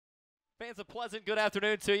Fans, a pleasant good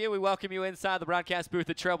afternoon to you. We welcome you inside the broadcast booth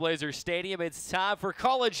at Trailblazers Stadium. It's time for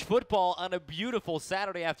college football on a beautiful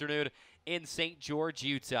Saturday afternoon in St. George,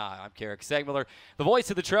 Utah. I'm Carrick Segmiller, the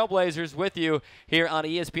voice of the Trailblazers, with you here on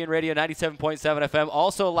ESPN Radio 97.7 FM,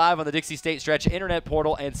 also live on the Dixie State Stretch Internet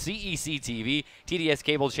Portal and CEC TV, TDS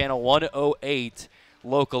Cable Channel 108,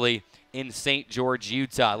 locally in St. George,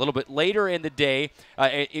 Utah. A little bit later in the day,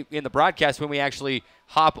 in the broadcast, when we actually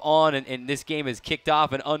hop on and this game is kicked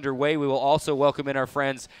off and underway, we will also welcome in our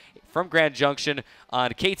friends from Grand Junction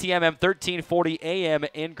on KTMM 1340 AM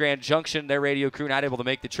in Grand Junction. Their radio crew not able to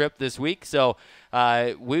make the trip this week, so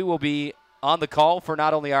we will be on the call for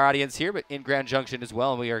not only our audience here, but in Grand Junction as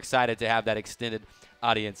well, and we are excited to have that extended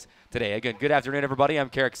audience today. Again, good afternoon, everybody. I'm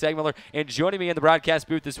Carrick Segmiller, and joining me in the broadcast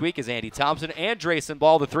booth this week is Andy Thompson and Drayson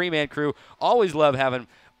Ball, the three-man crew. Always love having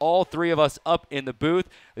all three of us up in the booth.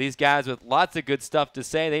 These guys with lots of good stuff to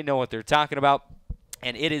say. They know what they're talking about.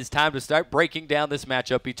 And it is time to start breaking down this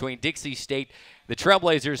matchup between Dixie State, the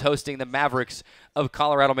Trailblazers, hosting the Mavericks of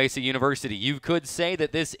Colorado Mesa University. You could say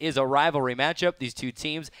that this is a rivalry matchup. These two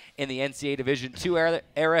teams in the NCAA Division II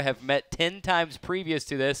era have met 10 times previous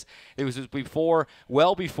to this. It was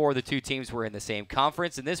well before the two teams were in the same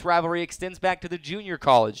conference. And this rivalry extends back to the junior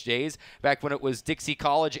college days, back when it was Dixie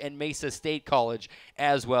College and Mesa State College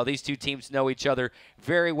as well. These two teams know each other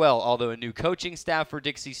very well, although a new coaching staff for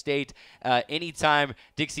Dixie State. Anytime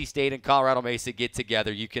Dixie State and Colorado Mesa get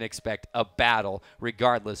together, you can expect a battle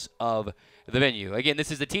regardless of the venue. Again, this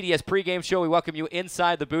is the TDS pregame show. We welcome you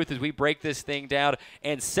inside the booth as we break this thing down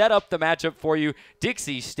and set up the matchup for you.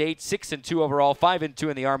 Dixie State 6-2 overall, 5-2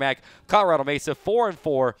 in the RMAC. Colorado Mesa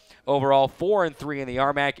 4-4 overall, 4-3 in the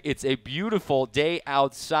RMAC. It's a beautiful day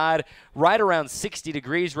outside, right around 60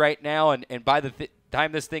 degrees right now, and by the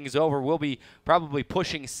time this thing is over, we'll be probably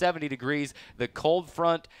pushing 70 degrees. The cold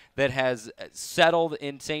front that has settled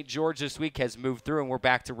in St. George this week has moved through, and we're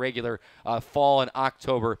back to regular fall and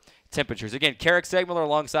October temperatures. Again, Carrick Segmiller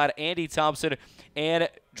alongside Andy Thompson and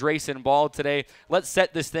Drayson Ball today. Let's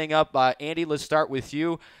set this thing up. Andy, let's start with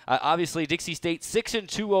you. Obviously, Dixie State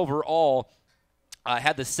 6-2 overall.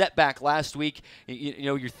 Had the setback last week. You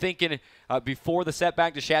know, you're thinking before the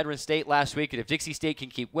setback to Chadron State last week, and if Dixie State can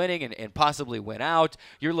keep winning and possibly win out,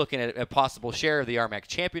 you're looking at a possible share of the RMAC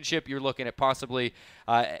championship. You're looking at possibly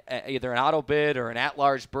either an auto bid or an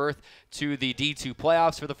at-large berth to the D2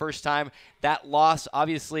 playoffs for the first time. That loss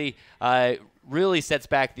obviously really sets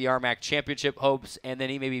back the RMAC championship hopes, and then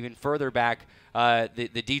maybe even further back the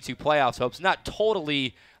D2 playoffs hopes. Not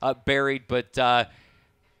totally buried, but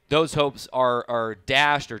those hopes are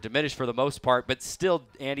dashed or diminished for the most part, but still,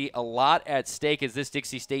 Andy, a lot at stake as this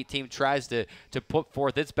Dixie State team tries to put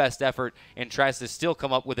forth its best effort and tries to still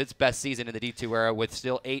come up with its best season in the D2 era with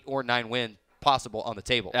still 8 or 9 wins possible on the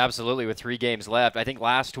table. Absolutely, with 3 games left. I think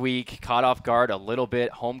last week caught off guard a little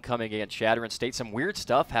bit. Homecoming against Chadron State. Some weird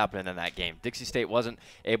stuff happened in that game. Dixie State wasn't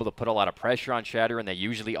able to put a lot of pressure on Chadron. They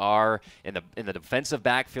usually are in the defensive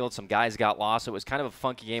backfield. Some guys got lost. It was kind of a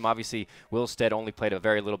funky game. Obviously, Wilstead only played a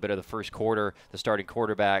very little bit of the first quarter, the starting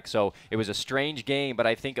quarterback. So it was a strange game, but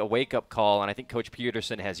I think a wake-up call, and I think Coach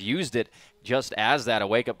Peterson has used it just as that, a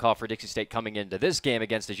wake-up call for Dixie State coming into this game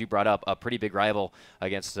against, as you brought up, a pretty big rival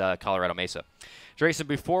against Colorado Mesa. Drayson,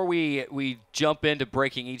 before we jump into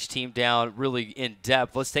breaking each team down really in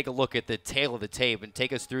depth, let's take a look at the tail of the tape and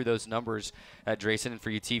take us through those numbers, Drayson. And for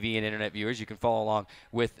you TV and internet viewers, you can follow along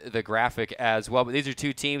with the graphic as well. But these are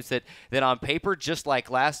two teams that on paper, just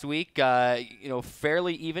like last week,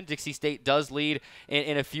 fairly even. Dixie State does lead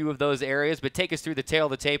in a few of those areas, but take us through the tail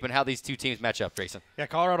of the tape and how these two teams match up, Drayson. Yeah,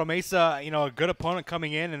 Colorado Mesa, a good opponent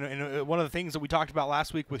coming in, and one of the things that we talked about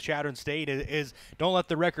last week with Chadron State is don't let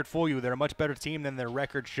the record fool you. They're a much better team than their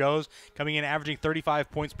record shows, coming in averaging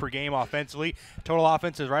 35 points per game offensively. Total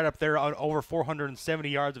offense is right up there on over 470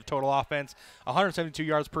 yards of total offense, 172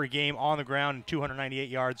 yards per game on the ground, and 298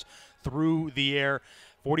 yards through the air.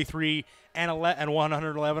 43 and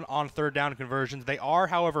 111 on third down conversions. They are,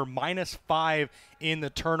 however, -5 in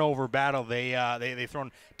the turnover battle. They've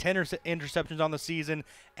thrown 10 interceptions on the season,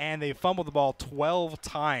 and they've fumbled the ball 12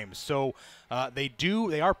 times. So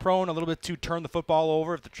they are prone a little bit to turn the football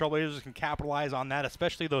over if the Trailblazers can capitalize on that,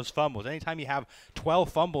 especially those fumbles. Anytime you have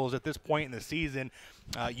 12 fumbles at this point in the season,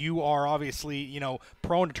 you are obviously,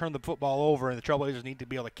 prone to turn the football over, and the Trailblazers need to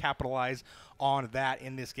be able to capitalize on that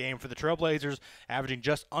in this game. For the Trailblazers, averaging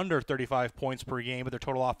just under 35 145 points per game, but their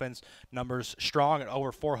total offense numbers strong at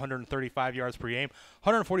over 435 yards per game,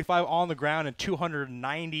 145 on the ground and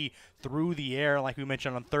 290 through the air. Like we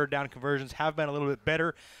mentioned, on third down conversions have been a little bit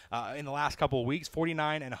better in the last couple of weeks,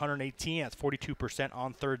 49 and 118. That's 42%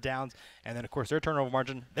 on third downs. And then, of course, their turnover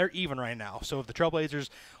margin, they're even right now. So if the Trailblazers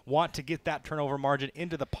want to get that turnover margin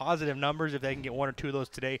into the positive numbers, if they can get one or two of those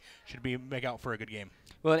today, should be make out for a good game.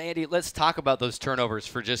 Well, Andy, let's talk about those turnovers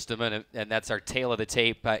for just a minute, and that's our tail of the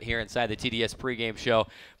tape here inside the TDS pregame show.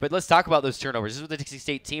 But let's talk about those turnovers. This was the Dixie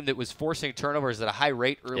State team that was forcing turnovers at a high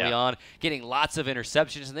rate early on, getting lots of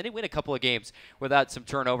interceptions, and then they win a couple of games without some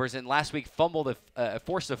turnovers. And last week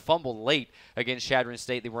forced a fumble late against Chadron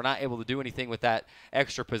State. They were not able to do anything with that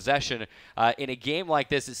extra possession. In a game like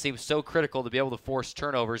this, it seems so critical to be able to force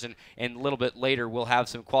turnovers, and a little bit later we'll have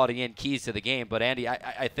some quality in keys to the game. But, Andy,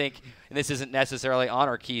 I think, and this isn't necessarily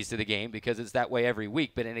on our keys to the game because it's that way every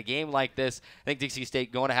week, but in a game like this, I think Dixie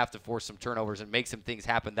State going to have to force some turnovers and make some things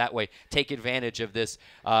happen that way, take advantage of this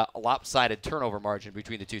lopsided turnover margin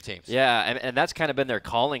between the two teams. Yeah, and that's kind of been their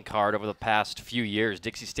calling card over the past few years.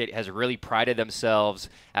 Dixie State has really prided themselves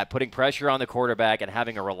at putting pressure on the quarterback and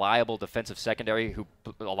having a reliable defensive secondary who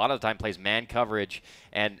a lot of the time plays man coverage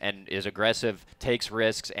and is aggressive, takes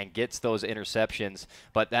risks, and gets those interceptions.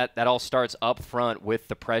 But that all starts up front with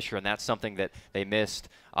the pressure, and that's something that they missed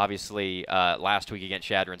obviously last week against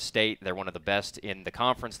Chadron State. They're one of the best in the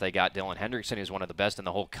conference. They got Dylan Hendrickson, who's one of the best in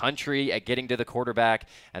the whole country at getting to the quarterback,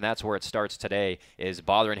 and that's where it starts today, is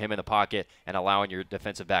bothering him in the pocket and allowing your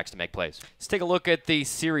defensive backs to make plays. Let's take a look at the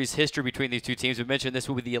series history between these two teams. We mentioned this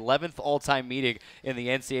will be the 11th all-time meeting in the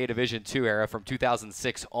NCAA Division II era from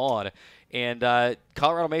 2006 on. And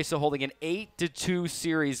Colorado Mesa holding an 8-2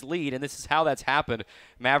 series lead, and this is how that's happened.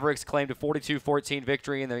 Mavericks claimed a 42-14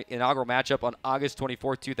 victory in the inaugural matchup on August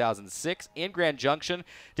 24, 2006 in Grand Junction.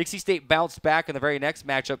 Dixie State bounced back in the very next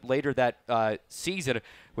matchup later that season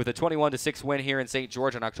with a 21-6 win here in St.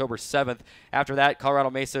 George on October 7th. After that, Colorado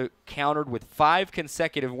Mesa countered with 5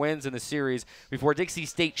 consecutive wins in the series before Dixie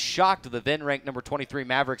State shocked the then-ranked number 23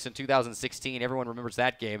 Mavericks in 2016. Everyone remembers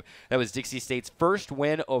that game. That was Dixie State's first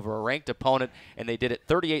win over a ranked opponent, and they did it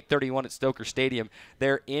 38-31 at Stoker Stadium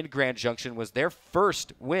there in Grand Junction. Was their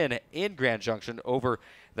first win in Grand Junction over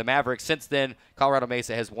the Mavericks. Since then, Colorado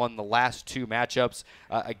Mesa has won the last 2 matchups,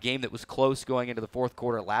 a game that was close going into the fourth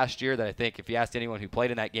quarter last year that I think if you asked anyone who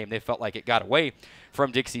played in that game, they felt like it got away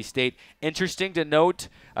from Dixie State. Interesting to note,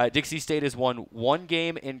 Dixie State has won 1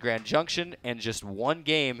 game in Grand Junction and just 1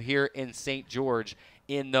 game here in St. George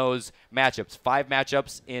in those matchups. 5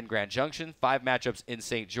 matchups in Grand Junction, 5 matchups in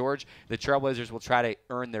St. George. The Trailblazers will try to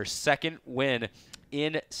earn their 2nd win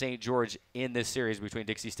in St. George in this series between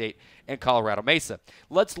Dixie State and Colorado Mesa.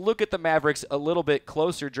 Let's look at the Mavericks a little bit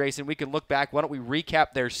closer, Drayson. We can look back. Why don't we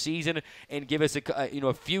recap their season and give us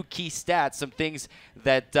a few key stats, some things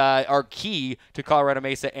that are key to Colorado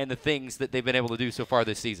Mesa and the things that they've been able to do so far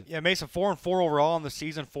this season. Yeah, Mesa 4-4 overall in the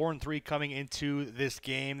season, 4-3 coming into this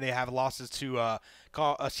game. They have losses to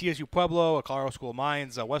CSU Pueblo, a Colorado School of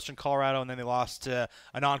Mines, Western Colorado, and then they lost a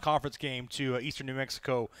non-conference game to Eastern New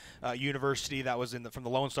Mexico University. That was from the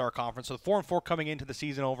Lone Star Conference. So 4-4 coming into the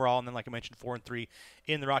season overall, and then, like I mentioned, 4-3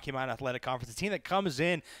 in the Rocky Mountain Athletic Conference. A team that comes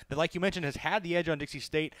in that, like you mentioned, has had the edge on Dixie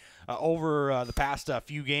State over the past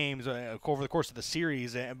few games over the course of the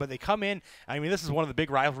series. But they come in. I mean, this is one of the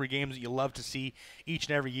big rivalry games that you love to see each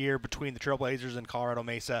and every year between the Trailblazers and Colorado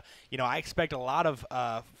Mesa. I expect a lot of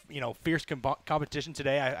fierce competition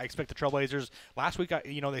today. I expect the Trailblazers. Last week,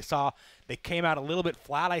 they came out a little bit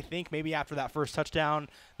flat, I think, maybe after that first touchdown,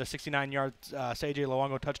 the 69-yard C.J.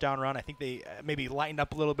 Luongo touchdown run. I think they maybe lightened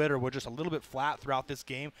up a little bit or were just a little bit flat throughout this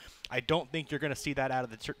game. I don't think you're going to see that out of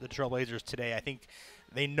the Trailblazers today. I think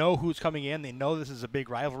they know who's coming in. They know this is a big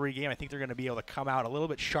rivalry game. I think they're going to be able to come out a little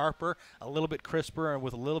bit sharper, a little bit crisper, and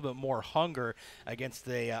with a little bit more hunger against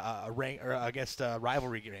a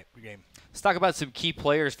rivalry game. Let's talk about some key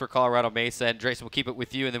players for Colorado Mesa. And Drayson, we'll keep it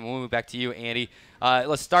with you, and then we'll move back to you, Andy.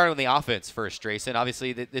 Let's start on the offense first, Drayson.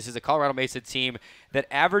 Obviously, this is a Colorado Mesa team that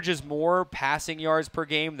averages more passing yards per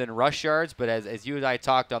game than rush yards. But as you and I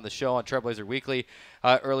talked on the show on Trailblazer Weekly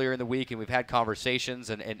earlier in the week, and we've had conversations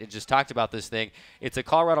and just talked about this thing, it's a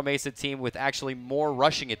Colorado Mesa team with actually more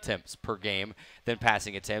rushing attempts per game than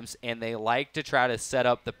passing attempts, and they like to try to set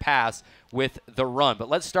up the pass with the run. But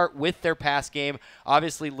let's start with their pass game.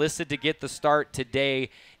 Obviously, listed to get the start today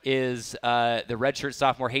is the redshirt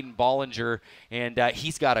sophomore Hayden Bollinger, and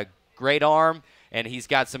he's got a great arm, and he's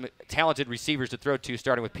got some talented receivers to throw to,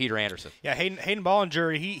 starting with Peter Anderson. Yeah, Hayden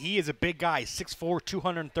Bollinger, he is a big guy, 6'4",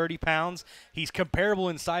 230 pounds. He's comparable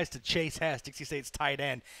in size to Chase Hess, Dixie State's tight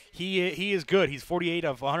end. He is good. He's 48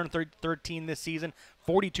 of 113 this season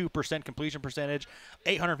 42% completion percentage,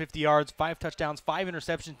 850 yards, 5 touchdowns, 5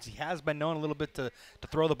 interceptions. He has been known a little bit to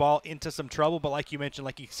throw the ball into some trouble, but like you mentioned,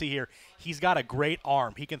 like you see here, he's got a great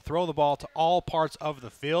arm. He can throw the ball to all parts of the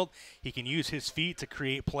field. He can use his feet to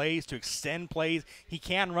create plays, to extend plays. He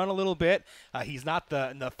can run a little bit. He's not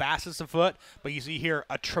the fastest of foot, but you see here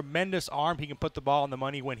a tremendous arm. He can put the ball on the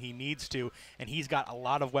money when he needs to, and he's got a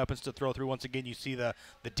lot of weapons to throw through. Once again, you see the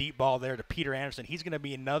deep ball there to Peter Anderson. He's going to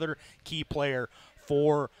be another key player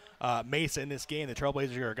for Mesa in this game. The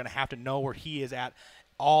Trailblazers are going to have to know where he is at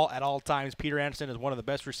all times. Peter Anderson is one of the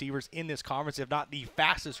best receivers in this conference, if not the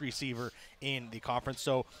fastest receiver in the conference.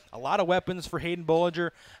 So a lot of weapons for Hayden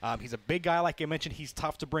Bollinger. He's a big guy, like I mentioned. He's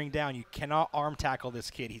tough to bring down. You cannot arm tackle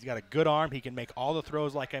this kid. He's got a good arm. He can make all the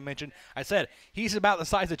throws, like I mentioned. I said he's about the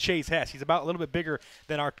size of Chase Hess. He's about a little bit bigger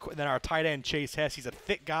than our tight end Chase Hess. He's a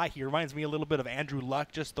thick guy. He reminds me a little bit of Andrew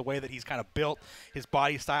Luck, just the way that he's kind of built, his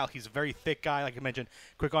body style. He's a very thick guy, like I mentioned,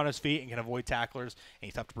 quick on his feet and can avoid tacklers, and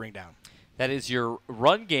he's tough to bring down. That is your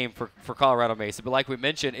run game for Colorado Mesa, but like we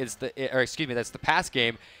mentioned, that's the pass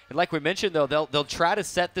game. And like we mentioned, though, they'll try to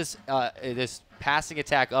set this this passing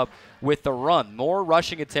attack up with the run. More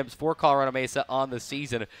rushing attempts for Colorado Mesa on the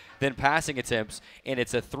season than passing attempts, and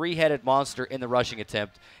it's a three-headed monster in the rushing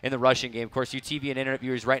game. Of course, you TV and internet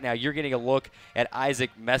viewers right now, you're getting a look at Isaac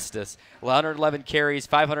Mestis. 111 carries,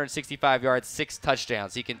 565 yards, 6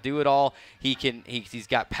 touchdowns. He can do it all. He's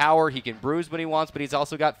got power. He can bruise when he wants, but he's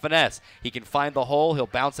also got finesse. He can find the hole. He'll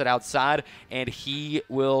bounce it outside, and he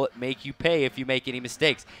will make you pay if you make any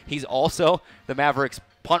mistakes. He's also the Mavericks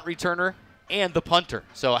punt returner and the punter.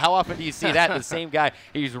 So how often do you see that? The same guy.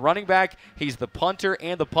 He's running back, he's the punter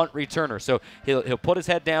and the punt returner. So he'll put his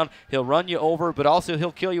head down, he'll run you over, but also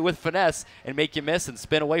he'll kill you with finesse and make you miss and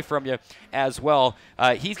spin away from you as well.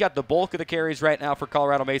 He's got the bulk of the carries right now for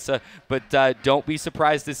Colorado Mesa, but don't be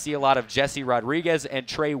surprised to see a lot of Jesse Rodriguez and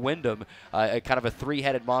Trey Wyndham, kind of a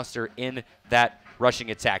three-headed monster in that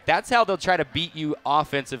rushing attack. That's how they'll try to beat you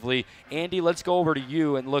offensively. Andy, let's go over to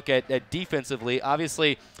you and look at defensively.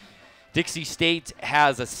 Obviously, Dixie State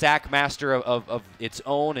has a sack master of its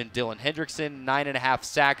own in Dylan Hendrickson, 9.5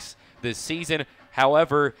 sacks this season.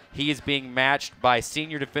 However, he is being matched by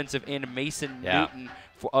senior defensive end Mason Newton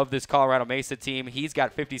of this Colorado Mesa team. He's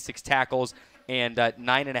got 56 tackles and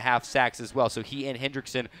 9.5 sacks as well. So he and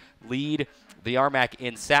Hendrickson lead the RMAC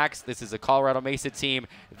in sacks. This is a Colorado Mesa team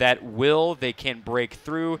that they can break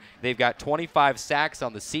through. They've got 25 sacks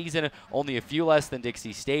on the season, only a few less than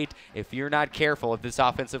Dixie State. If you're not careful, if this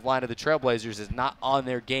offensive line of the Trailblazers is not on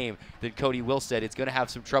their game, then Cody Wilstead is going to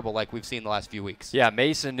have some trouble like we've seen the last few weeks. Yeah,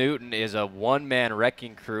 Mason Newton is a one-man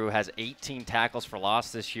wrecking crew, has 18 tackles for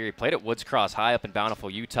loss this year. He played at Woods Cross High up in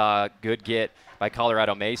Bountiful, Utah. Good get by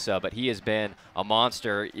Colorado Mesa, but he has been a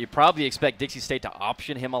monster. You probably expect Dixie State to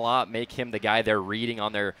option him a lot, make him the guy they're reading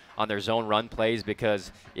on their zone run plays,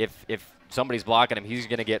 because if somebody's blocking him, he's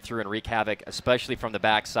going to get through and wreak havoc, especially from the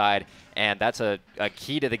backside. And that's a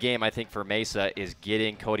key to the game, I think, for Mesa, is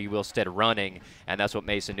getting Cody Wilstead running, and that's what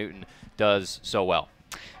Mason Newton does so well.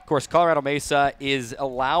 Of course, Colorado Mesa is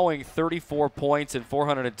allowing 34 points and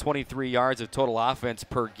 423 yards of total offense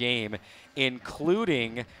per game,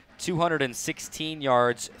 including 216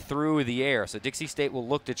 yards through the air. So Dixie State will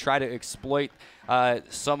look to try to exploit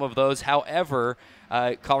some of those. However,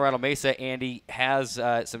 Colorado Mesa, Andy, has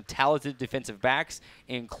some talented defensive backs,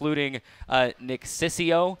 including Nick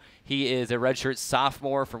Sissio. He is a redshirt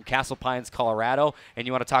sophomore from Castle Pines, Colorado. And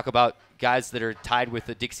you want to talk about guys that are tied with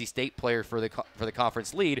the Dixie State player for the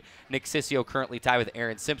conference lead. Nick Sissio currently tied with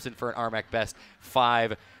Aaron Simpson for an RMAC best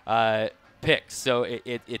 5 picks. So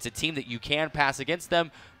it's a team that you can pass against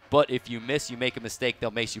them. But if you miss, you make a mistake,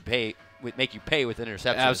 they'll make you pay with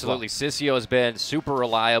interceptions. Absolutely. As well. Sissio has been super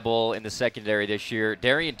reliable in the secondary this year.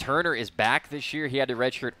 Darian Turner is back this year. He had to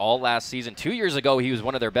redshirt all last season. 2 years ago, he was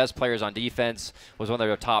one of their best players on defense, was one of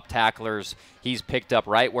their top tacklers. He's picked up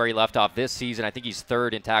right where he left off this season. I think he's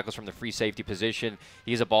third in tackles from the free safety position.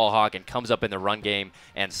 He's a ball hawk and comes up in the run game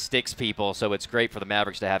and sticks people, so it's great for the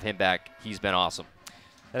Mavericks to have him back. He's been awesome.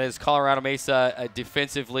 That is Colorado Mesa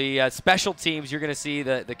defensively. Special teams, you're going to see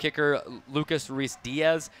the kicker, Lucas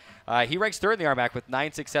Ruiz-Diaz. He ranks third in the RMAC with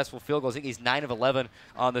 9 successful field goals. I think he's 9 of 11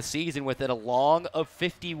 on the season with a long of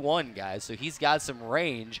 51, guys. So he's got some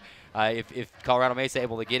range. If Colorado Mesa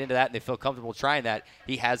able to get into that and they feel comfortable trying that,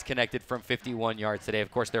 he has connected from 51 yards today.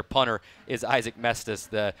 Of course, their punter is Isaac Mestis,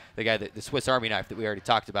 the guy, the Swiss Army knife that we already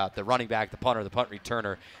talked about, the running back, the punter, the punt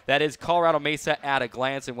returner. That is Colorado Mesa at a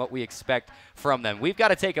glance and what we expect from them. We've got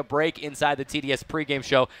to take a break inside the TDS pregame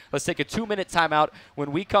show. Let's take a 2-minute timeout.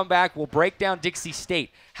 When we come back, we'll break down Dixie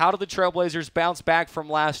State. How did the Trailblazers bounce back from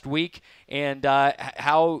last week, and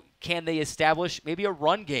how can they establish maybe a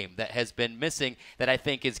run game that has been missing that I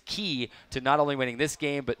think is key to not only winning this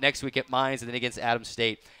game, but next week at Mines and then against Adams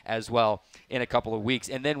State as well in a couple of weeks.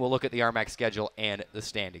 And then we'll look at the RMAC schedule and the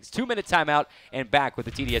standings. 2-minute timeout and back with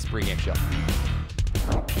the TDS pregame show.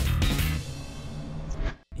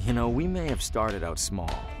 You know, we may have started out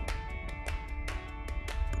small,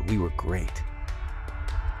 but we were great.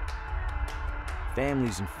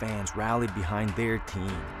 Families and fans rallied behind their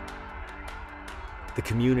team. The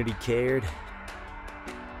community cared,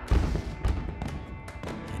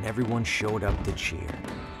 and everyone showed up to cheer.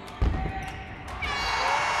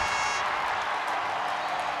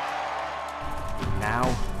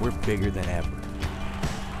 Now, we're bigger than ever.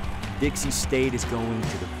 Dixie State is going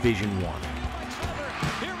to Division I.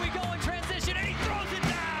 Here we go in transition, and he throws it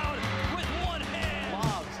down with one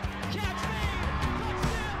hand. Catch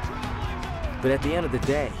me! But at the end of the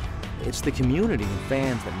day, it's the community and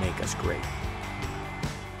fans that make us great.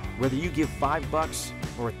 Whether you give $5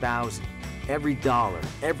 or 1,000, every dollar,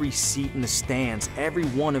 every seat in the stands, every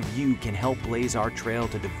one of you can help blaze our trail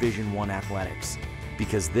to Division I athletics,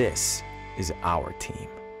 because this is our team.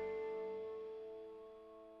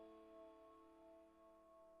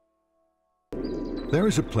 There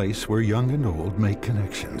is a place where young and old make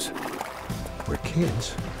connections, where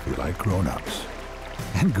kids feel like grown-ups,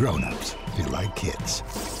 and grown-ups feel like kids.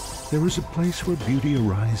 There is a place where beauty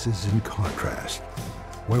arises in contrast,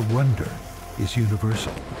 where wonder is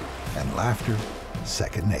universal, and laughter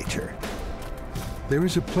second nature. There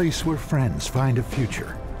is a place where friends find a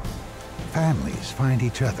future, families find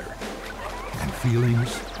each other, and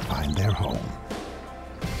feelings find their home.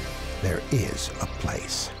 There is a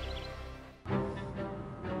place.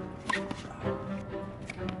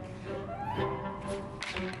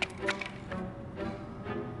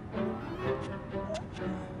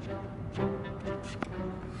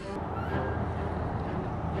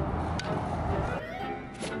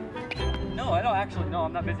 No,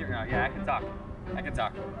 I'm not busy right now. Yeah, I can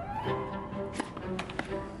talk.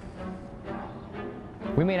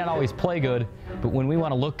 We may not always play good, but when we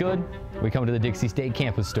want to look good, we come to the Dixie State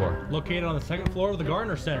campus store. Located on the second floor of the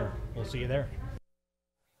Gardner Center. We'll see you there.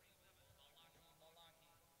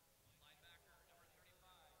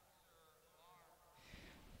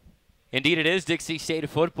 Indeed, it is Dixie State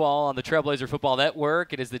football on the Trailblazer Football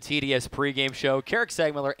Network. It is the TDS pregame show. Carrick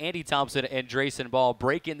Segmiller, Andy Thompson, and Drayson Ball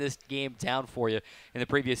breaking this game down for you. In the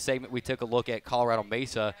previous segment, we took a look at Colorado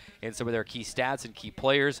Mesa and some of their key stats and key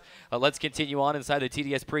players. Let's continue on inside the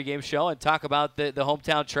TDS pregame show and talk about the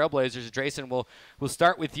hometown Trailblazers. Drayson, we'll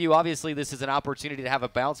start with you. Obviously, this is an opportunity to have a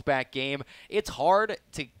bounce-back game. It's hard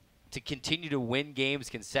to continue to win games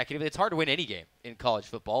consecutively. It's hard to win any game in college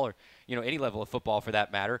football or any level of football for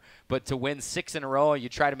that matter. But to win 6 in a row, you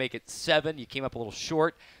try to make it 7. You came up a little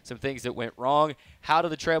short, some things that went wrong. How do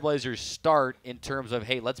the Trailblazers start in terms of,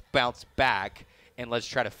 hey, let's bounce back and let's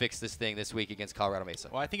try to fix this thing this week against Colorado Mesa?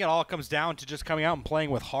 Well, I think it all comes down to just coming out and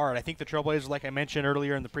playing with heart. I think the Trailblazers, like I mentioned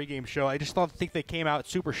earlier in the pregame show, I just think they came out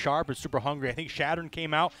super sharp and super hungry. I think Chadron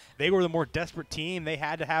came out. They were the more desperate team. They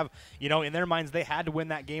had to have, in their minds, they had to win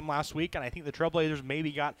that game last week, and I think the Trailblazers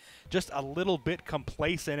maybe got just a little bit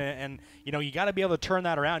complacent, and you got to be able to turn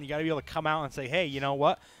that around. You got to be able to come out and say, hey, you know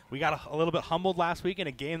what? We got a little bit humbled last week in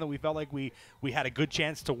a game that we felt like we had a good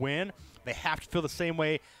chance to win. They have to feel the same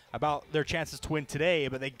way about their chances to win today,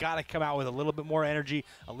 but they got to come out with a little bit more energy,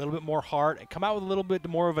 a little bit more heart, and come out with a little bit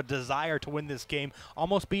more of a desire to win this game,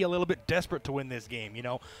 almost be a little bit desperate to win this game.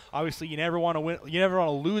 Obviously you never want to win, you never want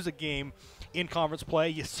to lose a game in conference play.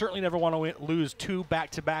 You certainly never want to lose 2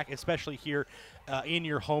 back-to-back, especially here in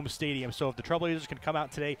your home stadium. So if the Trailblazers can come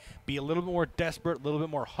out today, be a little bit more desperate, a little bit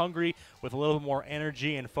more hungry, with a little bit more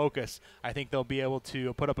energy and focus, I think they'll be able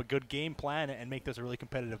to put up a good game plan and make this a really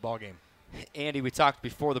competitive ball game. Andy, we talked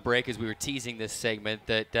before the break as we were teasing this segment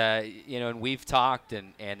that, and we've talked,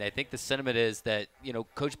 and I think the sentiment is that,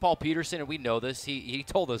 Coach Paul Peterson, and we know this, he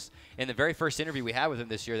told us in the very first interview we had with him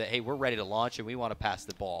this year that, hey, we're ready to launch and we want to pass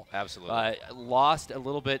the ball. Absolutely. Lost a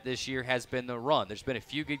little bit this year has been the run. There's been a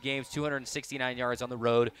few good games, 269 yards on the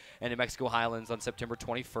road in New Mexico Highlands on September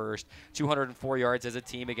 21st, 204 yards as a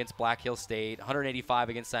team against Black Hill State, 185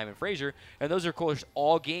 against Simon Fraser, and those are, of course,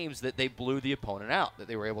 all games that they blew the opponent out, that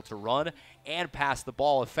they were able to run and pass the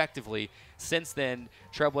ball effectively. Since then,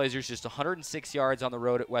 Trailblazers just 106 yards on the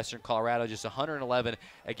road at Western Colorado, just 111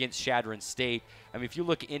 against Chadron State. I mean, if you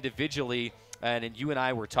look individually, and you and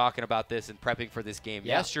I were talking about this and prepping for this game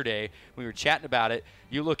yesterday, we were chatting about it,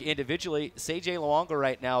 you look individually, Sejay Luongo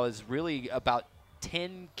right now is really about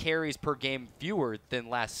 10 carries per game fewer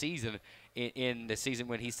than last season in the season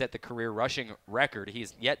when he set the career rushing record.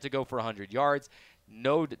 He's yet to go for 100 yards.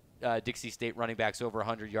 no Dixie State running backs over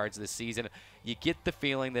 100 yards this season. You get the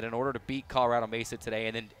feeling that in order to beat Colorado Mesa today,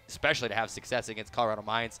 and then especially to have success against Colorado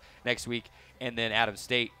Mines next week, and then Adams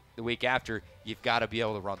State the week after, you've got to be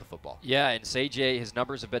able to run the football. Yeah, and Say, his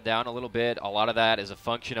numbers have been down a little bit. A lot of that is a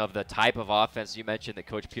function of the type of offense you mentioned that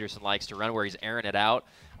Coach Peterson likes to run, where he's airing it out.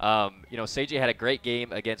 Say had a great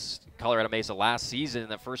game against Colorado Mesa last season. In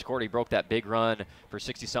the first quarter, he broke that big run for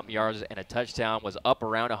 60-something yards and a touchdown, was up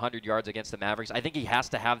around 100 yards against the Mavericks. I think he has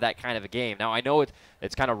to have that kind of a game. Now, I know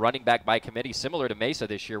it's kind of running back by committee, similar to Mesa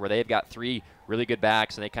this year, where they've got 3 really good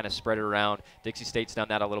backs, and they kind of spread it around. Dixie State's done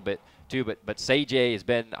that a little bit too, but Say has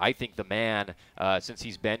been, I think, the man since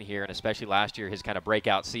he's been here, and especially last year, his kind of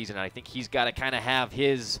breakout season. And I think he's got to kind of have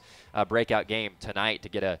his breakout game tonight to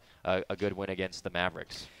get a good win against the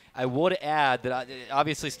Mavericks. I would add that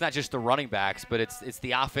obviously it's not just the running backs, but it's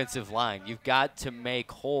the offensive line. You've got to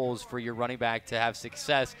make holes for your running back to have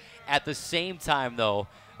success. At the same time, though,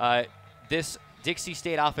 this Dixie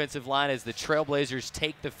State offensive line, as the Trailblazers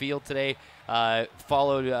take the field today,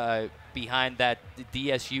 followed behind that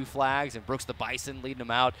DSU flags and Brooks the Bison leading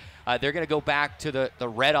them out. They're going to go back to the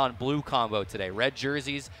red on blue combo today. Red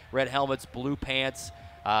jerseys, red helmets, blue pants.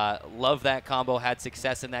 Love that combo. Had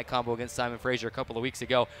success in that combo against Simon Fraser a couple of weeks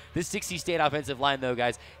ago. This Dixie State offensive line, though,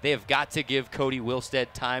 guys, they have got to give Cody Wilstead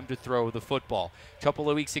time to throw the football. A couple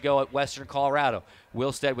of weeks ago at Western Colorado,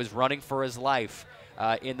 Wilstead was running for his life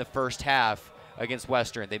in the first half against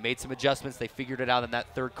Western. They made some adjustments. They figured it out in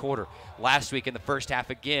that third quarter. Last week in the first half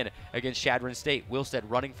again against Chadron State, Wilstead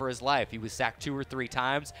running for his life. He was sacked 2 or 3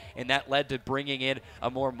 times, and that led to bringing in a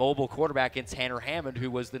more mobile quarterback in Tanner Hammond, who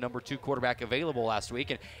was the number 2 quarterback available last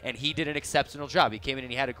week, and he did an exceptional job. He came in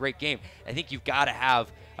and he had a great game. I think you've got to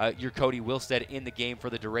have your Cody Wilstead in the game for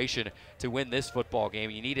the duration to win this football game.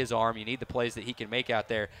 You need his arm. You need the plays that he can make out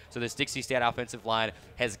there. So this Dixie State offensive line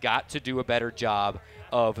has got to do a better job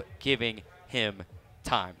of giving him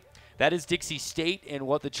time. That is Dixie State, and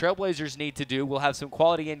what the Trailblazers need to do. We'll have some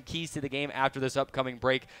quality and keys to the game after this upcoming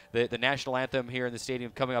break. The national anthem here in the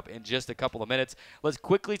stadium coming up in just a couple of minutes. Let's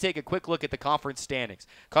quickly take a quick look at the conference standings.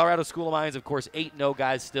 Colorado School of Mines, of course, 8-0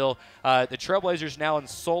 guys still. The Trailblazers now in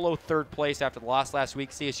solo 3rd place after the loss last week.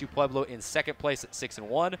 CSU Pueblo in 2nd place at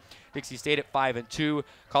 6-1. Dixie State at 5-2.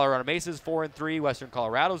 Colorado Mesa is 4-3. Western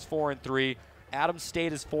Colorado's 4-3. Adams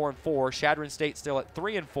State is 4-4. Chadron State still at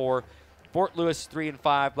 3-4. Fort Lewis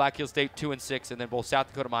 3-5, Black Hills State 2-6, and then both South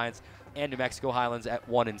Dakota Mines and New Mexico Highlands at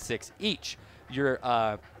 1-6 each. Your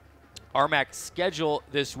RMAC schedule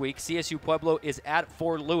this week: CSU Pueblo is at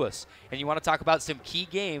Fort Lewis, and you want to talk about some key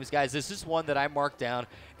games, guys. This is one that I marked down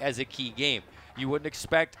as a key game. You wouldn't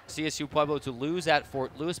expect CSU Pueblo to lose at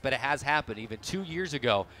Fort Lewis, but it has happened. Even 2 years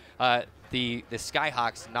ago, the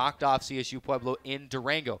Skyhawks knocked off CSU Pueblo in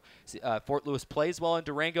Durango. Fort Lewis plays well in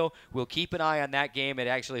Durango. We'll keep an eye on that game. It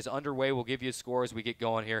actually is underway. We'll give you a score as we get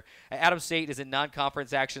going here. Adams State is in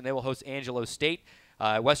non-conference action. They will host Angelo State.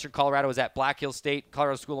 Western Colorado is at Black Hills State.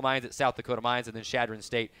 Colorado School of Mines at South Dakota Mines, and then Chadron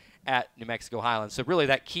State at New Mexico Highlands. So really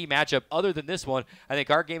that key matchup, other than this one, I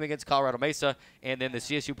think our game against Colorado Mesa and then the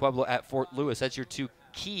CSU Pueblo at Fort Lewis. That's your 2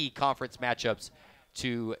 key conference matchups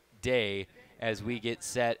today as we get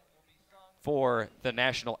set for the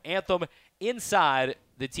national anthem inside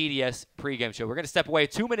the TDS pregame show. We're going to step away.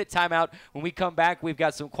 2-minute timeout. When we come back, we've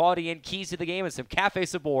got some quality and keys to the game and some Cafe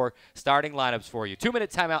Sabor starting lineups for you.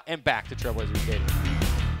 2-minute timeout and back to Trailblazers Stadium.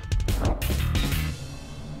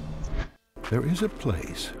 There is a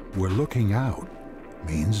place where looking out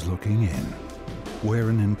means looking in, where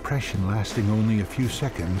an impression lasting only a few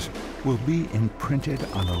seconds will be imprinted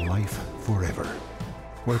on a life forever,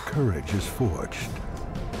 where courage is forged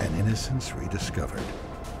and innocence rediscovered,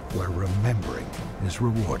 where remembering is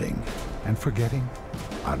rewarding and forgetting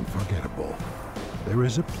unforgettable. There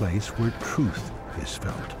is a place where truth is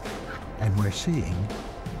felt and where seeing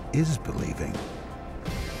is believing.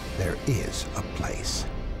 There is a place.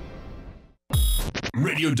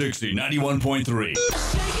 Radio Dixie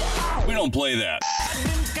 91.3. We don't play that.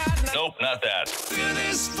 Nope, not that.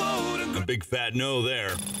 A big fat no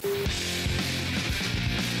there.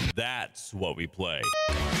 That's what we play.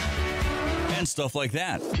 And stuff like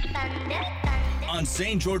that. On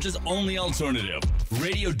St. George's only alternative,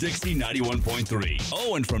 Radio Dixie 91.3.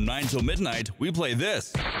 Oh, and from 9 till midnight, we play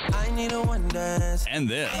this. I need a one dance. And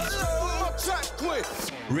this.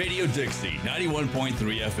 Radio Dixie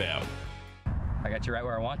 91.3 FM. I got you right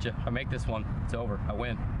where I want you. If I make this one, it's over. I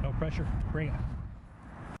win. No pressure. Bring it.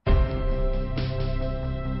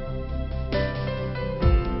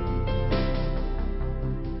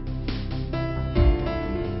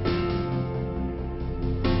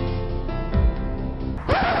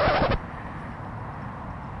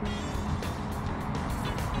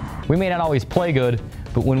 We may not always play good,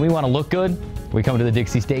 but when we want to look good, we come to the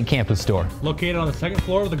Dixie State campus store. Located on the second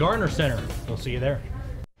floor of the Gardner Center. We'll see you there.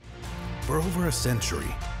 For over a century,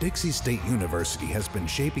 Dixie State University has been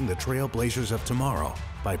shaping the Trailblazers of tomorrow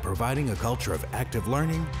by providing a culture of active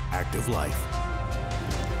learning, active life.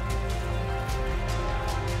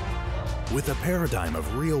 With a paradigm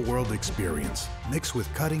of real-world experience mixed with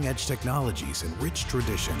cutting-edge technologies and rich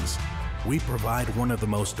traditions, we provide one of the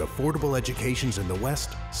most affordable educations in the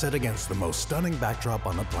West, set against the most stunning backdrop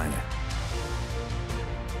on the planet.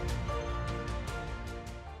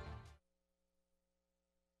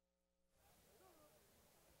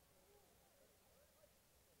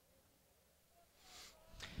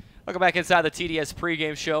 Welcome back inside the TDS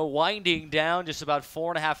pregame show. Winding down, just about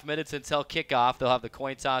 4.5 minutes until kickoff. They'll have the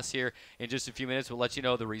coin toss here in just a few minutes. We'll let you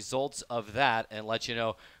know the results of that and let you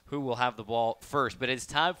know who will have the ball first. But it's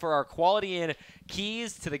time for our quality in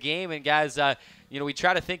keys to the game. And guys, we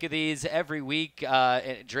try to think of these every week.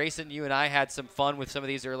 And Drayson, you and I had some fun with some of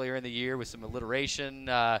these earlier in the year with some alliteration.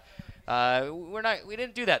 We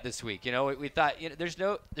didn't do that this week. We thought there's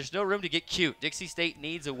no room to get cute. Dixie State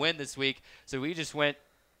needs a win this week, so we just went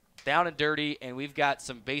down and dirty, and we've got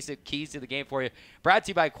some basic keys to the game for you. Brought to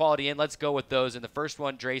you by Quality Inn. Let's go with those. And the first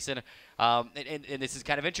one, Drayson, and this is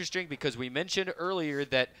kind of interesting because we mentioned earlier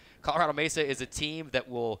that Colorado Mesa is a team that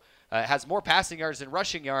will has more passing yards than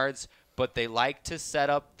rushing yards, but they like to set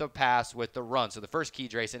up the pass with the run. So the first key,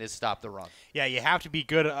 Drayson, is stop the run. Yeah, you have to be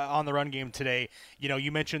good on the run game today.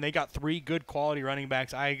 You mentioned they got 3 good quality running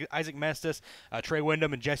backs, Isaac Mestis, Trey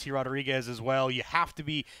Wyndham, and Jesse Rodriguez as well. You have to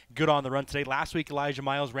be good on the run today. Last week, Elijah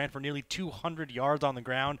Miles ran for nearly 200 yards on the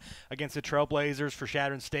ground against the Trailblazers for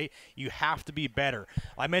Chadron State. You have to be better.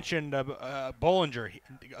 I mentioned Bollinger,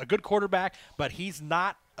 a good quarterback, but he's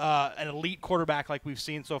not an elite quarterback like we've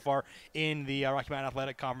seen so far in the Rocky Mountain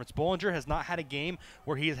Athletic Conference. Bollinger has not had a game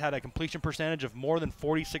where he has had a completion percentage of more than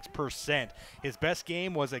 46%. His best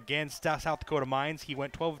game was against South Dakota Mines. He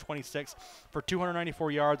went 12 of 26 for 294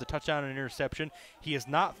 yards, a touchdown and an interception. He has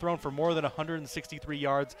not thrown for more than 163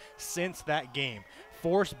 yards since that game.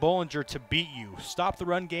 Force Bollinger to beat you. Stop the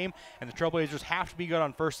run game, and the Trailblazers have to be good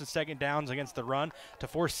on first and second downs against the run to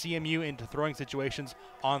force CMU into throwing situations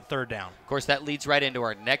on third down. Of course, that leads right into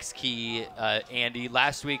our next key, Andy.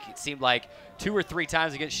 Last week, it seemed like 2 or 3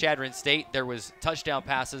 times against Chadron State, there was touchdown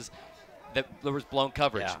passes that there was blown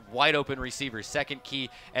coverage, wide open receivers. Second key,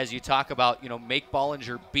 as you talk about, make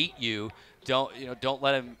Bollinger beat you. Don't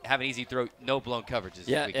let him have an easy throw. No blown coverages.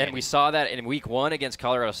 Yeah, and we saw that in week 1 against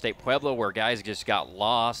Colorado State Pueblo, where guys just got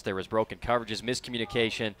lost. There was broken coverages,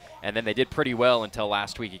 miscommunication, and then they did pretty well until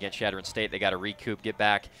last week against Chadron State. They got to recoup, get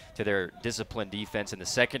back to their disciplined defense in the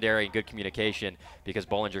secondary and good communication because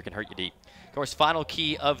Bollinger can hurt you deep. Of course, final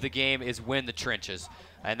key of the game is win the trenches.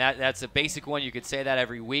 And that's a basic one. You could say that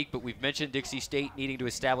every week, but we've mentioned Dixie State needing to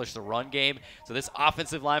establish the run game. So this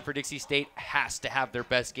offensive line for Dixie State has to have their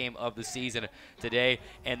best game of the season today.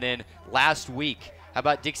 And then last week, how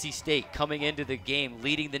about Dixie State coming into the game,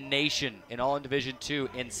 leading the nation in all in Division II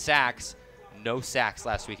in sacks. No sacks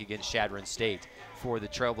last week against Chadron State for the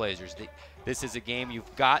Trailblazers. This is a game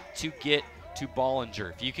you've got to get to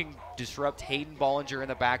Bollinger. If you can disrupt Hayden Bollinger in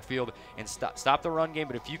the backfield and stop the run game,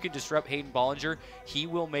 but if you can disrupt Hayden Bollinger, he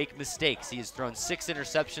will make mistakes. He has thrown 6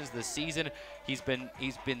 interceptions this season. He's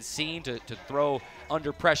been seen to throw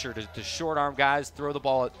under pressure, to short arm guys, throw the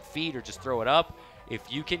ball at feet or just throw it up. If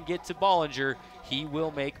you can get to Bollinger, he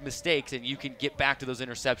will make mistakes, and you can get back to those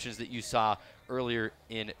interceptions that you saw earlier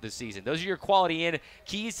in the season. Those are your quality in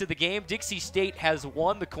keys to the game. Dixie State has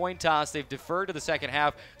won the coin toss. They've deferred to the second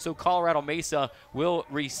half, so Colorado Mesa will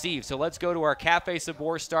receive. So let's go to our Cafe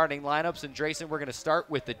Sabor starting lineups. And Drayson, we're going to start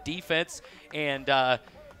with the defense, and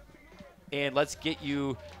let's get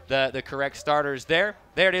you the correct starters there.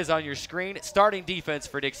 There it is on your screen. Starting defense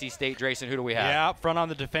for Dixie State. Drayson, who do we have? Yeah, up front on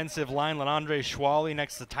the defensive line, Lenandre Schwally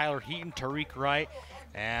next to Tyler Heaton, Tariq Wright,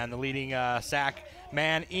 and the leading sack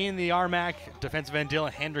man in the RMAC, defensive end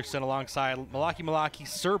Dylan Hendrickson alongside Malaki,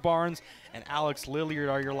 Sir Barnes, and Alex Lilliard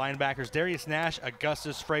are your linebackers. Darius Nash,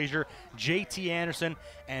 Augustus Frazier, J.T. Anderson,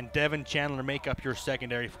 and Devin Chandler make up your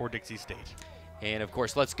secondary for Dixie State. And, of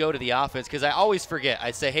course, let's go to the offense because I always forget. I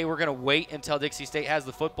say, hey, we're going to wait until Dixie State has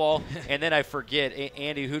the football, and then I forget.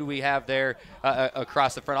 Andy, who do we have there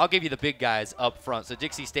across the front? I'll give you the big guys up front. So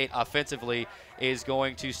Dixie State offensively is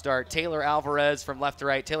going to start Taylor Alvarez from left to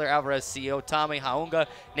right. Taylor Alvarez, CEO, Tommy Haunga,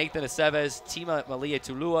 Nathan Aceves, Tima Malia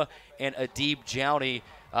Tulua, and Adib Jowney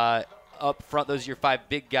up front. Those are your 5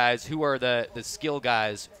 big guys. Who are the skill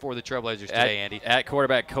guys for the Trailblazers today, Andy? At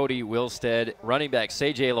quarterback, Cody Wilstead. Running back,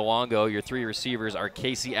 C.J. Luongo. Your 3 receivers are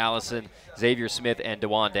Casey Allison, Xavier Smith, and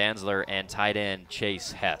DeJuan Danzler. And tight end,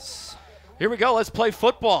 Chase Hess. Here we go. Let's play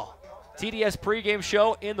football. TDS pregame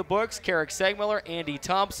show in the books. Carrick Segmiller, Andy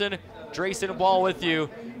Thompson, Drayson Ball with you.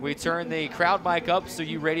 We turn the crowd mic up so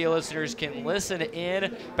you radio listeners can listen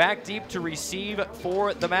in. Back deep to receive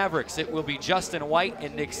for the Mavericks. It will be Justin White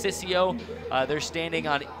and Nick Sissio. They're standing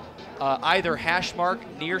on either hash mark.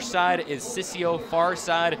 Near side is Sissio. Far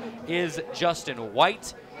side is Justin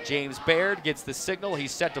White. James Baird gets the signal.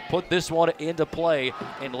 He's set to put this one into play,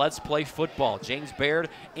 and let's play football. James Baird,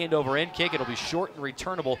 end-over-end kick. It'll be short and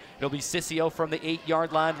returnable. It'll be Sissio from the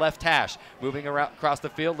 8-yard line, left hash. Moving around across the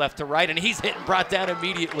field, left to right, and he's hit and brought down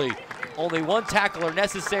immediately. Only one tackler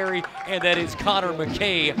necessary, and that is Connor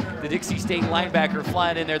McKay, the Dixie State linebacker,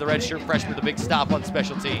 flying in there, the redshirt freshman, the big stop on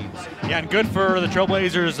special teams. Yeah, and good for the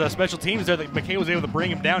Trailblazers special teams there that McKay was able to bring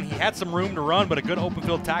him down. He had some room to run, but a good open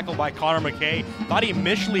field tackle by Connor McKay. Thought he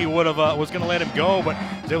initially was going to let him go, but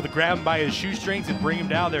was able to grab him by his shoestrings and bring him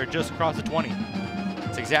down there just across the 20.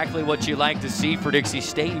 It's exactly what you like to see for Dixie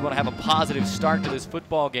State. You want to have a positive start to this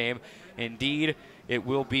football game. Indeed, it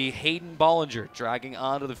will be Hayden Bollinger dragging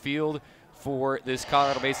onto the field for this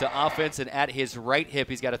Colorado Mesa offense, and at his right hip,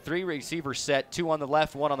 he's got a 3-receiver set, 2 on the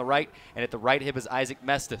left, 1 on the right, and at the right hip is Isaac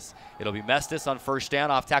Mestis. It'll be Mestis on first down,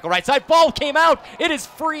 off tackle, right side, ball came out, it is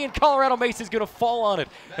free, and Colorado Mesa is going to fall on it.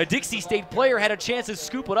 A Dixie State player had a chance to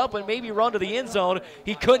scoop it up and maybe run to the end zone.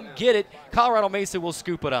 He couldn't get it. Colorado Mesa will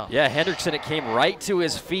scoop it up. Yeah, Hendrickson, it came right to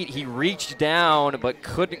his feet. He reached down but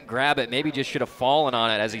couldn't grab it. Maybe just should have fallen on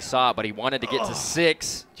it as he saw it, but he wanted to get to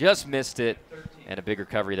 6, just missed it, and a big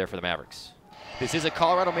recovery there for the Mavericks. This is a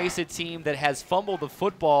Colorado Mesa team that has fumbled the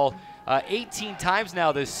football 18 times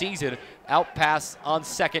now this season. Out pass on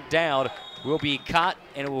second down will be caught,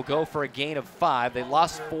 and it will go for a gain of 5. They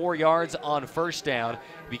lost 4 yards on first down.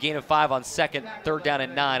 It'll be gain of 5 on second, 3rd down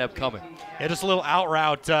and 9 upcoming. Yeah, just a little out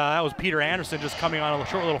route. That was Peter Anderson just coming on a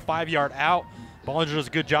short little 5-yard out. Bollinger does a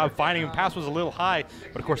good job finding him. Pass was a little high,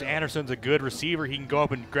 but of course Anderson's a good receiver. He can go up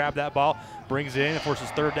and grab that ball, brings it in, and forces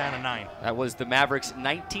 3rd down and 9. That was the Mavericks'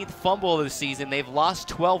 19th fumble of the season. They've lost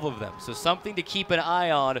 12 of them, so something to keep an eye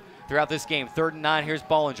on throughout this game. 3rd and 9, here's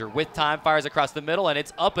Bollinger with time, fires across the middle, and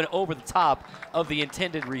it's up and over the top of the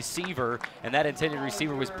intended receiver, and that intended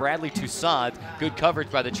receiver was Bradley Toussaint. Good coverage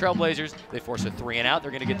by the Trailblazers. They force a 3 and out. They're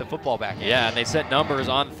going to get the football back in. Yeah, and they set numbers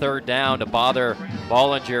on 3rd down to bother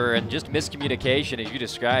Bollinger, and just miscommunication, as you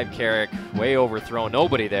described, Carrick, way overthrown.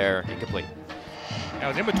 Nobody there, incomplete. It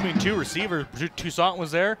was in between 2 receivers. Toussaint was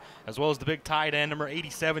there, as well as the big tight end, number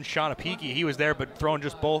 87, Sean Apiki. He was there, but thrown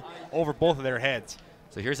just over both of their heads.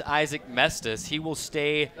 So here's Isaac Mestis. He will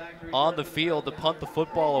stay on the field to punt the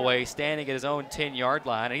football away, standing at his own 10-yard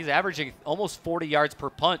line. And he's averaging almost 40 yards per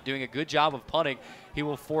punt, doing a good job of punting. He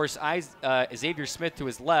will force Xavier Smith to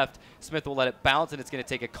his left. Smith will let it bounce, and it's going to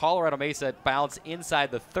take a Colorado Mesa bounce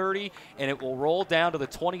inside the 30, and it will roll down to the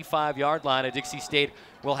 25-yard line. And Dixie State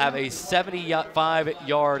will have a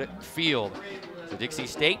 75-yard field. So Dixie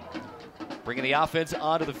State bringing the offense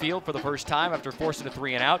onto the field for the first time after forcing a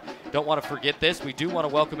 3 and out. Don't want to forget this. We do want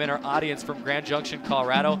to welcome in our audience from Grand Junction,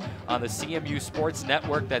 Colorado on the CMU Sports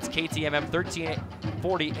Network. That's KTMM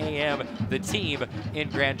 1340 AM, the team in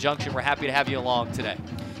Grand Junction. We're happy to have you along today.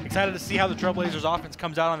 Excited to see how the Trailblazers offense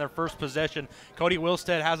comes out on their first possession. Cody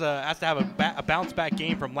Wilstead has to have a bounce-back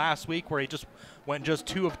game from last week where he just went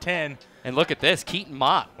 2 of 10. And look at this. Keaton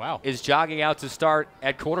Mott is jogging out to start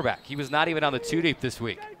at quarterback. He was not even on the 2-deep this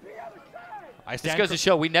week. This goes to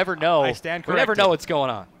show we never know. We never know what's going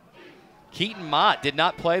on. Keaton Mott did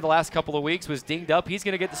not play the last couple of weeks, was dinged up. He's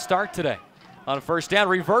going to get the start today. On first down,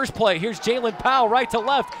 reverse play. Here's Jalen Powell right to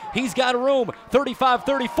left. He's got room. 35,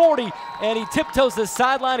 30, 40. And he tiptoes the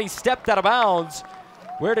sideline. He stepped out of bounds.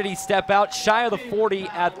 Where did he step out? Shy of the 40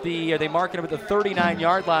 at the, they mark him at the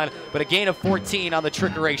 39-yard line, but a gain of 14 on the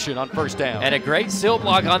trickeration on first down. And a great seal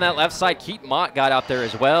block on that left side. Keaton Mott got out there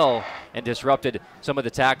as well and disrupted some of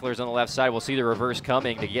the tacklers on the left side. We'll see the reverse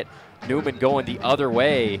coming to get Newman going the other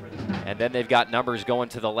way, and then they've got numbers going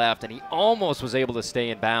to the left, and he almost was able to stay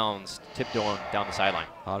in bounds, tiptoeing down the sideline.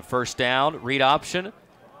 On first down, read option.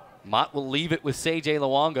 Mott will leave it with C.J.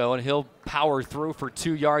 Luongo, and he'll power through for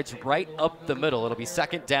 2 yards right up the middle. It'll be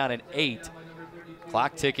 2nd down and 8.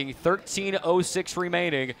 Clock ticking, 13:06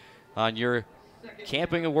 remaining on your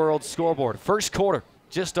Camping World scoreboard. First quarter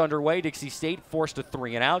just underway. Dixie State forced a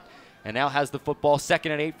 3 and out, and now has the football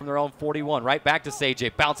 2nd and 8 from their own 41. Right back to C.J.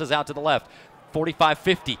 Bounces out to the left.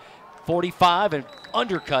 45-50. 45 and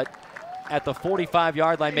undercut at the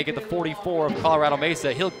 45-yard line, make it the 44 of Colorado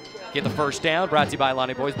Mesa. He'll get the first down. Brought to you by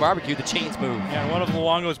Lonnie Boy's Barbecue. The chains move. Yeah, one of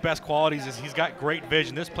Luongo's best qualities is he's got great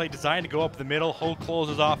vision. This play designed to go up the middle. Holt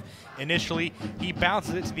closes off initially. He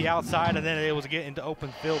bounces it to the outside and then able to get into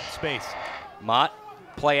open field space. Mott,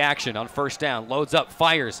 play action on first down. Loads up,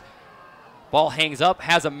 fires. Ball hangs up,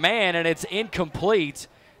 has a man, and it's incomplete.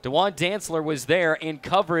 DeJuan Dantzler was there. In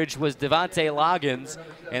coverage was Devontae Loggins,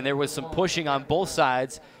 and there was some pushing on both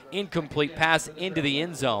sides. Incomplete pass into the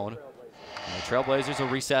end zone. And the Trailblazers will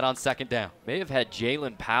reset on second down. May have had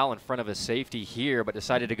Jalen Powell in front of his safety here, but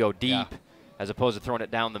decided to go deep as opposed to throwing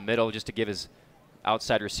it down the middle just to give his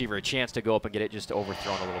outside receiver a chance to go up and get it just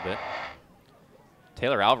overthrown a little bit.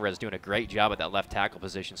 Taylor Alvarez doing a great job at that left tackle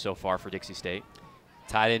position so far for Dixie State.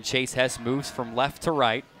 Tight end Chase Hess moves from left to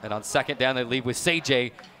right, and on second down they leave with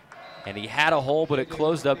Sajay. And he had a hole, but it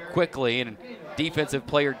closed up quickly, and defensive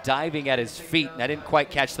player diving at his feet. And I didn't quite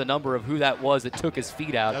catch the number of who that was that took his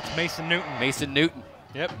feet out. That's Mason Newton. Mason Newton.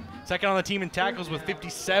 Yep. Second on the team in tackles with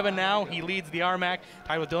 57 now. He leads the RMAC,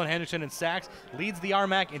 tied with Dylan Henderson in sacks. Leads the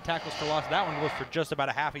RMAC in tackles for loss. That one goes for just about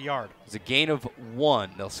a half a yard. It's a gain of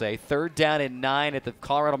 1, they'll say. Third down and 9 at the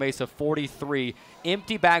Colorado Mesa 43.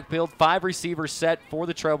 Empty backfield, 5 receivers set for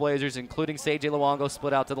the Trailblazers, including Sajay Luongo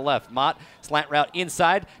split out to the left. Mott, slant route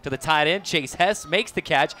inside to the tight end. Chase Hess makes the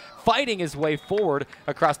catch, fighting his way forward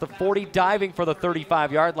across the 40, diving for the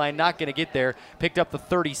 35-yard line. Not going to get there. Picked up the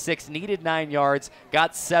 36, needed 9 yards,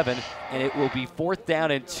 got 7, and it will be 4th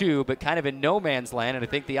down and 2, but kind of in no man's land, and I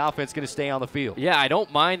think the offense is going to stay on the field. Yeah, I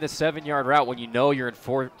don't mind the 7-yard route when you know you're in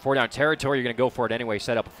four down territory. You're going to go for it anyway,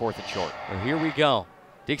 set up a 4th and short. Well, here we go.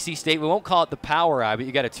 Dixie State, we won't call it the power eye, but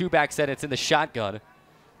you got a 2-back set. It's in the shotgun.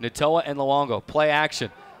 Natoa and Luongo. Play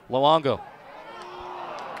action. Luongo.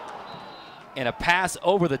 And a pass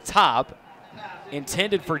over the top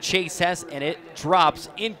intended for Chase Hess, and it drops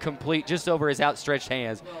incomplete just over his outstretched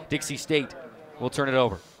hands. Dixie State will turn it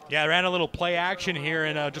over. Yeah, I ran a little play action here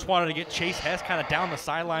and just wanted to get Chase Hess kind of down the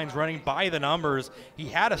sidelines running by the numbers. He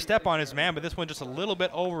had a step on his man, but this one just a little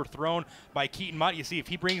bit overthrown by Keaton Mott. You see, if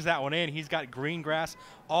he brings that one in, he's got green grass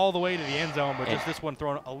all the way to the end zone, but just this one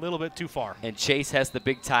thrown a little bit too far. And Chase Hess, the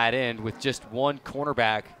big tight end, with just one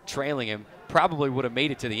cornerback trailing him, probably would have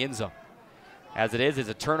made it to the end zone. As it is, it's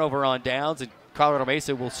a turnover on downs, and Colorado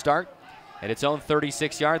Mesa will start at its own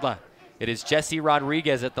 36-yard line. It is Jesse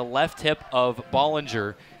Rodriguez at the left hip of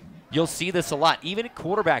Bollinger. You'll see this a lot, even at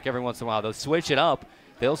quarterback every once in a while. They'll switch it up.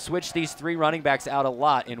 They'll switch these 3 running backs out a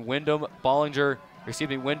lot in Wyndham,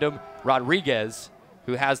 Rodriguez,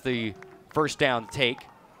 who has the first down take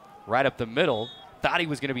right up the middle. Thought he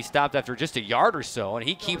was going to be stopped after just a yard or so, and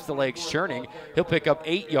he keeps the legs churning. He'll pick up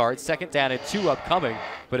 8 yards, second down and 2 upcoming,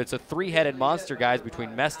 but it's a 3-headed monster, guys,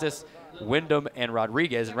 between Mestis, Wyndham, and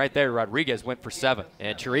Rodriguez, and right there, Rodriguez went for 7.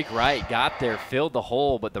 And Tariq Wright got there, filled the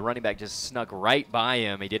hole, but the running back just snuck right by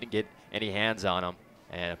him. He didn't get any hands on him,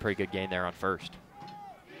 and a pretty good gain there on first.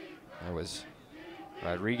 There was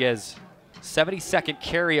Rodriguez, 72nd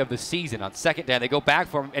carry of the season on second down. They go back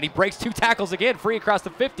for him, and he breaks 2 tackles again, free across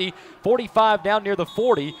the 50, 45 down near the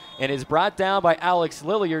 40, and is brought down by Alex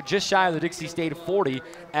Lillier just shy of the Dixie State 40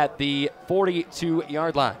 at the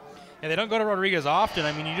 42-yard line. Yeah, they don't go to Rodriguez often.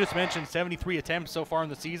 I mean, you just mentioned 73 attempts so far in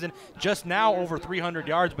the season, just now over 300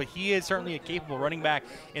 yards, but he is certainly a capable running back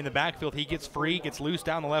in the backfield. He gets free, gets loose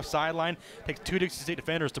down the left sideline, takes 2 Dixie State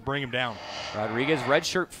defenders to bring him down. Rodriguez,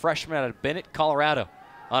 redshirt freshman out of Bennett, Colorado.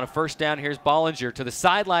 On a first down, here's Bollinger to the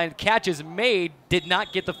sideline. Catch is made, did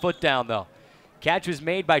not get the foot down, though. Catch was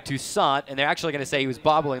made by Toussaint, and they're actually going to say he was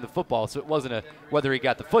bobbling the football, so it wasn't whether he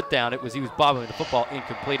got the foot down, it was he was bobbling the football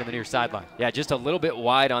incomplete on the near sideline. Yeah, just a little bit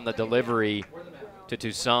wide on the delivery to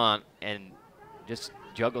Toussaint, and just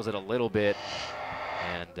juggles it a little bit.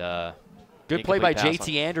 And good play by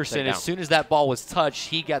JT Anderson. As soon as that ball was touched,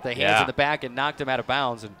 he got the hands in the back and knocked him out of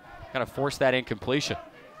bounds and kind of forced that incompletion.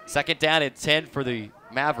 Second down and 10 for the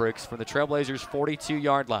Mavericks from the Trailblazers'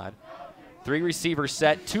 42-yard line. 3 receivers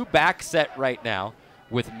set, 2 back set right now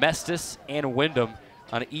with Mestis and Wyndham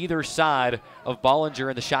on either side of Bollinger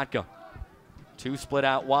in the shotgun. 2 split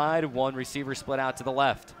out wide, 1 receiver split out to the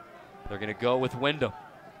left. They're going to go with Wyndham,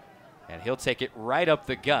 and he'll take it right up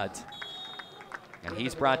the gut. And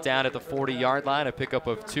he's brought down at the 40-yard line, a pickup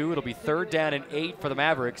of 2. It'll be 3rd down and 8 for the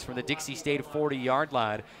Mavericks from the Dixie State 40-yard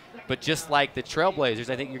line. But just like the Trailblazers,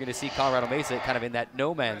 I think you're going to see Colorado Mesa kind of in that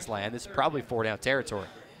no man's land. This is probably 4-down territory,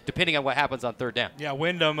 depending on what happens on 3rd down. Yeah,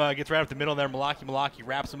 Wyndham gets right up the middle there. Malaki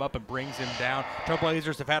wraps him up and brings him down.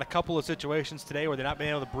 Trailblazers have had a couple of situations today where they're not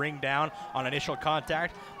being able to bring down on initial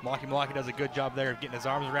contact. Malaki does a good job there of getting his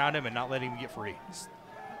arms around him and not letting him get free.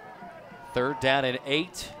 3rd down and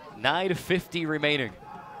 8, 9:50 remaining.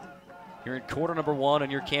 You're in quarter number 1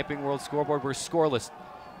 on your Camping World scoreboard. We're scoreless.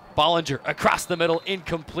 Bollinger across the middle,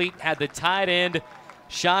 incomplete. Had the tight end,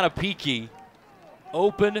 Shanapiki,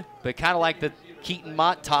 open, but kind of like the Keaton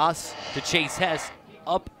Mott toss to Chase Hess,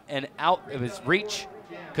 up and out of his reach.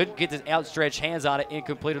 Couldn't get his outstretched hands on it.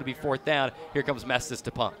 Incomplete. It'll be 4th down. Here comes Mestis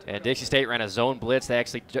to punt. And Dixie State ran a zone blitz. They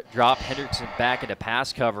actually dropped Hendrickson back into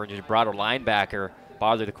pass cover and just brought a linebacker,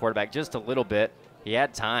 bothered the quarterback just a little bit. He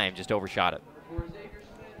had time, just overshot it.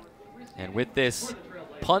 And with this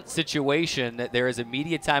punt situation, there is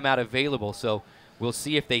immediate timeout available, so we'll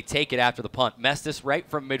see if they take it after the punt. Mestis right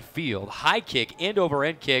from midfield. High kick,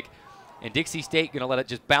 end-over-end kick, and Dixie State going to let it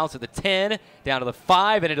just bounce at the 10, down to the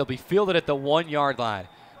 5, and it'll be fielded at the 1-yard line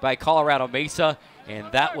by Colorado Mesa.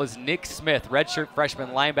 And that was Nick Smith, redshirt freshman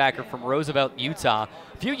linebacker from Roosevelt, Utah.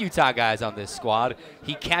 A few Utah guys on this squad.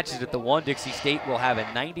 He catches it at the 1. Dixie State will have a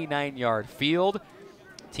 99-yard field.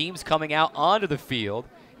 Teams coming out onto the field,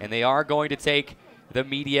 and they are going to take the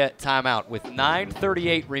media timeout. With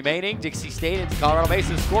 9:38 remaining, Dixie State and Colorado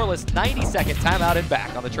Mesa scoreless. 90-second timeout and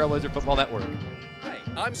back on the Trailblazer Football Network. Hi,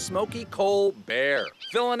 I'm Smokey Cole Bear,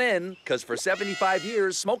 filling in because for 75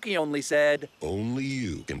 years, Smokey only said, only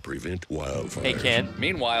you can prevent wildfires. Hey, Ken.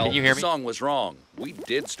 Meanwhile, Can you hear the me? song was wrong. We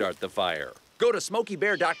did start the fire. Go to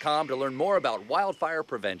SmokeyBear.com to learn more about wildfire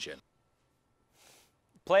prevention.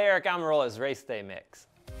 Play Eric Amarola's Race Day Mix.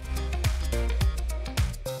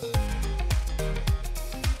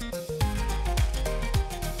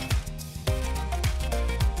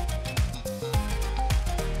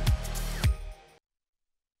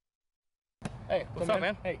 Hey, what's up,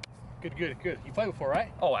 man? Hey, good. You played before,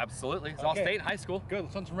 right? Oh, absolutely. It's all Okay. state in high school. Good.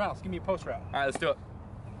 Let's run some routes. Give me a post route. All right, let's do it.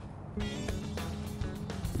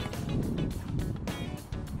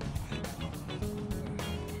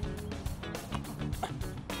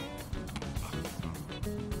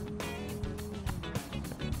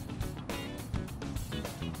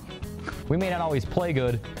 We may not always play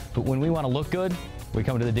good, but when we want to look good, we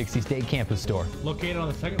come to the Dixie State campus store. Located on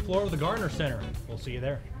the 2nd floor of the Gardner Center. We'll see you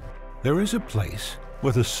there. There is a place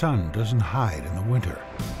where the sun doesn't hide in the winter,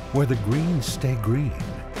 where the greens stay green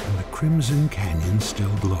and the crimson canyons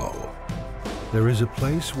still glow. There is a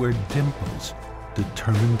place where dimples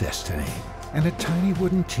determine destiny, and a tiny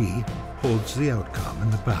wooden tee holds the outcome in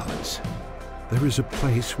the balance. There is a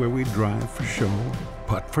place where we drive for show,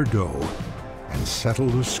 putt for dough, and settle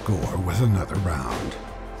the score with another round.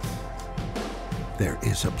 There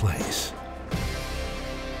is a place.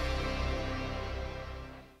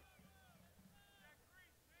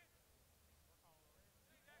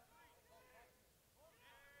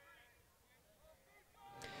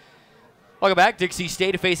 Welcome back. Dixie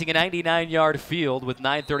State facing a 99-yard field with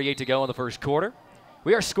 9:38 to go in the first quarter.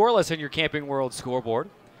 We are scoreless in your Camping World scoreboard.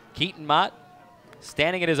 Keaton Mott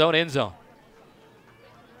standing in his own end zone.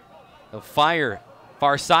 He'll fire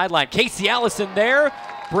far sideline. Casey Allison there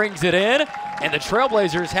brings it in, and the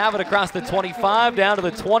Trailblazers have it across the 25 down to the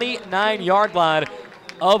 29-yard line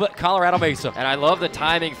of Colorado Mesa. And I love the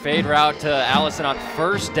timing fade route to Allison on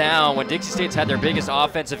 1st down. When Dixie State's had their biggest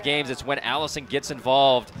offensive games, it's when Allison gets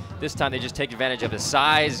involved. This time they just take advantage of his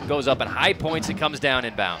size, goes up in high points, and comes down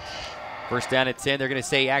inbounds. 1st down at 10. They're going to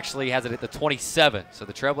say actually has it at the 27. So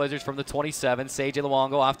the Trailblazers from the 27. Sage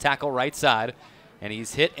Luongo off tackle right side. And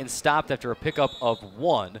he's hit and stopped after a pickup of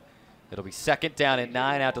 1. It'll be 2nd down and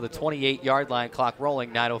 9 out to the 28-yard line. Clock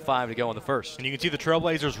rolling, 9:05 to go in the first. And you can see the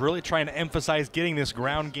Trailblazers really trying to emphasize getting this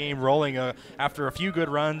ground game rolling after a few good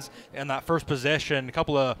runs in that first possession. A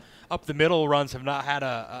couple of up-the-middle runs have not had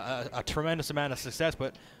a tremendous amount of success,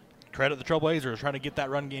 but credit the Trailblazers trying to get that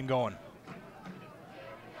run game going.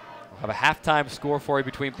 We'll have a halftime score for you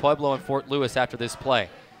between Pueblo and Fort Lewis after this play.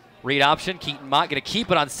 Read option, Keaton Mott going to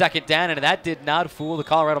keep it on 2nd down, and that did not fool the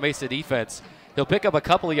Colorado Mesa defense. He'll pick up a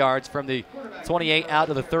couple of yards from the 28 out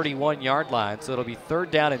to the 31-yard line, so it'll be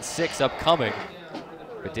 3rd down and 6 upcoming,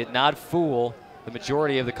 but did not fool the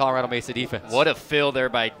majority of the Colorado Mesa defense. What a fill there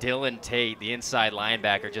by Dylan Tate, the inside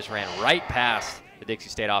linebacker, just ran right past the Dixie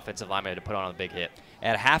State offensive lineman to put on a big hit.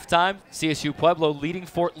 At halftime, CSU Pueblo leading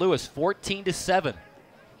Fort Lewis 14-7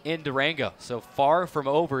 in Durango. So far from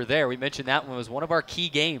over there. We mentioned that one was one of our key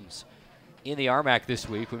games in the RMAC this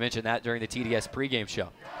week. We mentioned that during the TDS pregame show.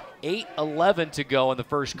 8:11 to go in the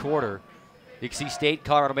first quarter. Dixie State,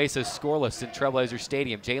 Colorado Mesa scoreless in Trailblazer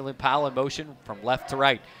Stadium. Jalen Powell in motion from left to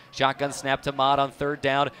right. Shotgun snap to Mott on 3rd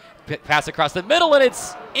down. Pass across the middle, and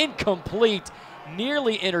it's incomplete.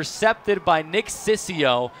 Nearly intercepted by Nick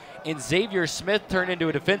Sissio, and Xavier Smith turned into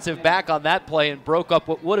a defensive back on that play and broke up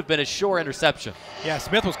what would have been a sure interception. Yeah,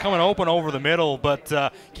 Smith was coming open over the middle, but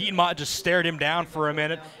Keaton Mott just stared him down for a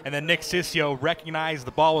minute, and then Nick Sissio recognized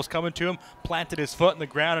the ball was coming to him, planted his foot in the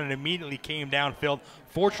ground, and immediately came downfield.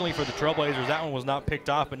 Fortunately for the Trailblazers, that one was not picked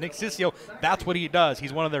off, but Nick Sissio, that's what he does.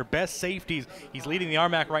 He's one of their best safeties. He's leading the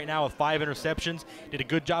RMAC right now with 5 interceptions. Did a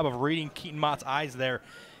good job of reading Keaton Mott's eyes there,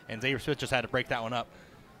 and Xavier Smith just had to break that one up.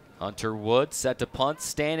 Hunter Wood set to punt,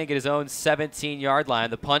 standing at his own 17-yard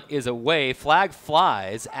line. The punt is away. Flag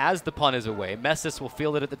flies as the punt is away. Messis will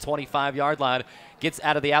field it at the 25-yard line, gets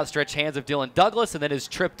out of the outstretched hands of Dylan Douglas, and then is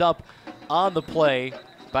tripped up on the play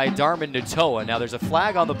by Darman Natoa. Now there's a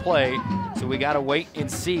flag on the play, so we got to wait and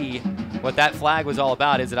see what that flag was all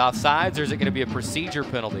about. Is it offsides or is it going to be a procedure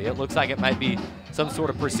penalty? It looks like it might be some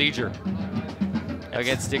sort of procedure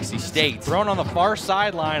against Dixie State. Thrown on the far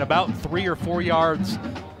sideline about 3 or 4 yards.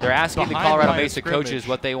 They're asking the Colorado Mesa coaches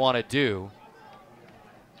what they want to do.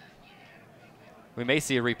 We may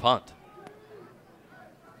see a repunt.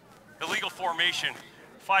 Illegal formation,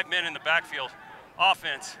 5 men in the backfield.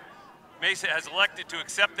 Offense. Mesa has elected to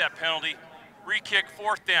accept that penalty. Re-kick,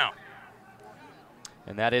 4th down.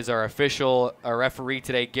 And that is our official referee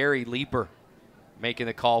today, Gary Leeper, making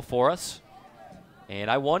the call for us. And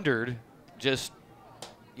I wondered, just,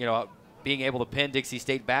 you know, being able to pin Dixie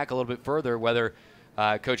State back a little bit further, whether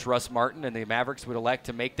Coach Russ Martin and the Mavericks would elect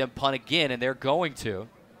to make them punt again, and they're going to.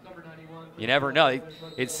 You never know.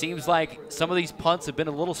 It seems like some of these punts have been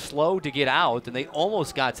a little slow to get out, and they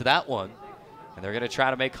almost got to that one. And they're going to try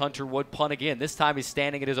to make Hunter Wood punt again. This time he's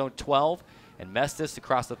standing at his own 12 and Mestis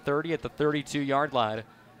across the 30 at the 32-yard line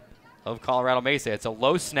of Colorado Mesa. It's a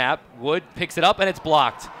low snap. Wood picks it up, and it's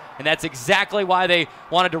blocked. And that's exactly why they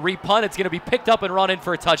wanted to repunt. It's going to be picked up and run in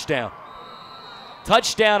for a touchdown.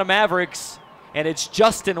 Touchdown to Mavericks, and it's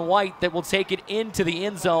Justin White that will take it into the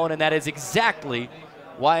end zone, and that is exactly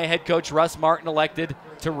why head coach Russ Martin elected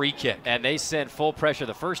to re-kick. And they sent full pressure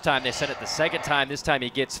the first time. They sent it the second time. This time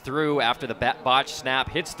he gets through after the botch snap,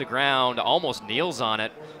 hits the ground, almost kneels on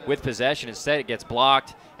it with possession. Instead, it gets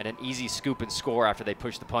blocked, and an easy scoop and score after they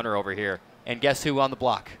push the punter over here. And guess who on the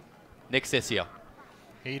block? Nick Sissio.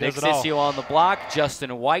 He Nick does it all. Sissio on the block.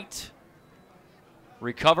 Justin White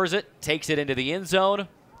recovers it, takes it into the end zone.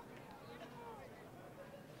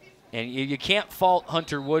 And you can't fault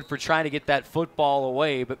Hunter Wood for trying to get that football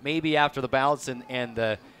away, but maybe after the bounce and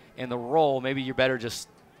the roll, maybe you're better just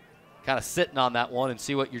kind of sitting on that one and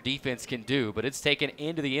see what your defense can do. But it's taken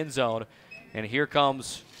into the end zone, and here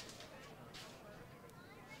comes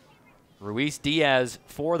Ruiz Diaz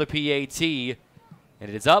for the PAT, and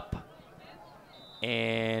it is up,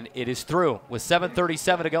 and it is through. With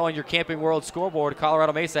 7:37 to go on your Camping World scoreboard,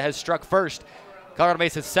 Colorado Mesa has struck first. Colorado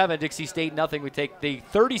Mesa 7, Dixie State nothing. We take the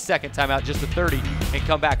 30-second timeout, just the 30, and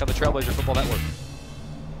come back on the Trailblazer Football Network.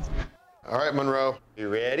 All right, Monroe, you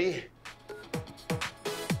ready?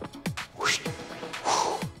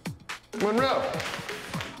 Monroe.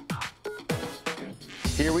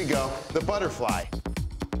 Here we go, the butterfly.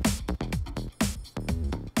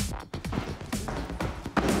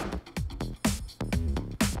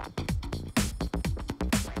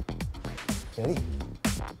 Ready?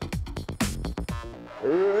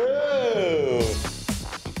 Ooh.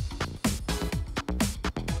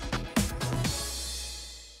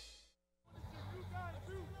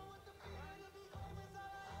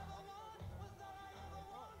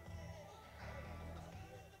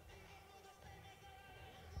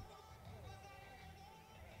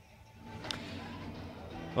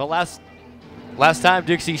 Well, last time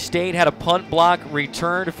Dixie State had a punt block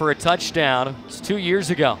returned for a touchdown. It's 2 years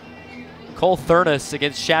ago. Cole Thurnis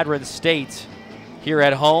against Chadron State here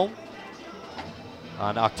at home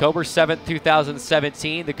on October 7th,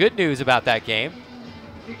 2017. The good news about that game,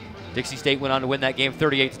 Dixie State went on to win that game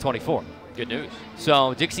 38-24. Good news.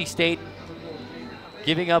 So Dixie State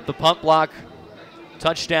giving up the punt block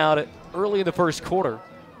touchdown early in the first quarter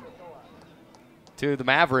to the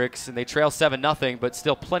Mavericks, and they trail 7-0, but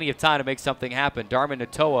still plenty of time to make something happen. Darman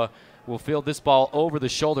Natoa will field this ball over the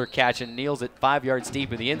shoulder catch and kneels it 5 yards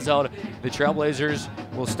deep in the end zone. The Trailblazers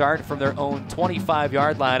will start from their own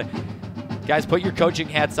 25-yard line. Guys, put your coaching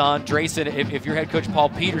hats on. Drayson, if you're head coach Paul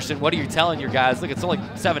Peterson, what are you telling your guys? Look, it's only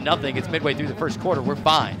 7-0. It's midway through the first quarter. We're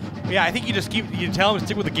fine. Yeah, I think you tell them to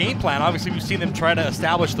stick with the game plan. Obviously, we've seen them try to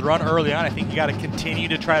establish the run early on. I think you got to continue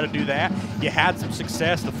to try to do that. You had some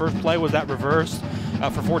success. The first play was that reverse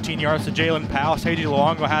for 14 yards to Jalen Powell. Seiji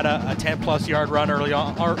Luongo had a 10-plus yard run early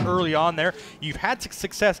on there. You've had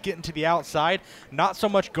success getting to the outside, not so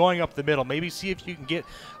much going up the middle. Maybe see if you can get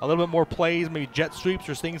a little bit more plays, maybe jet sweeps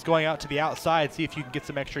or things going out to the outside. See if you can get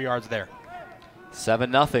some extra yards there.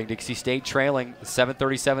 7-0. Dixie State trailing.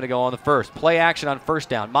 7:37 to go on the first. Play action on first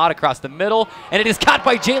down. Mott across the middle, and it is caught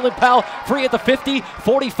by Jalen Powell. Free at the 50,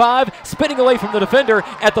 45, spinning away from the defender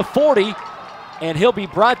at the 40. And he'll be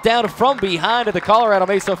brought down from behind at the Colorado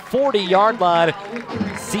Mesa 40-yard line.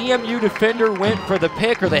 CMU defender went for the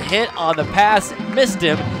pick or the hit on the pass, missed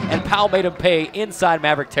him, and Powell made him pay inside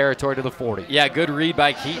Maverick territory to the 40. Yeah, good read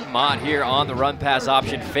by Keaton Mott here on the run pass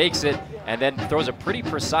option, fakes it, and then throws a pretty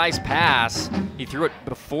precise pass. He threw it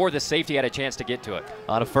before the safety had a chance to get to it.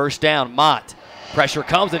 On a first down, Mott. Pressure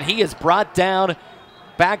comes, and he is brought down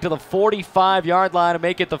back to the 45-yard line to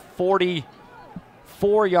make it the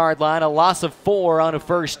 44-yard line. A loss of 4 on a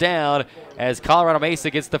first down as Colorado Mesa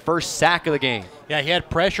gets the first sack of the game. Yeah, he had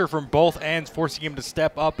pressure from both ends, forcing him to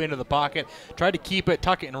step up into the pocket. Tried to keep it,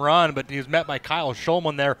 tuck it, and run, but he was met by Kyle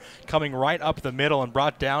Schulman there, coming right up the middle and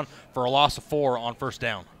brought down for a loss of 4 on first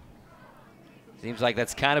down. Seems like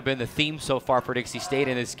that's kind of been the theme so far for Dixie State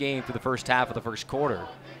in this game through the first half of the first quarter.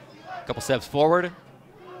 A couple steps forward,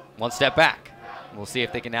 1 step back. We'll see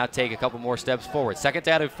if they can now take a couple more steps forward. Second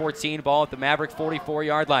down and 14, ball at the Maverick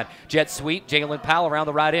 44-yard line. Jet sweep, Jalen Powell around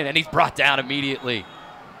the right end, and he's brought down immediately.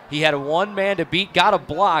 He had 1 man to beat, got a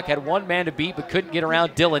block, had 1 man to beat, but couldn't get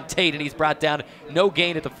around Dylan Tate, and he's brought down, no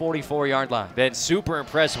gain at the 44-yard line. Been super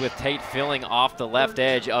impressed with Tate filling off the left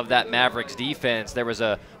edge of that Mavericks defense. There was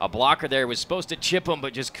a blocker there who was supposed to chip him,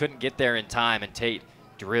 but just couldn't get there in time, and Tate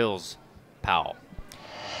drills Powell.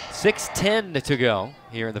 6:10 to go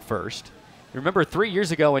here in the first. Remember 3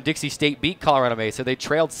 years ago when Dixie State beat Colorado Mesa, they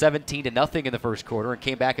trailed 17-0 in the first quarter and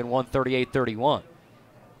came back and won 38-31. I'm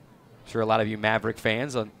sure a lot of you Maverick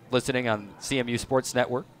fans listening on CMU Sports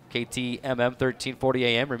Network, KTMM 1340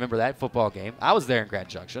 AM, remember that football game. I was there in Grand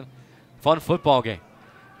Junction. Fun football game.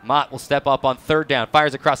 Mott will step up on third down,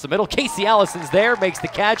 fires across the middle. Casey Allison's there, makes the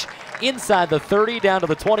catch inside the 30 down to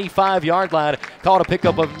the 25-yard line. Called a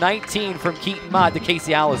pickup of 19 from Keaton Mott to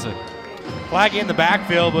Casey Allison. Flag in the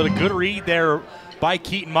backfield, but a good read there by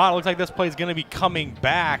Keaton Mott. It looks like this play is going to be coming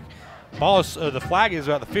back. Ball is, the flag is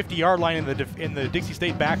about the 50-yard line in the Dixie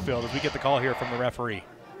State backfield as we get the call here from the referee.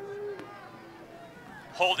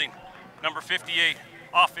 Holding, number 58,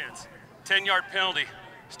 offense, 10-yard penalty,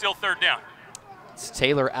 still third down. It's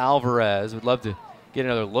Taylor Alvarez. We'd love to get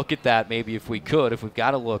another look at that maybe if we could, if we've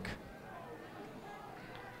got a look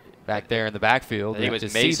back there in the backfield. I think it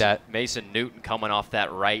was Mason Newton coming off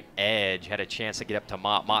that right edge, had a chance to get up to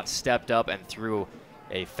Mott. Mott stepped up and threw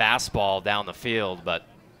a fastball down the field, but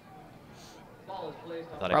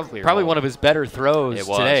probably one of his better throws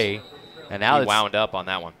today. And now he wound up on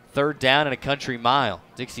that one. Third down and a country mile.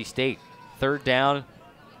 Dixie State, third down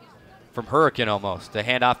from Hurricane almost. The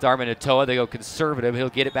handoff to Armin Atoa. They go conservative. He'll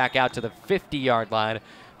get it back out to the 50-yard line,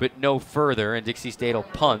 but no further, and Dixie State will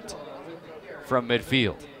punt from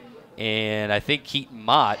midfield. And I think Keaton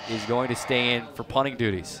Mott is going to stay in for punting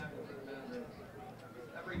duties.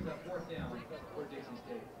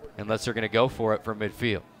 Unless they're going to go for it from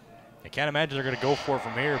midfield. I can't imagine they're going to go for it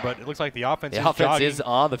from here, but it looks like the offense is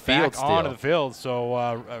on the field still. Onto the field, so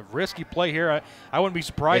a risky play here. I wouldn't be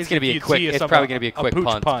surprised if you'd see it's probably going to be a quick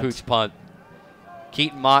pooch punt.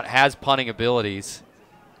 Keaton Mott has punting abilities.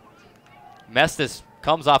 Mestis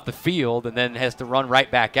comes off the field and then has to run right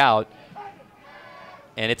back out.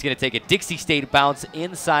 And it's going to take a Dixie State bounce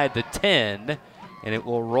inside the 10, and it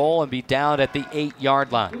will roll and be down at the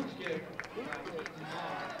 8-yard line.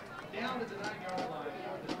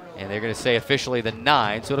 And they're going to say officially the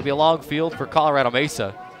 9, so it'll be a long field for Colorado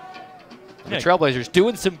Mesa. The Trailblazers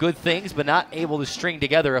doing some good things, but not able to string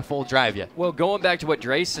together a full drive yet. Well, going back to what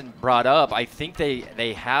Drayson brought up, I think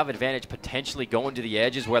they have advantage potentially going to the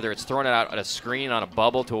edges, whether it's throwing it out at a screen on a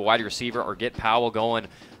bubble to a wide receiver or get Powell going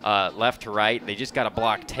left to right. They just got to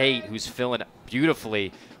block Tate, who's filling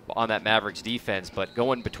beautifully on that Mavericks defense, but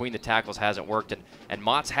going between the tackles hasn't worked. And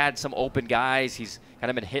Mott's had some open guys. He's kind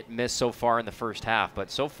of been hit and miss so far in the first half, but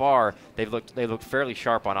so far they looked fairly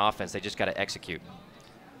sharp on offense. They just got to execute.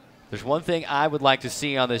 There's one thing I would like to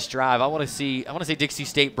see on this drive. I want to see Dixie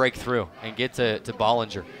State break through and get to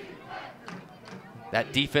Bollinger.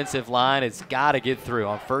 That defensive line has got to get through.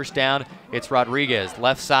 On first down, it's Rodriguez,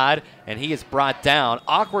 left side, and he is brought down.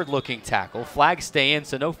 Awkward-looking tackle. Flags stay in,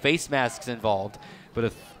 so no face masks involved. But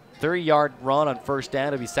a 30-yard run on first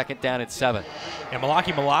down. It'll be second down and 7. And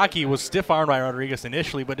Malaki was stiff-armed by Rodriguez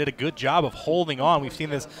initially, but did a good job of holding on. We've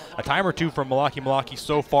seen this a time or two from Malaki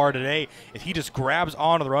so far today. If he just grabs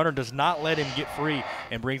onto the runner, does not let him get free,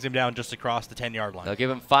 and brings him down just across the 10-yard line. They'll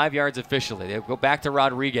give him 5 yards officially. They'll go back to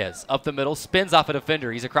Rodriguez. Up the middle, spins off a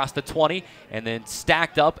defender. He's across the 20, and then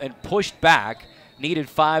stacked up and pushed back. Needed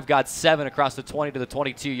 5, got 7 across the 20 to the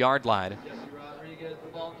 22-yard line.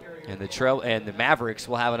 And the Mavericks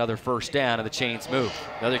will have another first down, and the chains move.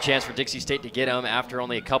 Another chance for Dixie State to get him after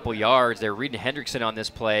only a couple yards. They're reading Hendrickson on this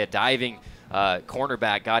play. A diving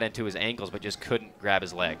cornerback got into his ankles but just couldn't grab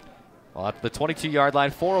his leg. Well, at the 22-yard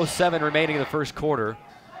line, 4:07 remaining in the first quarter.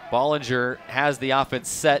 Bollinger has the offense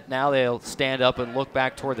set. Now they'll stand up and look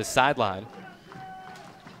back toward the sideline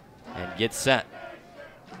and get set.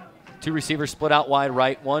 Two receivers split out wide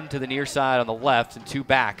right, one to the near side on the left, and two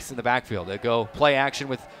backs in the backfield. They go play action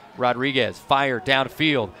with Rodriguez. Fire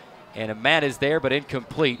downfield, and a man is there but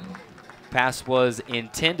incomplete. Pass was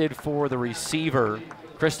intended for the receiver,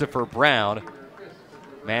 Christopher Brown.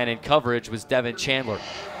 Man in coverage was Devin Chandler.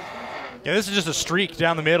 Yeah, this is just a streak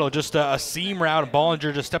down the middle, just a seam route, and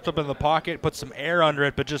Bollinger just stepped up in the pocket, put some air under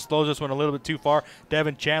it, but just throws this one a little bit too far.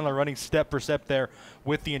 Devin Chandler running step for step there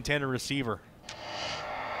with the intended receiver.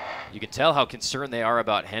 You can tell how concerned they are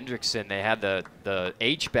about Hendrickson. They had the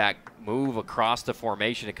H-back move across the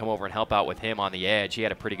formation to come over and help out with him on the edge. He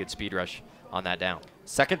had a pretty good speed rush on that down.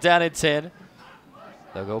 Second down and 10.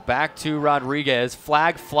 They'll go back to Rodriguez.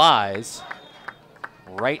 Flag flies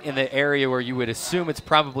right in the area where you would assume it's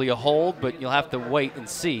probably a hold, but you'll have to wait and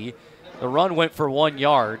see. The run went for 1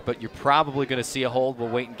 yard, but you're probably going to see a hold. We'll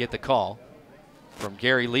wait and get the call from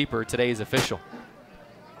Gary Leeper, today's official.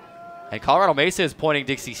 And Colorado Mesa is pointing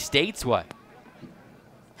Dixie State's way.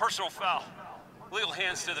 Personal foul. Legal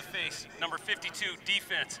hands to the face. Number 52,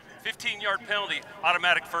 defense. 15-yard penalty.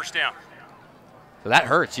 Automatic first down. So that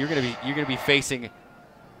hurts. You're gonna be facing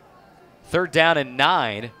third down and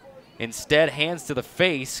 9. Instead, hands to the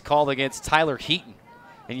face called against Tyler Heaton.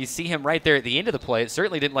 And you see him right there at the end of the play. It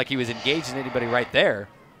certainly didn't like he was engaging anybody right there.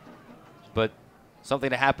 But something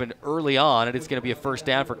that happened early on, and it's going to be a first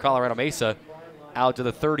down for Colorado Mesa out to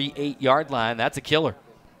the 38-yard line. That's a killer.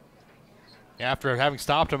 Yeah, after having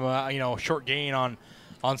stopped him, short gain on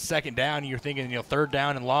second down, you're thinking, third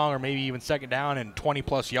down and long, or maybe even second down and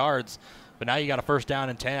 20-plus yards. But now you got a first down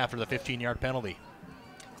and 10 after the 15-yard penalty.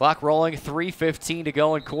 Clock rolling, 3:15 to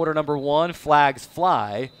go in quarter number 1. Flags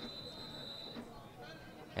fly.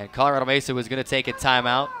 And Colorado Mesa was going to take a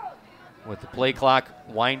timeout with the play clock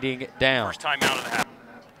winding down. First timeout of the half.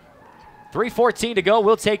 3:14 to go.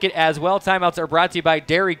 We'll take it as well. Timeouts are brought to you by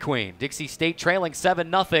Dairy Queen. Dixie State trailing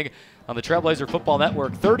 7-0 on the Trailblazer Football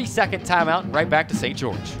Network. 30-second timeout. Right back to St.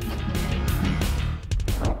 George.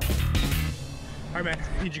 All right, man.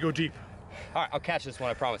 Need you to go deep. All right, I'll catch this one,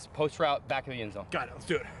 I promise. Post route, back of the end zone. Got it. Let's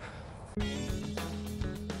do it.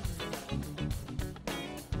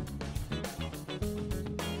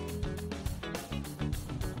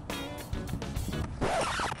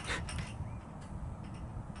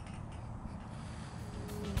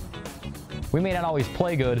 We may not always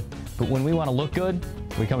play good, but when we want to look good,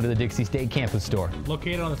 we come to the Dixie State campus store.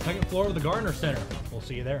 Located on the second floor of the Gardner Center. We'll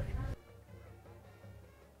see you there.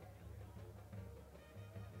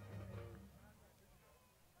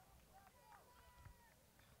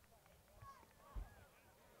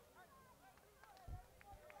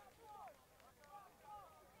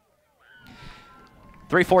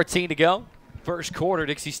 .3:14 to go. First quarter,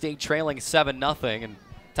 Dixie State trailing 7-0. And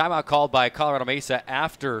timeout called by Colorado Mesa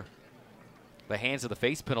after the hands of the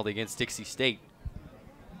face penalty against Dixie State.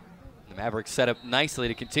 The Mavericks set up nicely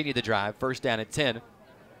to continue the drive. First down at 10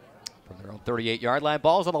 from their own 38-yard line.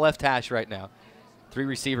 Ball's on the left hash right now. Three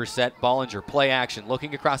receivers set. Bollinger, play action,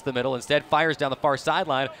 looking across the middle. Instead, fires down the far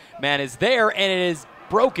sideline. Man is there, and it is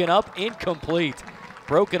broken up, incomplete.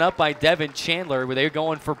 Broken up by Devin Chandler. Were they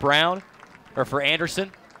going for Brown or for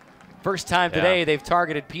Anderson? First time today they've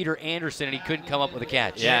targeted Peter Anderson, and he couldn't come up with a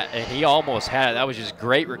catch. Yeah, and he almost had it. That was just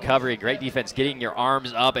great recovery, great defense, getting your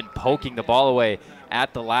arms up and poking the ball away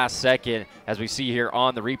at the last second, as we see here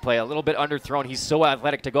on the replay. A little bit underthrown. He's so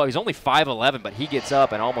athletic to go. He's only 5'11", but he gets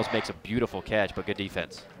up and almost makes a beautiful catch, but good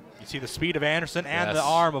defense. You see the speed of Anderson and the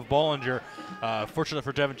arm of Bollinger. Fortunate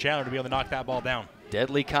for Devin Chandler to be able to knock that ball down.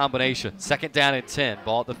 Deadly combination. Second down and 10.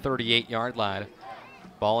 Ball at the 38-yard line.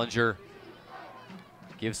 Bollinger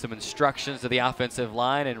gives some instructions to the offensive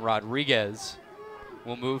line, and Rodriguez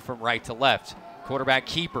will move from right to left. Quarterback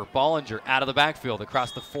keeper, Bollinger out of the backfield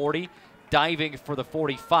across the 40, diving for the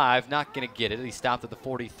 45, not going to get it. He stopped at the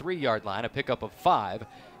 43-yard line, a pickup of 5.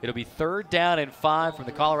 It'll be third down and 5 from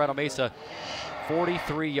the Colorado Mesa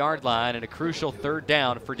 43-yard line, and a crucial third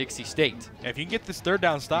down for Dixie State. If you can get this third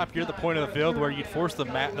down stop, you're at the point of the field where you'd force the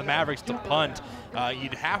Mavericks to punt.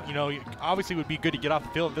 You'd have, obviously it would be good to get off the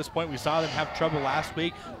field at this point. We saw them have trouble last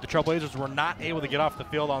week. The Trailblazers were not able to get off the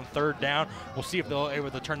field on third down. We'll see if they'll be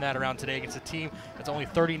able to turn that around today against a team that's only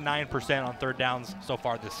 39% on third downs so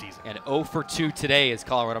far this season. And 0 for 2 today is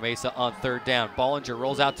Colorado Mesa on third down. Bollinger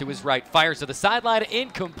rolls out to his right, fires to the sideline,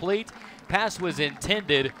 incomplete. pass was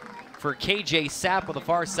intended for KJ Sapp on the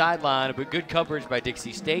far sideline, but good coverage by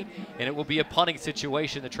Dixie State, and it will be a punting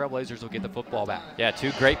situation. The Trailblazers will get the football back. Yeah,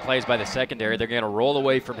 2 great plays by the secondary. They're going to roll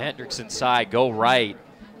away from Hendrickson's side, go right,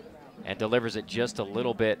 and delivers it just a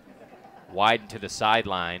little bit wide to the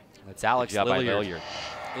sideline. That's Alex Lilliard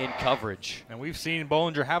in coverage. And we've seen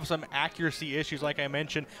Bollinger have some accuracy issues, like I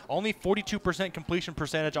mentioned. Only 42% completion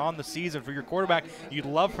percentage on the season. For your quarterback, you'd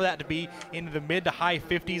love for that to be into the mid to high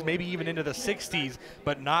 50s, maybe even into the 60s,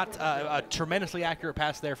 but not a tremendously accurate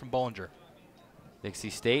pass there from Bollinger. Dixie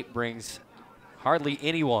State brings hardly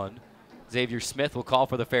anyone. Xavier Smith will call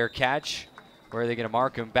for the fair catch. Where are they going to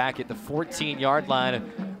mark him? Back at the 14-yard line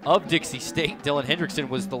of Dixie State. Dylan Hendrickson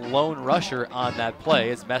was the lone rusher on that play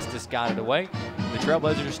as Mestis got it away. The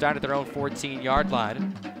Trailblazers are starting at their own 14-yard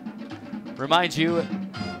line. Remind you,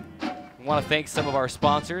 we want to thank some of our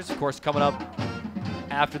sponsors. Of course, coming up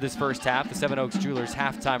after this first half, the Seven Oaks Jewelers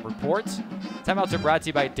halftime reports. Timeouts are brought to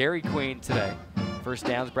you by Dairy Queen today. First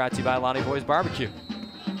downs brought to you by Lonnie Boys Barbecue.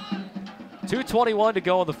 2:21 to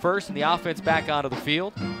go in the first, and the offense back onto the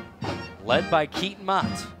field, led by Keaton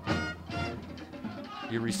Mott.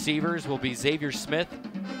 Your receivers will be Xavier Smith,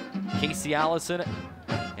 Casey Allison,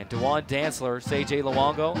 and DeJuan Dantzler. C.J.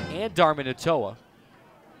 Luongo and Darman Atoa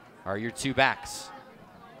are your 2 backs.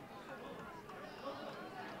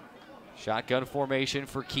 Shotgun formation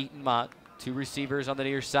for Keaton Mott. 2 receivers on the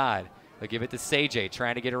near side. They'll give it to C.J.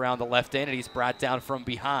 trying to get around the left end, and he's brought down from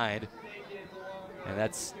behind. And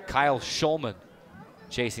that's Kyle Schulman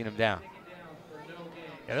chasing him down.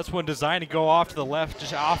 Yeah, this one designed to go off to the left,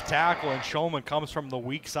 just off tackle, and Schulman comes from the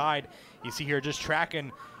weak side. You see here just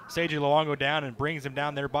tracking C.J. Luongo down and brings him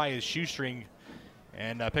down there by his shoestring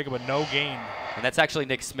and pick up a no gain. And that's actually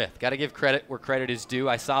Nick Smith. Got to give credit where credit is due.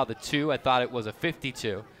 I saw the 2. I thought it was a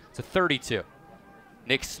 52. It's a 32.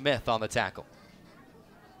 Nick Smith on the tackle.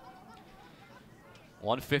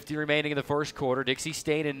 1:50 remaining in the first quarter. Dixie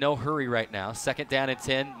State in no hurry right now. 2nd down and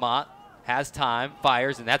 10. Mott has time,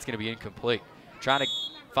 fires, and that's going to be incomplete. Trying to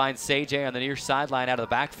find C.J. on the near sideline out of the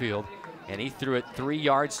backfield, and he threw it 3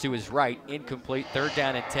 yards to his right, incomplete. 3rd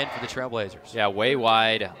down and 10 for the Trailblazers. Yeah, way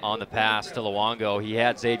wide on the pass to Luongo. He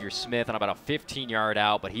had Xavier Smith on about a 15-yard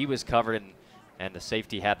out, but he was covered, and the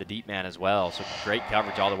safety had the deep man as well. So great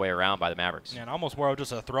coverage all the way around by the Mavericks. And almost more of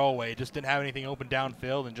just a throwaway. Just didn't have anything open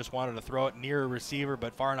downfield and just wanted to throw it near a receiver,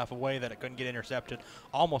 but far enough away that it couldn't get intercepted.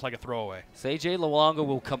 Almost like a throwaway. C.J. Luongo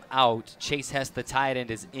will come out. Chase Hess, the tight end,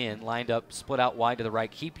 is in, lined up, split out wide to the right.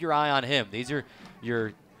 Keep your eye on him. These are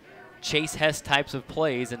your Chase Hess types of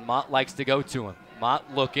plays, and Mott likes to go to him.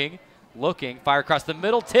 Mott looking, fire across the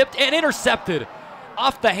middle, tipped and intercepted.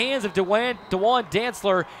 Off the hands of DeJuan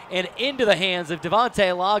Dantzler and into the hands of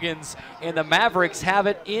Devontae Loggins, and the Mavericks have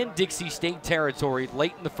it in Dixie State territory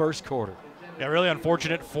late in the first quarter. Yeah, really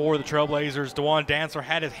unfortunate for the Trailblazers. DeJuan Dantzler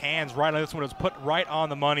had his hands right on this one. It was put right on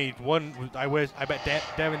the money. I bet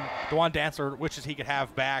DeJuan Dantzler wishes he could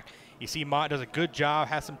have back. You see Mott does a good job,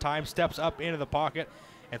 has some time, steps up into the pocket,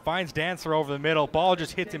 and finds Dantzler over the middle. Ball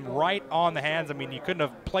just hits him right on the hands. I mean, you couldn't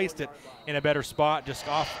have placed it in a better spot, just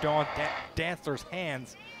off Dantzler's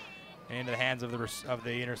hands and into the hands of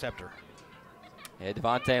the interceptor. Yeah,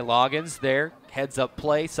 Devontae Loggins there, heads up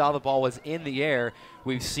play, saw the ball was in the air.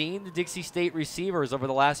 We've seen the Dixie State receivers over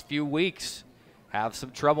the last few weeks have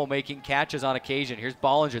some trouble making catches on occasion. Here's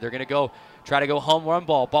Bollinger. They're going to try to go home run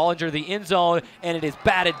ball. Bollinger the end zone, and it is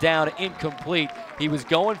batted down, incomplete. He was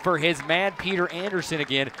going for his man, Peter Anderson,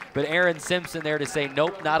 again, but Aaron Simpson there to say,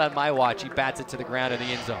 nope, not on my watch. He bats it to the ground in the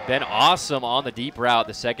end zone. Been awesome on the deep route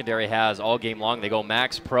the secondary has all game long. They go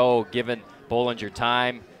max pro, giving Bollinger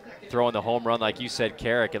time, throwing the home run like you said,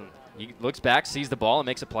 Carrick, and he looks back, sees the ball, and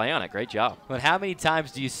makes a play on it. Great job. But how many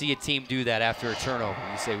times do you see a team do that after a turnover?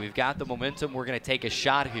 You say, we've got the momentum, we're going to take a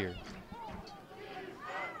shot here.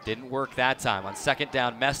 Didn't work that time. On 2nd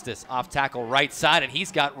down, Mestis off tackle right side, and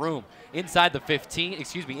he's got room inside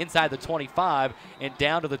the inside the 25 and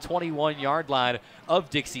down to the 21-yard line of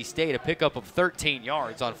Dixie State. A pickup of 13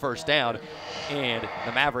 yards on 1st down, and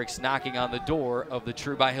the Mavericks knocking on the door of the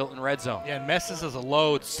True by Hilton red zone. Yeah, and Mestis is a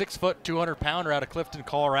load, 6-foot, 200-pounder out of Clifton,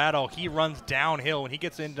 Colorado. He runs downhill. When he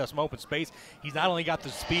gets into some open space, he's not only got the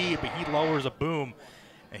speed, but he lowers a boom,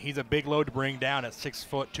 and he's a big load to bring down at 6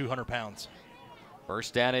 foot, 200 pounds.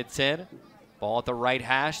 1st down at 10. Ball at the right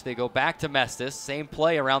hash. They go back to Mestis. Same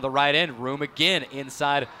play around the right end. Room again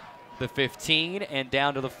inside the 15 and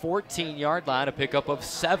down to the 14-yard line. A pickup of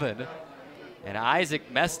 7. And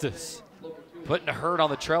Isaac Mestis putting a hurt on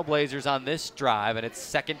the Trailblazers on this drive. And it's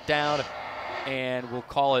 2nd down, and we'll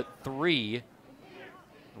call it 3.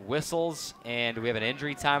 Whistles, and we have an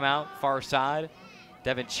injury timeout far side.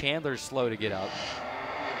 Devin Chandler's slow to get up.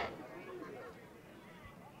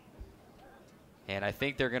 And I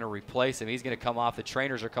think they're going to replace him. He's going to come off. The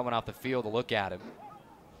trainers are coming off the field to look at him.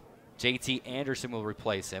 JT Anderson will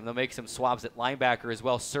replace him. They'll make some swaps at linebacker as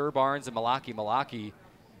well. Sir Barnes and Malaki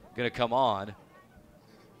going to come on.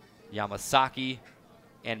 Yamasaki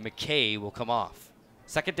and McKay will come off.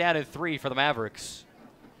 2nd down and 3 for the Mavericks.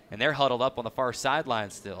 And they're huddled up on the far sideline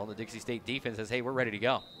still. The Dixie State defense says, hey, we're ready to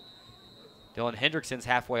go. Dylan Hendrickson's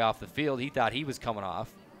halfway off the field. He thought he was coming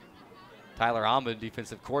off. Tyler Ahmed,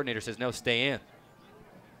 defensive coordinator, says, no, stay in.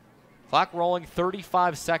 Clock rolling,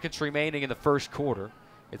 35 seconds remaining in the first quarter.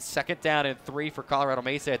 It's 2nd down and 3 for Colorado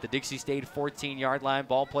Mesa at the Dixie State 14-yard line.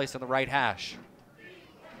 Ball placed on the right hash.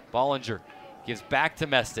 Bollinger gives back to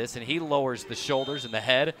Mestis, and he lowers the shoulders and the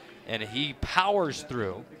head, and he powers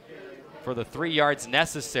through for the 3 yards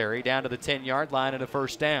necessary down to the 10-yard line and a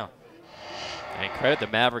 1st down. And credit the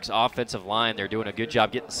Mavericks offensive line. They're doing a good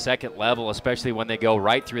job getting second level, especially when they go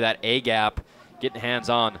right through that A gap, getting hands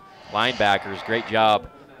on linebackers. Great job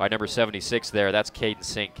by number 76 there. That's Caden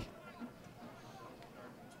Sink.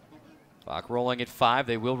 Clock rolling at 5.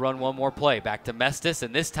 They will run one more play. Back to Mestis,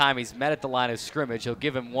 and this time he's met at the line of scrimmage. He'll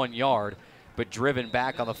give him 1 yard, but driven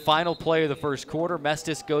back on the final play of the first quarter.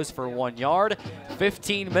 Mestis goes for 1 yard.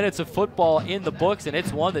 15 minutes of football in the books, and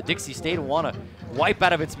it's one that Dixie State will want to wipe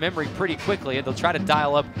out of its memory pretty quickly, and they'll try to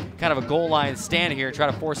dial up kind of a goal line stand here and try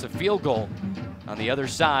to force a field goal on the other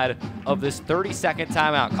side of this 30-second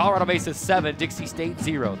timeout. Colorado Mesa 7, Dixie State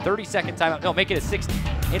 0. 30-second timeout. No, make it a 60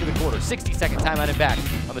 into the quarter. 60-second timeout and back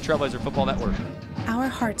on the Trailblazer Football Network. Our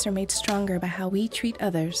hearts are made stronger by how we treat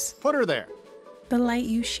others. Put her there. The light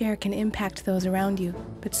you share can impact those around you,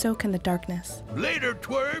 but so can the darkness. Later,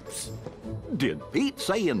 twerps. Did Pete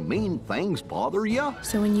saying mean things bother you?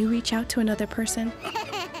 So when you reach out to another person,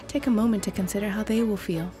 take a moment to consider how they will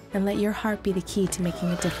feel and let your heart be the key to making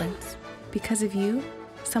a difference. Because of you,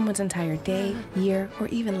 someone's entire day, year, or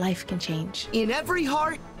even life can change. In every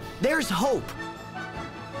heart, there's hope.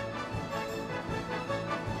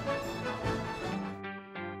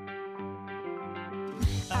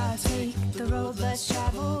 I take the road less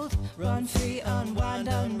traveled, run free, unwind,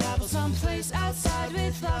 unravel, someplace outside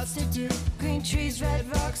with lots to do. Green trees, red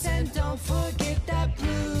rocks, and don't forget that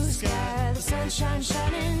blue sky. The sunshine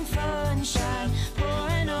shining, sunshine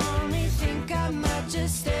pouring on me. Think I might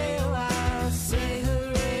just stay a while. Say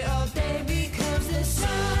hooray all day because the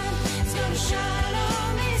sun is gonna shine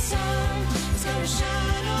on me. Sun is gonna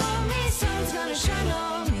shine on me. Sun's gonna shine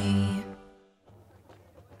on me.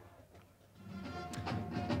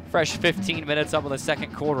 Fresh 15 minutes up on the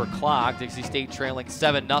second quarter clock. Dixie State trailing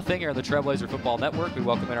 7-0 here on the Trailblazer Football Network. We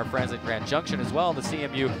welcome in our friends at Grand Junction as well, the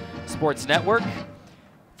CMU Sports Network.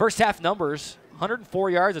 First half numbers, 104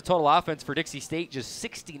 yards of total offense for Dixie State, just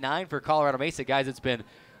 69 for Colorado Mesa. Guys, it's been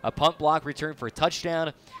a punt block return for a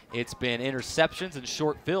touchdown. It's been interceptions and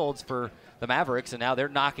short fields for the Mavericks, and now they're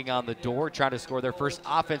knocking on the door, trying to score their first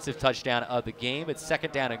offensive touchdown of the game. It's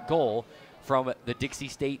 2nd down and goal from the Dixie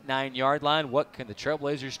State 9-yard line. What can the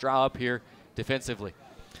Trailblazers draw up here defensively?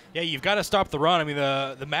 Yeah, you've got to stop the run. I mean,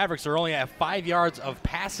 the Mavericks are only at 5 yards of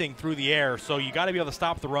passing through the air, so you got to be able to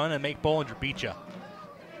stop the run and make Bollinger beat you.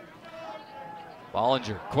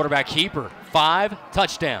 Bollinger, quarterback keeper, 5,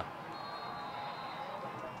 touchdown.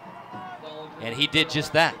 And he did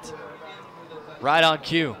just that. Right on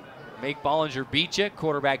cue. Make Bollinger beat you.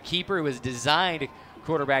 Quarterback keeper. It was designed.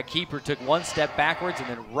 Quarterback keeper took 1 step backwards and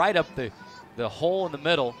then right up the hole in the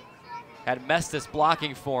middle. Had Mestis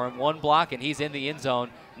blocking for him. 1 block, and he's in the end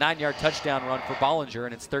zone. 9-yard touchdown run for Bollinger,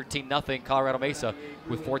 and it's 13-0 Colorado Mesa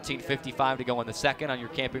with 14:55 to go in the second on your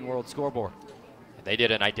Camping World scoreboard. They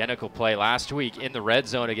did an identical play last week in the red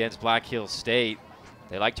zone against Black Hills State.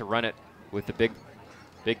 They like to run it with the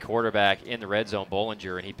big quarterback in the red zone,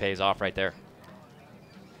 Bollinger, and he pays off right there.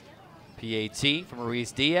 PAT from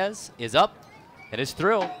Ruiz Diaz is up and is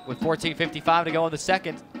through with 14:55 to go in the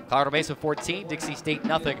second. Colorado Mesa 14, Dixie State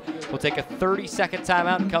nothing. We'll take a 30-second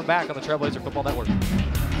timeout and come back on the Trailblazer Football Network.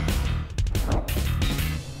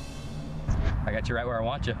 I got you right where I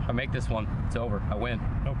want you. If I make this one, it's over. I win.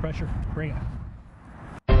 No pressure. Bring it.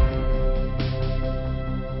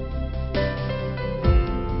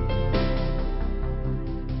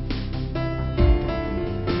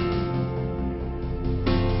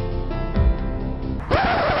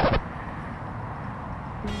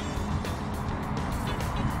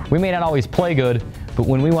 We may not always play good, but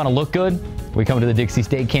when we want to look good, we come to the Dixie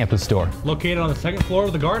State campus store. Located on the 2nd floor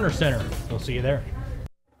of the Gardner Center. We'll see you there.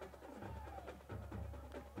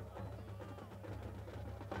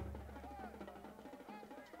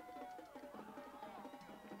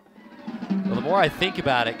 Well, the more I think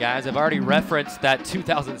about it, guys, I've already referenced that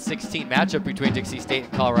 2016 matchup between Dixie State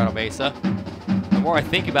and Colorado Mesa. The more I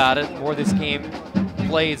think about it, the more this game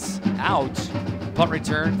plays out. Punt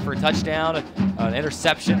return for a touchdown, an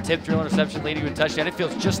interception, tip drill interception leading to a touchdown. It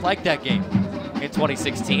feels just like that game in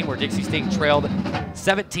 2016 where Dixie State trailed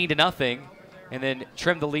 17-0 and then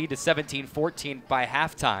trimmed the lead to 17-14 by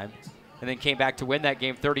halftime and then came back to win that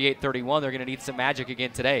game 38-31. They're going to need some magic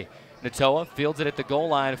again today. Natoa fields it at the goal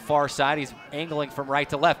line, far side. He's angling from right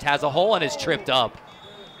to left, has a hole and is tripped up.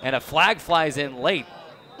 And a flag flies in late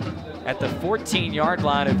at the 14-yard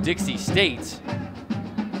line of Dixie State.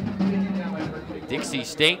 Dixie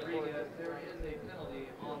State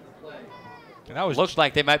looks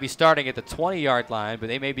like they might be starting at the 20-yard line, but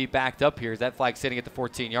they may be backed up here as that flag sitting at the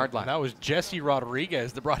 14-yard line. And that was Jesse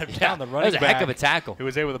Rodriguez that brought him down, the running back. That was a heck of a tackle. Who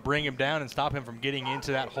was able to bring him down and stop him from getting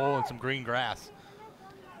into that hole in some green grass.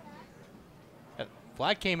 That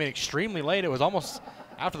flag came in extremely late. It was almost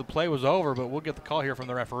after the play was over, but we'll get the call here from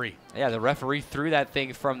the referee. Yeah, the referee threw that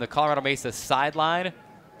thing from the Colorado Mesa sideline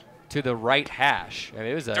to the right hash. I mean,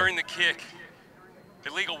 it was during the kick,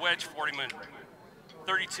 illegal wedge 40-man,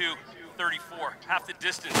 32-34, half the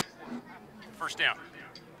distance, first down.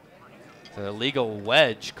 So illegal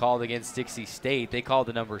wedge called against Dixie State. They called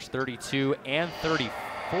the numbers 32 and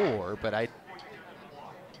 34, but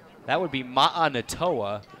that would be Ma'a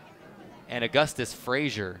Natoa and Augustus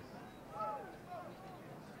Frazier.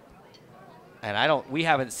 And we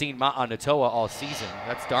haven't seen Ma'a Natoa all season.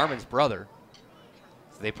 That's Darman's brother.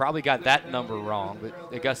 So they probably got that number wrong,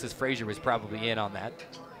 but Augustus Frazier was probably in on that.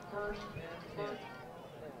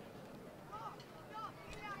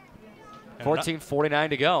 And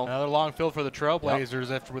 14:49 to go. Another long field for the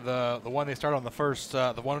Trailblazers after the one they started on the first,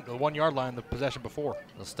 the 1 yard line, the possession before.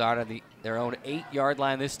 They'll start on their own 8-yard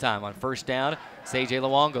line this time on first down. Seiji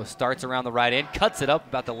Luongo starts around the right end, cuts it up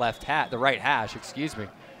about the right hash, excuse me.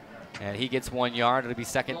 And he gets 1 yard. It'll be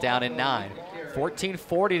second down and 9.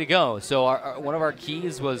 14:40 to go. So one of our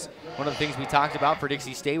keys was, one of the things we talked about for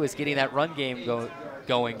Dixie State was getting that run game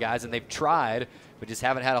going, guys. And they've tried, but just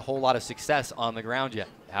haven't had a whole lot of success on the ground yet.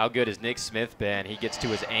 How good has Nick Smith been? He gets to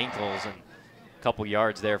his ankles and a couple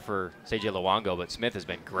yards there for Seiji Luongo, but Smith has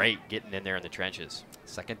been great getting in there in the trenches.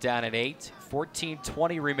 Second down and 8.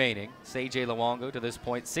 14:20 remaining. Seiji Luongo to this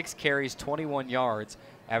point, 6 carries, 21 yards.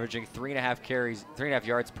 Averaging 3.5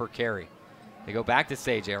 yards per carry. They go back to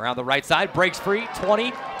Seiji around the right side, breaks free,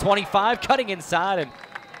 20, 25, cutting inside, and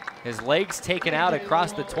his legs taken out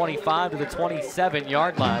across the 25 to the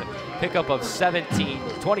 27-yard line. Pickup of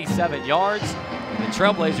 27 yards. The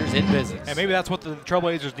Trailblazers in business. And maybe that's what the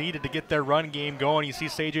Trailblazers needed to get their run game going. You see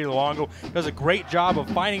Seiji Luongo does a great job of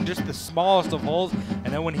finding just the smallest of holes,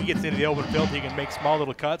 and then when he gets into the open field, he can make small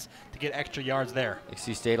little cuts to get extra yards there.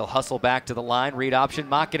 Dixie State will hustle back to the line, read option.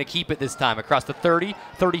 Mott going to keep it this time across the 30,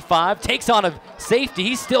 35, takes on a safety.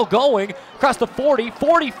 He's still going across the 40,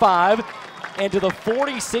 45, and to the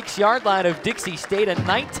 46-yard line of Dixie State, a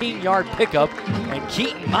 19-yard pickup, and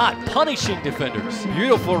Keaton Mott punishing defenders.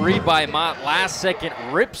 Beautiful read by Mott. Last second,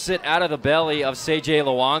 rips it out of the belly of Seiji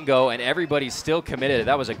Luongo, and everybody's still committed.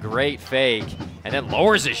 That was a great fake. And then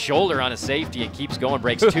lowers his shoulder on a safety and keeps going,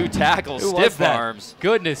 breaks 2 tackles, stiff arms.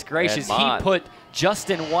 Goodness gracious, he put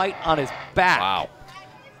Justin White on his back. Wow.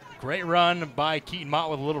 Great run by Keaton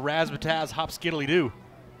Mott with a little razzmatazz hop skiddly-doo.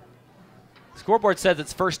 Scoreboard says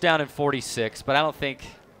it's first down and 46, but I don't think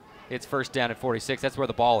it's first down and 46. That's where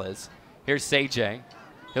the ball is. Here's Seiji.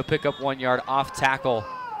 He'll pick up 1 yard off tackle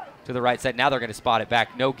to the right side. Now they're going to spot it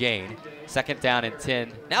back. No gain. Second down and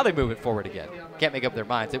 10. Now they move it forward again. Can't make up their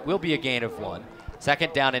minds. It will be a gain of 1.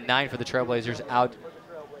 Second down and 9 for the Trailblazers out.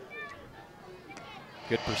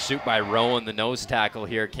 Good pursuit by Rowan, the nose tackle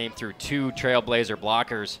here. Came through 2 Trailblazer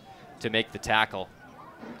blockers to make the tackle.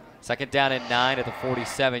 Second down and 9 at the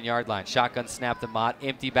 47-yard line. Shotgun snap to Mott.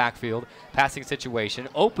 Empty backfield. Passing situation.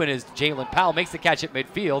 Open is Jalen Powell. Makes the catch at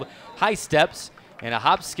midfield. High steps and a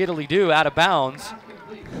hop skiddly-doo out of bounds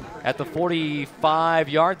at the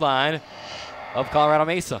 45-yard line of Colorado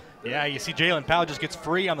Mesa. Yeah, you see Jalen Powell just gets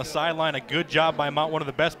free on the sideline. A good job by Mott. One of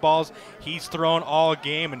the best balls he's thrown all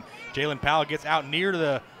game. And Jalen Powell gets out near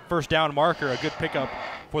the first down marker. A good pickup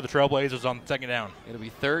for the Trailblazers on second down. It'll be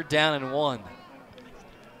third down and 1.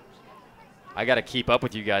 I got to keep up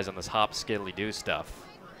with you guys on this hop skiddly-doo stuff.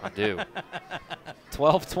 I do.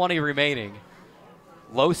 12:20 remaining.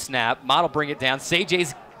 Low snap. Mott will bring it down.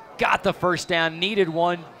 Seiji's got the first down. Needed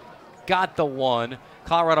 1. Got the 1.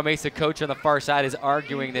 Colorado Mesa coach on the far side is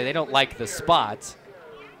arguing that they don't like the spots,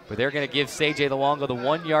 but they're going to give Seiji Luongo the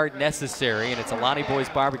 1 yard necessary, and it's a Lonnie Boys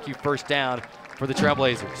Barbecue first down for the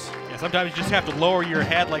Trailblazers. Yeah, sometimes you just have to lower your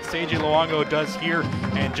head like C.J. Luongo does here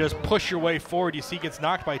and just push your way forward. You see he gets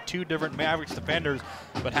knocked by 2 different Mavericks defenders,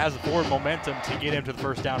 but has the forward momentum to get him to the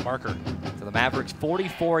first down marker. So the Mavericks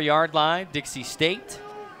 44-yard line, Dixie State,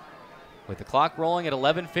 with the clock rolling at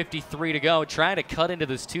 11:53 to go, trying to cut into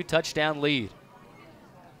this 2-touchdown lead.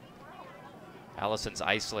 Allison's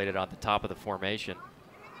isolated on the top of the formation.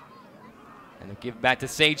 And they'll give it back to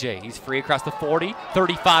CJ. He's free across the 40,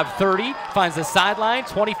 35-30, finds the sideline,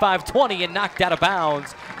 25-20, and knocked out of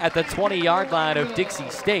bounds at the 20-yard line of Dixie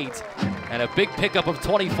State. And a big pickup of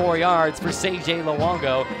 24 yards for CJ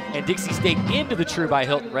Luongo, and Dixie State into the True by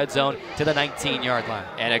Hilton red zone to the 19-yard line.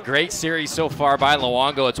 And a great series so far by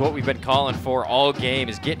Luongo. It's what we've been calling for all game,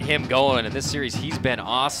 is get him going. In this series, he's been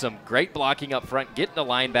awesome. Great blocking up front, getting the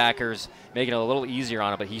linebackers, making it a little easier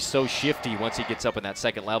on him, but he's so shifty once he gets up in that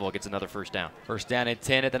second level, gets another first down. First down and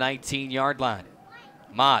 10 at the 19-yard line.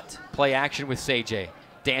 Mott, play action with CJ.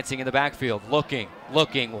 Dancing in the backfield, looking,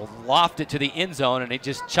 will loft it to the end zone, and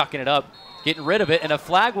just chucking it up, getting rid of it, and a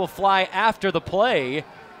flag will fly after the play.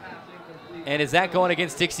 And is that going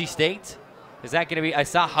against Dixie State? Is that going to be, I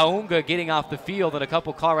saw Haunga getting off the field and a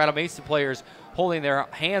couple Colorado Mesa players holding their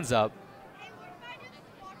hands up.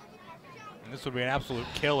 And this would be an absolute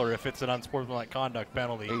killer if it's an unsportsmanlike conduct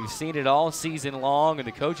penalty. We've seen it all season long, and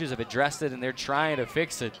the coaches have addressed it, and they're trying to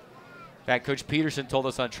fix it. In fact, Coach Peterson told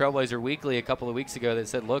us on Trailblazer Weekly a couple of weeks ago that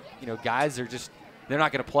said, look, you know, guys are just, they're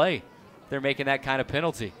not going to play. They're making that kind of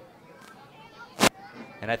penalty.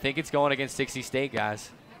 And I think it's going against Dixie State,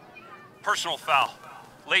 guys. Personal foul.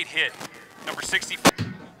 Late hit. Number 60.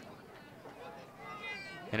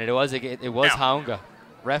 And it was Haunga.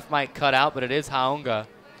 Ref might cut out, but it is Haunga.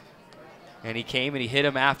 And he came and he hit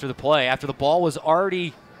him after the play, after the ball was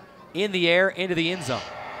already in the air into the end zone.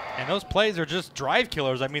 And those plays are just drive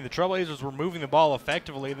killers. I mean, the Trailblazers were moving the ball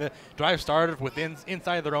effectively. The drive started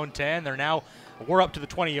inside their own 10. We're up to the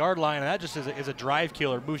 20-yard line, and that just is a drive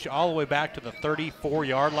killer. Moves you all the way back to the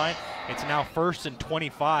 34-yard line. It's now 1st and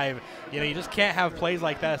 25. You know, you just can't have plays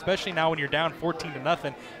like that, especially now when you're down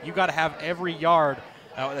 14-0. You got to have every yard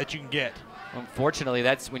that you can get. Unfortunately,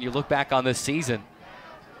 that's when you look back on this season,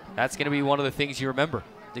 that's going to be one of the things you remember.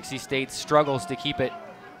 Dixie State struggles to keep it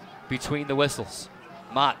between the whistles.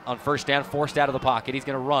 Mott on first down, forced out of the pocket. He's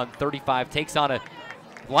going to run 35, takes on a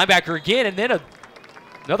linebacker again, and then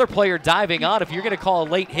another player diving on. If you're going to call a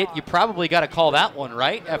late hit, you probably got to call that one,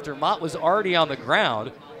 right? After Mott was already on the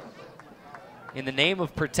ground. In the name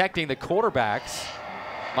of protecting the quarterbacks,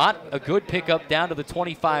 Mott, a good pickup down to the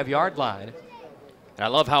 25-yard line. And I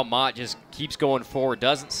love how Mott just keeps going forward,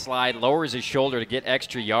 doesn't slide, lowers his shoulder to get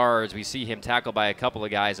extra yards. We see him tackled by a couple of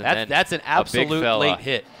guys, and that's an absolute late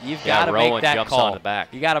hit. You've got to make that call.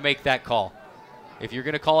 You got to make that call. If you're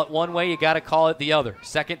going to call it one way, you got to call it the other.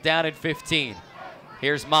 Second down and 15.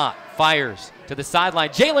 Here's Mott, fires to the sideline.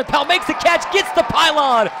 Jalen Powell makes the catch, gets the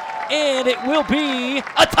pylon, and it will be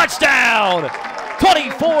a touchdown.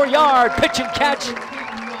 24-yard pitch and catch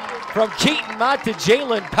from Keaton Mott to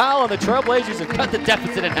Jalen Powell, and the Trailblazers have cut the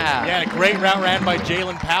deficit in half. Yeah, a great route ran by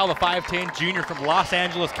Jalen Powell, the 5'10 junior from Los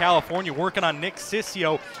Angeles, California, working on Nick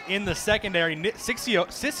Sissio in the secondary.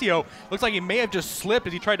 Sissio looks like he may have just slipped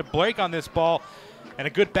as he tried to break on this ball. And a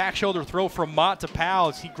good back shoulder throw from Mott to Powell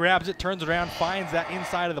as he grabs it, turns around, finds that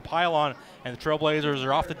inside of the pylon, and the Trailblazers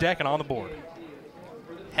are off the deck and on the board.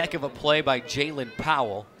 Heck of a play by Jalen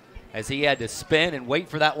Powell as he had to spin and wait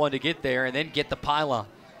for that one to get there and then get the pylon.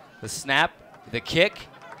 The snap, the kick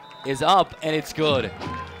is up, and it's good.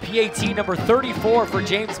 PAT number 34 for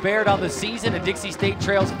James Baird on the season, and Dixie State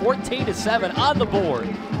trails 14-7 on the board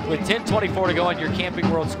with 10:24 to go on your Camping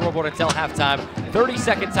World scoreboard until halftime.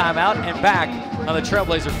 30-second timeout, and back on the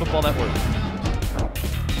Trailblazer Football Network.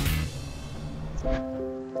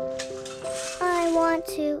 I want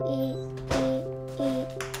to eat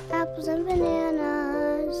apples and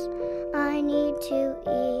bananas. I need to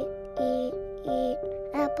eat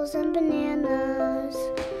apples and bananas.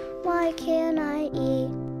 Why can't I eat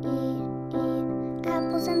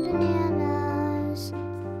apples and bananas?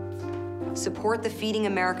 Support the Feeding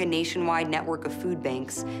America nationwide network of food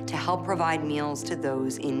banks to help provide meals to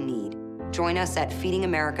those in need. Join us at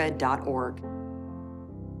feedingamerica.org.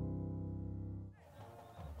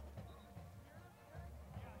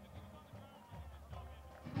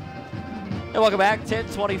 And welcome back,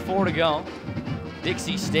 10:24 to go.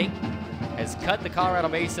 Dixie State has cut the Colorado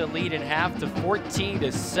Mesa lead in half to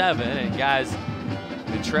 14-7. And guys,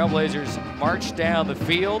 the Trailblazers march down the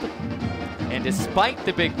field, and despite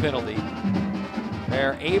the big penalty,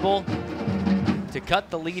 they're able to cut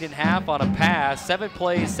the lead in half on a pass. 7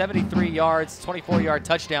 plays, 73 yards, 24-yard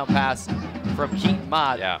touchdown pass from Keaton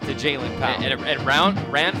Mott to Jalen Powell.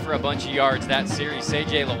 And ran for a bunch of yards that series.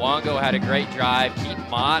 C.J. Luongo had a great drive. Keaton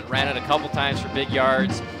Mott ran it a couple times for big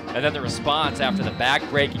yards. And then the response after the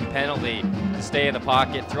back-breaking penalty to stay in the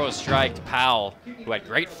pocket, throw a strike to Powell, who had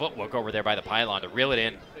great footwork over there by the pylon to reel it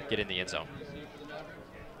in, get in the end zone.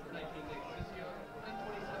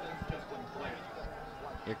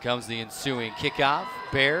 Here comes the ensuing kickoff.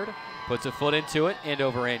 Baird puts a foot into it,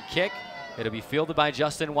 end-over-end kick. It'll be fielded by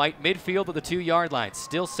Justin White, midfield of the 2-yard line,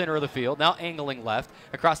 still center of the field, now angling left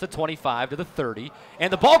across the 25 to the 30.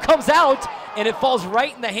 And the ball comes out, and it falls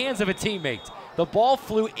right in the hands of a teammate. The ball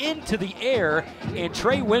flew into the air, and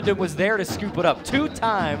Trey Wyndham was there to scoop it up. 2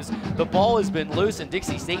 times the ball has been loose, and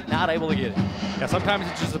Dixie State not able to get it. Yeah, sometimes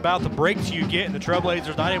it's just about the breaks you get, and the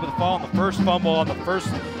Trailblazers not able to fall on the first fumble on the first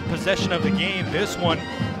possession of the game. This one,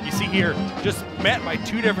 you see here, just met by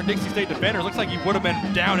 2 different Dixie State defenders. Looks like he would have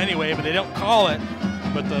been down anyway, but they don't call it.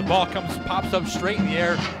 But the ball pops up straight in the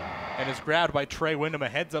air and is grabbed by Trey Wyndham. A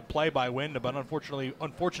heads-up play by Wyndham, but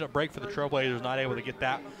unfortunate break for the Trailblazers, not able to get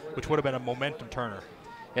that, which would have been a momentum turner.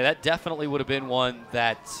 Yeah, that definitely would have been one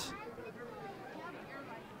that,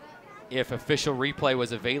 if official replay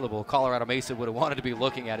was available, Colorado Mesa would have wanted to be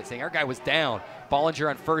looking at it, saying our guy was down. Bollinger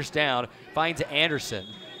on first down finds Anderson,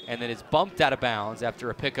 and then is bumped out of bounds after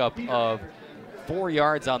a pickup of 4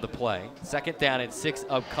 yards on the play. 2nd down and 6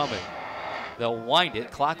 upcoming. They'll wind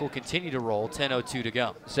it. Clock will continue to roll. 10:02 to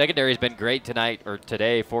go. Secondary's been great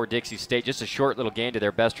today for Dixie State. Just a short little gain to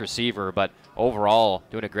their best receiver, but overall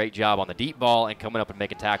doing a great job on the deep ball and coming up and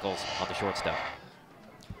making tackles on the short stuff.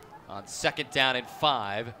 On 2nd down and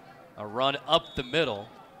 5, a run up the middle,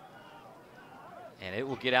 and it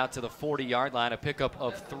will get out to the 40-yard line. A pickup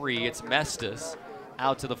of 3. It's Mestis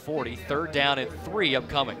out to the 40. 3rd down and 3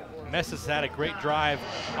 upcoming. Mestis had a great drive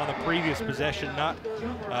on the previous possession.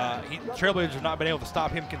 Trailblazers have not been able to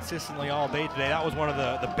stop him consistently all day today. That was one of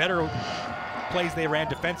the better plays they ran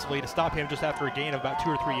defensively to stop him just after a gain of about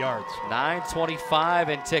 2 or 3 yards. 9:25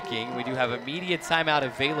 and ticking. We do have immediate timeout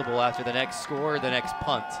available after the next score, the next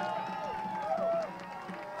punt.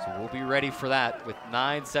 So we'll be ready for that with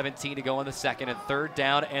 9:17 to go in the second, and 3rd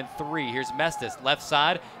down and 3. Here's Mestis, left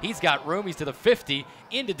side. He's got room. He's to the 50,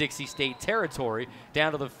 into Dixie State territory,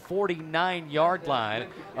 down to the 49-yard line.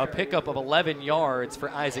 A pickup of 11 yards for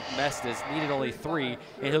Isaac Mestis. Needed only 3,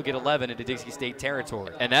 and he'll get 11 into Dixie State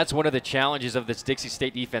territory. And that's one of the challenges of this Dixie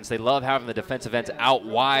State defense. They love having the defensive ends out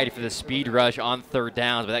wide for the speed rush on 3rd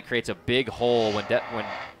downs, but that creates a big hole when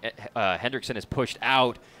Hendrickson is pushed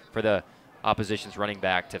out for the opposition's running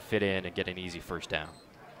back to fit in and get an easy 1st down.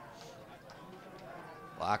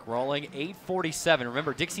 Clock rolling, 8:47.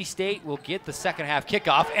 Remember, Dixie State will get the second half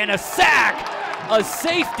kickoff, and a sack! A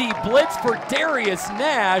safety blitz for Darius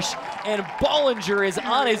Nash, and Bollinger is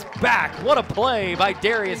on his back. What a play by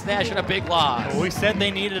Darius Nash, and a big loss. Well, we said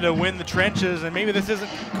they needed to win the trenches, and maybe this isn't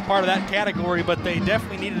part of that category, but they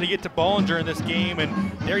definitely needed to get to Bollinger in this game,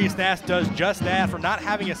 and Darius Nash does just that. For not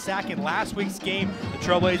having a sack in last week's game, the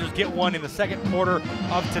Trailblazers get one in the second quarter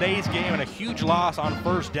of today's game, and a huge loss on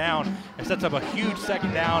 1st down. It sets up a huge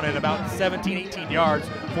 2nd down and about 17, 18 yards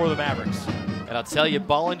for the Mavericks. And I'll tell you,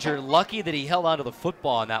 Bollinger, lucky that he held onto the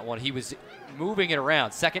football on that one. He was moving it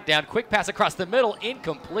around. 2nd down, quick pass across the middle,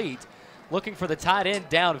 incomplete. Looking for the tight end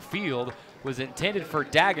downfield, was intended for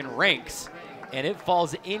Dagan Ranks, and it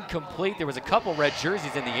falls incomplete. There was a couple red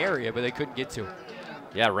jerseys in the area, but they couldn't get to it.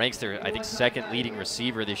 Yeah, Ranks, their, I think, 2nd leading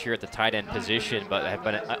receiver this year at the tight end position, but have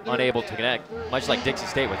been unable to connect, much like Dixie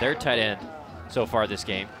State with their tight end so far this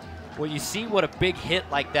game. Well, you see what a big hit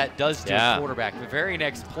like that does to a quarterback. The very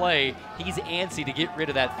next play, he's antsy to get rid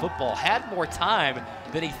of that football. Had more time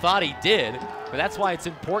than he thought he did, but that's why it's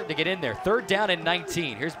important to get in there. 3rd down and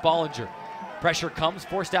 19. Here's Bollinger. Pressure comes,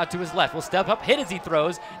 forced out to his left. Will step up, hit as he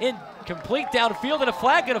throws, incomplete downfield, and a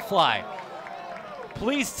flag gonna fly.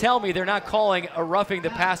 Please tell me they're not calling a roughing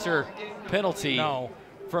the passer penalty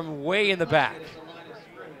from way in the back.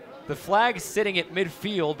 The flag's sitting at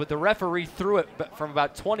midfield, but the referee threw it from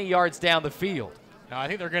about 20 yards down the field. No, I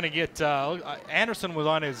think they're going to get Anderson was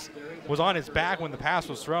on his back when the pass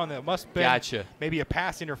was thrown. That must have been maybe a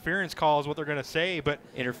pass interference call is what they're going to say, but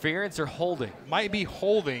interference or holding? Might be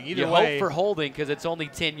holding. Either way. You hope for holding because it's only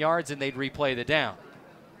 10 yards and they'd replay the down.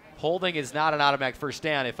 Holding is not an automatic 1st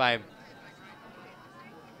down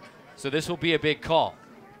so this will be a big call.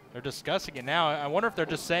 They're discussing it now. I wonder if they're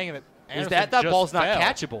just saying that Anderson that ball's not fell.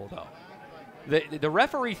 catchable, though. The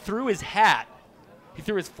referee threw his hat. He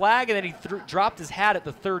threw his flag, and then he dropped his hat at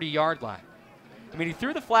the 30-yard line. I mean, he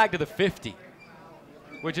threw the flag to the 50,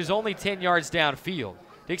 which is only 10 yards downfield.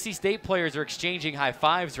 Dixie State players are exchanging high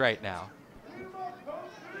fives right now.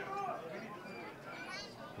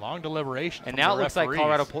 Long deliberation. And now it looks like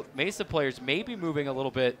Colorado Mesa players may be moving a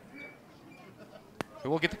little bit. But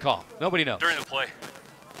we'll get the call. Nobody knows. During the play,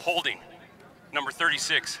 holding, number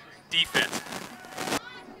 36, defense.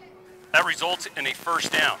 That results in a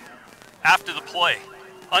first down. After the play,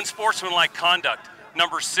 unsportsmanlike conduct,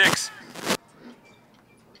 number 6,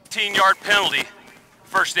 15-yard penalty,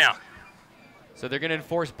 first down. So they're going to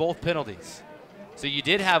enforce both penalties. So you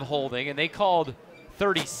did have holding, and they called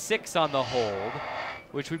 36 on the hold,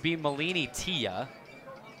 which would be Malini Tia.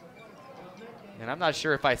 And I'm not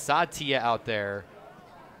sure if I saw Tia out there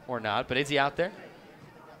or not, but is he out there?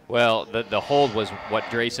 Well, the hold was what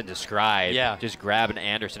Drayson described. Yeah. Just grabbing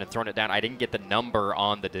Anderson and throwing it down. I didn't get the number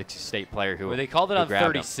on the Dixie State player who. Well, they called it on grabbed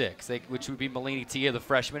 36, which would be Malini Tia, the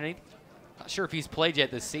freshman. And not sure if he's played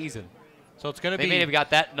yet this season. So it's going to be. They may have got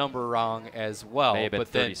that number wrong as well. May have been but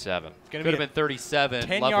 37. Could have been 37.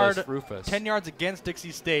 10-yard Rufus. 10 yards against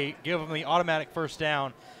Dixie State. Give them the automatic first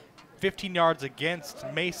down. 15 yards against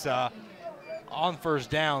Mesa on first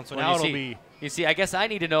down. So now it'll be. You see, I guess I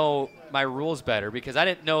need to know my rules better because I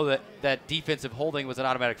didn't know that defensive holding was an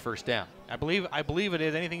automatic first down. I believe it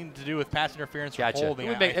is anything to do with pass interference or Gotcha. holding.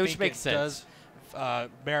 Which makes sense. Does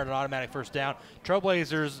merit an automatic first down.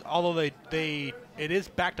 Trailblazers, although it is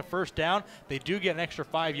back to first down, they do get an extra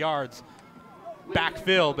 5 yards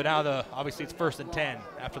backfield, but now obviously it's 1st and 10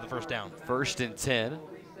 after the first down. 1st and 10.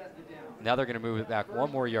 Now they're going to move it back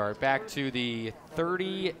 1 more yard, back to the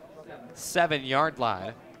 37-yard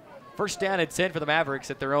line. First down and 10 for the Mavericks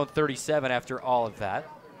at their own 37 after all of that.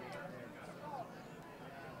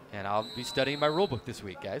 And I'll be studying my rule book this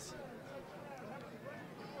week, guys.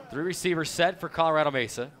 3 receivers set for Colorado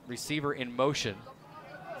Mesa. Receiver in motion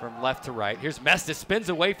from left to right. Here's Mestis, spins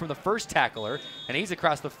away from the first tackler, and he's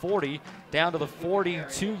across the 40 down to the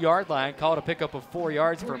 42-yard line. Called a pickup of 4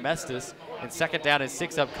 yards for Mestis, and 2nd down and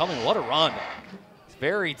 6 upcoming. What a run. He's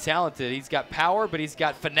very talented. He's got power, but he's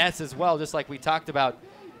got finesse as well, just like we talked about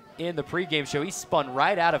in the pregame show. He spun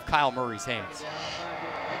right out of Kyle Murray's hands.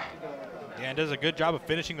 Yeah, and does a good job of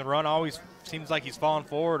finishing the run. Always seems like he's falling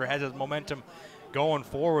forward or has his momentum going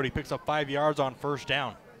forward. He picks up 5 yards on first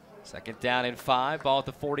down. 2nd down and 5, ball at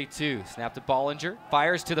the 42. Snap to Bollinger,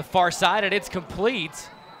 fires to the far side, and it's complete.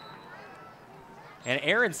 And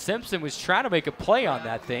Aaron Simpson was trying to make a play on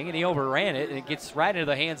that thing, and he overran it, and it gets right into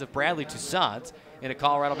the hands of Bradley Toussaint in a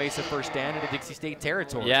Colorado Mesa first down into Dixie State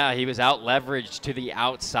territory. Yeah, he was out leveraged to the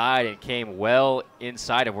outside and came well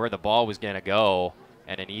inside of where the ball was going to go,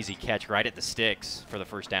 and an easy catch right at the sticks for the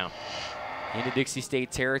first down. Into Dixie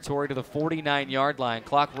State territory to the 49-yard line.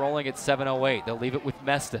 Clock rolling at 7:08. They'll leave it with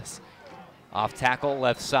Mestis. Off tackle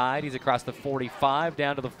left side. He's across the 45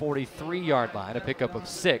 down to the 43-yard line. A pickup of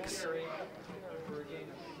 6.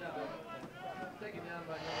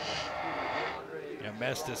 Yeah,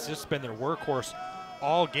 Mestis just been their workhorse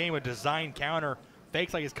all game. A design counter.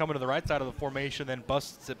 Fakes like he's coming to the right side of the formation, then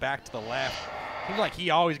busts it back to the left. Seems like he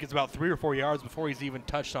always gets about 3 or 4 yards before he's even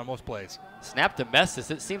touched on most plays. Snap to Mestis.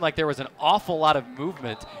 It seemed like there was an awful lot of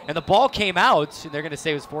movement. And the ball came out, and they're going to say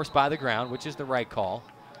it was forced by the ground, which is the right call.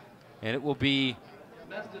 And it will be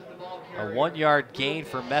a 1-yard gain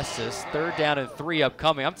for Mestis. 3rd down and 3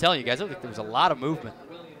 upcoming. I'm telling you guys, I think there was a lot of movement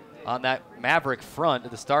on that Maverick front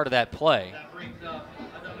at the start of that play.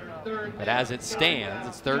 But as it stands,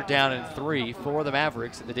 it's 3rd down and 3 for the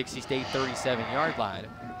Mavericks at the Dixie State 37-yard line.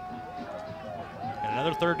 And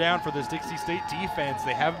another 3rd down for this Dixie State defense.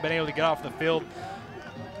 They haven't been able to get off the field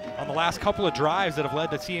on the last couple of drives that have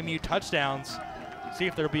led to TMU touchdowns. See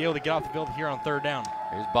if they'll be able to get off the field here on 3rd down.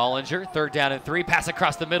 Here's Bollinger, 3rd down and 3. Pass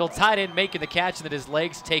across the middle. Tight end making the catch, and then his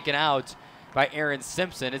legs taken out by Aaron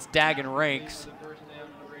Simpson. It's Dagan Ranks.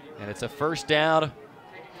 And it's a first down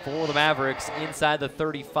for the Mavericks inside the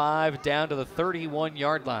 35 down to the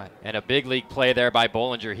 31-yard line. And a big league play there by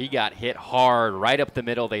Bollinger. He got hit hard right up the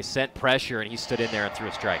middle. They sent pressure, and he stood in there and threw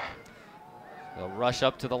a strike. They'll rush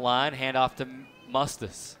up to the line, hand off to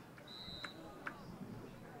Mustis.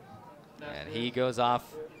 And he goes off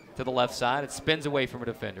to the left side. It spins away from a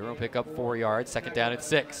defender. He'll pick up 4 yards. 2nd down and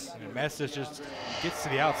 6. And Mestis just gets to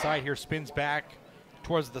the outside here, spins back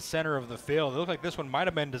towards the center of the field. It looked like this one might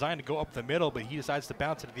have been designed to go up the middle, but he decides to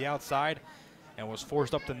bounce it to the outside and was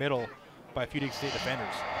forced up the middle by a few Dixie State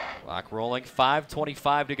defenders. Clock rolling,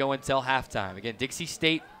 5:25 to go until halftime. Again, Dixie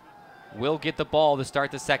State will get the ball to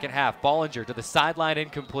start the second half. Bollinger to the sideline,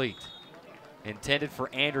 incomplete. Intended for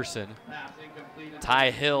Anderson. Ty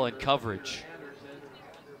Hill in coverage.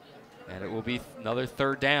 And it will be another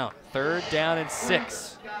 3rd down. 3rd down and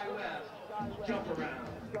 6.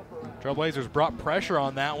 Trailblazers brought pressure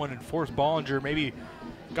on that one and forced Bollinger, maybe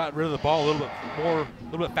got rid of the ball a little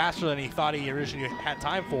bit faster than he thought he originally had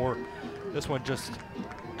time for. This one just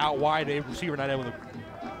out wide, a receiver not able to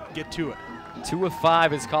get to it. 2 of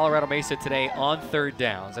 5 is Colorado Mesa today on third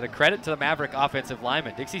downs. And a credit to the Maverick offensive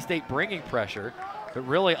linemen. Dixie State bringing pressure, but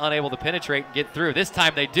really unable to penetrate and get through. This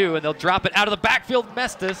time they do, and they'll drop it out of the backfield.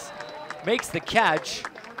 Mestis makes the catch,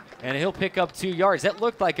 and he'll pick up 2 yards. That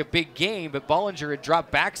looked like a big gain, but Bollinger had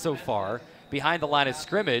dropped back so far behind the line of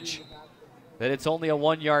scrimmage that it's only a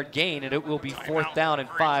 1-yard gain, and it will be 4th down and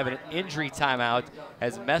 5, and an injury timeout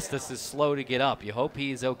as Mestis is slow to get up. You hope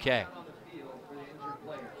he's okay.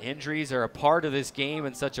 Injuries are a part of this game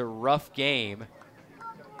and such a rough game,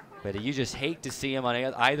 but you just hate to see him on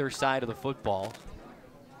either side of the football.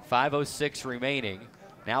 5:06 remaining.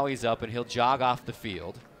 Now he's up, and he'll jog off the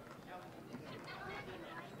field.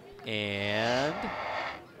 And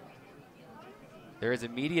there is a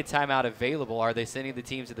media timeout available. Are they sending the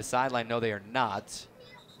teams to the sideline? No, they are not.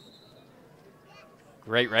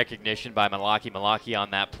 Great recognition by Malaki on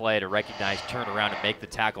that play to recognize, turn around, and make the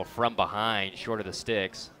tackle from behind, short of the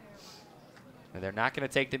sticks. And they're not going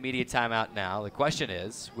to take the media timeout now. The question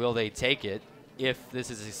is, will they take it if this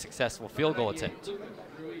is a successful field goal attempt?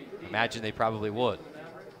 Imagine they probably would.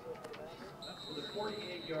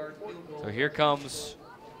 So here comes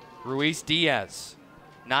Ruiz Diaz.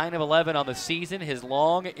 9 of 11 on the season. His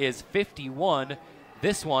long is 51.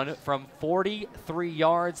 This one from 43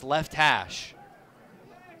 yards left hash.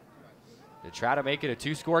 To try to make it a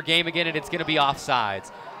 2-score game again, and it's going to be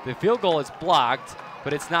offsides. The field goal is blocked,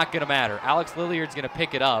 but it's not going to matter. Alex Lilliard's going to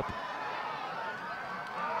pick it up.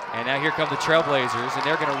 And now here come the Trailblazers, and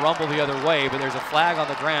they're going to rumble the other way, but there's a flag on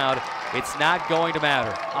the ground. It's not going to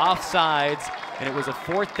matter. Offsides, and it was a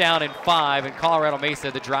 4th down and 5, and Colorado Mesa,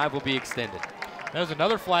 the drive will be extended. There's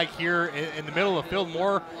another flag here in the middle of the field,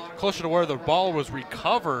 more closer to where the ball was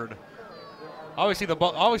recovered. Obviously, the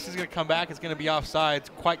ball obviously is going to come back. It's going to be offsides,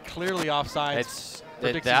 quite clearly offsides.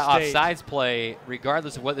 That offsides play,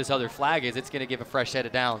 regardless of what this other flag is, it's going to give a fresh set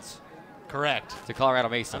of downs. Correct. To Colorado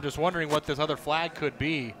Mesa. I'm just wondering what this other flag could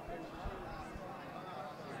be.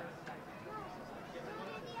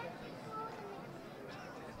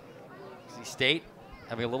 Dixie State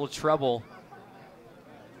having a little trouble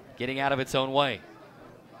getting out of its own way.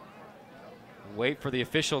 Wait for the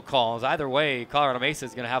official calls. Either way, Colorado Mesa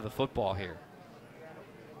is going to have the football here.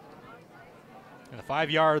 And the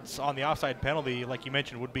 5 yards on the offside penalty, like you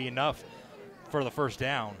mentioned, would be enough for the 1st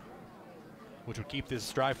down, which would keep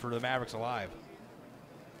this drive for the Mavericks alive.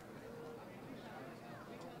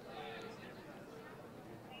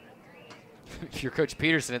 If you're Coach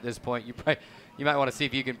Peterson at this point, you might want to see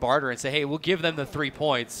if you can barter and say, hey, we'll give them the 3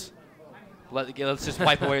 points. Let's just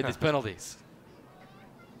wipe away these penalties.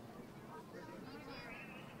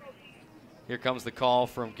 Here comes the call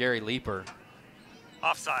from Gary Leeper.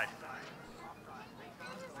 Offside.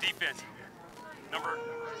 Defense, number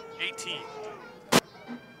 18.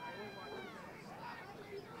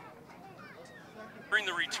 During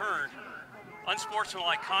the return,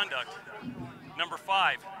 unsportsmanlike conduct, number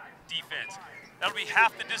 5, defense. That'll be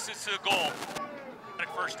half the distance to the goal at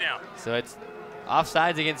 1st down. So it's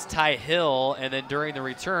offsides against Ty Hill, and then during the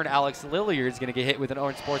return, Alex Lilliard is going to get hit with an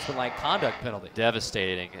unsportsmanlike conduct penalty.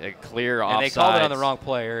 Devastating. A clear offside. And they called it on the wrong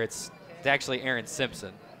player. It's actually Aaron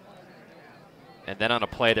Simpson. And then on a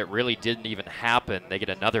play that really didn't even happen, they get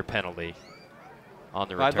another penalty on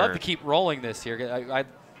the return. I'd love to keep rolling this here.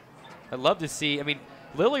 I'd love to see. I mean,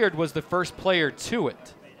 Lilliard was the first player to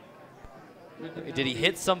it. Did he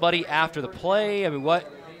hit somebody after the play? I mean,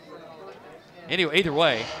 what? Anyway, either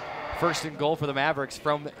way, 1st and goal for the Mavericks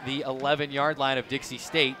from the 11-yard line of Dixie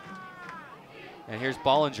State. And here's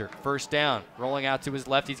Bollinger, 1st down, rolling out to his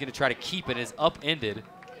left. He's going to try to keep it. It's upended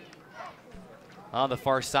on the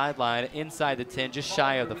far sideline, inside the 10, just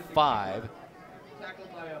shy of the 5.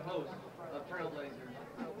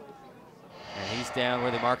 And he's down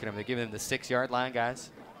where they're marking him. They're giving him the 6-yard line, guys.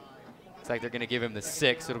 Looks like they're going to give him the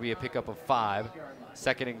 6. It'll be a pickup of 5.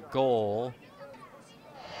 2nd and goal.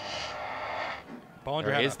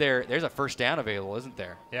 There's a 1st down available, isn't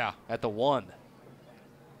there? Yeah. At the 1.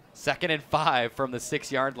 2nd and 5 from the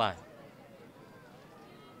 6-yard line.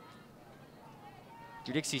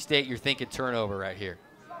 You're Dixie State, you're thinking turnover right here.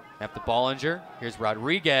 After Bollinger, here's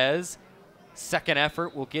Rodriguez. 2nd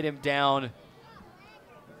effort will get him down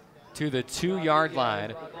to the 2-yard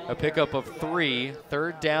line. A pickup of 3,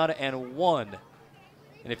 3rd down and 1.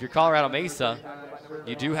 And if you're Colorado Mesa,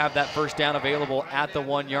 you do have that 1st down available at the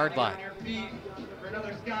 1-yard line.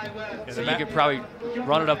 So you could probably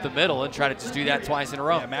run it up the middle and try to just do that twice in a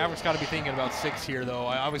row. Yeah, Mavericks got to be thinking about 6 here, though.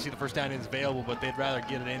 Obviously, the 1st down is available, but they'd rather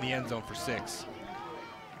get it in the end zone for 6.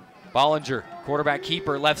 Bollinger, quarterback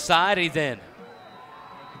keeper, left side, he's in.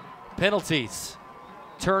 Penalties.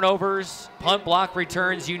 turnovers, punt block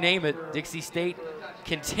returns, you name it. Dixie State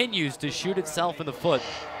continues to shoot itself in the foot.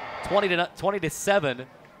 20-7.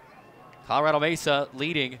 Colorado Mesa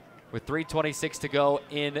leading with 3:26 to go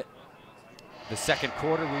in the second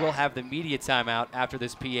quarter. We will have the media timeout after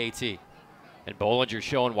this PAT. And Bollinger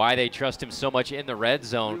showing why they trust him so much in the red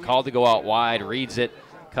zone. Called to go out wide, reads it,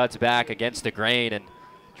 cuts back against the grain, and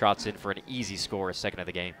trots in for an easy score, second of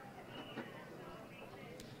the game.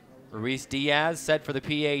 Ruiz Diaz set for the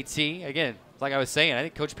PAT. Again, like I was saying, I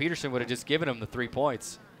think Coach Peterson would have just given him the 3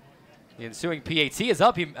 points. The ensuing PAT is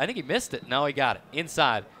up. I think he missed it. No, he got it.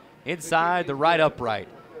 Inside the right upright.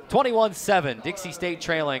 21-7, Dixie State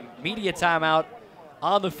trailing. Media timeout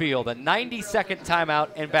on the field. A 90-second timeout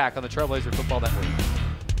and back on the Trailblazer Football Network.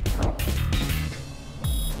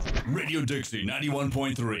 Radio Dixie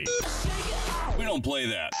 91.3. We don't play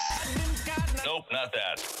that. Nope, not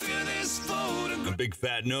that. A big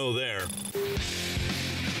fat no there.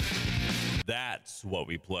 That's what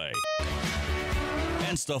we play.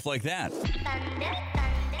 And stuff like that.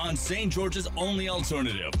 On St. George's only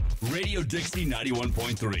alternative, Radio Dixie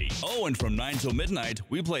 91.3. Oh, and from 9 till midnight,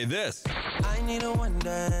 we play this. I need a one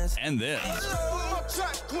dance. And this.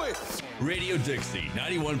 Radio Dixie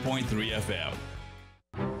 91.3 FM.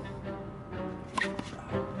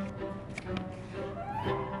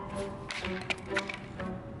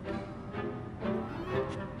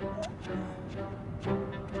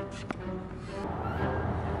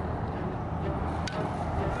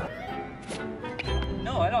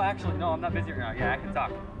 No, I'm not busy right now. Yeah,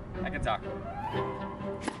 I can talk.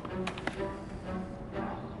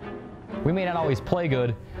 We may not always play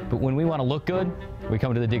good, but when we want to look good, we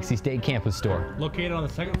come to the Dixie State campus store. Located on the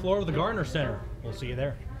second floor of the Gardner Center. We'll see you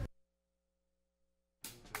there.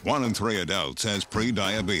 1 in 3 adults has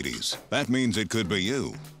pre-diabetes. That means it could be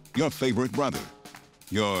you, your favorite brother,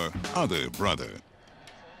 your other brother,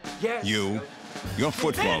 Yes. you, your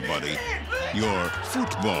football buddy, your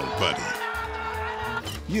football buddy,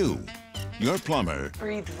 you, your plumber,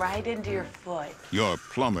 Breathe right into your foot. your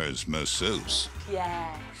plumber's masseuse,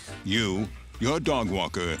 Yes. you, your dog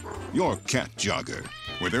walker, your cat jogger.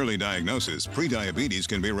 With early diagnosis, prediabetes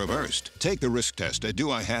can be reversed. Take the risk test at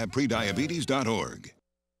doihaveprediabetes.org.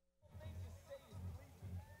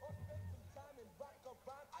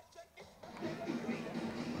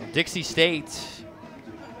 Dixie State,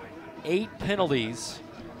 8 penalties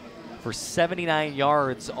for 79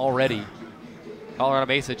 yards already. Colorado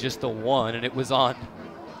Mesa just the 1, and it was on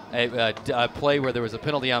a play where there was a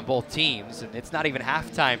penalty on both teams, and it's not even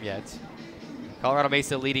halftime yet. Colorado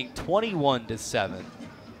Mesa leading 21-7,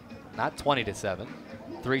 not 20-7.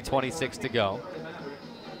 3:26 to go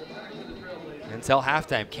until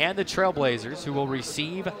halftime. Can the Trailblazers, who will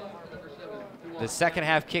receive the second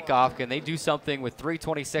half kickoff, can they do something with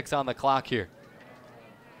 3:26 on the clock here?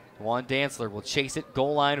 Juan Dantzler will chase it,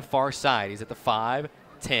 goal line far side. He's at the 5,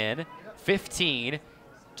 10, 15,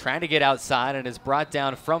 trying to get outside, and is brought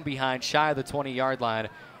down from behind, shy of the 20-yard line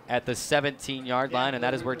at the 17-yard line, and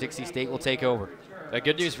that is where Dixie State will take over. The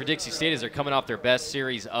good news for Dixie State is they're coming off their best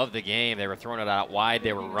series of the game. They were throwing it out wide.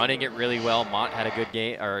 They were running it really well. Mott had a good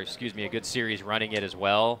game, or excuse me, a good series running it as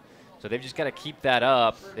well. So they've just got to keep that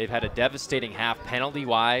up. They've had a devastating half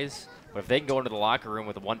penalty-wise, but if they can go into the locker room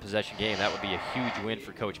with a one-possession game, that would be a huge win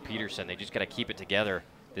for Coach Peterson. They just got to keep it together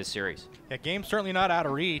this series. Yeah, game's certainly not out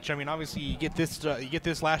of reach. I mean, obviously you get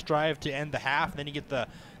this last drive to end the half, and then you get the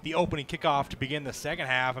opening kickoff to begin the second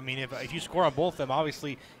half. I mean, if you score on both of them,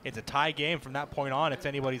 obviously it's a tie game. From that point on, it's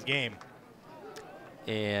anybody's game.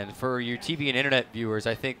 And for your TV and internet viewers,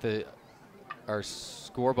 I think our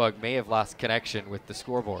scorebug may have lost connection with the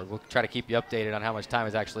scoreboard. We'll try to keep you updated on how much time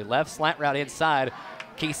is actually left. Slant route inside.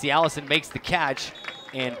 Casey Allison makes the catch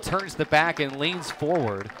and turns the back and leans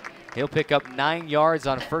forward. He'll pick up 9 yards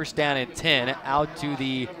on first down and 10 out to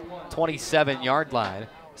the 27-yard line.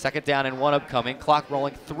 Second down and 1 upcoming. Clock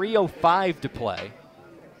rolling, 3:05 to play.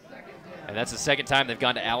 And that's the second time they've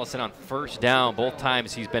gone to Allison on first down. Both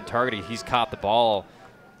times he's been targeted, he's caught the ball.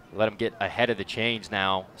 Let him get ahead of the chains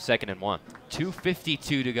now, 2nd and 1.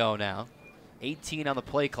 2:52 to go now. 18 on the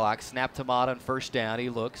play clock. Snap to Mott on first down. He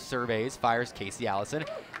looks, surveys, fires. Casey Allison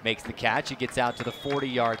makes the catch. He gets out to the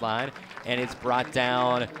 40-yard line, and it's brought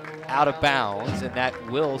down out of bounds, and that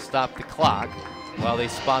will stop the clock while they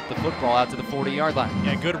spot the football out to the 40-yard line.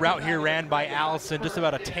 Yeah, good route here ran by Allison. Just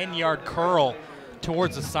about a 10-yard curl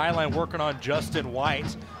towards the sideline, working on Justin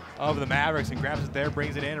White of the Mavericks, and grabs it there,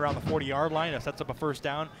 brings it in around the 40-yard line, and sets up a first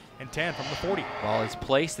down and 10 from the 40. Ball is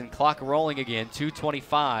placed and clock rolling again.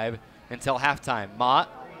 2:25 until halftime. Mott,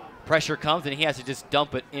 pressure comes, and he has to just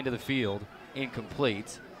dump it into the field.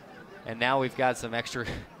 Incomplete. And now we've got some extra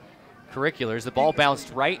extracurriculars. The ball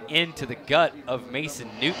bounced right into the gut of Mason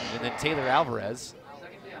Newton, and then Taylor Alvarez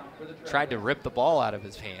tried to rip the ball out of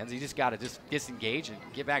his hands. He just got to disengage and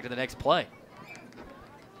get back to the next play.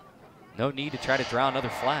 No need to try to draw another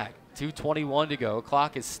flag. 2:21 to go.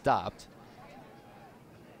 Clock is stopped.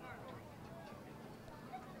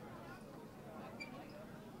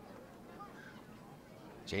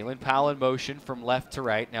 Jalen Powell in motion from left to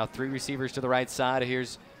right. Now 3 receivers to the right side.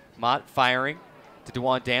 Here's Mott firing to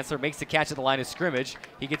DeJuan Dantzler. Makes the catch at the line of scrimmage.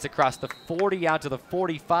 He gets across the 40 out to the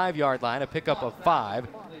 45-yard line. A pickup of 5.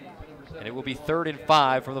 And it will be 3rd and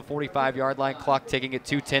 5 from the 45-yard line. Clock ticking at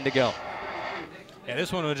 2:10 to go. Yeah,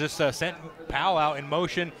 this one was just sent Powell out in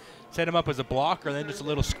motion, set him up as a blocker, then just a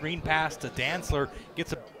little screen pass to Dantzler.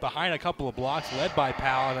 Gets behind a couple of blocks, led by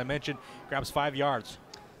Powell, as I mentioned, grabs 5 yards.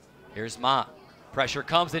 Here's Mott. Pressure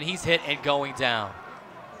comes, and he's hit and going down.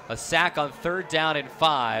 A sack on 3rd down and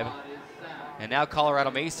 5. And now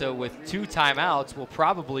Colorado Mesa with 2 timeouts will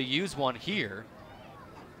probably use one here.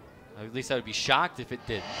 At least I would be shocked if it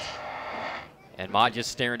didn't. And Mott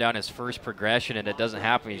just staring down his first progression, and it doesn't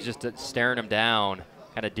happen. He's just staring him down,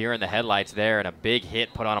 kind of deer in the headlights there, and a big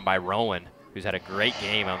hit put on him by Rowan, who's had a great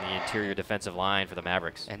game on the interior defensive line for the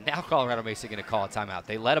Mavericks. And now Colorado Mesa going to call a timeout.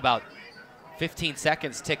 They let about 15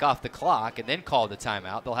 seconds tick off the clock and then call the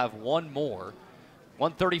timeout. They'll have one more.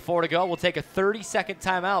 1:34 to go. We'll take a 30-second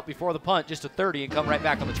timeout before the punt, just a 30, and come right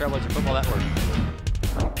back on the Trailblazer Football Network.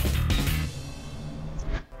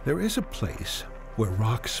 There is a place where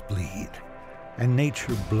rocks bleed and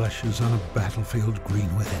nature blushes on a battlefield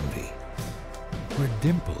green with envy, where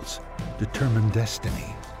dimples determine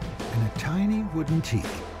destiny and a tiny wooden tee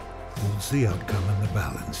holds the outcome in the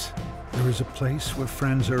balance. There is a place where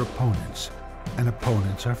friends are opponents and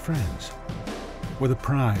opponents are friends, where the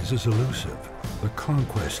prize is elusive, the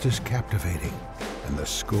conquest is captivating, and the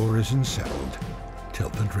score isn't settled till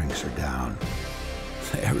the drinks are down.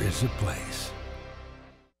 There is a place.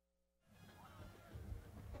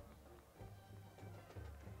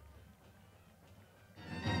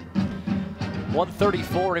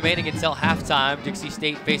 1:34 remaining until halftime. Dixie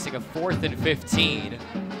State facing a 4th and 15.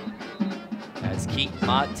 As Keaton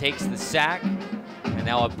Mott takes the sack, and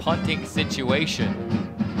now a punting situation.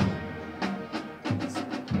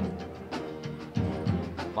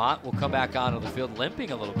 Mott will come back onto the field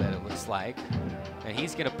limping a little bit, it looks like, and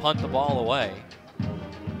he's going to punt the ball away.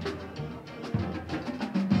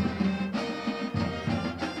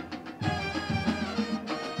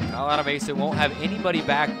 Colorado Mesa won't have anybody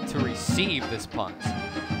back to receive this punt.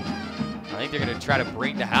 I think they're going to try to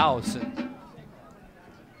bring the house. And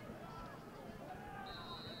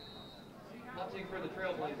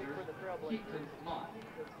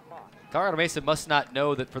Colorado Mesa must not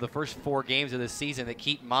know that for the first 4 games of this season that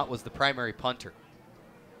Keaton Mott was the primary punter.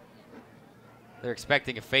 They're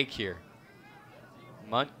expecting a fake here.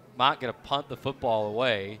 Mott going to punt the football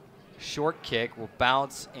away. Short kick will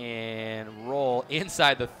bounce and roll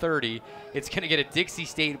inside the 30. It's going to get a Dixie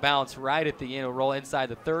State bounce right at the end. It'll roll inside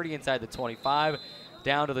the 30, inside the 25,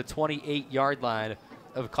 down to the 28-yard line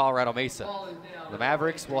of Colorado Mesa. The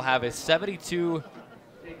Mavericks will have a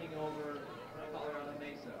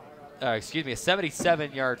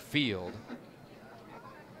 77-yard field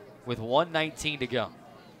with 1:19 to go.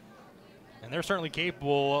 And they're certainly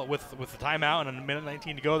capable with the timeout and a minute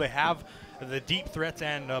 19 to go. They have the deep threats,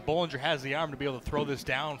 and Bollinger has the arm to be able to throw this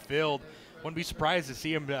downfield. Wouldn't be surprised to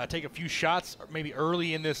see him take a few shots maybe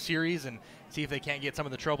early in this series and see if they can't get some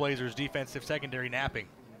of the Trailblazers' defensive secondary napping.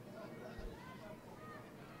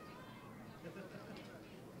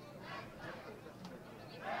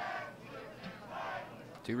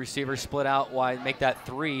 Two receivers split out wide, make that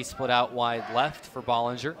 3 split out wide left for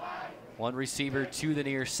Bollinger. One receiver to the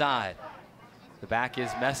near side. The back is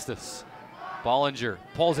Mestis. Bollinger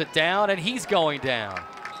pulls it down, and he's going down.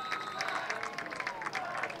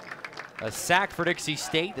 A sack for Dixie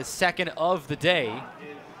State, the second of the day.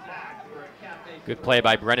 Good play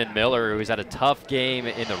by Brennan Miller, who's had a tough game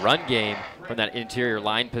in the run game from that interior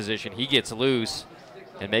line position. He gets loose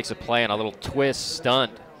and makes a play on a little twist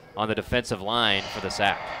stunt on the defensive line for the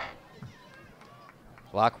sack.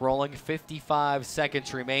 Clock rolling, 55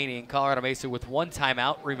 seconds remaining. Colorado Mesa with 1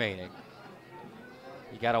 timeout remaining.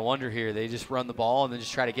 You got to wonder here, they just run the ball and then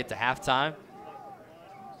just try to get to halftime.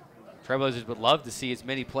 Trailblazers would love to see as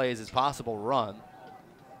many plays as possible run.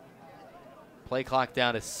 Play clock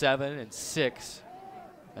down to 7 and 6.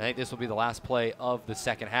 I think this will be the last play of the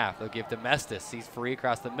second half. They'll give to Mestis. He's free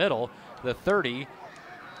across the middle, the 30,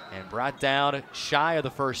 and brought down shy of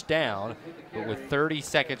the first down. But with 30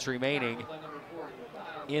 seconds remaining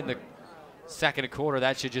in the second quarter,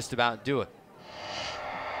 that should just about do it.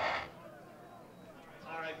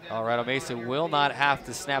 Colorado Mesa will not have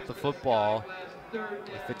to snap the football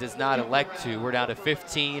if it does not elect to. We're down to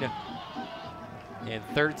 15 and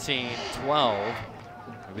 13-12.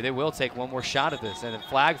 Maybe they will take one more shot at this. And then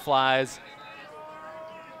flag flies.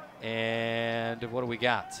 And what do we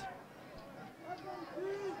got?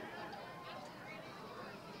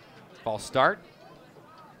 False start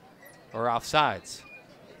or offsides?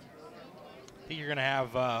 I think you're going to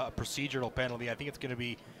have a procedural penalty. I think it's going to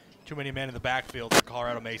be too many men in the backfield for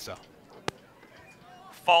Colorado Mesa.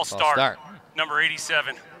 False start. Number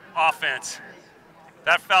 87, offense.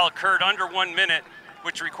 That foul occurred under 1 minute,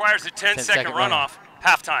 which requires a 10-second runoff.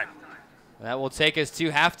 Halftime. That will take us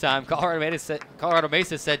to halftime. Colorado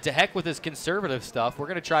Mesa said, to heck with this conservative stuff. We're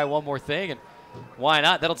going to try one more thing, and why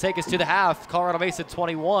not? That'll take us to the half. Colorado Mesa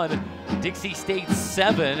 21, Dixie State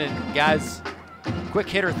 7. And guys, quick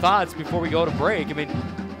hitter thoughts before we go to break. I mean,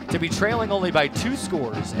 to be trailing only by 2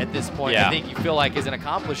 scores at this point, I think you feel like is an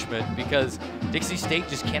accomplishment, because Dixie State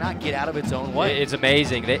just cannot get out of its own way. It's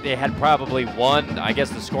amazing. They had probably one, I guess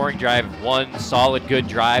the scoring drive, one solid good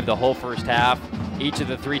drive the whole first half. Each of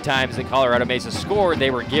the 3 times that Colorado Mesa scored,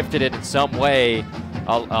 they were gifted it in some way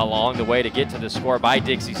along the way to get to the score by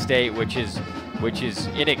Dixie State, which is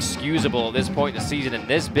inexcusable at this point in the season in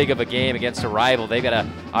this big of a game against a rival. They've got to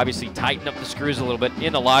obviously tighten up the screws a little bit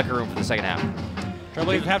in the locker room for the second half.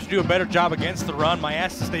 Trailblazers have to do a better job against the run.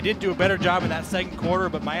 They did do a better job in that second quarter,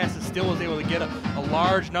 but Myasis still was able to get a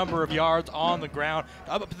large number of yards on the ground.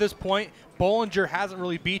 Up to this point, Bollinger hasn't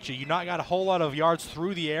really beat you. You've not got a whole lot of yards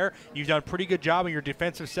through the air. You've done a pretty good job in your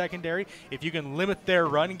defensive secondary. If you can limit their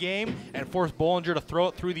run game and force Bollinger to throw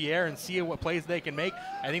it through the air and see what plays they can make,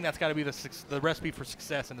 I think that's got to be the recipe for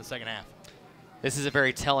success in the second half. This is a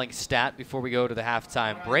very telling stat before we go to the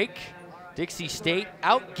halftime break. Dixie State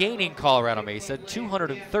outgaining Colorado Mesa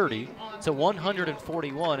 230 to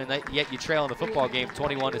 141, and yet you trail in the football game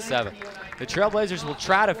 21-7. The Trailblazers will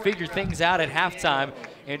try to figure things out at halftime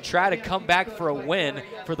and try to come back for a win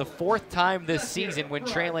for the 4th time this season when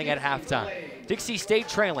trailing at halftime. Dixie State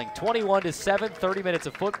trailing 21-7, 30 minutes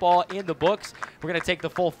of football in the books. We're going to take the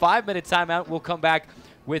full 5-minute timeout. We'll come back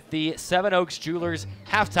with the Seven Oaks Jewelers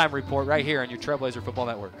halftime report right here on your Trailblazer Football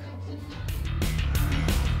Network.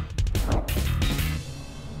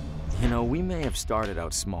 You know, we may have started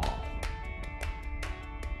out small,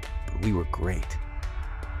 but we were great.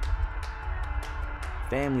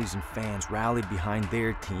 Families and fans rallied behind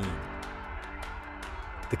their team.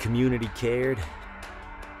 The community cared,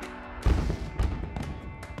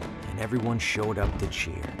 and everyone showed up to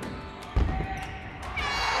cheer.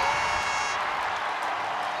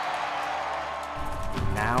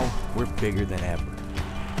 Now, we're bigger than ever.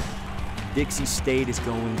 Dixie State is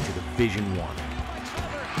going to Division I.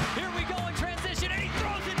 Here we go in transition, and he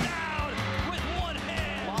throws it down with one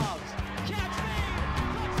hand.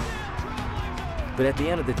 But at the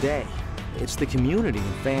end of the day, it's the community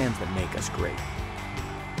and fans that make us great.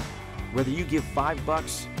 Whether you give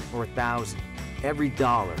 $5 or $1,000, every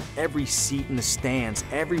dollar, every seat in the stands,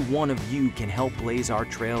 every one of you can help blaze our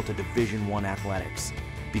trail to Division I athletics,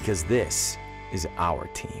 because this is our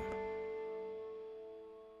team.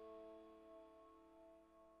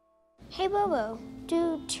 Hey, Bobo,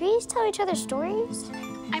 do trees tell each other stories?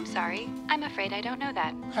 I'm sorry. I'm afraid I don't know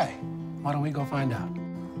that. Hey, why don't we go find out?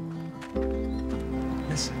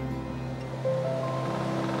 Listen.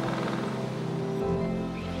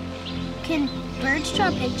 Can birds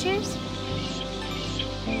draw pictures?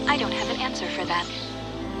 I don't have an answer for that.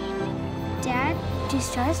 Dad, do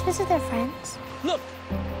stars visit their friends? Look!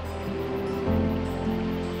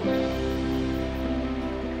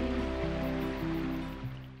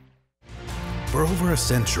 For over a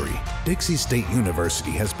century, Dixie State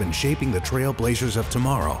University has been shaping the Trailblazers of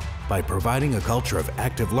tomorrow by providing a culture of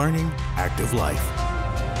active learning, active life.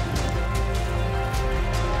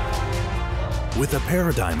 With a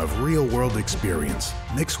paradigm of real-world experience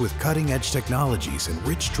mixed with cutting-edge technologies and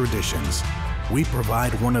rich traditions, we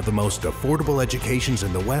provide one of the most affordable educations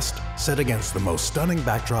in the West set against the most stunning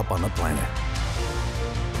backdrop on the planet.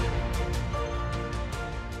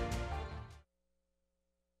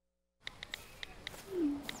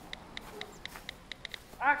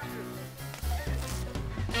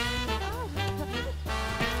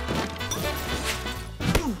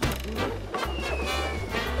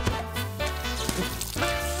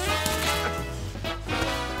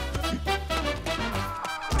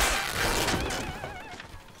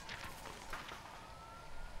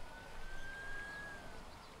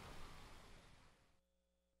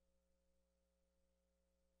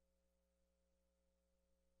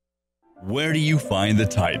 Where do you find the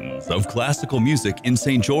titans of classical music in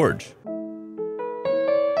St. George?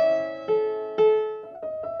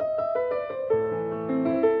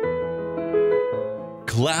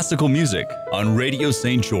 classical music on Radio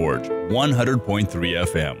St. George 100.3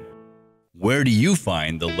 FM. Where do you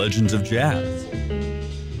find the legends of jazz?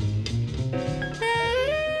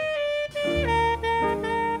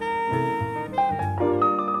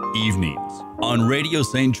 Evenings on Radio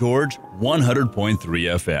St. George 100.3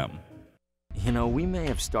 FM. You know, we may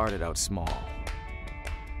have started out small,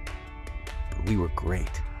 but we were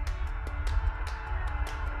great.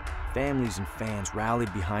 Families and fans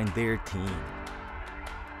rallied behind their team.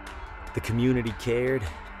 The community cared,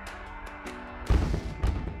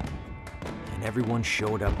 and everyone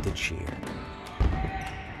showed up to cheer.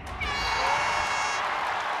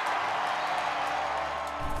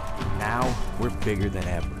 Now, we're bigger than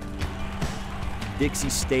ever. Dixie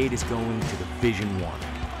State is going to Division I.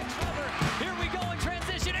 Here we go in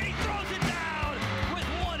transition, and he throws it down with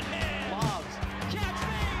one hand.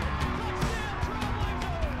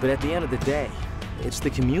 But at the end of the day, it's the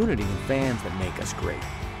community and fans that make us great.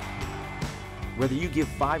 Whether you give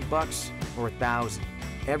 $5 or 1,000,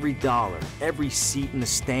 every dollar, every seat in the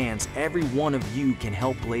stands, every one of you can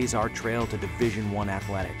help blaze our trail to Division I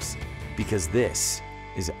athletics, because this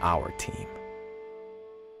is our team.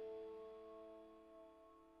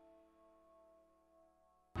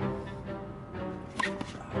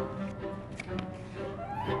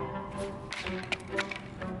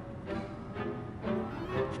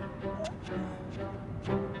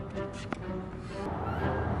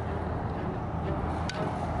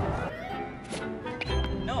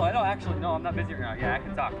 No, I'm not busy right now. Yeah,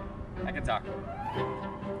 I can talk.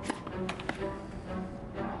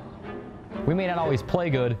 We may not always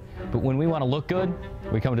play good, but when we want to look good,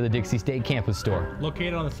 we come to the Dixie State campus store.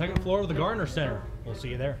 Located on the second floor of the Gardner Center. We'll see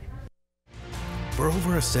you there. For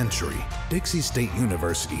over a century, Dixie State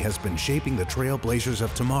University has been shaping the Trailblazers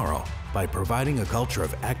of tomorrow by providing a culture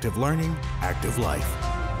of active learning, active life.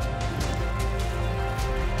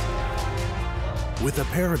 With a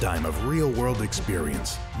paradigm of real-world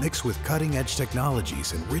experience, mixed with cutting-edge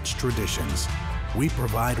technologies and rich traditions, we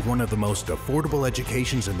provide one of the most affordable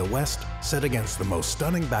educations in the West, set against the most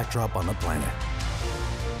stunning backdrop on the planet.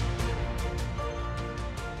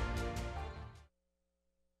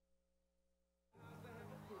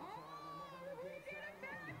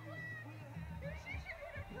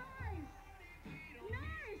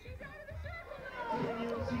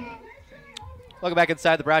 Welcome back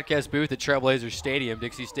inside the broadcast booth at Trailblazers Stadium.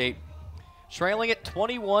 Dixie State trailing at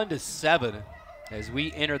 21-7 as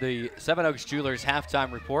we enter the Seven Oaks Jewelers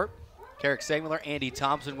halftime report. Carrick Segmuller, Andy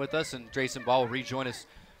Thompson with us, and Drayson Ball will rejoin us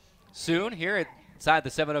soon here inside the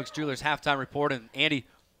Seven Oaks Jewelers halftime report. And Andy,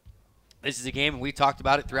 this is a game, and we talked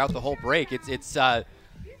about it throughout the whole break. It's kind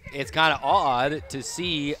of odd to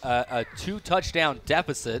see a 2-touchdown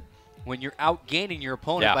deficit when you're outgaining your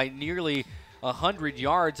opponent by nearly 100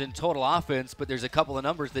 yards in total offense, but there's a couple of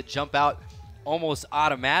numbers that jump out almost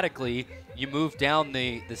automatically. You move down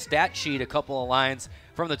the stat sheet a couple of lines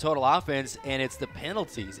from the total offense, and it's the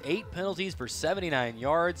penalties. 8 penalties for 79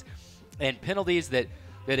 yards, and penalties that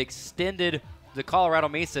extended the Colorado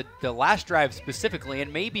Mesa, the last drive specifically,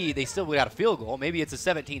 and maybe they still got a field goal. Maybe it's a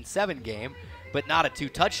 17-7 game, but not a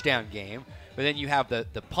 2-touchdown game. But then you have the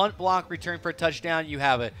punt block return for a touchdown. You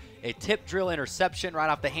have a tip drill interception right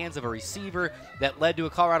off the hands of a receiver that led to a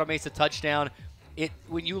Colorado Mesa touchdown.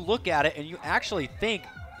 When you look at it and you actually think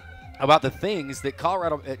about the things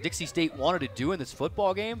that Dixie State wanted to do in this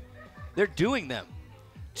football game, they're doing them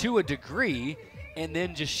to a degree, and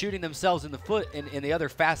then just shooting themselves in the foot in the other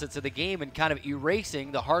facets of the game and kind of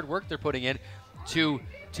erasing the hard work they're putting in to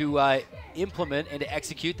implement and to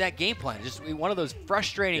execute that game plan. Just one of those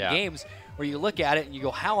frustrating games where you look at it and you go,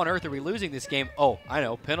 how on earth are we losing this game? Oh, I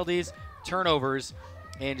know, penalties, turnovers,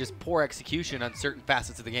 and just poor execution on certain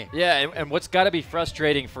facets of the game. Yeah, and what's got to be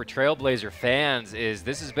frustrating for Trailblazer fans is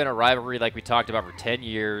this has been a rivalry like we talked about for 10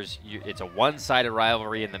 years. It's a one-sided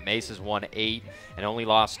rivalry, and the Mesas won 8 and only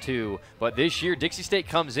lost 2. But this year, Dixie State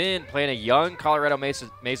comes in playing a young Colorado Mesa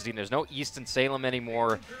team. There's no Easton Salem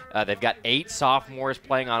anymore. They've got 8 sophomores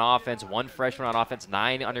playing on offense, 1 freshman on offense,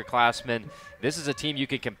 9 underclassmen. This is a team you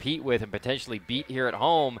could compete with and potentially beat here at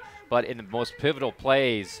home, but in the most pivotal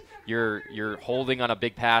plays, you're holding on a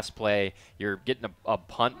big pass play, you're getting a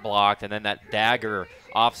punt blocked, and then that dagger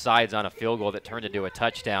offsides on a field goal that turned into a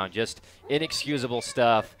touchdown. Just inexcusable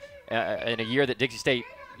stuff in a year that Dixie State,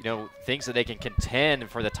 thinks that they can contend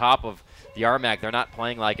for the top of the RMAC. They're not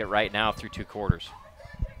playing like it right now through 2 quarters.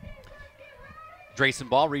 Drayson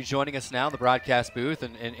Ball rejoining us now in the broadcast booth.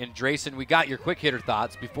 And Drayson, we got your quick hitter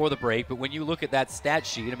thoughts before the break, but when you look at that stat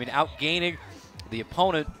sheet, outgaining the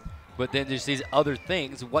opponent, but then there's these other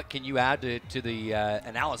things. What can you add to the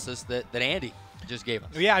analysis that Andy just gave us.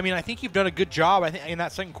 Yeah, I mean, I think you've done a good job. I think in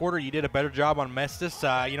that second quarter you did a better job on Mestis.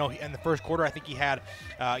 In the first quarter I think he had,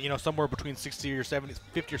 somewhere between 50 or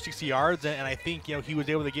 60 yards, and I think, he was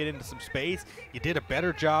able to get into some space. You did a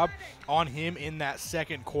better job on him in that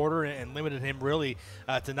second quarter and limited him really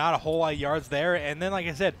to not a whole lot of yards there. And then, like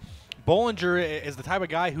I said, Bollinger is the type of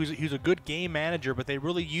guy who's a good game manager, but they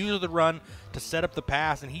really use the run to set up the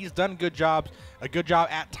pass, and he's done a good job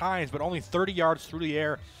at times, but only 30 yards through the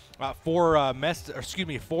air for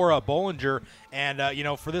Bollinger.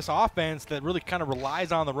 And for this offense that really kind of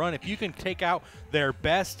relies on the run, if you can take out their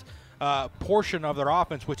best portion of their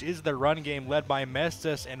offense, which is their run game led by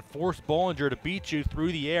Mestis, and force Bollinger to beat you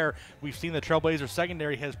through the air. We've seen the Trailblazers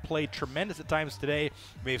secondary has played tremendous at times today.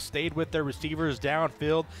 They've stayed with their receivers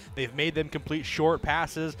downfield. They've made them complete short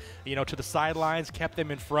passes, to the sidelines, kept them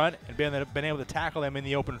in front, and been able to tackle them in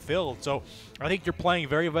the open field. So I think you're playing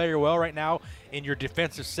very, very well right now in your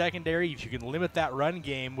defensive secondary. If you can limit that run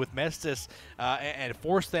game with Mestis and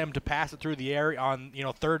force them to pass it through the air on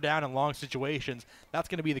third down and long situations, that's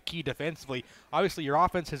going to be the key defensively. Obviously, your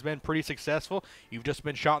offense has been pretty successful. You've just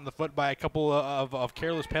been shot in the foot by a couple of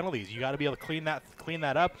careless penalties. You got to be able to clean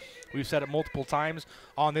that up. We've said it multiple times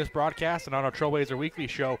on this broadcast and on our Trailblazer Weekly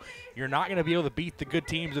show. You're not going to be able to beat the good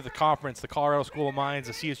teams of the conference, the Colorado School of Mines,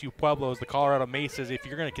 the CSU Pueblos, the Colorado Mesas, if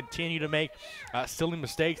you're going to continue to make silly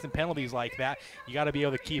mistakes and penalties like that. You got to be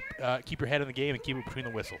able to keep your head in the game and keep it between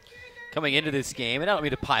the whistle. Coming into this game, and I don't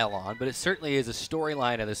mean to pile on, but it certainly is a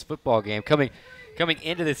storyline of this football game. Coming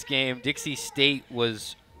into this game, Dixie State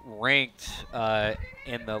was ranked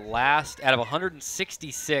in the last out of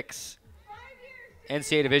 166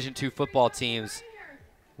 NCAA Division II football teams,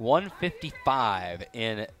 155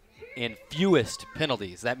 in fewest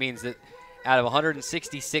penalties. That means that out of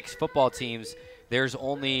 166 football teams, there's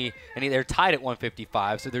only, and they're tied at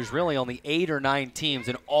 155, so there's really only 8 or 9 teams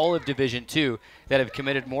in all of Division II that have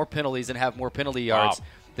committed more penalties and have more penalty yards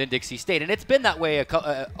than Dixie State. And it's been that way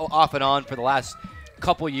off and on for the last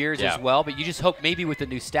couple years as well, but you just hope maybe with the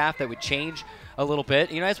new staff that would change a little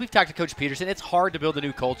bit. As we've talked to Coach Peterson, it's hard to build a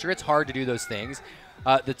new culture. It's hard to do those things.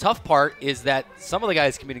 The tough part is that some of the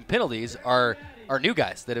guys committing penalties are new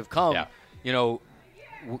guys that have come,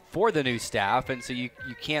 for the new staff, and so you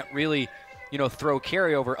can't really, throw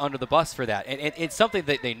carryover under the bus for that. And it's something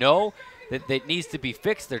that they know that needs to be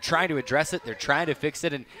fixed. They're trying to address it. They're trying to fix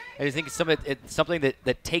it, and I think it's something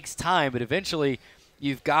that takes time, but eventually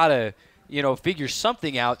you've got to, figure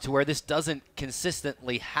something out to where this doesn't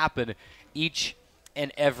consistently happen each and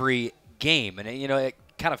every game. And, it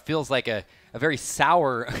kind of feels like a very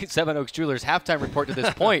sour Seven Oaks Jewelers halftime report to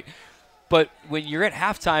this point. But when you're at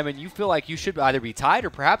halftime and you feel like you should either be tied or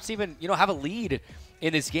perhaps even, have a lead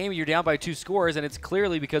in this game, you're down by 2 scores, and it's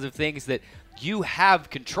clearly because of things that you have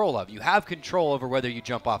control of. You have control over whether you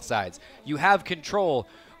jump off sides. You have control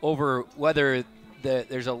over whether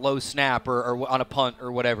there's a low snap or on a punt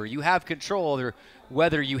or whatever. You have control over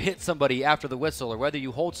whether you hit somebody after the whistle or whether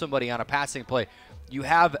you hold somebody on a passing play. You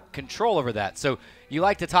have control over that. So you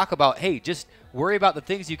like to talk about, hey, just worry about the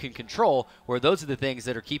things you can control, where those are the things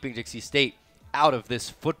that are keeping Dixie State out of this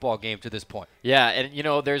football game to this point. Yeah,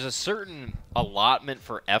 and there's a certain allotment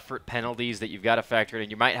for effort penalties that you've got to factor in.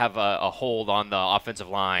 You might have a hold on the offensive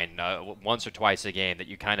line once or twice a game that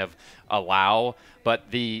you kind of allow, but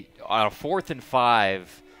on a 4th and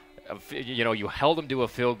 5, you held them to a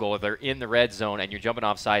field goal, they're in the red zone, and you're jumping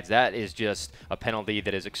off sides. That is just a penalty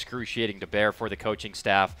that is excruciating to bear for the coaching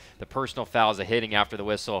staff. The personal fouls, the hitting after the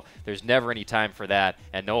whistle, there's never any time for that,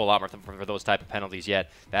 and no allotment for those type of penalties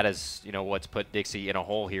yet. That is, what's put Dixie in a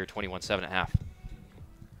hole here, 21-7.5.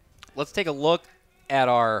 Let's take a look at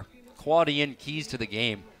our quality in keys to the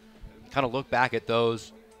game, kind of look back at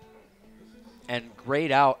those and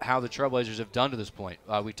grade out how the Trailblazers have done to this point.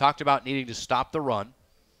 We talked about needing to stop the run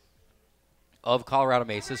of Colorado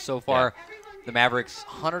Mesa. So far, the Mavericks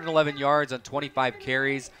 111 yards on 25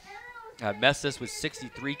 carries. Mestis with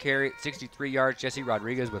 63 yards. Jesse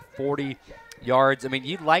Rodriguez with 40 yards. I mean,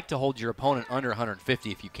 you'd like to hold your opponent under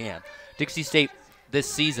 150 if you can. Dixie State this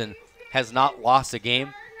season has not lost a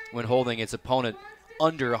game when holding its opponent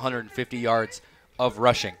under 150 yards of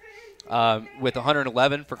rushing. With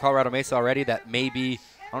 111 for Colorado Mesa already, that may be,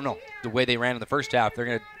 I don't know, the way they ran in the first half. They're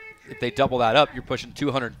going to, if they double that up, you're pushing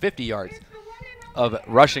 250 yards of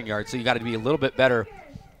rushing yards. So you got to be a little bit better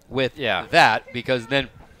with that, because then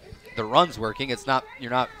the run's working. It's not,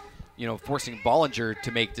 you're not, forcing Bollinger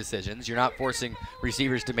to make decisions. You're not forcing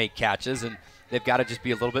receivers to make catches, and they've got to just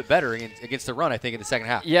be a little bit better against the run, I think, in the second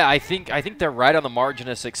half. Yeah, I think they're right on the margin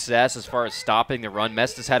of success as far as stopping the run.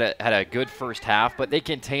 Mestis had a good first half, but they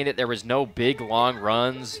contained it. There was no big, long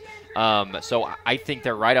runs So I think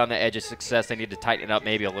they're right on the edge of success. They need to tighten it up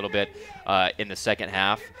maybe a little bit in the second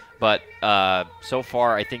half. But so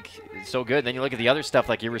far, I think so good. Then you look at the other stuff,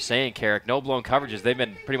 like you were saying, Carrick, no blown coverages. They've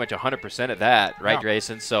been pretty much 100% of that, right,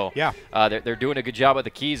 Jason? So yeah. They're doing a good job with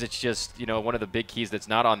the keys. It's just, one of the big keys that's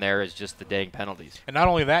not on there is just the dang penalties. And not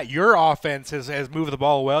only that, your offense has moved the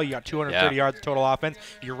ball well. You got 230 yards total offense.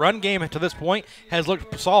 Your run game to this point has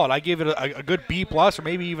looked solid. I give it a good B+ or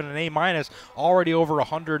maybe even an A-, already over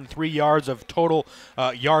 103 yards of total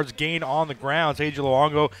yards gained on the ground. Sage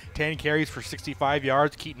Luongo, 10 carries for 65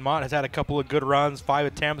 yards. Keaton Mott has had a couple of good runs, 5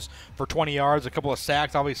 attempts for 20 yards, a couple of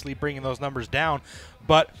sacks, obviously bringing those numbers down.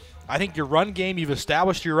 But I think your run game, you've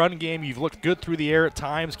established your run game. You've looked good through the air at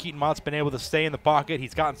times. Keaton Mott's been able to stay in the pocket.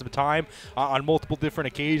 He's gotten some time on multiple different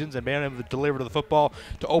occasions and been able to deliver to the football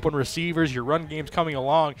to open receivers. Your run game's coming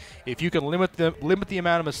along. If you can limit the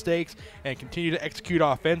amount of mistakes and continue to execute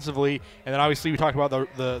offensively, and then obviously we talked about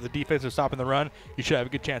the defensive stopping the run, you should have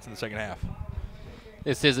a good chance in the second half.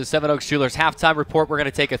 This is the Seven Oaks Jewelers halftime report. We're going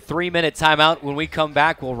to take a 3-minute timeout. When we come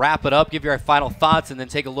back, we'll wrap it up, give you our final thoughts, and then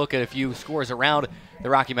take a look at a few scores around the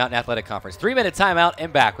Rocky Mountain Athletic Conference. 3-minute timeout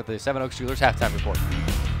and back with the Seven Oaks Jewelers halftime report.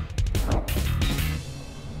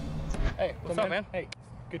 Hey, what's up, man? Hey,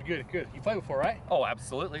 good. You played before, right? Oh,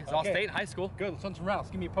 absolutely. It's all state, high school. Good. Let's run some routes.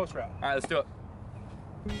 Give me a post route. All right, let's do it.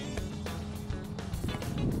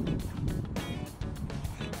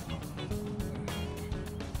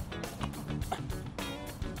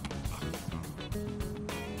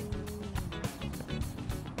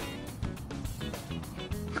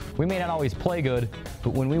 We may not always play good,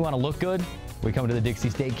 but when we want to look good, we come to the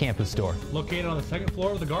Dixie State campus store. Located on the second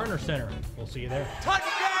floor of the Gardner Center. We'll see you there. Touchdown!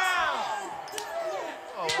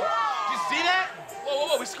 Oh, did you see that?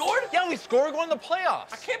 Whoa, we scored? Yeah, we scored. We're going to the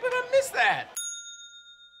playoffs. I can't believe I missed that.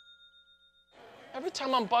 Every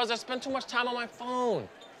time I'm buzzed, I spend too much time on my phone.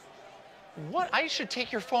 What? I should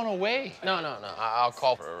take your phone away. No. I'll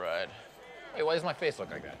call for a ride. Hey, why does my face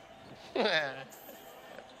look like that?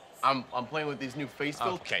 I'm playing with these new face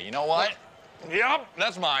filters. Okay, you know what? Yep,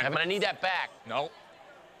 that's mine. I'm gonna need that back. No.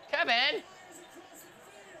 Kevin!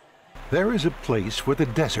 There is a place where the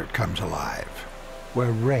desert comes alive,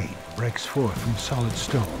 where rain breaks forth from solid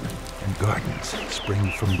stone and gardens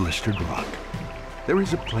spring from blistered rock. There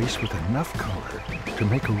is a place with enough color to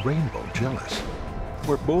make a rainbow jealous,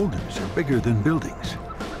 where boulders are bigger than buildings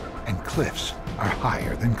and cliffs are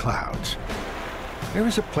higher than clouds. There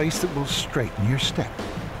is a place that will straighten your step,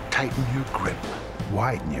 tighten your grip,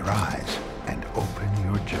 widen your eyes, and open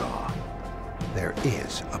your jaw. There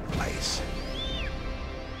is a place.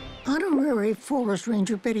 Honorary Forest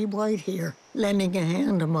Ranger Betty White here, lending a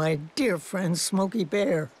hand to my dear friend Smokey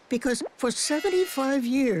Bear. Because for 75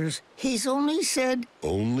 years, he's only said,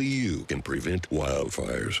 only you can prevent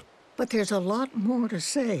wildfires. But there's a lot more to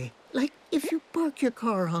say. Like if you park your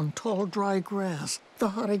car on tall, dry grass, the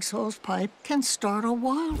hot exhaust pipe can start a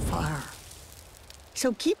wildfire.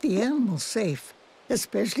 So keep the animals safe,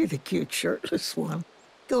 especially the cute shirtless one.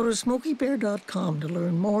 Go to SmokeyBear.com to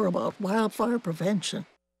learn more about wildfire prevention.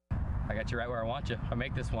 I got you right where I want you. I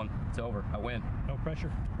make this one. It's over. I win. No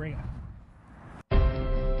pressure. Bring it.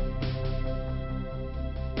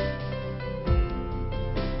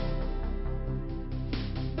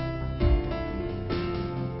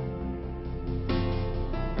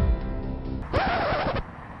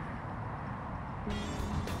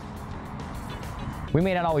 We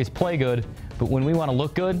may not always play good, but when we want to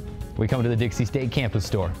look good, we come to the Dixie State campus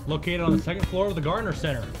store. Located on the second floor of the Gardner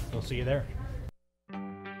Center. We'll see you there.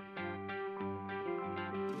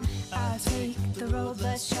 I take the road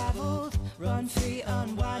less traveled, run free,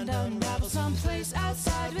 unwind, unravel, someplace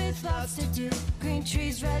outside with lots to do. Green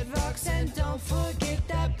trees, red rocks, and don't forget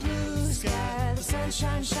that blue sky. The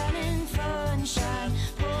sunshine shining, sunshine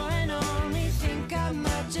pouring on me. Think I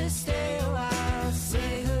might just stay a while.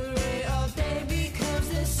 Say hooray all day because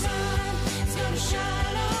the sun is gonna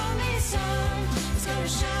shine on me. Sun is gonna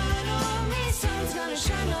shine on me. Sun's gonna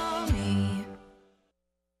shine on me.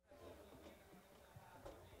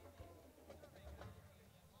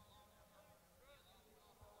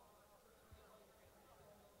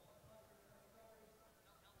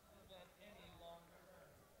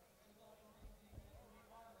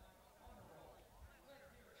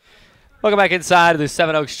 Welcome back inside of the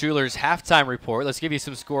Seven Oaks Jewelers halftime report. Let's give you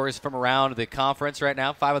some scores from around the conference right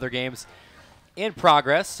now. 5 other games in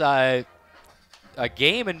progress. A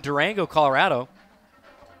game in Durango, Colorado.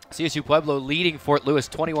 CSU Pueblo leading Fort Lewis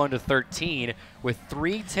 21-13 with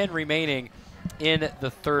 3:10 remaining in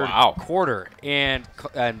the third quarter. And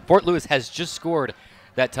Fort Lewis has just scored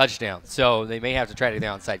that touchdown, so they may have to try to get the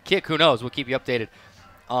onside kick. Who knows? We'll keep you updated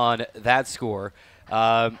on that score.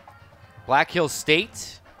 Black Hills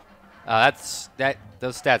State.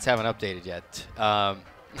 Those stats haven't updated yet. I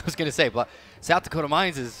was going to say, South Dakota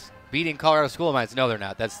Mines is beating Colorado School of Mines. No, they're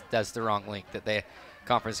not. That's the wrong link that the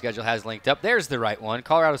conference schedule has linked up. There's the right one.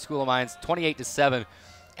 Colorado School of Mines 28-7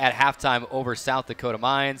 at halftime over South Dakota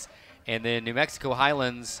Mines. And then New Mexico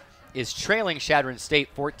Highlands is trailing Chadron State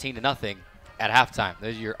 14-0 at halftime.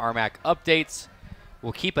 Those are your RMAC updates.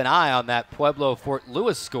 We'll keep an eye on that Pueblo-Fort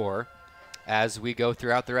Lewis score as we go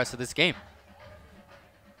throughout the rest of this game.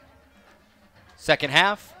 Second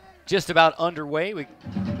half, just about underway. We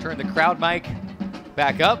turn the crowd mic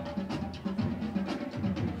back up.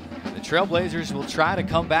 The Trailblazers will try to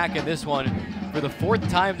come back in this one for the 4th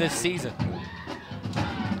time this season.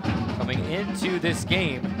 Coming into this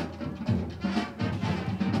game,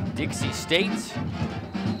 Dixie State,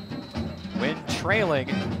 when trailing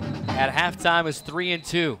at halftime, is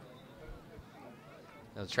 3-2.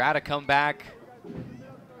 They'll try to come back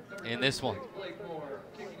in this one.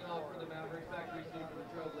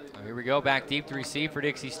 Here we go, back deep to receive for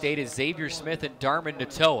Dixie State is Xavier Smith and Darman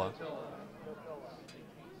Natoa.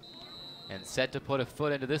 And set to put a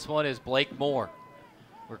foot into this one is Blake Moore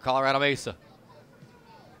for Colorado Mesa.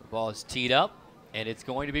 The ball is teed up, and it's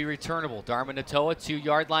going to be returnable. Darman Natoa,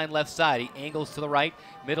 2-yard line left side. He angles to the right,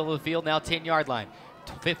 middle of the field, now 10-yard line.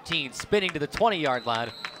 15, spinning to the 20-yard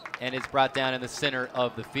line, and it's brought down in the center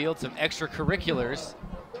of the field. Some extracurriculars.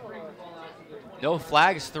 No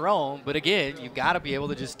flags thrown, but again, you've got to be able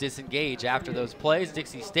to just disengage after those plays.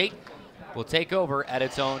 Dixie State will take over at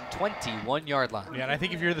its own 21-yard line. Yeah, and I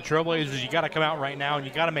think if you're the Trailblazers, you got to come out right now and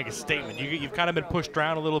you got to make a statement. You've kind of been pushed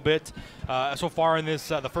around a little bit so far in this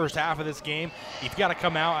the first half of this game. You've got to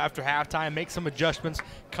come out after halftime, make some adjustments,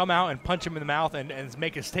 come out and punch them in the mouth and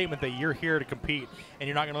make a statement that you're here to compete and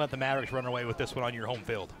you're not going to let the Mavericks run away with this one on your home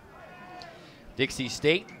field. Dixie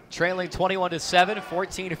State trailing 21-7,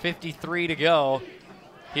 14:53 to go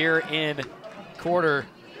here in quarter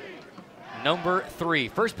number 3.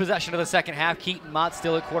 First possession of the second half, Keaton Mott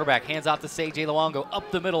still at quarterback. Hands off to Seijay Luongo up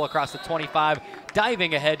the middle across the 25,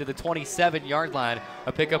 diving ahead to the 27-yard line.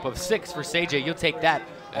 A pickup of 6 for Seijay. You'll take that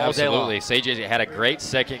all day long. Absolutely. Seijay had a great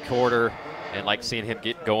second quarter, and like seeing him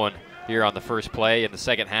get going here on the first play in the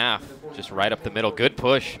second half, just right up the middle. Good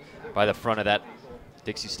push by the front of that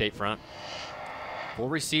Dixie State front. 4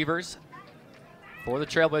 receivers for the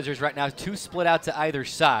Trailblazers right now, 2 split out to either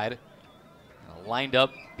side, lined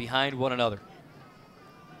up behind one another.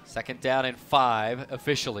 Second down and 5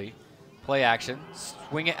 officially. Play action,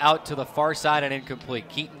 swing it out to the far side and incomplete.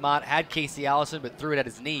 Keaton Mott had Casey Allison but threw it at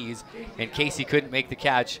his knees, and Casey couldn't make the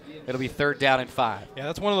catch. It'll be 3rd down and 5. Yeah,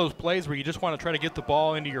 that's one of those plays where you just want to try to get the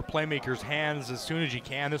ball into your playmaker's hands as soon as you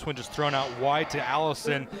can. This one just thrown out wide to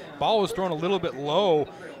Allison. Ball was thrown a little bit low.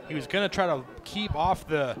 He was going to try to keep off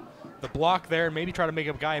the block there and maybe try to make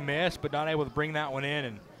a guy miss, but not able to bring that one in,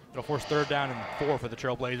 and it'll force 3rd down and 4 for the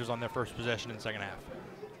Trailblazers on their first possession in the second half.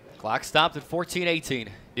 Clock stopped at 14:18.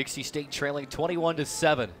 Dixie State trailing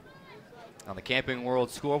 21-7. On the Camping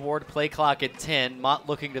World scoreboard, play clock at 10. Mott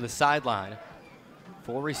looking to the sideline.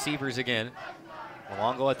 4 receivers again.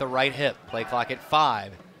 Luongo at the right hip. Play clock at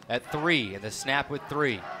 5. At 3, and the snap with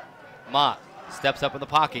 3. Mott steps up in the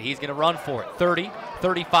pocket. He's going to run for it. 30,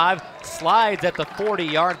 35, slides at the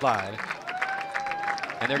 40-yard line.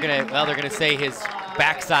 And they're going to say his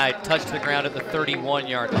backside touched the ground at the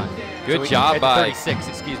 31-yard line. Good job by 36,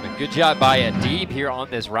 excuse me. Good job by Adib here on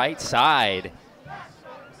this right side.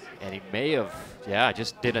 And he may have,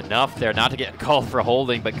 just did enough there not to get called for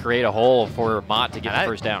holding, but create a hole for Mott to get the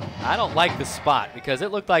first down. I don't like the spot because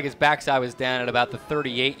it looked like his backside was down at about the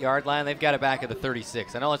 38-yard line. They've got it back at the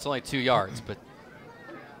 36. I know it's only 2 yards, but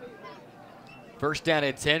first down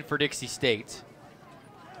and 10 for Dixie State.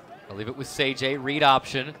 I'll leave it with Seijay, read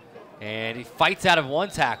option, and he fights out of 1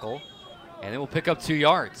 tackle, and then we'll pick up 2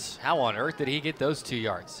 yards. How on earth did he get those 2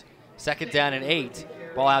 yards? Second down and 8,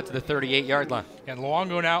 ball out to the 38-yard line. And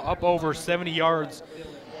Luongo now up over 70 yards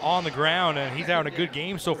on the ground, and he's having a good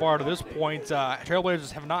game so far to this point.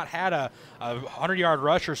 Trailblazers have not had a 100-yard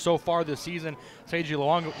rusher so far this season. Seijay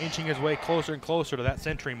Luongo inching his way closer and closer to that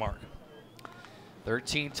century mark.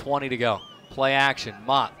 13:20 to go. Play action.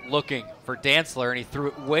 Mott looking for Dantzler, and he threw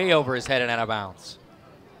it way over his head and out of bounds.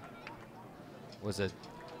 Was a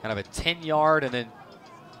kind of a 10-yard and then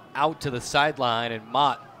out to the sideline, and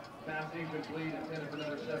Mott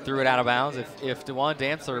threw it out of bounds. If DeJuan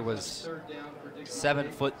Dantzler was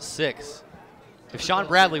 7'6", if Sean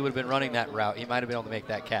Bradley would have been running that route, he might have been able to make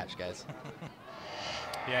that catch, guys.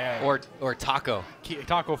 Yeah. Or Taco.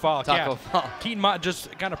 Taco Fall. Taco Fall. Keaton Mott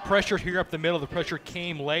just kind of pressured here up the middle. The pressure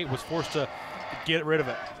came late, was forced to get rid of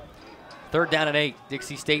it. 3rd down and 8.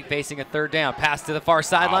 Dixie State facing a 3rd down. Pass to the far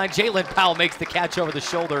sideline. Jalen Powell makes the catch over the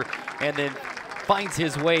shoulder and then finds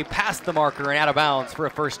his way past the marker and out of bounds for a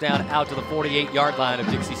 1st down out to the 48-yard line of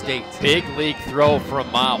Dixie State. Big league throw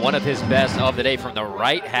from Mott, one of his best of the day from the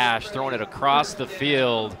right hash, throwing it across the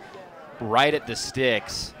field right at the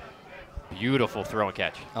sticks. Beautiful throw and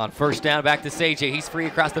catch. On 1st down, back to Seiji. He's free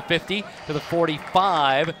across the 50 to the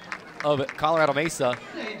 45 of Colorado Mesa.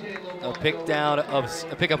 A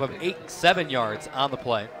pickup of 7 yards on the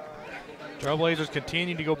play. Trailblazers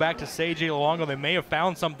continue to go back to Seiji Luongo. They may have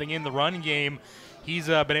found something in the run game. He's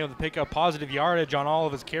been able to pick up positive yardage on all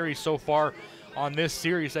of his carries so far on this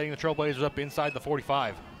series, setting the Trailblazers up inside the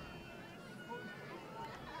 45.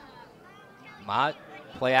 Mott,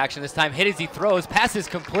 play action this time. Hit as he throws. Pass is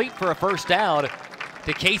complete for a 1st down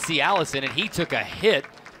to Casey Allison, and he took a hit,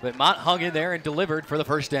 but Mott hung in there and delivered for the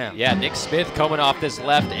 1st down. Yeah, Nick Smith coming off this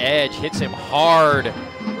left edge, hits him hard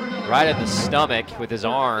right at the stomach with his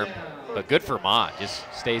arm. But good for Mott, just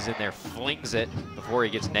stays in there, flings it before he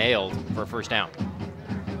gets nailed for a 1st down.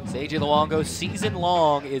 Seiji Luongo, season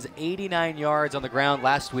long, is 89 yards on the ground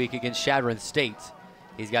last week against Chadron State.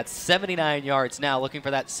 He's got 79 yards now, looking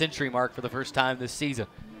for that century mark for the 1st time this season.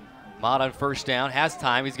 Mott on 1st down, has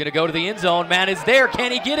time. He's going to go to the end zone. Man is there.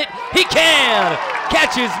 Can he get it? He can!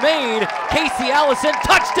 Catch is made. Casey Allison,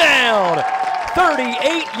 touchdown!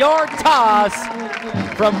 38-yard toss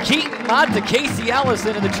from Keaton Mott to Casey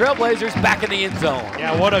Allison, and the Trailblazers back in the end zone.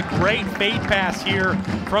 Yeah, what a great fade pass here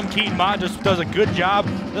from Keaton Mott. Just does a good job.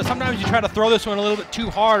 Sometimes you try to throw this one a little bit too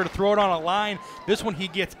hard or throw it on a line. This one, he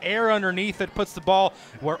gets air underneath it, puts the ball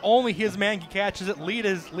where only his man catches it,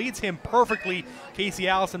 leads him perfectly. Casey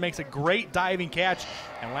Allison makes a great diving catch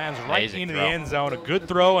and lands right into the end zone. A good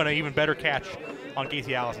throw and an even better catch on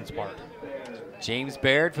Casey Allison's part. James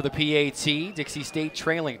Baird for the PAT. Dixie State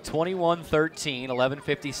trailing 21-13,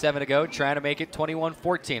 11:57 to go, trying to make it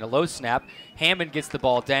 21-14. A low snap. Hammond gets the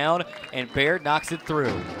ball down, and Baird knocks it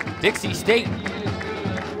through. Dixie State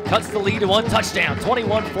cuts the lead to 1 touchdown,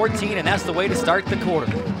 21-14, and that's the way to start the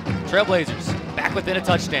quarter. Trailblazers back within a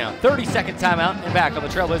touchdown. 30-second timeout and back on the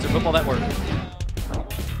Trailblazer Football Network.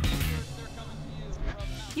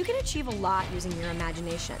 You can achieve a lot using your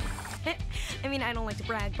imagination. I mean, I don't like to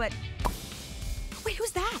brag, but... Wait,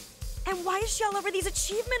 who's that? And why is she all over these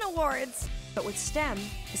achievement awards? But with STEM,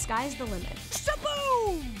 the sky's the limit.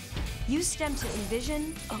 Shaboom! Use STEM to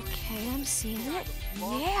envision. Okay, I'm seeing it.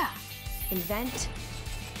 Yeah. Invent.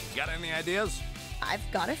 Got any ideas? I've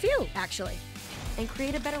got a few, actually. And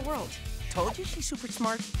create a better world. Told you she's super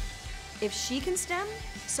smart. If she can STEM,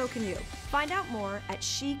 so can you. Find out more at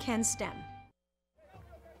She Can STEM.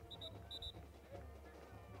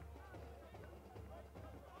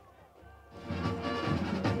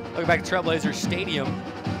 Looking back at Trailblazers Stadium,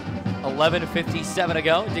 11:57 to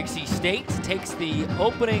go. Dixie State takes the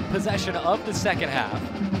opening possession of the 2nd half.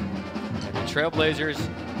 And the Trailblazers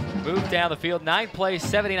move down the field. 9 plays,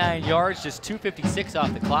 79 yards, just 2:56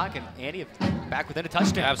 off the clock. And Andy back within a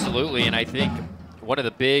touchdown. Absolutely, and I think one of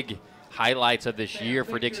the big highlights of this year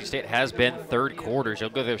for Dixie State has been 3rd quarters. You'll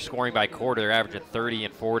go there scoring by quarter. They're averaging 30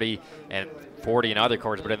 and 40 and 40 in other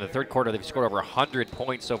quarters, but in the 3rd quarter, they've scored over 100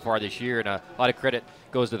 points so far this year, and a lot of credit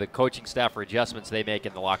goes to the coaching staff for adjustments they make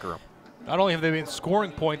in the locker room. Not only have they been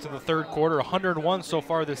scoring points in the 3rd quarter, 101 so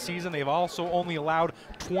far this season, they've also only allowed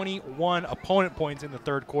 21 opponent points in the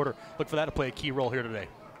 3rd quarter. Look for that to play a key role here today.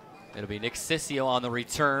 It'll be Nick Sissio on the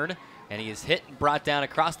return, and he is hit and brought down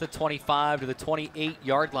across the 25 to the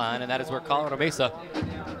 28-yard line, and that is where Colorado Mesa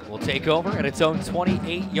will take over at its own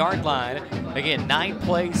 28-yard line. Again, 9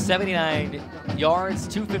 plays, 79 yards,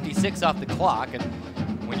 2:56 off the clock, and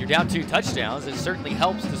when you're down 2 touchdowns, it certainly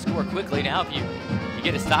helps to score quickly. Now, if you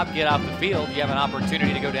get a stop, get off the field, you have an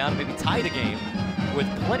opportunity to go down and maybe tie the game with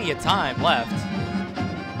plenty of time left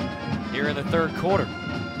here in the 3rd quarter.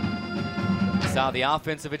 We saw the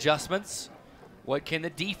offensive adjustments. What can the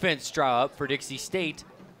defense draw up for Dixie State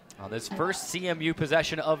on this first CMU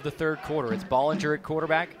possession of the 3rd quarter? It's Bollinger at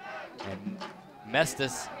quarterback, and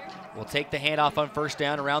Mestis will take the handoff on 1st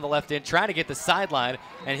down around the left end, trying to get the sideline,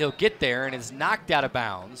 and he'll get there and is knocked out of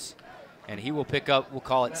bounds. And he will pick up, we'll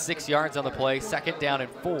call it 6 yards on the play, 2nd down and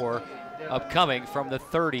 4 upcoming from the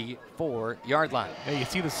 34-yard line. Yeah, you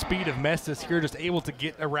see the speed of Mestis here, just able to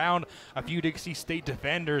get around a few Dixie State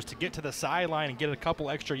defenders to get to the sideline and get a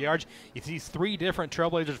couple extra yards. You see 3 different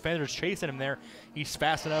Trailblazer defenders chasing him there. He's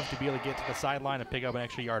fast enough to be able to get to the sideline and pick up an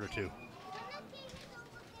extra yard or 2.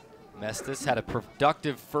 Mestis had a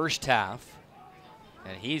productive 1st half,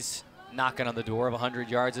 and he's knocking on the door of 100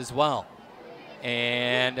 yards as well.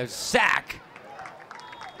 And a sack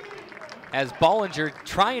as Bollinger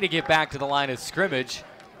trying to get back to the line of scrimmage,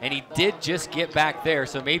 And he did just get back there,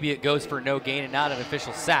 so maybe it goes for no gain and not an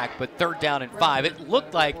official sack, but 3rd down and 5. It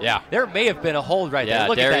looked like there may have been a hold right there.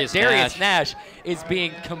 Look at that. Darius Nash is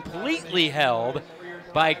being completely held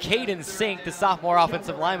by Caden Sink, the sophomore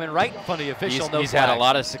offensive lineman, right in front of the official. He's had a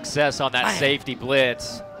lot of success on that safety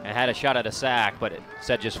blitz and had a shot at a sack, but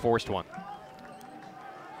instead just forced one.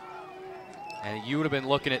 And you would have been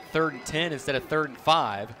looking at 3rd and 10 instead of 3rd and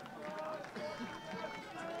 5.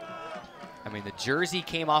 I mean, the jersey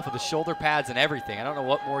came off of the shoulder pads and everything. I don't know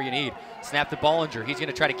what more you need. Snap to Bollinger. He's going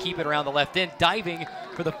to try to keep it around the left end, diving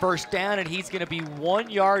for the 1st down, and he's going to be 1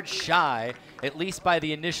 yard shy, at least by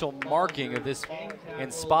the initial marking of this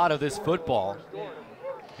and spot of this football.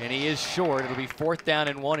 And he is short. It'll be 4th down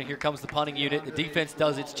and 1, and here comes the punting unit. The defense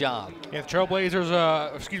does its job. Yeah, the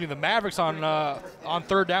Trailblazers, the Mavericks on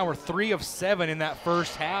 3rd down were 3 of 7 in that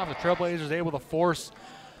first half. The Trailblazers able to force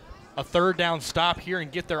a 3rd down stop here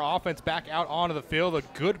and get their offense back out onto the field. A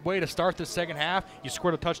good way to start this second half. You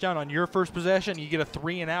scored a touchdown on your first possession. You get a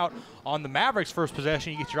 3 and out on the Mavericks' first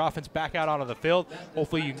possession. You get your offense back out onto the field.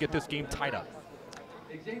 Hopefully you can get this game tied up.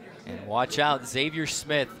 And watch out, Xavier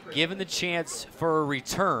Smith, given the chance for a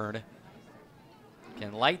return,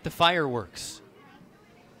 can light the fireworks.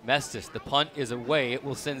 Mestis, the punt is away. It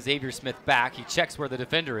will send Xavier Smith back. He checks where the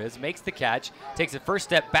defender is, makes the catch, takes a first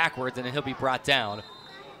step backwards, and then he'll be brought down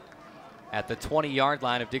at the 20-yard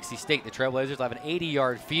line of Dixie State. The Trailblazers will have an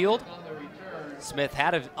 80-yard field. Smith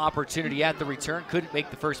had an opportunity at the return, couldn't make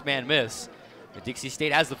the first man miss. But Dixie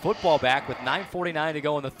State has the football back with 9:49 to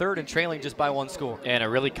go in the 3rd and trailing just by 1 score. And a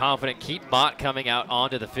really confident Keaton Mott coming out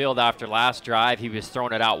onto the field after last drive. He was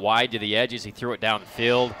throwing it out wide to the edges. He threw it down the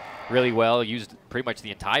field really well, used pretty much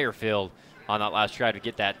the entire field on that last drive to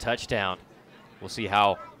get that touchdown. We'll see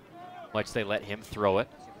how much they let him throw it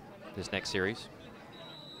this next series.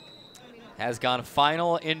 Has gone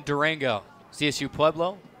final in Durango. CSU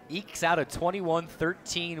Pueblo ekes out a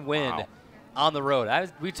 21-13 win on the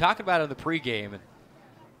road. We talked about it in the pregame.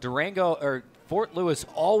 And Fort Lewis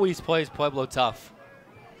always plays Pueblo tough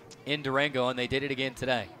in Durango, and they did it again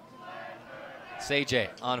today. Sejay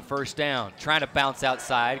on 1st down, trying to bounce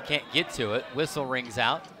outside, can't get to it. Whistle rings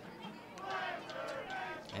out.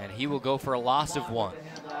 And he will go for a loss of 1.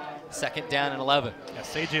 2nd down and 11. Yeah,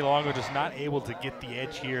 Sejay Longo just not able to get the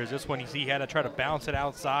edge here. This one he had to try to bounce it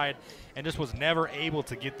outside and just was never able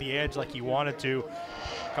to get the edge like he wanted to.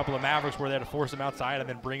 A couple of Mavericks were there to force him outside and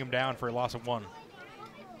then bring him down for a loss of 1.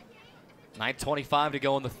 9:25 to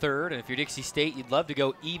go in the 3rd, and if you're Dixie State, you'd love to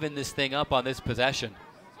go even this thing up on this possession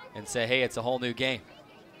and say, hey, it's a whole new game.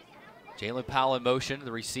 Jalen Powell in motion,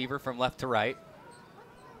 the receiver from left to right.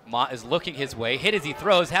 Mott is looking his way, hit as he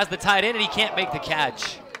throws, has the tight end, and he can't make the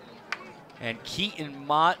catch. And Keaton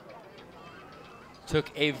Mott took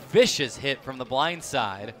a vicious hit from the blind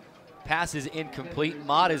side. Pass is incomplete.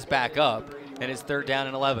 Mott is back up, and it's 3rd down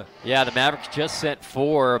and 11. Yeah, the Mavericks just sent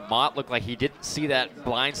 4. Mott looked like he didn't see that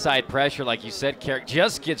blindside pressure, like you said. Carrick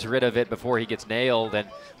just gets rid of it before he gets nailed, and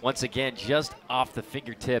once again, just off the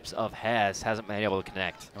fingertips of hasn't been able to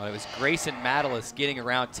connect. Well, it was Grayson Matalis getting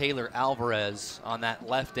around Taylor Alvarez on that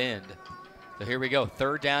left end. So here we go,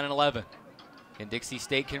 3rd down and 11. Can Dixie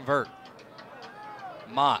State convert?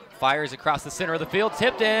 Mott fires across the center of the field,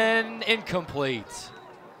 tipped in, incomplete.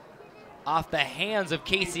 Off the hands of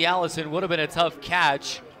Casey Allison, would have been a tough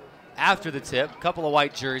catch after the tip. Couple of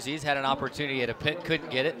white jerseys, had an opportunity at a pit, couldn't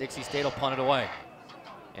get it. Dixie State will punt it away.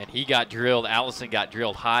 And he got drilled, Allison got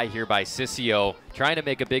drilled high here by Sissio, trying to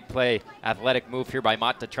make a big play, athletic move here by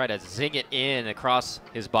Mott to try to zing it in across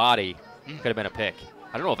his body. Could have been a pick.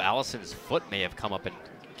 I don't know if Allison's foot may have come up and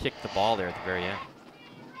kicked the ball there at the very end.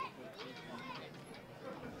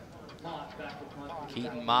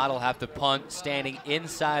 Keaton Mott will have to punt standing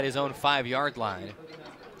inside his own 5-yard line.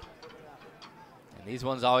 And these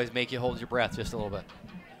ones always make you hold your breath just a little bit.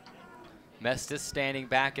 Mestis standing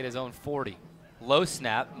back at his own 40. Low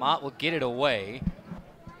snap, Mott will get it away.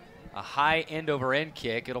 A high end-over-end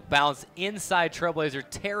kick. It'll bounce inside Trailblazer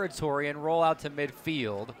territory and roll out to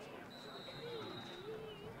midfield.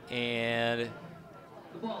 And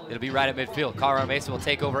it'll be right at midfield. Colorado Mesa will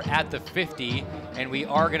take over at the 50, and we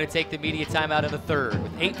are going to take the media timeout in the 3rd.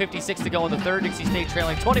 With 8:56 to go in the 3rd, Dixie State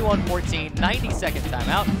trailing 21-14, 90-second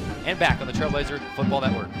timeout, and back on the Trailblazer Football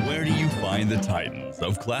Network. Where do you find the titans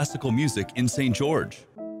of classical music in St. George?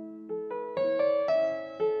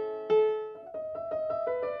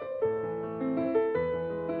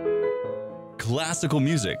 Classical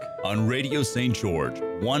music on Radio St. George,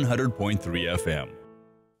 100.3 FM.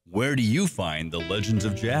 Where do you find the legends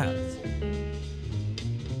of jazz?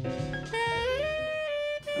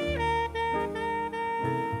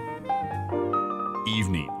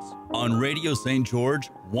 Evenings on Radio St. George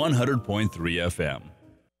 100.3 FM.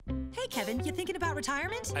 Hey, Kevin, you thinking about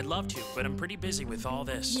retirement? I'd love to, but I'm pretty busy with all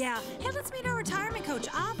this. Yeah. Hey, let's meet our retirement coach,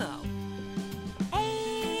 Avo.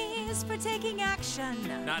 A is for taking action.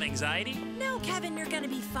 Not anxiety? No, Kevin, you're gonna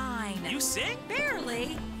be fine. You sing?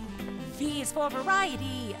 Barely. V is for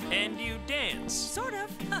variety. And you dance? Sort of.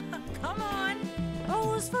 Come on.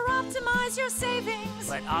 O is for optimize your savings.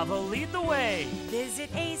 Let Avo lead the way.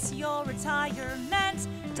 Visit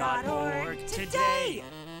aceyourretirement.org today.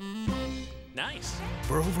 Nice.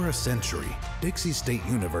 For over a century, Dixie State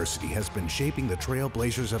University has been shaping the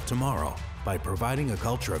Trailblazers of tomorrow by providing a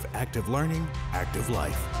culture of active learning, active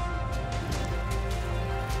life.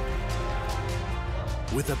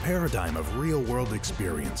 With a paradigm of real-world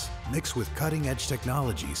experience mixed with cutting-edge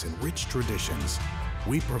technologies and rich traditions,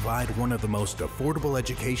 we provide one of the most affordable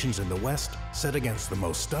educations in the West, set against the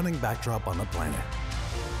most stunning backdrop on the planet.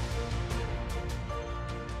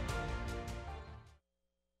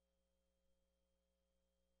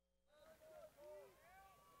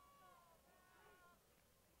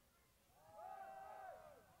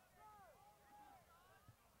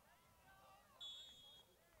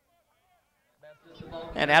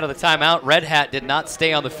 And out of the timeout, Red Hat did not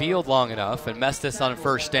stay on the field long enough and messed us on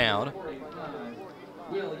first down.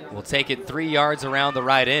 We'll take it 3 yards around the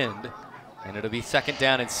right end, and it'll be 2nd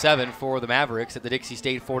down and 7 for the Mavericks at the Dixie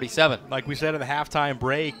State 47. Like we said in the halftime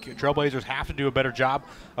break, Trailblazers have to do a better job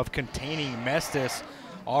of containing Mestis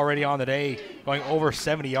already on the day, going over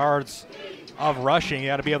 70 yards of rushing. You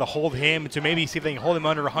got to be able to hold him to maybe see if they can hold him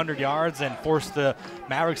under 100 yards and force the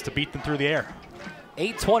Mavericks to beat them through the air.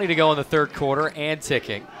 8:20 to go in the third quarter and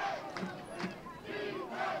ticking.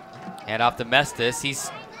 And off to Mestis. He's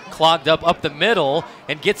clogged up the middle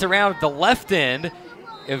and gets around the left end,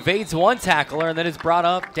 evades one tackler, and then is brought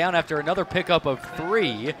up down after another pickup of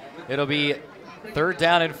 3. It'll be 3rd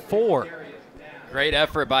down and 4. Great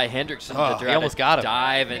effort by Hendrickson to he almost got him.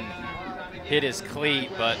 Dive and hit his cleat,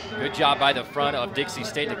 but good job by the front of Dixie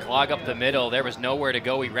State to clog up the middle. There was nowhere to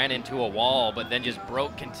go. He ran into a wall, but then just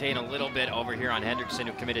broke contain a little bit over here on Hendrickson,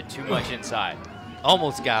 who committed too much inside.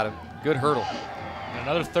 Almost got him. Good hurdle. And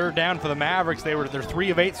another 3rd down for the Mavericks. They're 3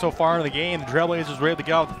 of 8 so far in the game. The Trailblazers were able to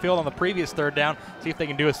get off the field on the previous 3rd down. See if they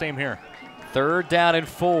can do the same here. 3rd down and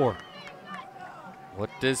 4. What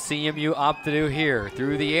does CMU opt to do here?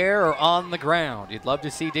 Through the air or on the ground? You'd love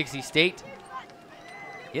to see Dixie State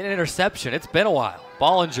get an interception. It's been a while.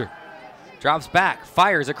 Bollinger drops back,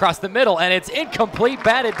 fires across the middle, and it's incomplete,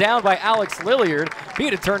 batted down by Alex Lilliard. If he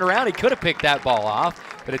had turned around, he could have picked that ball off,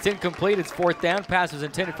 but it's incomplete. It's 4th down. Pass was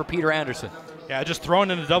intended for Peter Anderson. Yeah, just thrown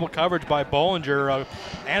into double coverage by Bollinger.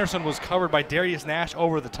 Anderson was covered by Darius Nash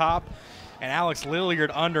over the top, and Alex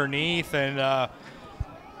Lilliard underneath, and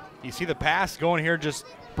you see the pass going here just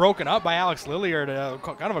broken up by Alex Lilliard.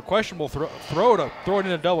 Kind of a questionable throw to throw it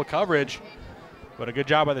into double coverage. But a good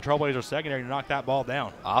job by the Trailblazers secondary to knock that ball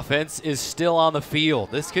down. Offense is still on the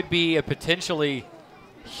field. This could be a potentially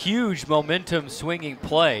huge momentum swinging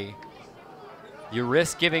play. You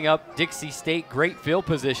risk giving up Dixie State great field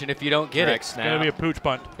position if you don't get it. It's going to be a pooch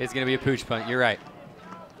punt. It's going to be a pooch punt. You're right.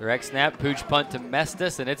 Direct snap, pooch punt to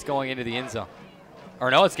Mestis, and it's going into the end zone.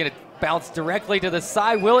 Or no, it's going to bounce directly to the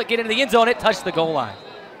side. Will it get into the end zone? It touched the goal line.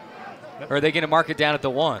 Yep. Or are they going to mark it down at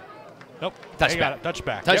the 1? Nope. Touchback.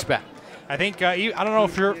 Touchback. Touchback. Yep. I think, I don't know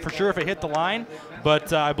for sure if it hit the line,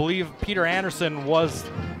 but I believe Peter Anderson was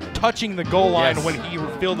touching the goal line when he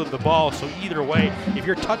fielded the ball. So either way, if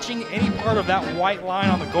you're touching any part of that white line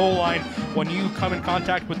on the goal line when you come in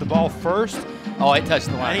contact with the ball first. Oh, it touched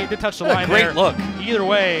the line. I think it did touch the line great there. Look. Either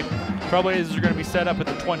way, Trailblazers are going to be set up at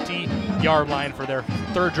the 20-yard line for their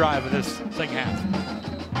 3rd drive of this second half.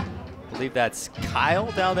 I believe that's Kyle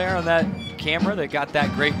down there on that camera that got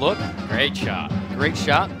that great look. Great shot. Great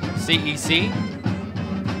shot. CEC.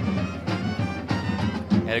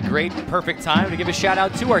 At a great, perfect time to give a shout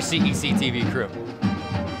out to our CEC TV crew.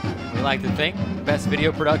 We like to think best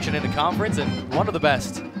video production in the conference and one of the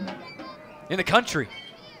best in the country.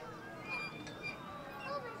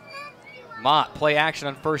 Mott, play action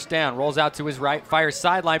on 1st down, rolls out to his right, fires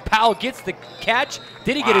sideline. Powell gets the catch.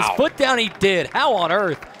 Did he get his foot down? He did. How on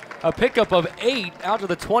earth? A pickup of 8 out to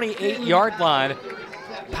the 28-yard line.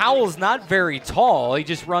 Powell's not very tall. He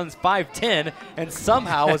just runs 5'10", and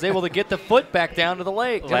somehow was able to get the foot back down to the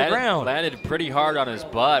ground. Landed pretty hard on his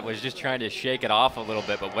butt, was just trying to shake it off a little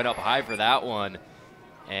bit, but went up high for that one.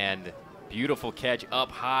 And beautiful catch up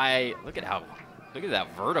high. Look at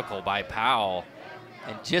that vertical by Powell.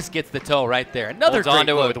 And just gets the toe right there. Another Holds great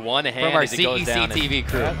onto look it with one hand from our as he goes down CEC TV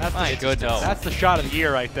crew. My goodness. That's the shot of the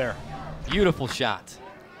year right there. Beautiful shot.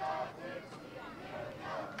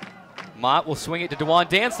 Mott will swing it to DeJuan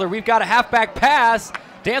Dantzler. We've got a halfback pass.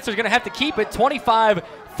 Dantzler's going to have to keep it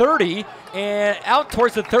 25-30 and out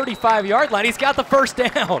towards the 35-yard line. He's got the first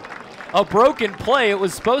down. A broken play. It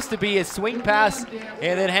was supposed to be a swing pass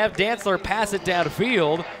and then have Dantzler pass it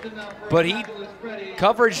downfield, but he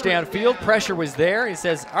coverage downfield. Pressure was there. He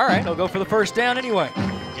says, all right, I'll go for the first down anyway.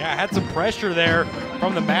 Yeah, had some pressure there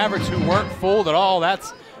from the Mavericks who weren't fooled at all.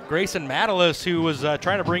 That's Grayson Matalis who was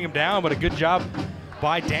trying to bring him down, but a good job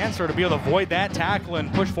by Dantzler to be able to avoid that tackle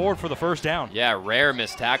and push forward for the first down. Yeah, rare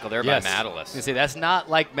missed tackle there by Matalis. You see, that's not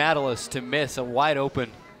like Matalis to miss a wide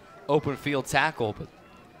open field tackle, but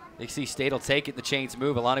Dixie State will take it. The chains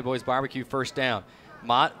move. Alani Boys Barbecue first down.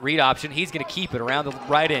 Mott, read option. He's going to keep it around the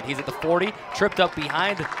right end. He's at the 40, tripped up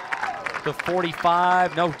behind the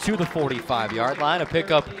 45, no, to the 45-yard line. A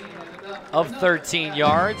pickup of 13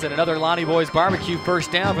 yards and another Lonnie Boys Barbecue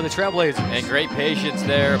first down for the Trailblazers. And great patience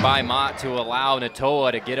there by Mott to allow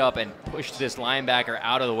Natoa to get up and push this linebacker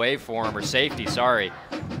out of the way for him, or safety, sorry,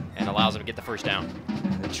 and allows him to get the first down.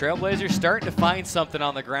 The Trailblazers starting to find something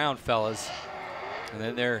on the ground, fellas. And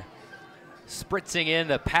then they're spritzing in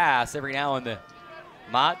the pass every now and then.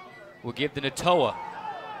 Mott will give to Natoa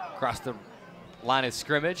across the line of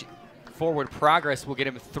scrimmage. Forward progress will get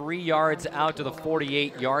him 3 yards out to the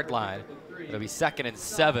 48-yard line. It'll be 2nd and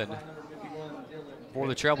 7 for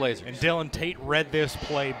the Trailblazers. And Dylan Tate read this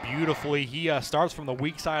play beautifully. He starts from the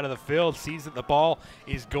weak side of the field, sees that the ball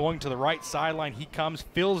is going to the right sideline. He comes,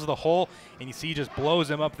 fills the hole, and you see he just blows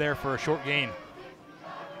him up there for a short gain.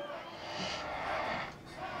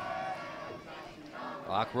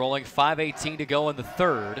 Clock rolling, 5:18 to go in the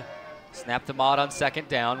third. Snap to Mott on second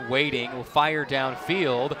down, waiting, will fire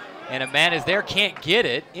downfield, and a man is there, can't get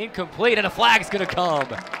it, incomplete, and a flag's gonna come.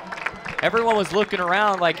 Everyone was looking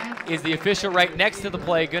around like, is the official right next to the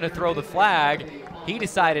play gonna throw the flag? He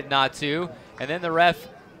decided not to, and then the ref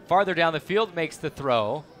farther down the field makes the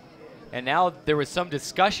throw, and now there was some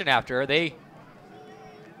discussion after.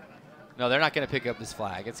 No, they're not gonna pick up this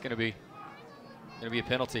flag. It's gonna be a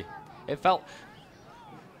penalty. It felt.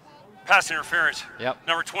 Pass interference. Yep.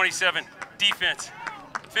 Number 27, defense.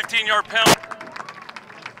 15-yard penalty.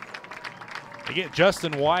 They get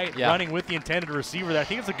Justin White running with the intended receiver there. I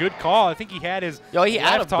think it's a good call. I think he had his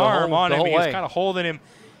left arm on him. He was kind of holding him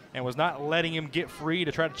and was not letting him get free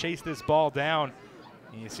to try to chase this ball down.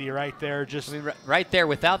 And you see right there, just right there,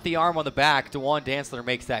 without the arm on the back, DeJuan Dantzler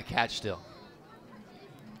makes that catch still.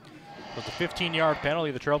 With the 15-yard penalty,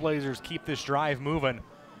 the Trailblazers keep this drive moving.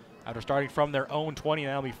 After starting from their own 20,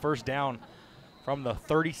 that'll be first down from the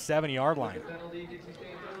 37-yard line.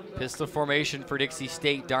 Pistol formation for Dixie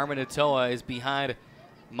State. Darman Natoa is behind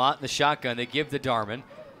Mott in the shotgun. They give to Darman,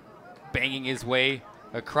 banging his way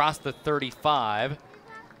across the 35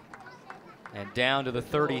 and down to the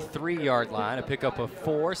 33-yard line. A pickup of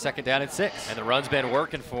 4, 2nd down and 6. And the run's been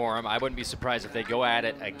working for him. I wouldn't be surprised if they go at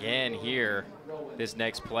it again here. This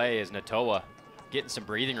next play is Natoa getting some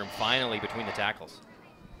breathing room finally between the tackles.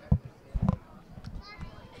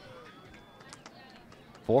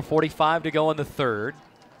 4:45 to go in the third.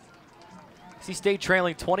 Dixie State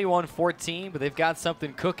trailing 21-14, but they've got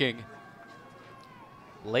something cooking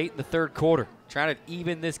late in the third quarter, trying to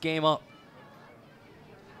even this game up.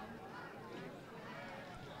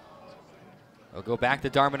 They'll go back to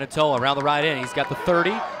Darman Natoa around the right end. He's got the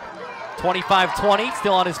 30, 25-20,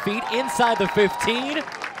 still on his feet, inside the 15,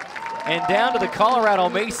 and down to the Colorado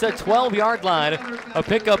Mesa 12-yard line. A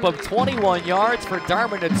pickup of 21 yards for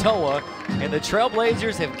Darman Natoa, and the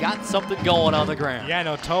Trailblazers have got something going on the ground. Yeah,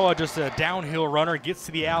 Natoa, just a downhill runner, gets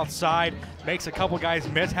to the outside, makes a couple guys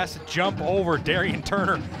miss, has to jump over Darian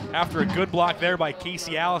Turner after a good block there by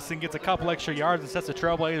Casey Allison, gets a couple extra yards and sets the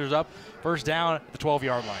Trailblazers up first down at the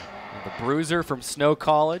 12-yard line. And the bruiser from Snow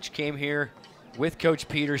College came here with Coach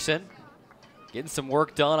Peterson, getting some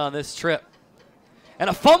work done on this trip. And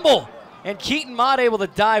a fumble, and Keaton Mott able to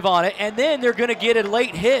dive on it, and then they're going to get a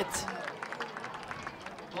late hit.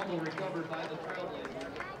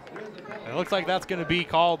 It looks like that's going to be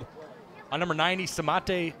called on number 90,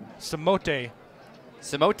 Samote.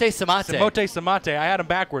 I had him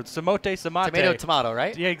backwards. Samote Samate. Tomato, tomato,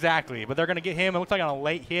 right? Yeah, exactly. But they're going to get him, it looks like, on a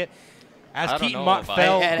late hit. As Keaton Mott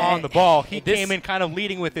fell on the ball, he came in kind of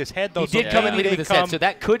leading with his head, though. He did come in leading with his head, so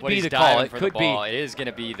that could be the call. It could be. It is going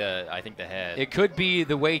to be I think the head. It could be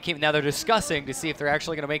the way he came. Now they're discussing to see if they're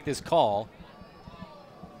actually going to make this call.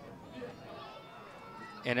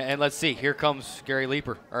 And let's see. Here comes Gary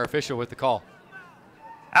Leeper, our official, with the call.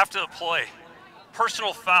 After the play,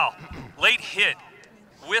 personal foul, late hit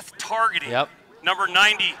with targeting. Yep. Number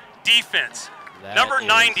 90, defense. Number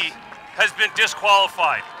 90 has been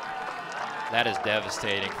disqualified. That is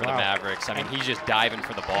devastating for the Mavericks. I mean, he's just diving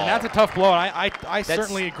for the ball. And that's a tough blow, and I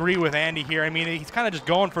certainly agree with Andy here. I mean, he's kind of just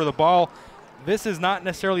going for the ball. This is not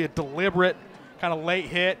necessarily a deliberate kind of late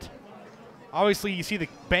hit. Obviously, you see the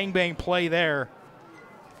bang-bang play there.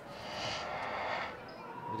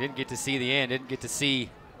 We didn't get to see the end, didn't get to see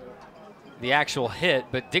the actual hit,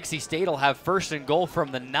 but Dixie State will have 1st and goal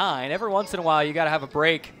from the 9. Every once in a while, you got to have a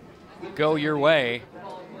break go your way.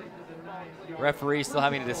 Referee still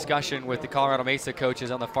having a discussion with the Colorado Mesa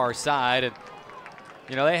coaches on the far side, and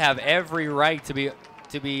you know they have every right to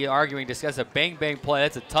be arguing, discuss a bang-bang play.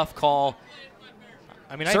 That's a tough call.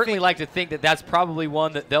 I mean, certainly like to think that that's probably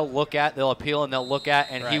one that they'll look at, they'll appeal, and they'll look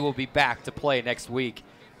at, and he will be back to play next week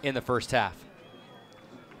in the first half.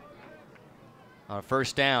 On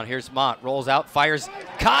 1st down, here's Mott, rolls out, fires,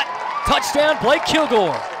 caught, touchdown, Blake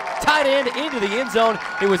Kilgore. Tight end into the end zone.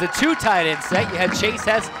 It was a 2 tight end set. You had Chase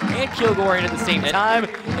Hess and Kilgore in at the same time,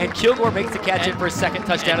 and Kilgore makes the catch in for his 2nd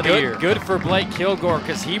touchdown of the year. Good for Blake Kilgore,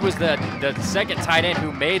 because he was the 2nd tight end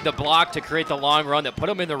who made the block to create the long run that put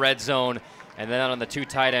him in the red zone. And then on the 2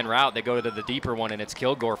 tight end route, they go to the deeper one, and it's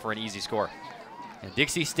Kilgore for an easy score. And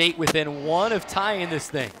Dixie State within 1 of tying this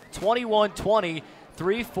thing. 21-20,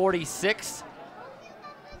 3:46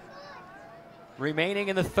 remaining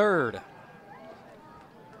in the 3rd.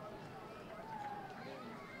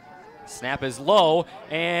 Snap is low,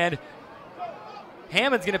 and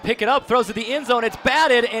Hammond's going to pick it up, throws to the end zone. It's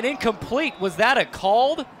batted and incomplete. Was that a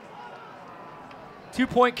called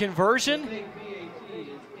 2-point conversion?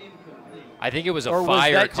 I think it was a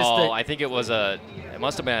fire call. I think it was it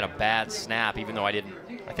must have been a bad snap, even though I didn't.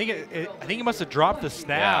 I think he must have dropped the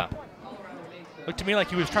snap. Yeah. Looked to me like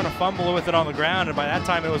he was trying to fumble with it on the ground, and by that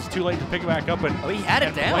time it was too late to pick it back up. And he had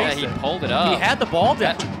it down. Yeah, he pulled it up. He had the ball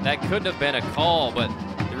down. That couldn't have been a call, but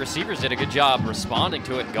the receivers did a good job responding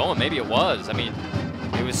to it and going. Maybe it was. I mean,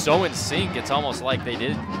 it was so in sync, it's almost like they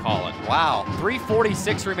did call it. Wow.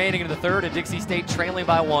 3:46 remaining in the 3rd, and Dixie State trailing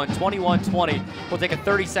by 1, 21-20. We'll take a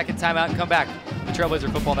 30-second timeout and come back. The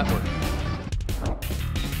Trailblazer Football Network.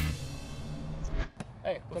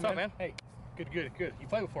 Hey, what's up, man? Hey, good. You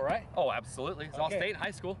played before, right? Oh, absolutely. It's all state,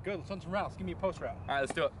 high school. Good, let's run some routes. Give me a post route. All right,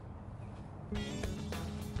 let's do it.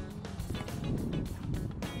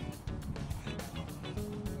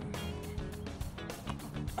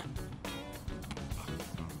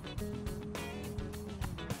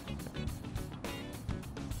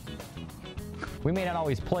 We may not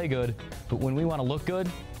always play good, but when we want to look good,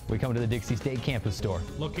 we come to the Dixie State campus store.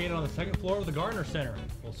 Located on the 2nd floor of the Gardner Center.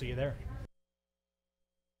 We'll see you there.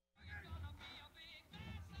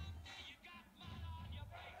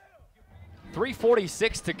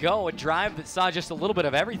 .346 to go, a drive that saw just a little bit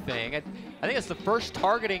of everything. I think it's the first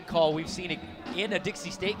targeting call we've seen in a Dixie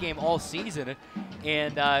State game all season,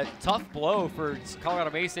 and tough blow for Colorado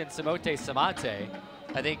Mesa and Samote Samate.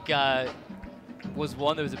 I think was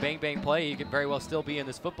one that was a bang-bang play. You could very well still be in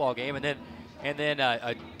this football game, and then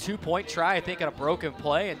a 2-point try, I think, on a broken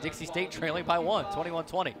play, and Dixie State trailing by 1,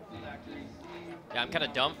 21-20. Yeah, I'm kind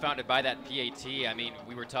of dumbfounded by that PAT. I mean,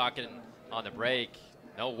 we were talking on the break.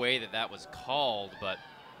 No way that was called, but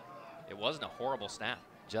it wasn't a horrible snap.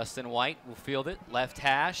 Justin White will field it, left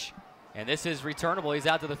hash, and this is returnable. He's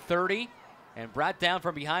out to the 30 and brought down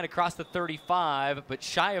from behind across the 35, but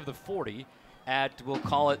shy of the 40 at, we'll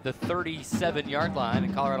call it, the 37-yard line,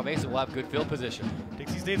 and Colorado Mesa will have good field position.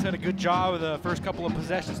 Dixie State's had a good job of the first couple of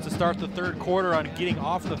possessions to start the 3rd quarter on getting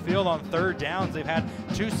off the field on 3rd downs. They've had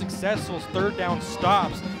 2 successful 3rd down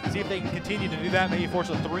stops. See if they can continue to do that, maybe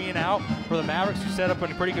force a 3 and out for the Mavericks, who set up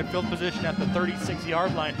in a pretty good field position at the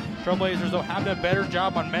 36-yard line. Trailblazers, though, have done a better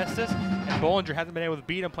job on Mestis, and Bollinger hasn't been able to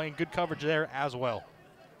beat him, playing good coverage there as well.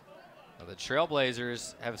 Well, the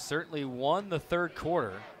Trailblazers have certainly won the 3rd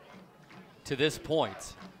quarter to this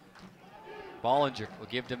point. Bollinger will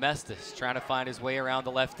give to Mestis, trying to find his way around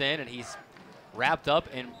the left end, and he's wrapped up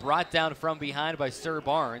and brought down from behind by Sir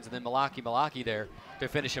Barnes, and then Malaki there to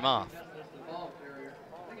finish him off.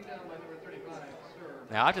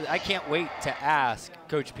 Now, I can't wait to ask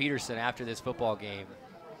Coach Peterson after this football game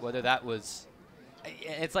whether that was,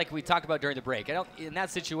 it's like we talked about during the break. In that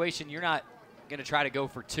situation, you're not going to try to go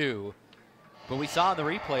for 2, but we saw in the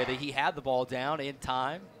replay that he had the ball down in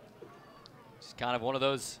time. It's kind of one of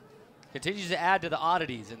those, continues to add to the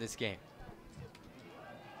oddities in this game.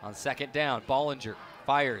 On 2nd down, Bollinger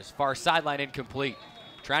fires, far sideline incomplete.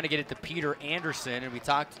 Trying to get it to Peter Anderson, and we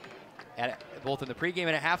talked both in the pregame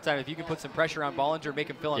and at halftime, if you can put some pressure on Bollinger,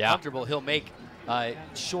 make him feel uncomfortable, he'll make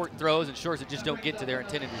short throws and shorts that just don't get to their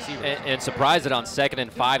intended receiver. And surprised that on 2nd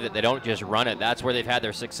and 5 that they don't just run it. That's where they've had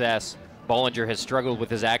their success. Bollinger has struggled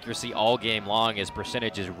with his accuracy all game long. His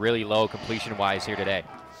percentage is really low completion-wise here today.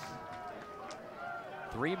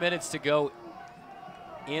 3 minutes to go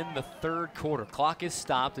in the third quarter. Clock is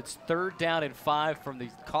stopped. It's 3rd down and 5 from the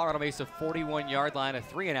Colorado Mesa 41-yard line. A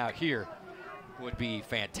 3-and-out here would be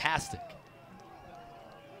fantastic.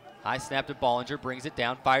 High snap to Bollinger, brings it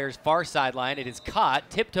down, fires far sideline. It is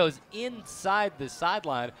caught, tiptoes inside the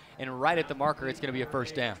sideline, and right at the marker, it's going to be a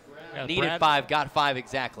first down. Yeah, Needed 5, got 5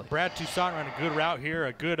 exactly. Brad Toussaint ran a good route here,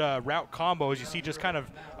 a good route combo. As you see, just kind of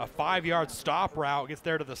a 5-yard stop route, gets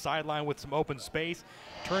there to the sideline with some open space,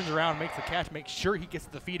 turns around, makes the catch, makes sure he gets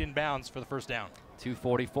the feet in bounds for the first down.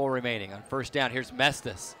 2:44 remaining on first down. Here's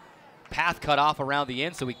Mestis. Path cut off around the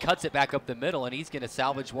end, so he cuts it back up the middle, and he's going to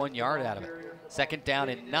salvage 1 yard out of it. 2nd down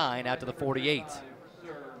and 9 out to the 48.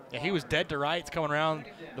 Yeah, he was dead to rights coming around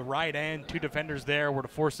the right end. 2 defenders there were to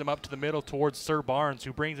force him up to the middle towards Sir Barnes,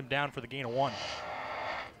 who brings him down for the gain of 1.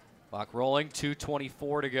 Clock rolling,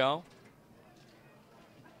 2:24 to go.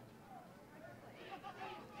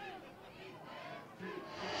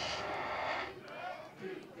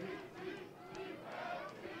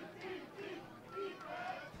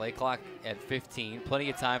 Play clock at 15. Plenty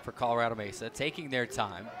of time for Colorado Mesa. Taking their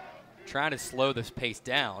time, trying to slow this pace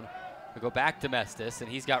down. We go back to Mestis, and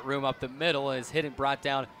he's got room up the middle and is hit and brought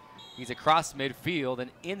down. He's across midfield and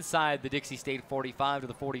inside the Dixie State 45 to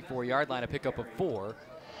the 44-yard line, a pickup of 4.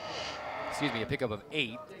 Excuse me, a pickup of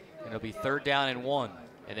 8. And it'll be 3rd down and 1.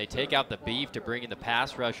 And they take out the beef to bring in the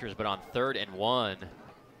pass rushers, but on 3rd and 1,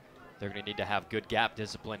 they're going to need to have good gap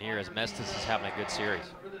discipline here as Mestis is having a good series.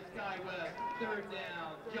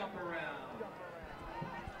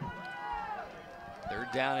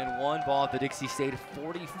 3rd down and 1, ball at the Dixie State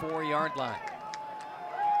 44-yard line.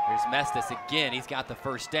 There's Mestis again. He's got the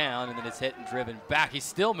first down, and then it's hit and driven back. He's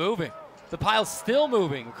still moving. The pile's still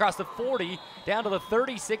moving across the 40 down to the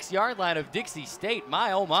 36-yard line of Dixie State.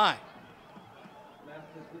 My, oh, my.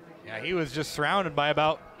 Yeah, he was just surrounded by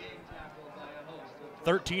about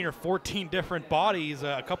 13 or 14 different bodies,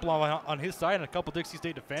 a couple on his side and a couple Dixie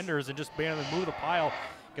State defenders, and just being able to move the pile,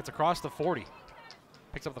 gets across the 40,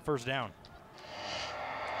 picks up the first down.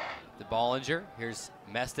 The Bollinger. Here's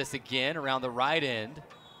Mestis again around the right end.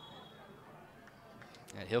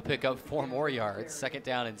 And he'll pick up 4 more yards. 2nd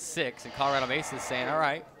down and 6. And Colorado Mesa is saying, all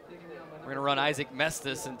right, we're going to run Isaac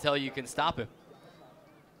Mestis until you can stop him.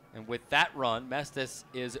 And with that run, Mestis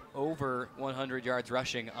is over 100 yards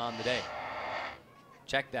rushing on the day.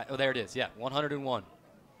 Check that. Oh, there it is. Yeah, 101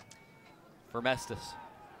 for Mestis.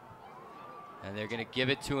 And they're going to give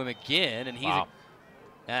it to him again. And he's and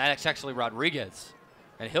that's actually Rodriguez.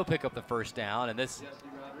 And he'll pick up the first down. And this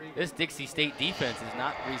Dixie State defense is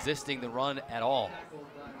not resisting the run at all.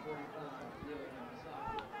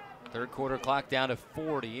 3rd quarter clock down to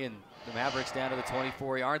 40, and the Mavericks down to the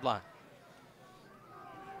 24-yard line.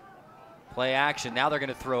 Play action. Now they're going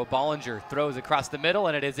to throw. Bollinger throws across the middle,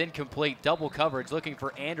 and it is incomplete. Double coverage looking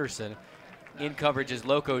for Anderson. In coverage is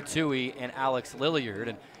Loco Tui and Alex Lilliard.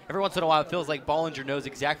 And every once in a while, it feels like Bollinger knows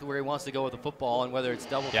exactly where he wants to go with the football, and whether it's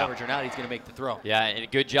double coverage or not, he's going to make the throw. Yeah, and a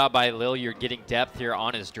good job by Lilliard getting depth here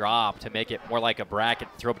on his drop to make it more like a bracket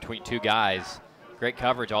throw between 2 guys. Great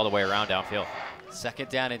coverage all the way around downfield. 2nd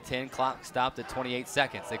down and 10. Clock stopped at 28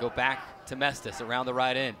 seconds. They go back to Mestis around the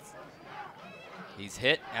right end. He's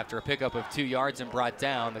hit after a pickup of 2 yards and brought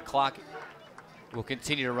down. The clock will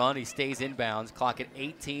continue to run. He stays inbounds. Clock at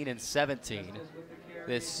 18 and 17.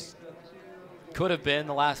 This could have been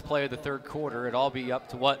the last play of the 3rd quarter. It'd all be up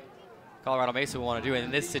to what Colorado Mesa will want to do. And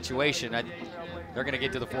in this situation, they're going to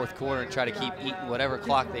get to the 4th quarter and try to keep eating whatever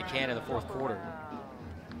clock they can in the 4th quarter.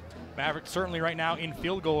 Mavericks certainly right now in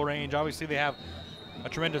field goal range. Obviously, they have a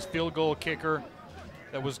tremendous field goal kicker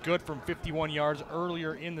that was good from 51 yards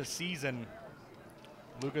earlier in the season.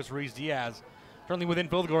 Lucas Ruiz-Diaz. Certainly within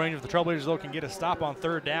field goal range. If the Trailblazers, though, can get a stop on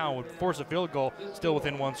 3rd down, would force a field goal, still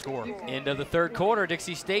within 1 score. End of the 3rd quarter,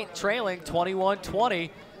 Dixie State trailing 21-20.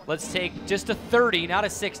 Let's take just a 30, not a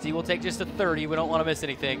 60. We'll take just a 30. We don't want to miss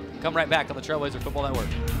anything. Come right back on the Trailblazer Football Network.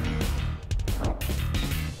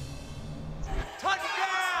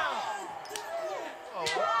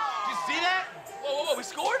 We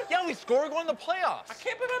scored? Yeah, we scored. We're going to the playoffs. I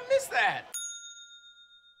can't believe I missed that.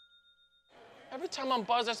 Every time I'm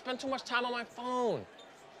buzzed, I spend too much time on my phone.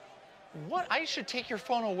 What? I should take your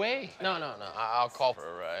phone away. No. I'll call for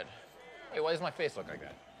a ride. Hey, why does my face look like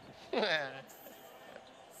that?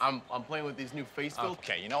 I'm playing with these new face filters.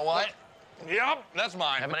 Okay, you know what? Yep, that's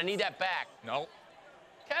mine. I'm gonna need that back. No.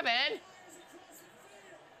 Kevin.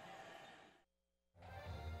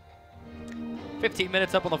 15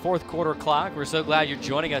 minutes up on the 4th quarter clock. We're so glad you're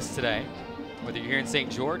joining us today. Whether you're here in St.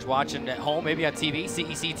 George, watching at home, maybe on TV,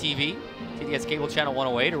 CEC TV, TDS Cable Channel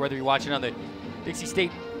 108, or whether you're watching on the Dixie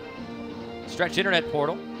State Stretch Internet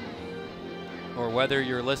portal, or whether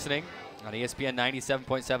you're listening on ESPN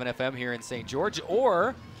 97.7 FM here in St. George,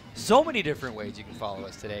 or so many different ways you can follow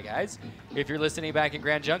us today, guys. If you're listening back in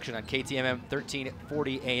Grand Junction on KTMM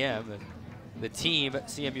 1340 AM, the team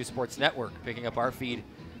CMU Sports Network picking up our feed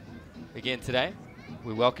again today.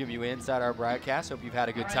 We welcome you inside our broadcast. Hope you've had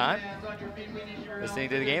a good time listening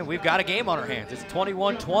to the game. We've got a game on our hands. It's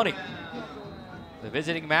 21-20. The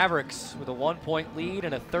visiting Mavericks with a 1-point lead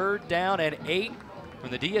and a 3rd down and 8 from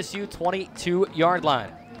the DSU 22-yard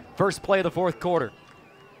line. First play of the 4th quarter.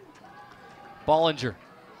 Bollinger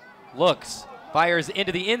looks, fires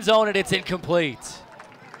into the end zone, and it's incomplete.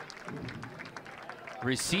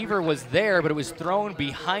 Receiver was there, but it was thrown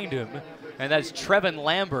behind him, and that's Trevin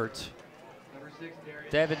Lambert.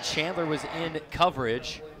 Devin Chandler was in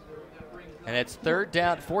coverage, and it's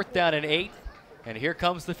 4th down and 8, and here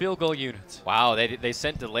comes the field goal unit. Wow, they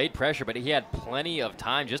sent delayed pressure, but he had plenty of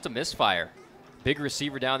time, just a misfire. Big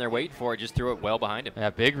receiver down there waiting for it, just threw it well behind him. Yeah,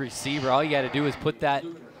 big receiver. All you got to do is put that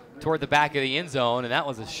toward the back of the end zone, and that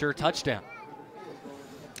was a sure touchdown.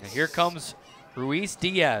 And here comes Ruiz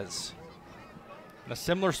Diaz. In a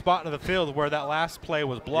similar spot in the field where that last play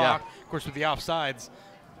was blocked, of course with the offsides,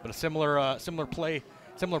 but a similar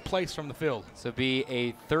place from the field. So it'll be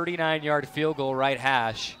a 39-yard field goal right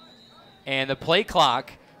hash, and the play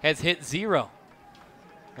clock has hit 0.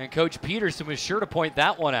 And Coach Peterson was sure to point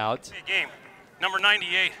that one out. Game, number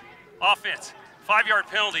 98, offense, 5-yard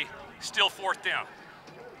penalty, still 4th down.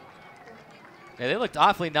 Yeah, they looked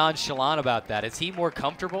awfully nonchalant about that. Is he more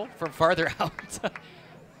comfortable from farther out?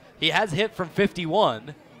 He has hit from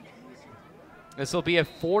 51. This will be a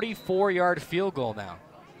 44-yard field goal now.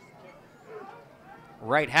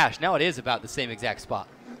 Right hash. Now it is about the same exact spot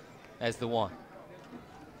as the one.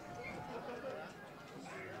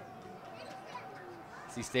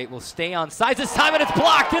 Dixie State will stay on sides this time, and it's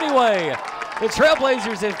blocked anyway. The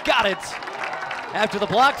Trailblazers have got it after the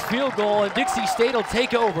blocked field goal, and Dixie State will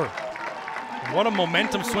take over. What a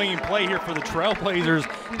momentum swinging play here for the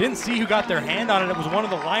Trailblazers. Didn't see who got their hand on it. It was one of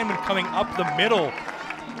the linemen coming up the middle.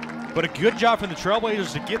 But a good job from the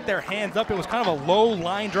Trailblazers to get their hands up. It was kind of a low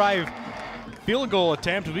line drive field goal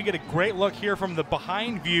attempt. We get a great look here from the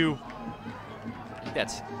behind view.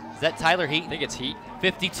 Is that Tyler Heaton? I think it's Heaton.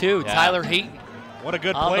 52, yeah. Tyler Heaton. What a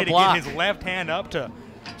good play to get his left hand up to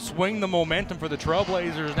swing the momentum for the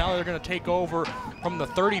Trailblazers. Now they're going to take over from the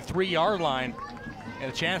 33-yard line.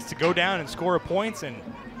 And a chance to go down and score points and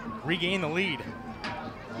regain the lead.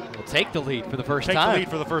 We'll take the lead for the first time. Take the lead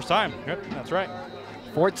for the first time. Yep, that's right.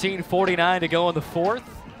 14:49 to go in the 4th.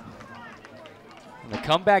 And the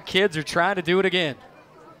comeback kids are trying to do it again.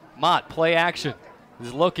 Mott, play action,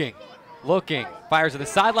 is looking, fires to the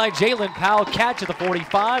sideline. Jalen Powell catch at the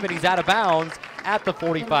 45, and he's out of bounds at the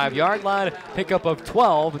 45-yard line. Pickup of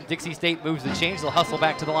 12, and Dixie State moves the change. They'll hustle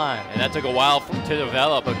back to the line. And that took a while to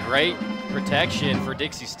develop. A great protection for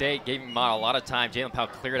Dixie State, gave him a lot of time. Jalen Powell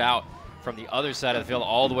cleared out from the other side of the field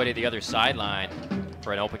all the way to the other sideline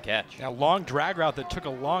for an open catch. A long drag route that took a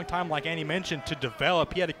long time, like Annie mentioned, to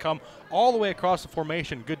develop. He had to come all the way across the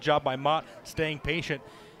formation. Good job by Mott staying patient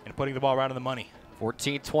and putting the ball right on the money.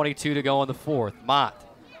 14:22 to go in the 4th. Mott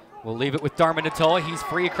will leave it with Darman Natoa. He's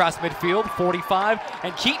free across midfield, 45,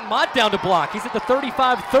 and Keaton Mott down to block. He's at the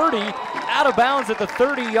 35-30, out of bounds at the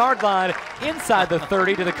 30-yard line, inside the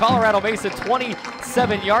 30 to the Colorado Mesa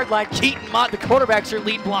 27-yard line. Keaton Mott, the quarterback's your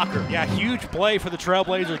lead blocker. Yeah, huge play for the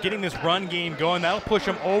Trailblazers, getting this run game going. That'll push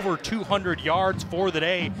them over 200 yards for the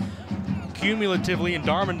day. Cumulatively, and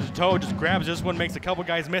Darman Natoa just grabs this one, makes a couple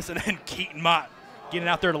guys miss, and then Keaton Mott getting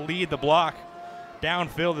out there to lead the block.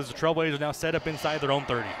 Downfield as the Trailblazers now set up inside their own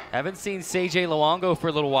 30. Haven't seen CJ Luongo for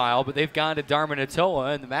a little while, but they've gone to Darman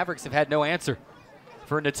Natoa, and the Mavericks have had no answer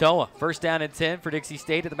for Natoa. 1st down and 10 for Dixie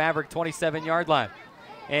State at the Maverick 27-yard line.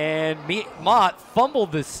 And Mott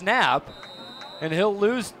fumbled the snap, and he'll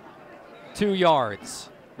lose 2 yards.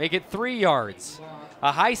 Make it 3 yards.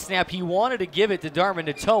 A high snap, he wanted to give it to Darman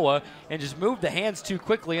Natoa and just moved the hands too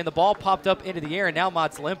quickly, and the ball popped up into the air, and now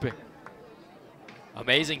Mott's limping.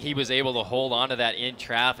 Amazing he was able to hold on to that in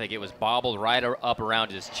traffic. It was bobbled right up around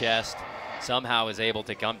his chest. Somehow was able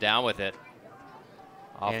to come down with it.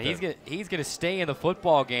 And he's gonna stay in the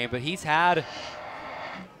football game, but he's had a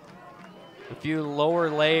few lower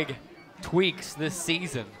leg tweaks this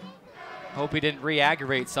season. Hope he didn't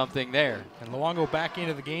re-aggravate something there. And Luongo back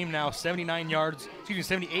into the game now, 78 yards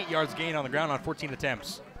gain on the ground on 14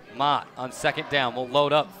 attempts. Mott on 2nd down will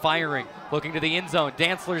load up, firing, looking to the end zone.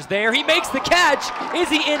 Dantzler's there. He makes the catch. Is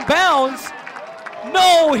he in bounds?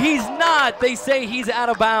 No, he's not. They say he's out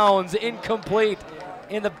of bounds. Incomplete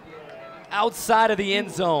in the outside of the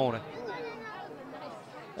end zone.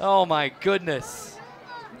 Oh, my goodness.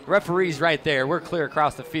 Referee's right there. We're clear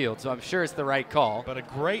across the field, so I'm sure it's the right call. But a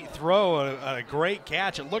great throw, a great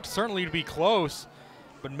catch. It looked certainly to be close,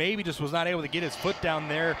 but maybe just was not able to get his foot down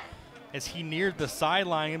there as he neared the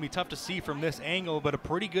sideline. It'll be tough to see from this angle, but a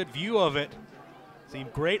pretty good view of it.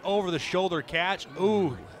 Seemed great over-the-shoulder catch.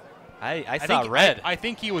 Ooh. I saw red. I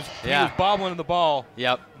think he was bobbling the ball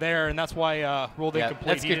Yep. there, and that's why ruled incomplete.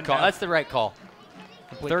 That's a good call. That's the right call.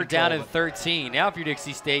 Third down and 13. Now if you're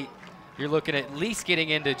Dixie State, you're looking at least getting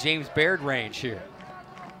into James Baird range here.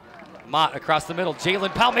 Mott across the middle.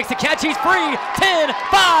 Jalen Powell makes the catch. He's free. 10,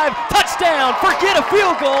 5, touchdown. Forget a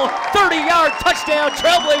field goal. 30-yard touchdown.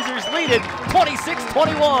 Trailblazers lead it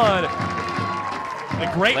 26-21.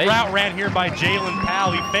 A great route ran here by Jalen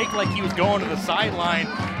Powell. He faked like he was going to the sideline,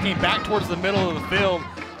 came back towards the middle of the field,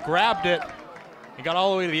 grabbed it, and got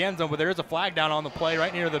all the way to the end zone, but there is a flag down on the play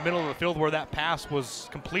right near the middle of the field where that pass was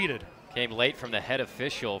completed. Came late from the head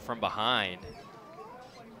official from behind.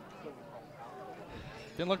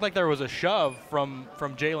 Didn't look like there was a shove from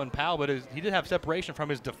Jalen Powell, but he did have separation from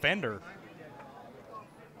his defender.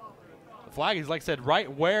 The flag is, like I said,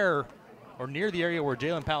 right where or near the area where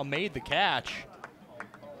Jalen Powell made the catch.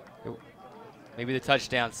 Maybe the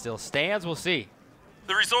touchdown still stands. We'll see.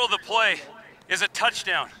 The result of the play is a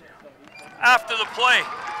touchdown. After the play,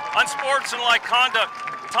 unsportsmanlike conduct,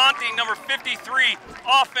 taunting number 53,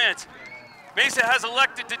 offense. Mesa has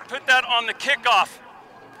elected to put that on the kickoff.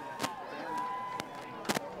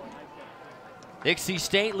 Dixie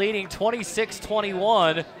State leading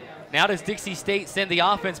 26-21. Now does Dixie State send the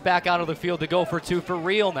offense back out of the field to go for two for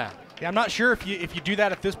real now? Yeah, I'm not sure if you do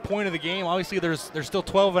that at this point of the game. Obviously, there's still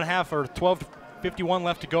 12.5 or 12:51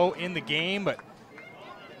 left to go in the game, but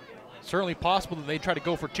certainly possible that they try to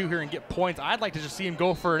go for two here and get points. I'd like to just see him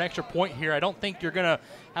go for an extra point here. I don't think you're going to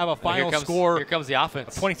have a final score. Here comes the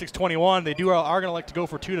offense. 26-21. They are going to like to go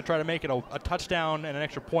for two to try to make it a touchdown and an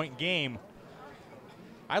extra point game.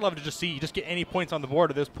 I'd love to just see you just get any points on the board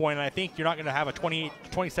at this point, and I think you're not going to have a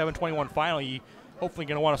 27-21 final. You hopefully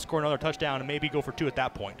going to want to score another touchdown and maybe go for two at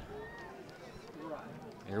that point.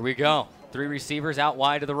 Here we go. Three receivers out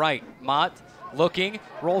wide to the right. Mott looking,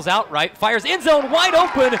 rolls out right, fires end zone, wide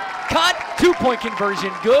open, caught, 2-point conversion,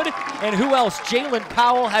 good. And who else? Jalen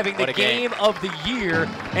Powell having the game of the year.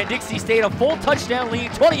 And Dixie State a full touchdown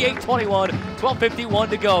lead, 28-21, 12:51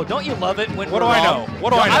 to go. Don't you love it when What do I know?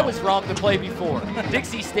 What do I know? I was wrong the play before.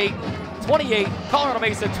 Dixie State 28, Colorado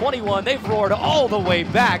Mesa 21. They've roared all the way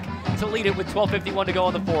back to lead it with 12:51 to go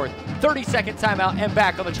on the fourth. 30-second timeout and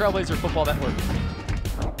back on the Trailblazer Football Network.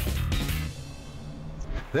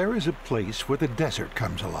 There is a place where the desert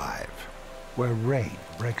comes alive, where rain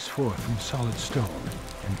breaks forth from solid stone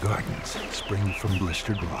and gardens spring from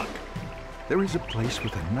blistered rock. There is a place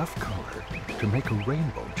with enough color to make a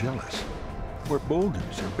rainbow jealous, where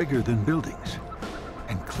boulders are bigger than buildings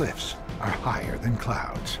and cliffs are higher than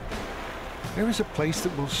clouds. There is a place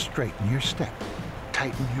that will straighten your step,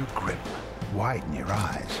 tighten your grip, widen your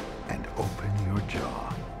eyes, and open your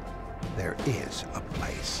jaw. There is a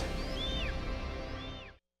place.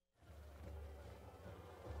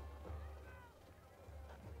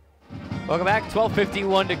 Welcome back,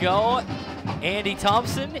 12:51 to go. Andy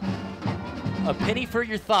Thompson, a penny for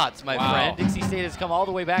your thoughts, my friend. Dixie State has come all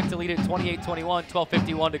the way back to lead it 28-21,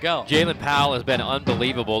 12:51 to go. Jalen Powell has been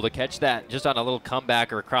unbelievable to catch that just on a little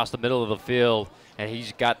comebacker across the middle of the field, and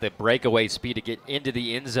he's got the breakaway speed to get into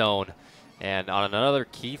the end zone. And on another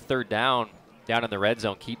key third down in the red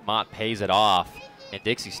zone, Keith Mott pays it off. And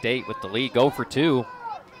Dixie State with the lead, go for two,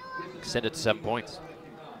 send it to 7 points.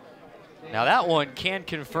 Now that one can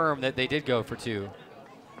confirm that they did go for two.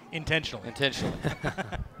 Intentionally.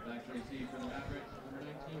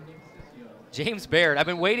 James Baird, I've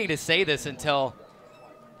been waiting to say this until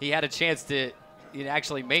he had a chance to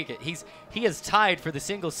actually make it. He is tied for the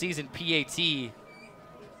single season PAT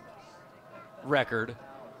record.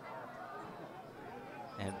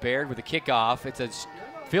 And Baird with a kickoff. It's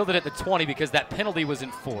fielded at the 20 because that penalty was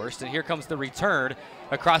enforced. And here comes the return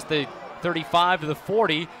across the 35 to the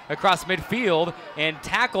 40 across midfield and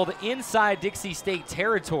tackled inside Dixie State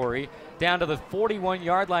territory down to the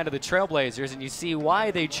 41-yard line of the Trailblazers, and you see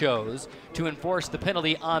why they chose to enforce the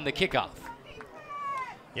penalty on the kickoff.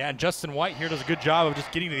 Yeah, and Justin White here does a good job of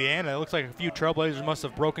just getting to the end. It looks like a few Trailblazers must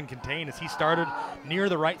have broken contain as he started near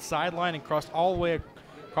the right sideline and crossed all the way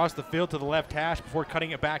across the field to the left hash before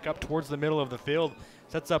cutting it back up towards the middle of the field.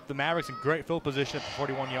 Sets up the Mavericks in great field position at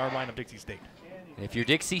the 41-yard line of Dixie State. If you're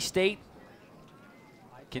Dixie State,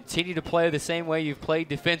 continue to play the same way you've played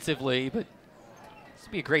defensively, but this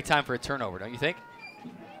would be a great time for a turnover, don't you think?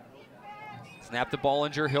 Snap to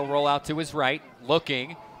Bollinger. He'll roll out to his right,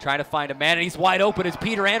 looking, trying to find a man, and he's wide open as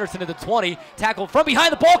Peter Anderson at the 20. Tackled from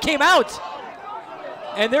behind, the ball came out.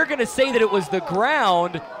 And they're going to say that it was the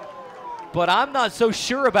ground, but I'm not so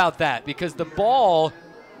sure about that because the ball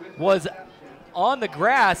was on the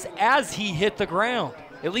grass as he hit the ground.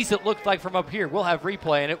 At least it looked like from up here. We'll have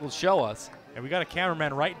replay, and it will show us. And we got a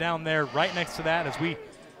cameraman right down there, right next to that, as we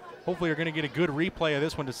hopefully are going to get a good replay of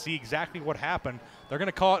this one to see exactly what happened. They're going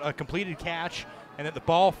to call it a completed catch, and that the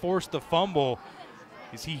ball forced the fumble.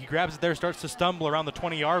 You see, he grabs it there, starts to stumble around the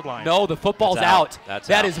 20-yard line. No, the football's out.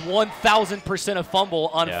 That is 1,000% a fumble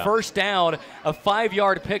on first down, a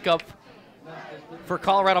 5-yard pickup for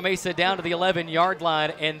Colorado Mesa down to the 11-yard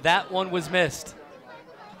line, and that one was missed.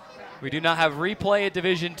 We do not have replay at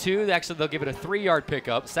Division II. Actually, they'll give it a 3-yard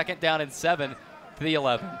pickup, 2nd down and 7 to the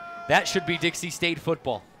 11. That should be Dixie State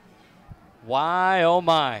football. Why, oh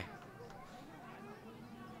my.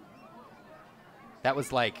 That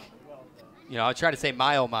was like, you know, I tried to say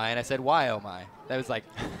my oh my, and I said why oh my. That was like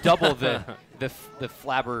double the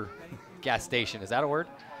Flabber gas station. Is that a word?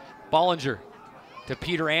 Bollinger to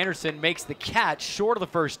Peter Anderson, makes the catch short of the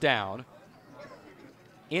first down.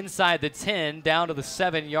 Inside the 10, down to the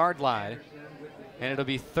 7-yard line. And it'll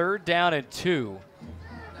be 3rd down and 2.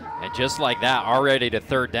 And just like that, already to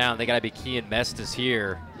 3rd down, they got to be keying Mestis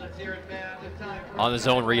here on the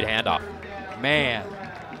zone read handoff. Man.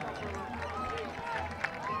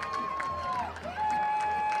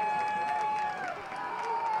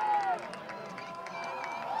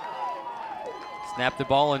 Snap to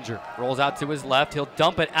Bollinger. Rolls out to his left. He'll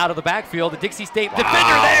dump it out of the backfield. The Dixie State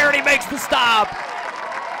defender there, and he makes the stop.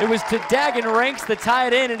 It was to Dagan Ranks to tie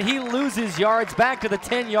it in, and he loses yards back to the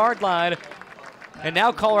 10-yard line. And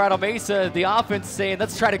now Colorado Mesa, the offense, saying,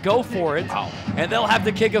 let's try to go for it. Wow. And they'll have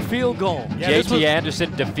to kick a field goal. Yeah, JT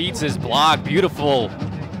Anderson defeats his block. Beautiful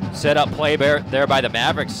set-up play there by the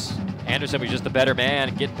Mavericks. Anderson was just a better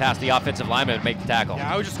man, getting past the offensive lineman and make the tackle.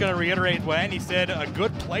 Yeah, I was just going to reiterate what Andy said. A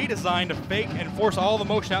good play design to fake and force all the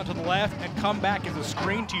motion out to the left and come back as a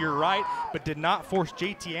screen to your right, but did not force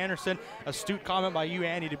JT Anderson. Astute comment by you,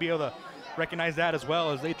 Andy, to be able to recognize that as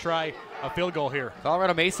well as they try a field goal here.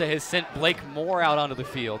 Colorado Mesa has sent Blake Moore out onto the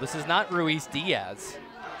field. This is not Ruiz Diaz.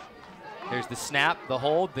 There's the snap, the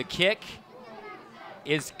hold, the kick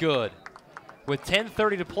is good. With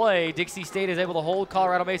 10:30 to play, Dixie State is able to hold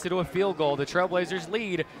Colorado Mesa to a field goal. The Trailblazers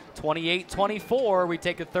lead 28-24. We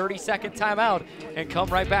take a 30-second timeout and come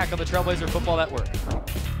right back on the Trailblazer Football Network.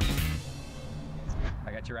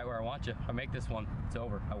 I got you right where I want you. If I make this one, it's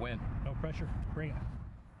over. I win. No pressure. Bring it.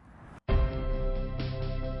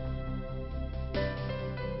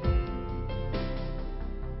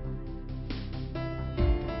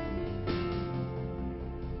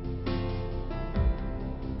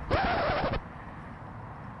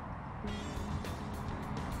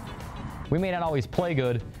 We may not always play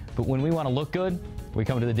good, but when we want to look good, we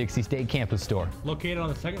come to the Dixie State campus store. Located on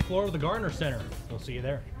the 2nd floor of the Gardner Center. We'll see you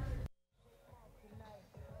there.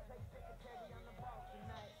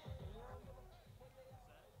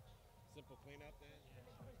 Simple cleanup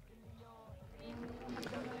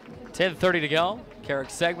then. 10:30 to go. Carrick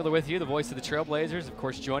Segmiller with you, the voice of the Trailblazers. Of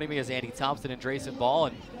course, joining me is Andy Thompson and Drayson Ball.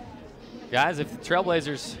 And guys, if the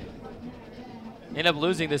Trailblazers end up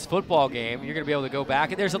losing this football game, you're going to be able to go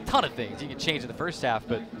back. And there's a ton of things you can change in the first half,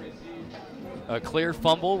 but a clear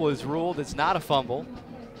fumble was ruled. It's not a fumble.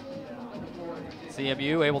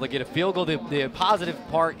 CMU able to get a field goal. The positive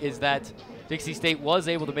part is that Dixie State was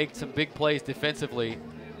able to make some big plays defensively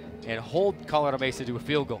and hold Colorado Mesa to a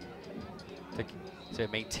field goal to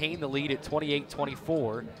maintain the lead at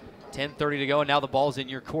 28-24. 10:30 to go, and now the ball's in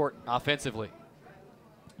your court offensively.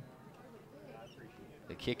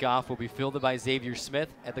 The kickoff will be fielded by Xavier Smith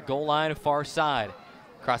at the goal line, far side.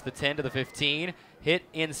 Across the 10 to the 15, hit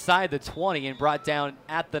inside the 20 and brought down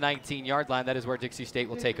at the 19-yard line. That is where Dixie State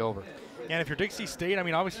will take over. And if you're Dixie State, I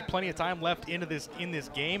mean, obviously plenty of time left in this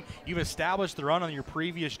game. You've established the run on your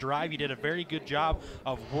previous drive. You did a very good job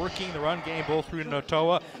of working the run game both through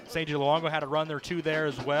Notoa. St. Luongo had a run there too there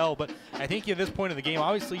as well. But I think at this point of the game,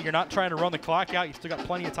 obviously you're not trying to run the clock out. You still got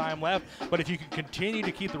plenty of time left. But if you can continue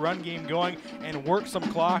to keep the run game going and work some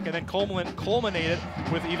clock and then culminate it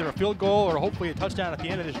with either a field goal or hopefully a touchdown at the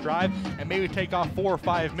end of this drive and maybe take off 4 or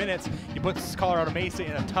 5 minutes, you put Colorado Mesa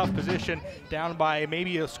in a tough position, down by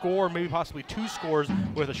maybe a score, maybe possibly 2 scores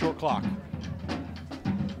with a short clock.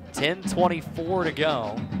 10:24 to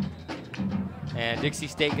go. And Dixie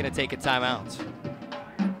State going to take a timeout.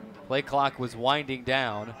 Play clock was winding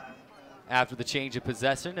down after the change of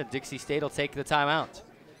possession, and Dixie State will take the timeout.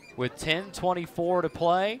 With 10:24 to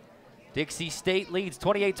play, Dixie State leads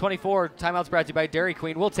 28-24. Timeout's brought to you by Dairy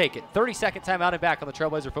Queen. We'll take it. 30-second timeout and back on the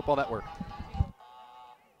Trailblazer Football Network.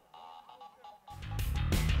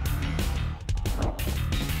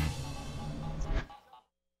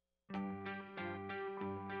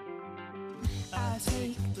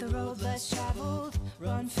 take the road less traveled.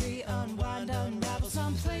 Run free, unwind, unravel.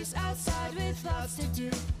 Someplace outside with lots to do.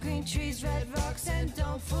 Green trees, red rocks, and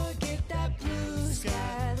don't forget that blue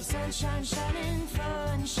sky. The sunshine shining,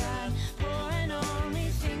 sunshine pouring on me.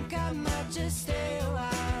 Think I might just stay a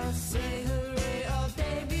while. Say hooray all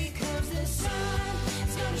day because the sun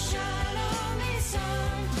is gonna shine on me.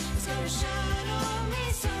 Sun is gonna shine on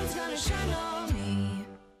me. Sun's gonna shine on me.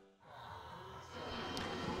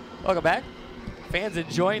 Welcome back. Fans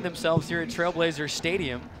enjoying themselves here at Trailblazers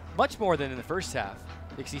Stadium, much more than in the first half.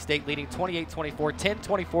 Dixie State leading 28-24,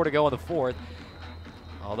 10:24 to go in the fourth.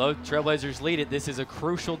 Although Trailblazers lead it, this is a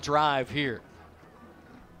crucial drive here.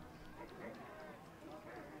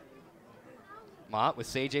 Mott with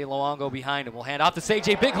CJ Luongo behind him. Will hand off to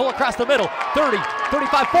CJ, big hole across the middle. 30,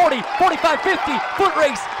 35, 40, 45, 50, foot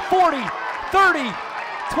race, 40, 30,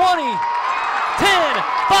 20, 10,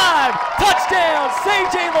 5, touchdown,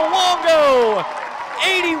 CJ Luongo.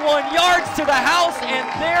 81 yards to the house, and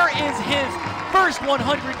there is his first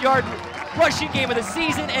 100-yard rushing game of the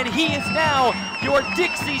season, and he is now your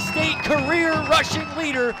Dixie State career rushing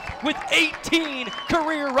leader with 18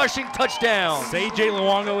 career rushing touchdowns. CJ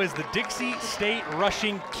Luongo is the Dixie State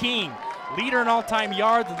rushing king. Leader in all-time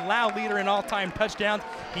yards and now leader in all-time touchdowns.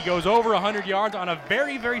 He goes over 100 yards on a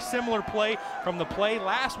very, very similar play from the play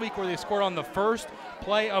last week where they scored on the first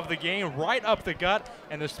play of the game, right up the gut,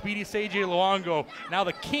 and the speedy CJ Luongo, now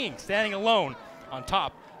the king, standing alone on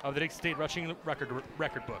top of the Dixie State rushing record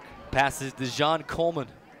book. Passes to John Coleman.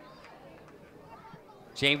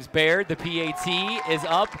 James Baird, the PAT, is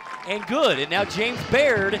up and good. And now James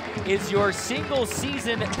Baird is your single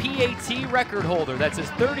season PAT record holder. That's his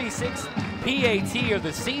 36th PAT of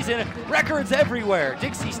the season. Records everywhere.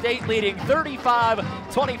 Dixie State leading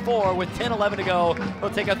 35-24 with 10:11 to go.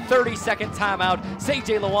 We'll take a 30-second timeout.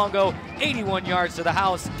 CJ Luongo, 81 yards to the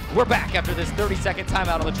house. We're back after this 30-second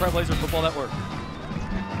timeout on the Trailblazer Football Network.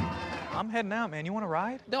 I'm heading out, man. You want to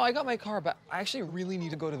ride? No, I got my car back. I actually really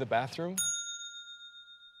need to go to the bathroom.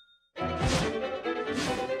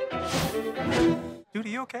 Dude, are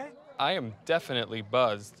you okay? I am definitely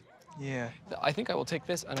buzzed. Yeah. I think I will take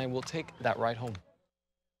this and I will take that ride home.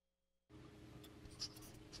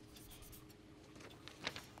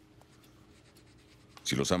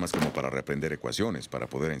 Si los amas como para reaprender ecuaciones, para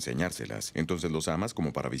poder enseñárselas, entonces los amas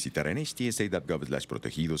como para visitar en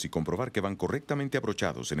htsa.gov/protegidos y comprobar que van correctamente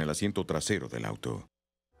abrochados en el asiento trasero del auto.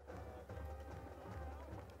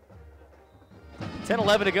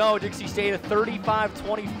 10:11 to go. Dixie State a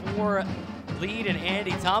 35-24 lead, and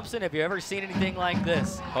Andy Thompson, have you ever seen anything like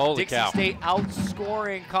this? Holy Dixie cow. State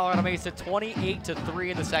outscoring Colorado Mesa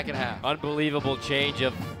 28-3 in the second half. Unbelievable change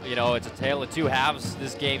of, it's a tale of two halves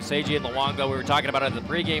this game. CJ Luongo, we were talking about it in the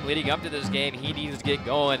pregame leading up to this game. He needs to get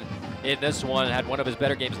going in this one. Had one of his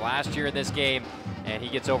better games last year in this game, and he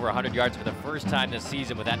gets over 100 yards for the first time this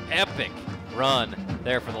season with that epic run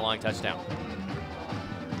there for the long touchdown.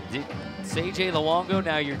 CJ Luongo,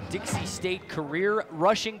 now your Dixie State career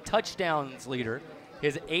rushing touchdowns leader.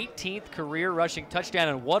 His 18th career rushing touchdown,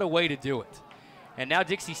 and what a way to do it. And now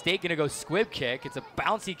Dixie State gonna go squib kick. It's a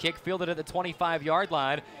bouncy kick fielded at the 25-yard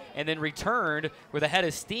line and then returned with a head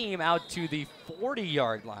of steam out to the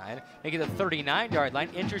 40-yard line, making it the 39-yard line.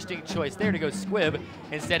 Interesting choice there to go squib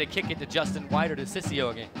instead of kick it to Justin White or to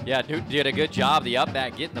Sissio again. Yeah, Newton did a good job, the up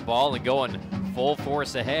back, getting the ball and going full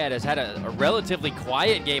force ahead. Has had a relatively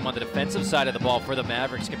quiet game on the defensive side of the ball for the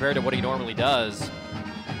Mavericks compared to what he normally does.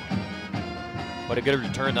 But a good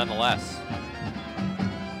return nonetheless.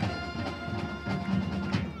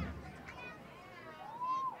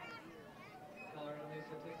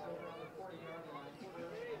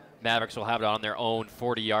 Mavericks will have it on their own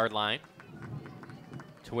 40-yard line.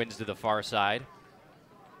 Twins to the far side.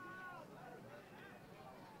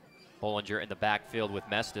 Bollinger in the backfield with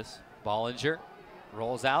Mestis. Bollinger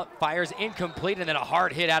rolls out, fires incomplete, and then a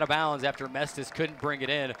hard hit out of bounds after Mestis couldn't bring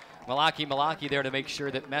it in. Malaki there to make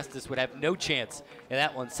sure that Mestis would have no chance in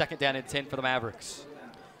that one. 2nd down and 10 for the Mavericks.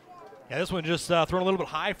 Yeah, this one just thrown a little bit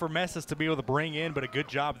high for Messis to be able to bring in, but a good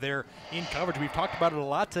job there in coverage. We've talked about it a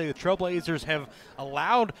lot today. The Trailblazers have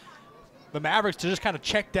allowed the Mavericks to just kind of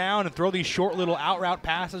check down and throw these short little out route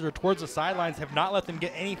passes or towards the sidelines, have not let them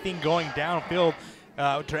get anything going downfield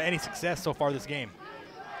to any success so far this game.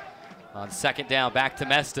 On 2nd down, back to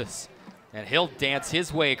Mestis. And he'll dance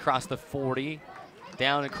his way across the 40,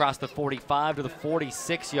 down across the 45 to the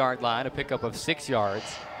 46-yard line, a pickup of 6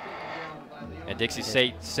 yards. And Dixie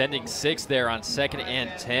State sending 6 there on 2nd and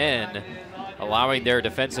 10, allowing their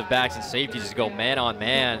defensive backs and safeties to go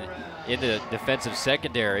man-on-man in the defensive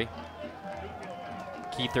secondary.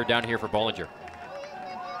 Key 3rd down here for Bollinger.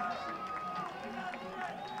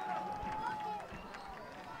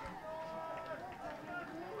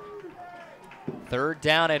 3rd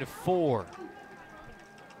down and 4.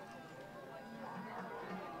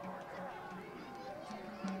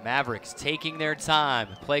 Mavericks taking their time.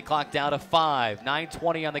 Play clock down to 5.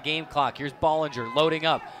 9:20 on the game clock. Here's Bollinger loading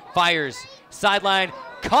up. Fires. Sideline.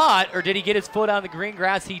 Caught, or did he get his foot on the green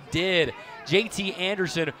grass? He did. JT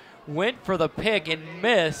Anderson went for the pick and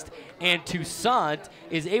missed, and Toussaint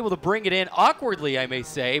is able to bring it in awkwardly, I may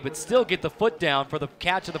say, but still get the foot down for the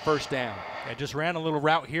catch of the 1st down. Yeah, just ran a little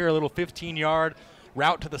route here, a little 15-yard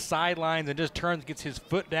route to the sidelines, and just turns, gets his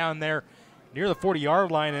foot down there near the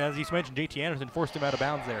 40-yard line, and as he's mentioned, JT Anderson forced him out of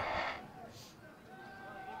bounds there.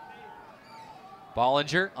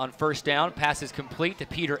 Bollinger on 1st down, passes complete to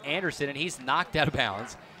Peter Anderson, and he's knocked out of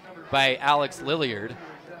bounds by Alex Lilliard.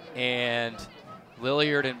 And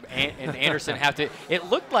Lilliard and Anderson have to. It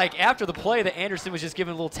looked like after the play that Anderson was just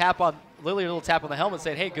giving a little tap on Lilliard, a little tap on the helmet,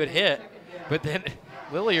 saying, "Hey, good hit." But then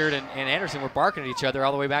Lilliard and Anderson were barking at each other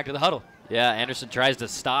all the way back to the huddle. Yeah, Anderson tries to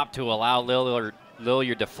stop to allow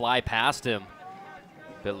Lilliard to fly past him,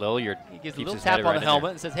 but Lilliard he gives a little tap on the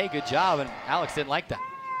helmet and says, "Hey, good job." And Alex didn't like that.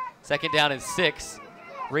 2nd down and 6.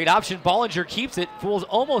 Read option. Bollinger keeps it, fools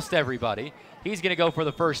almost everybody. He's going to go for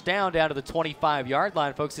the 1st down to the 25-yard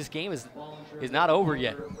line. Folks, this game is not over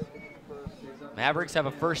yet. Mavericks have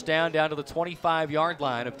a 1st down to the 25-yard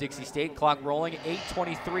line of Dixie State. Clock rolling,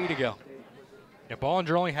 8:23 to go. Yeah,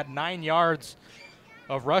 Bollinger only had 9 yards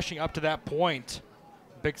of rushing up to that point.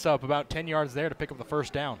 Picks up about 10 yards there to pick up the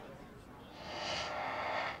 1st down.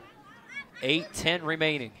 8:10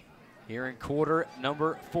 remaining here in quarter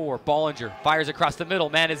number 4. Bollinger fires across the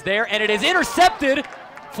middle. Man is there, and it is intercepted.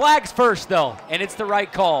 Flags first, though, and it's the right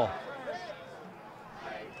call.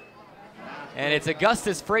 And it's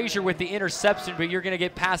Augustus Frazier with the interception, but you're going to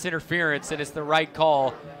get pass interference, and it's the right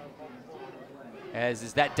call. As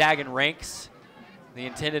is that Dagan Ranks, the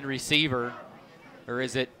intended receiver, or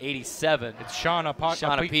is it 87? It's Sean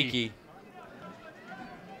Apiki.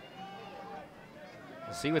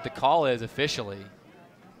 We'll see what the call is officially.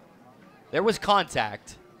 There was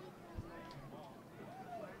contact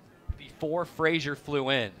before Frazier flew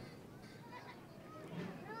in.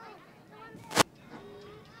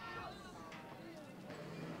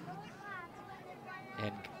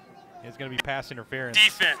 And it's going to be pass interference.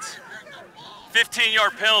 Defense.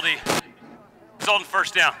 15-yard penalty. Resulting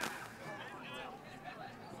 1st down.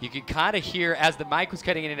 You could kind of hear, as the mic was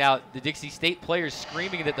cutting in and out, the Dixie State players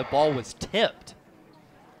screaming that the ball was tipped.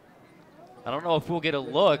 I don't know if we'll get a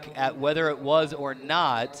look at whether it was or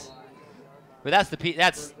not, but that's clear.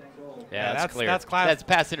 That's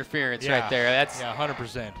pass interference right there. That's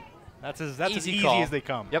 100%. That's as easy call. As they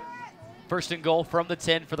come. Yep. 1st and goal from the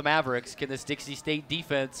 10 for the Mavericks. Can this Dixie State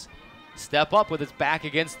defense step up with its back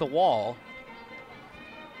against the wall?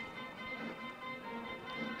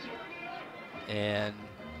 And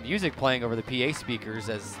music playing over the PA speakers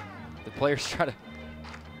as the players try to.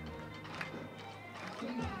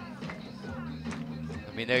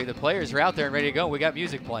 I mean, the players are out there and ready to go. We got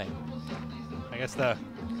music playing. I guess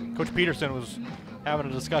Coach Peterson was having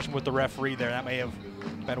a discussion with the referee there. That may have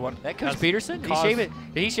been what. That Coach Peterson? Did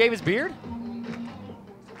he shave his beard?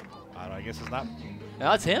 I don't know. I guess it's not.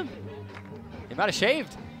 No, that's him. He might have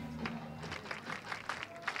shaved.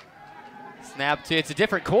 Snap to, it's a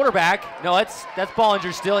different quarterback. No, that's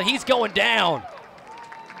Bollinger still, and he's going down.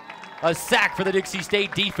 A sack for the Dixie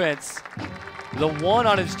State defense. The 1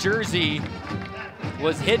 on his jersey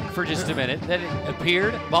was hidden for just a minute. Then it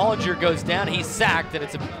appeared. Bollinger goes down. He's sacked, and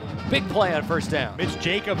it's a big play on 1st down. Mitch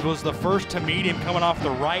Jacobs was the first to meet him coming off the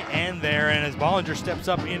right end there, and as Bollinger steps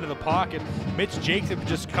up into the pocket, Mitch Jacobs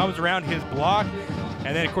just comes around his block.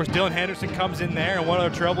 And then, of course, Dylan Henderson comes in there, and one other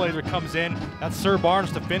Trailblazer comes in. That's Sir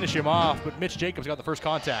Barnes to finish him off, but Mitch Jacobs got the first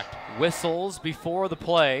contact. Whistles before the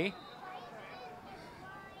play.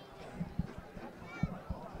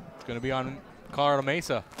 It's going to be on Colorado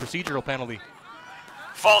Mesa. Procedural penalty.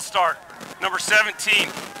 False start. Number 17,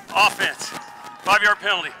 offense. 5-yard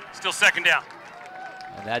penalty. Still 2nd down.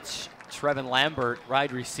 And that's Trevin Lambert,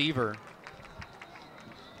 wide receiver.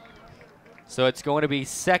 So it's going to be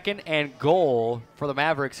 2nd and goal for the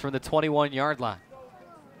Mavericks from the 21-yard line.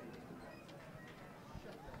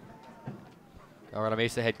 Colorado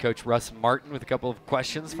Mesa head coach Russ Martin with a couple of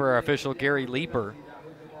questions for our official Gary Leeper.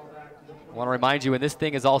 I want to remind you, when this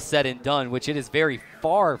thing is all said and done, which it is very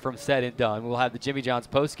far from said and done, we'll have the Jimmy John's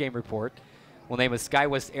post-game report. We'll name a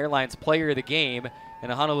SkyWest Airlines player of the game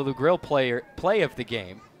and a Honolulu Grill play of the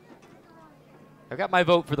game. I've got my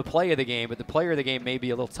vote for the play of the game, but the player of the game may be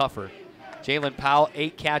a little tougher. Jalen Powell,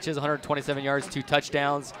 8 catches, 127 yards, 2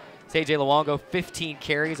 touchdowns. CJ Luongo, 15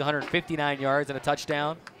 carries, 159 yards, and a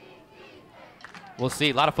touchdown. We'll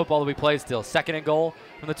see. A lot of football to be played still. 2nd and goal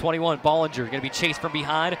from the 21. Bollinger going to be chased from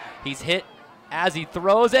behind. He's hit as he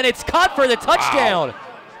throws, and it's caught for the touchdown. Wow.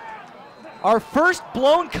 Our first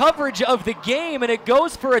blown coverage of the game, and it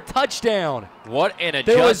goes for a touchdown. What an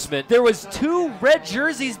adjustment. There was 2 red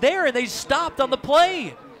jerseys there, and they stopped on the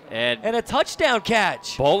play. And a touchdown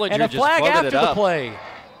catch. Bollinger and a flag just after it up. the play.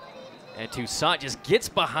 And Toussaint just gets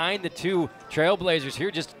behind the 2 Trailblazers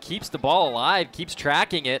here, just keeps the ball alive, keeps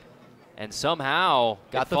tracking it, and somehow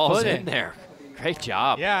got the falls foot in there. Great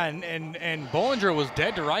job. Yeah, and Bollinger was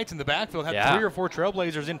dead to rights in the backfield, had 3 or 4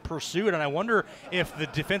 Trailblazers in pursuit, and I wonder if the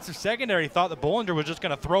defensive secondary thought that Bollinger was just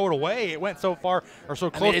going to throw it away. It went so far or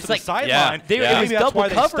so close to the sideline. It was double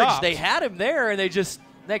coverage. They had him there, and they just,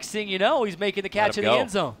 next thing you know, he's making the catch in the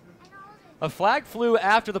end zone. A flag flew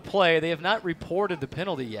after the play. They have not reported the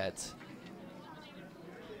penalty yet.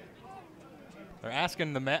 They're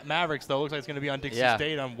asking the Mavericks, though. Looks like it's going to be on Dixie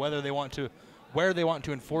State on where they want to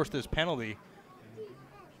enforce this penalty.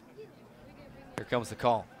 Here comes the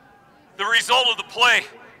call. The result of the play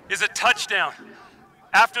is a touchdown.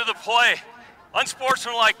 After the play,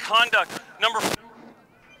 unsportsmanlike conduct, number 4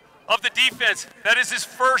 of the defense. That is his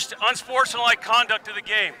first unsportsmanlike conduct of the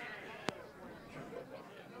game.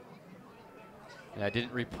 I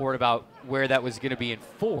didn't report about where that was going to be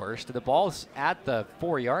enforced. The ball's at the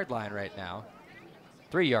 4-yard line right now.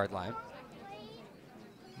 3-yard line.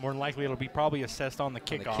 More than likely, it'll be probably assessed on the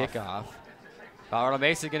kickoff. Colorado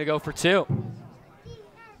Mesa going to go for 2.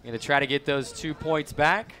 Going to try to get those 2 points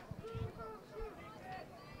back.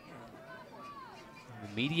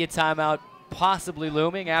 The media timeout possibly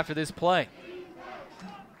looming after this play.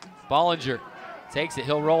 Bollinger takes it.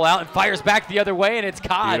 He'll roll out and fires back the other way, and it's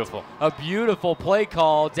caught. Beautiful. A beautiful play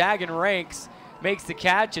call. Dagan Ranks makes the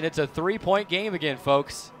catch, and it's a 3-point game again,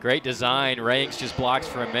 folks. Great design. Ranks just blocks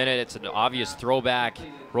for a minute. It's an obvious throwback.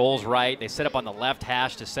 Rolls right. They set up on the left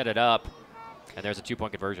hash to set it up. And there's a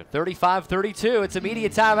 2-point conversion. 35-32. It's a media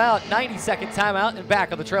timeout, 90-second timeout, and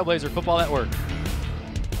back on the Trailblazer Football Network.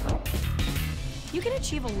 You can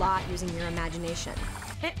achieve a lot using your imagination.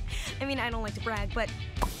 I mean, I don't like to brag, but...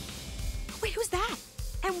 Wait, who's that?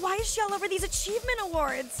 And why is she all over these achievement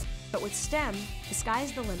awards? But with STEM, the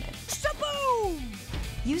sky's the limit. Shaboom!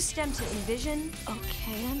 Use STEM to envision.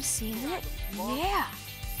 Okay, I'm seeing it. Yeah.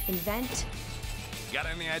 Invent. Got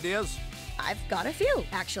any ideas? I've got a few,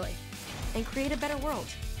 actually. And create a better world.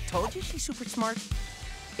 Told you she's super smart.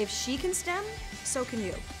 If she can STEM, so can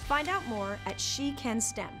you. Find out more at She Can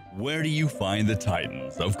STEM. Where do you find the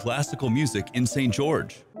titans of classical music in St.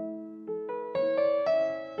 George?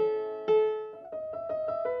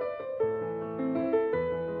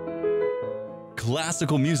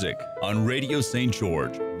 Classical music on Radio St.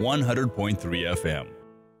 George, 100.3 FM.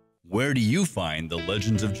 Where do you find the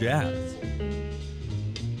legends of jazz?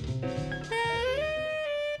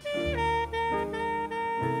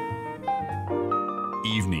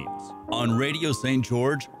 Evenings on Radio St.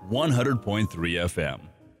 George, 100.3 FM.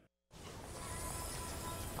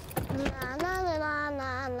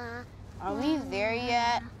 Are we there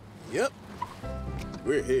yet? Yep.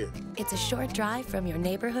 We're here. It's a short drive from your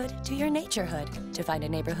neighborhood to your naturehood. To find a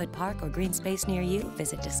neighborhood park or green space near you,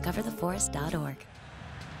 visit discovertheforest.org.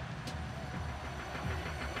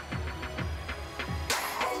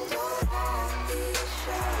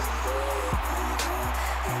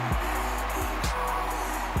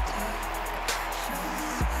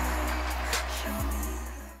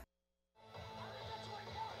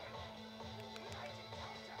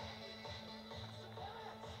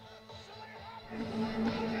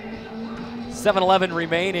 .7-11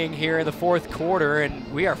 remaining here in the 4th quarter,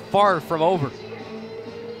 and we are far from over.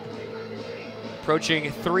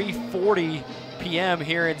 Approaching 3:40 p.m.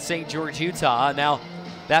 here in St. George, Utah. Now,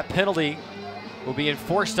 that penalty will be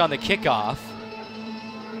enforced on the kickoff.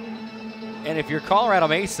 And if you're Colorado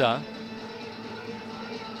Mesa,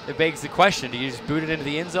 it begs the question, do you just boot it into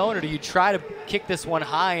the end zone, or do you try to kick this one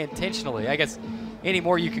high intentionally? I guess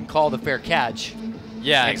anymore you can call the fair catch.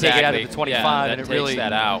 Yeah, and exactly. Take it out of the 25, yeah, and it takes really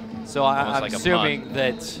that out. So I'm like assuming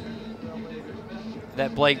that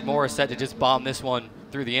Blake Morris said to just bomb this one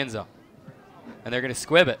through the end zone, and they're going to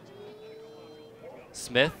squib it.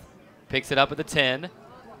 Smith picks it up at the 10,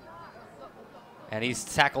 and he's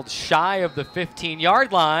tackled shy of the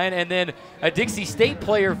 15-yard line, and then a Dixie State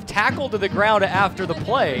player tackled to the ground after the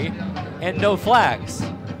play, and no flags.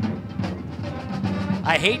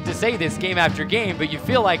 I hate to say this game after game, but you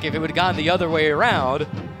feel like if it would have gone the other way around,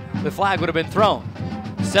 the flag would have been thrown.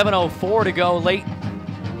 7:04 to go late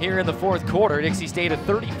here in the 4th quarter. Dixie State a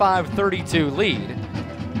 35-32 lead.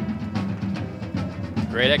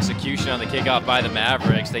 Great execution on the kickoff by the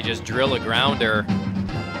Mavericks. They just drill a grounder.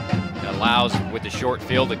 allows, with the short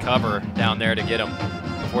field to cover down there, to get him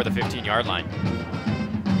before the 15-yard line.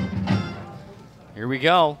 Here we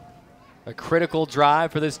go. A critical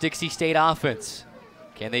drive for this Dixie State offense.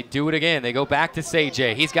 Can they do it again? They go back to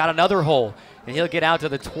Say-Jay. He's got another hole, and he'll get out to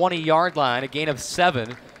the 20-yard line, a gain of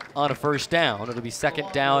 7 on a first down. It'll be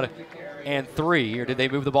 2nd down and 3, or did they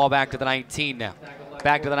move the ball back to the 19 now?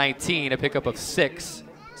 Back to the 19, a pickup of 6.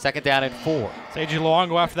 2nd down and 4. Say-Jay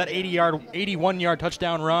Luongo, after that 81-yard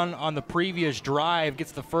touchdown run on the previous drive,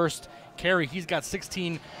 gets the first carry. He's got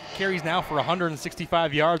 16 carries now for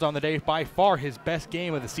 165 yards on the day. By far his best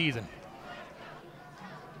game of the season.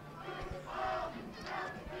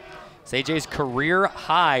 Say-Jay's career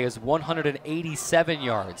high is 187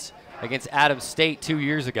 yards against Adams State 2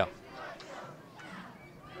 years ago.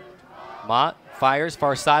 Mott fires,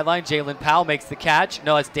 far sideline. Jalen Powell makes the catch.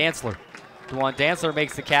 No, that's Dantzler. Dewan Dantzler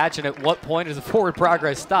makes the catch, and at what point is the forward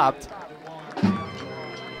progress stopped?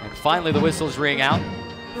 And finally the whistles ring out.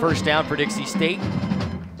 First down for Dixie State.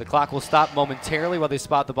 The clock will stop momentarily while they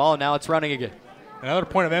spot the ball, and now it's running again. Another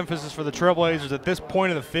point of emphasis for the Trailblazers at this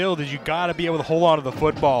point of the field is you got to be able to hold on to the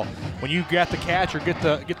football. When you get the catch or get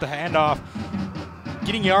the handoff,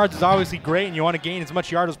 getting yards is obviously great, and you want to gain as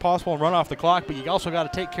much yard as possible and run off the clock, but you also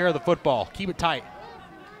got to take care of the football. Keep it tight.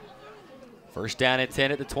 First down and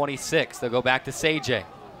 10 at the 26. They'll go back to Say-Jay.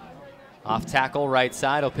 Off tackle, right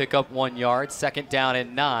side. He'll pick up 1 yard. 2nd down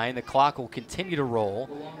and 9. The clock will continue to roll.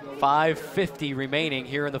 5:50 remaining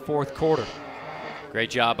here in the 4th quarter. Great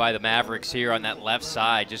job by the Mavericks here on that left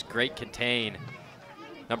side. Just great contain.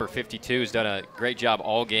 Number 52 has done a great job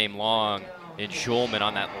all game long in Schulman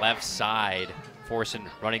on that left side, forcing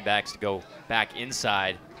running backs to go back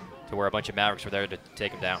inside to where a bunch of Mavericks were there to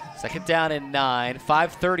take him down. 2nd down and 9.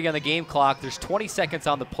 5:30 on the game clock. There's 20 seconds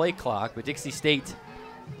on the play clock, but Dixie State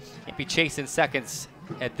can't be chasing seconds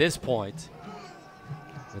at this point.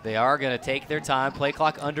 But they are going to take their time. Play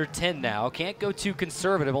clock under 10 now. Can't go too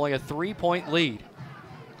conservative. Only a 3-point lead.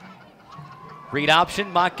 Read option,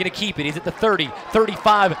 Mott going to keep it. He's at the 30,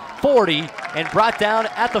 35, 40, and brought down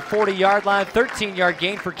at the 40-yard line. 13-yard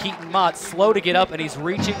gain for Keaton Mott. Slow to get up, and he's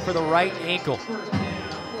reaching for the right ankle.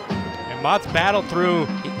 And Mott's battled through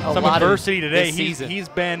some adversity today. He's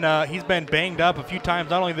been banged up a few times,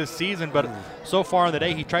 not only this season, but so far in the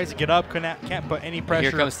day. He tries to get up, can't put any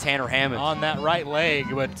pressure. Here comes Tanner Hammond on that right leg,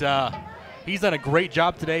 but he's done a great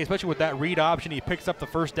job today, especially with that read option. He picks up the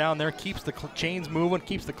first down there, keeps the chains moving,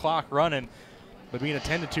 keeps the clock running. But being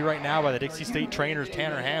attended to right now by the Dixie State trainers,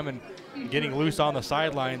 Tanner Hammond getting loose on the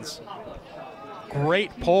sidelines.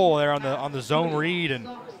 Great pull there on the zone read and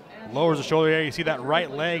lowers the shoulder area. You see that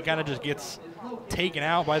right leg kind of just gets taken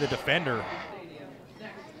out by the defender.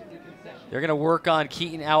 They're going to work on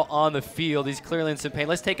Keaton out on the field. He's clearly in some pain.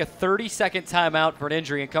 Let's take a 30-second timeout for an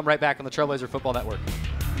injury and come right back on the Trailblazer Football Network.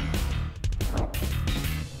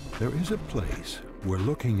 There is a place where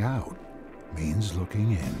looking out means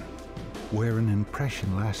looking in, where an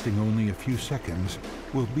impression lasting only a few seconds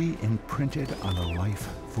will be imprinted on a life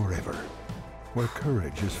forever, where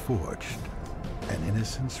courage is forged and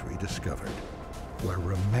innocence rediscovered, where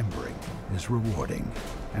remembering is rewarding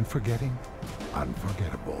and forgetting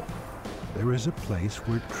unforgettable. There is a place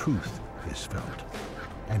where truth is felt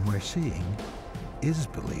and where seeing is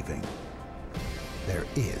believing. There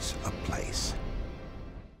is a place.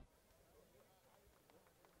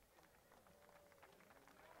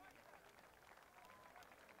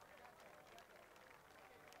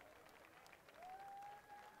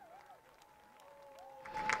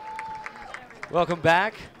 Welcome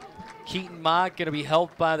back. Keaton Mott going to be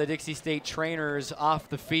helped by the Dixie State trainers off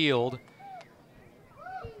the field.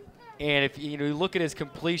 And if you look at his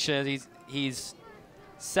completion, he's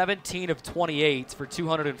 17 of 28 for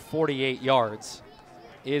 248 yards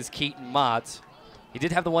is Keaton Mott. He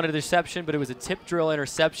did have the one interception, but it was a tip drill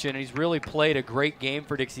interception, and he's really played a great game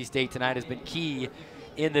for Dixie State tonight, has been key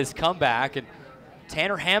in this comeback. And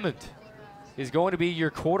Tanner Hammond is going to be your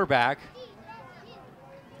quarterback.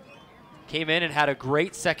 Came in and had a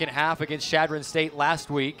great second half against Chadron State last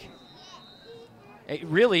week.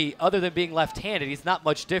 Really, other than being left-handed, he's not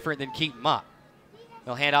much different than Keaton Mott.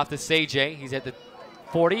 They'll hand off to Say-Jay. He's at the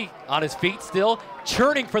 40, on his feet still,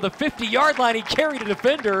 churning for the 50-yard line. He carried a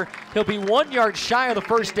defender. He'll be 1 yard shy of the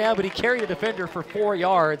first down, but he carried a defender for 4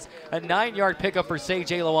 yards. A 9-yard pickup for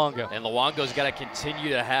Say-Jay Luongo. And Luongo's got to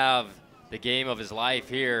continue to have the game of his life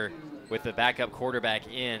here with the backup quarterback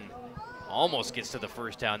in. Almost gets to the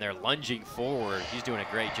first down there, lunging forward. He's doing a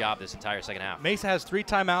great job this entire second half. Mesa has 3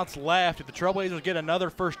 timeouts left. If the Trailblazers get another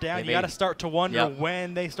first down, you got to start to wonder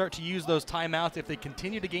when they start to use those timeouts. If they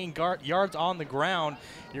continue to gain yards on the ground,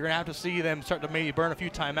 you're going to have to see them start to maybe burn a few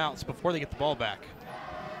timeouts before they get the ball back.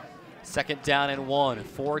 2nd down and 1.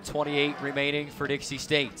 4:28 remaining for Dixie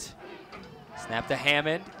State. Snap to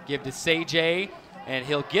Hammond, give to Sajay, and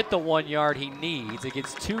he'll get the 1 yard he needs. It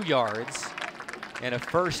gets 2 yards. And a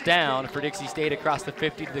 1st down for Dixie State across the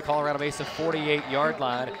 50 to the Colorado Mesa 48-yard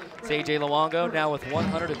line. Sajay Luongo now with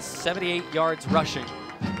 178 yards rushing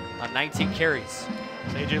on 19 carries.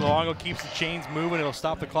 Sajay Luongo keeps the chains moving. It'll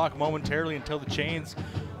stop the clock momentarily until the chains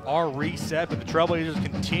are reset, but the Trailblazers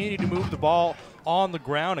continue to move the ball on the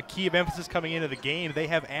ground. A key of emphasis coming into the game. They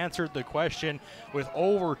have answered the question with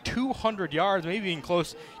over 200 yards, maybe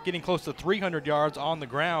getting close to 300 yards on the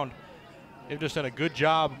ground. They've just done a good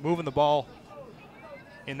job moving the ball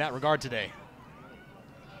in that regard today.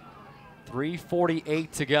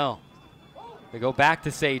 3:48 to go. They go back to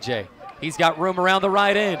Sajay. He's got room around the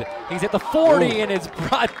right end. He's at the 40 and it's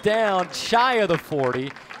brought down shy of the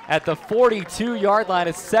 40 at the 42-yard line,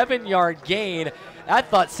 a 7-yard gain. I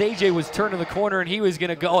thought Sajay was turning the corner and he was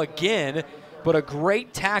going to go again, but a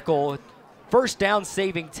great tackle, 1st down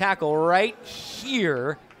saving tackle right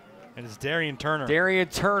here. And it's Darian Turner. Darian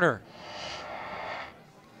Turner.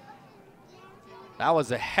 That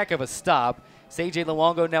was a heck of a stop. Sajay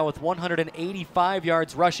Luongo now with 185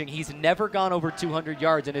 yards rushing. He's never gone over 200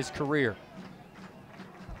 yards in his career.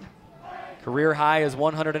 Career high is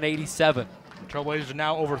 187. The Trailblazers are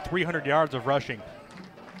now over 300 yards of rushing.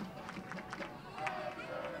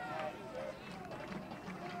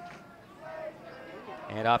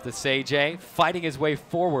 And off to Sajay, fighting his way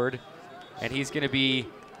forward, and he's going to be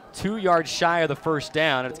 2 yards shy of the 1st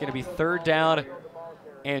down, and it's going to be 3rd down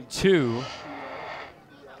and 2.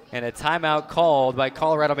 And a timeout called by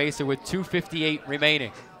Colorado Mesa with 2:58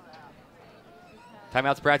 remaining.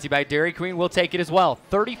 Timeout's brought to you by Dairy Queen. We'll take it as well.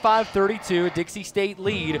 35-32, Dixie State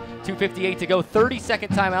lead. 2:58 to go. 30-second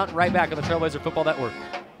timeout. Right back on the Trailblazer Football Network.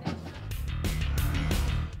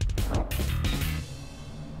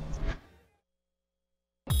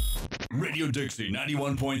 Radio Dixie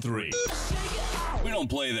 91.3. We don't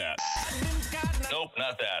play that. Nope,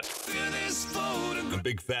 not that. A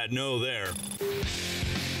big fat no there.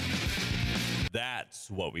 That's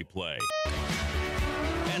what we play.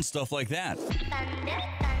 And stuff like that.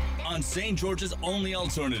 On St. George's only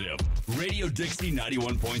alternative, Radio Dixie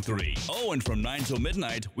 91.3. Oh, and from 9 till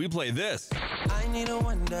midnight, we play this. I need a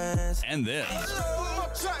one dance. And this.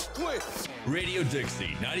 Radio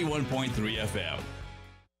Dixie 91.3 FM.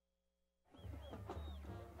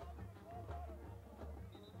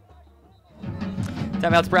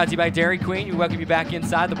 Timeout's brought to you by Dairy Queen. We welcome you back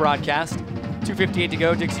inside the broadcast. 2:58 to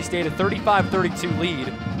go. Dixie State a 35-32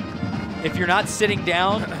 lead. If you're not sitting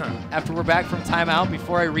down after we're back from timeout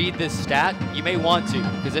before I read this stat, you may want to,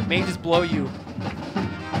 because it may just blow you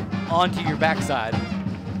onto your backside.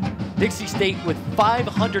 Dixie State with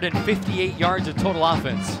 558 yards of total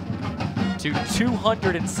offense to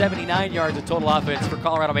 279 yards of total offense for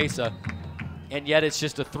Colorado Mesa. And yet it's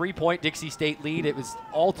just a 3-point Dixie State lead. It was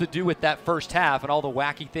all to do with that 1st half and all the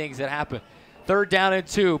wacky things that happened. 3rd down and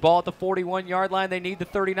 2. Ball at the 41-yard line. They need the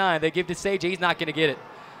 39. They give to Sajay. He's not going to get it.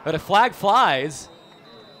 But a flag flies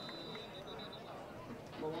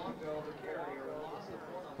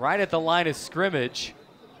right at the line of scrimmage.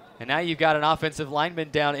 And now you've got an offensive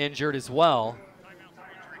lineman down injured as well.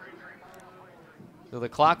 So the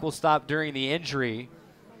clock will stop during the injury.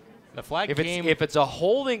 The flag if it's a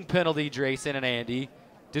holding penalty, Drayson and Andy,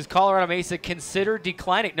 does Colorado Mesa consider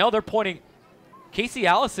declining? No, they're pointing. Casey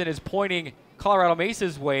Allison is pointing Colorado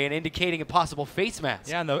Mesa's way and indicating a possible face mask.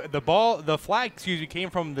 Yeah, and the flag, came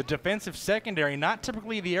from the defensive secondary, not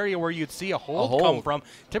typically the area where you'd see a hold come from.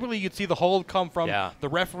 Typically, you'd see the hold come from the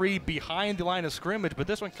referee behind the line of scrimmage, but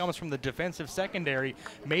this one comes from the defensive secondary,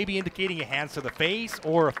 maybe indicating a hands to the face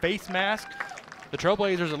or a face mask. The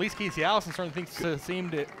Trailblazers, at least Casey Allison, certainly thinks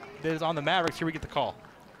that is on the Mavericks. Here we get the call.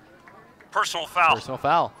 Personal foul. Personal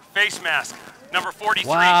foul. Face mask. Number 43,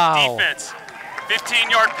 wow. Defense.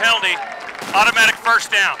 15-yard penalty. Automatic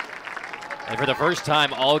 1st down. And for the first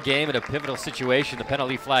time all game in a pivotal situation, the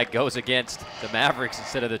penalty flag goes against the Mavericks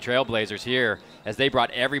instead of the Trailblazers here, as they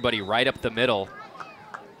brought everybody right up the middle.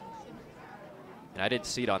 And I didn't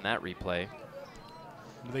see it on that replay.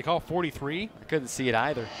 Did they call 43? I couldn't see it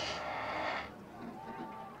either.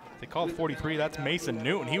 They called 43. That's Mason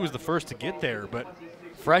Newton. He was the first to get there, but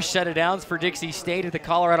fresh set of downs for Dixie State at the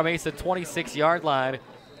Colorado Mesa 26-yard line.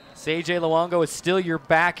 Sajay Luongo is still your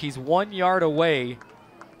back. He's 1 yard away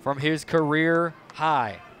from his career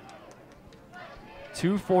high.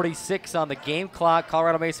 2:46 on the game clock.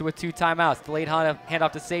 Colorado Mesa with 2 timeouts. Delayed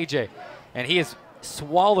handoff to Sajay. And he is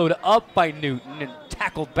swallowed up by Newton and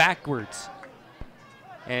tackled backwards.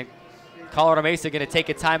 And Colorado Mesa going to take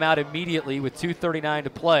a timeout immediately with 2:39 to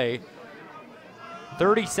play.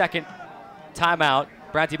 30-second timeout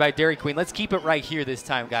brought to you by Dairy Queen. Let's keep it right here this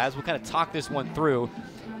time, guys. We'll kind of talk this one through.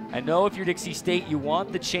 I know if you're Dixie State, you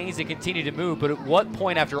want the chains to continue to move, but at what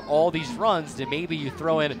point after all these runs do maybe you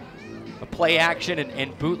throw in a play action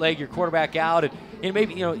and bootleg your quarterback out? And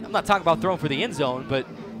maybe, you know, I'm not talking about throwing for the end zone, but,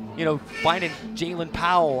 you know, finding Jalen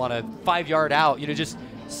Powell on a 5-yard out, you know, just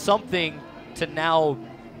something to now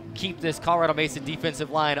keep this Colorado Mesa defensive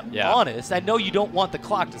line honest. I know you don't want the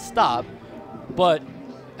clock to stop, but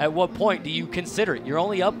at what point do you consider it? You're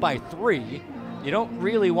only up by 3. You don't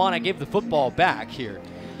really want to give the football back here.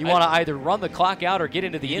 You want to either run the clock out or get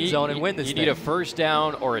into the end zone and win this thing. You need a first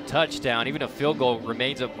down or a touchdown. Even a field goal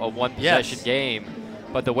remains a one-possession game.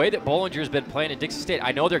 But the way that Bollinger's been playing at Dixie State,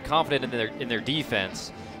 I know they're confident in their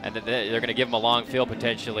defense and that they're going to give them a long field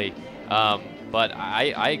potentially. But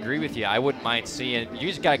I agree with you. I wouldn't mind seeing – you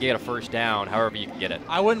just got to get a first down however you can get it.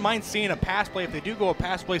 I wouldn't mind seeing a pass play. If they do go a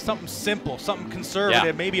pass play, something simple, something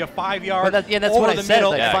conservative, maybe a 5-yard that's over what the I said,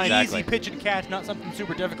 middle, exactly. easy pitch and catch, not something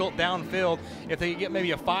super difficult downfield. If they get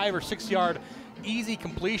maybe a 5 or 6 yard easy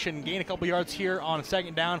completion, gain a couple yards here on a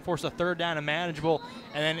second down, force a third down and manageable,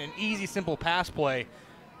 and then an easy, simple pass play,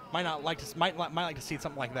 might like to see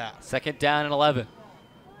something like that. Second down and 11.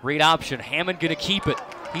 Read option. Hammond going to keep it.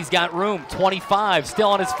 He's got room. 25, still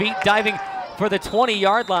on his feet, diving for the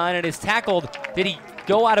 20-yard line and is tackled. Did he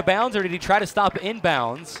go out of bounds or did he try to stop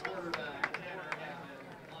inbounds?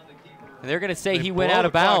 And they're going to say he went out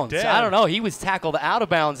of bounds. I don't know. He was tackled out of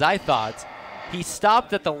bounds, I thought. He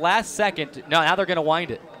stopped at the last second. No, now they're going to wind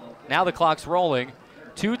it. Now the clock's rolling.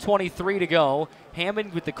 2:23 to go.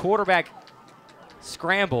 Hammond with the quarterback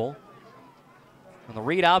scramble. And the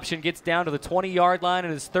read option gets down to the 20-yard line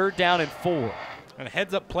and is 3rd down and 4. And a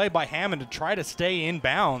heads-up play by Hammond to try to stay in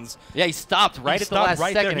bounds. Yeah, he stopped right at the last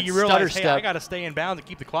second. He realized, hey, I got to stay in bounds and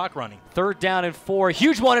keep the clock running. 3rd down and 4.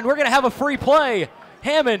 Huge one, and we're going to have a free play.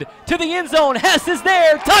 Hammond to the end zone. Hess is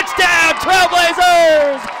there. Touchdown,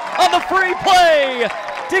 Trailblazers on the free play.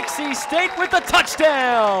 Dixie State with the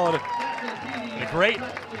touchdown. And a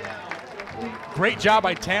great job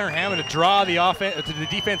by Tanner Hammond to draw the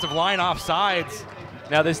defensive line off sides.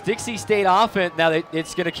 Now this Dixie State offense,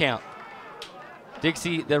 it's going to count.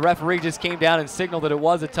 The referee just came down and signaled that it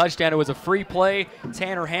was a touchdown. It was a free play.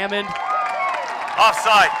 Tanner Hammond.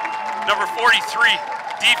 Offside. Number 43.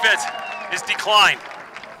 Defense is declined.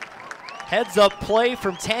 Heads up play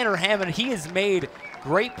from Tanner Hammond. He has made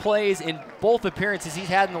great plays in both appearances he's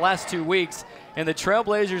had in the last 2 weeks. And the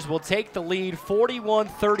Trailblazers will take the lead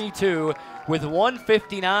 41-32 with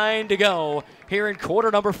 1:59 to go here in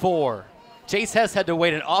quarter number 4. Chase Hess had to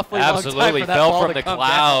wait an awfully long time for that Absolutely ball fell from to the come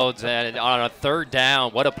clouds down. and on a 3rd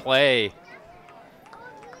down. What a play.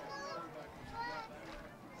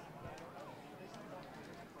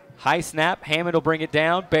 High snap. Hammond will bring it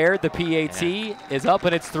down. Baird, the PAT, is up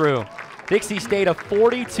and it's through. Dixie State a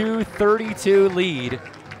 42-32 lead.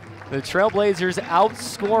 The Trailblazers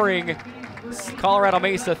outscoring Colorado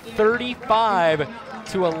Mesa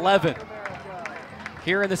 35-11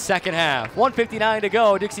 here in the second half. 1:59 to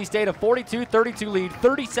go. Dixie State a 42-32 lead.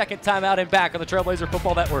 30-second timeout and back on the Trailblazer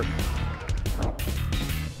Football Network.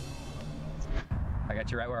 I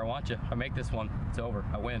got you right where I want you. I make this one. It's over.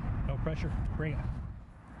 I win. No pressure. Bring it.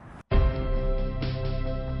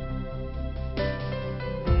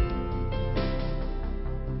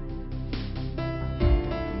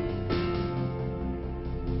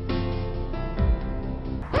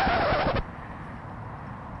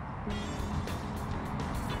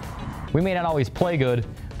 We may not always play good,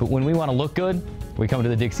 but when we want to look good, we come to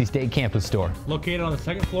the Dixie State campus store. Located on the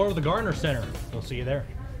 2nd floor of the Gardner Center. We'll see you there.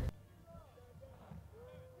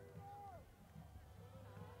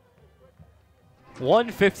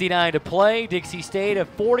 $1:59 to play. Dixie State a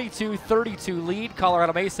 42-32 lead.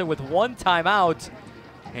 Colorado Mesa with 1 timeout.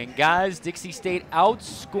 And guys, Dixie State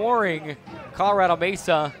outscoring Colorado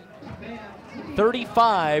Mesa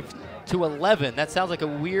 35-11. That sounds like a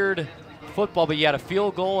weird football, but you had a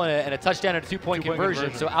field goal and a touchdown and a 2-point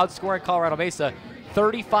conversion. So outscoring Colorado Mesa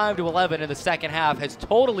 35-11 in the second half has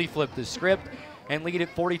totally flipped the script and lead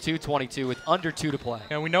at 42-22 with under 2 to play.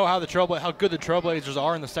 And we know how good the Trailblazers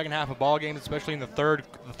are in the second half of ball games, especially in the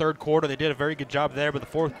third quarter. They did a very good job there, but the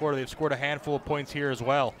fourth quarter they've scored a handful of points here as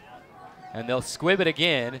well. And they'll squib it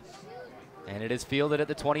again, and it is fielded at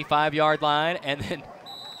the 25-yard line, and then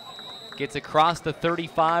gets across the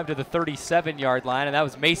 35 to the 37-yard line, and that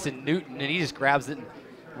was Mason Newton, and he just grabs it and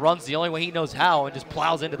runs the only way he knows how and just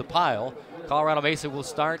plows into the pile. Colorado Mesa will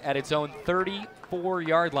start at its own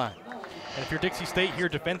 34-yard line. And if you're Dixie State here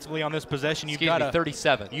defensively on this possession, you've got to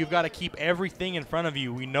 37. You've got to keep everything in front of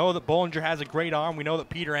you. We know that Bollinger has a great arm. We know that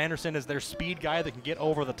Peter Anderson is their speed guy that can get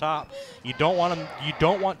over the top. You don't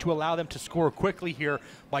want to allow them to score quickly here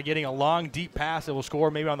by getting a long, deep pass that will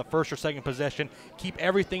score maybe on the first or second possession. Keep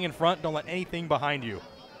everything in front. Don't let anything behind you.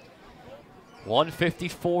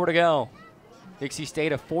 1:54 to go. Dixie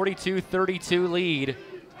State a 42-32 lead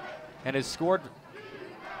and has scored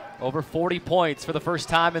over 40 points for the first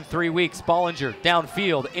time in 3 weeks. Bollinger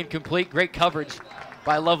downfield, incomplete. Great coverage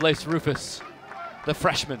by Lovelace Rufus, the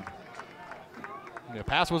freshman. The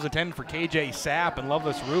pass was intended for KJ Sapp, and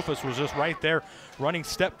Lovelace Rufus was just right there running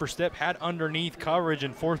step for step, had underneath coverage,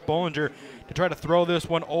 and forced Bollinger to try to throw this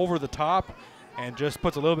one over the top, and just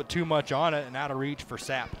puts a little bit too much on it and out of reach for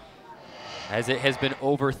Sapp. As it has been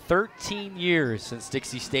over 13 years since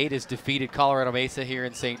Dixie State has defeated Colorado Mesa here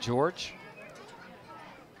in St. George.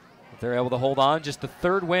 They're able to hold on. Just the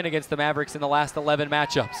third win against the Mavericks in the last 11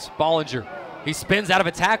 matchups. Bollinger, he spins out of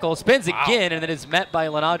a tackle, spins again, and then is met by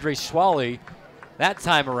Lenandre Schwally. That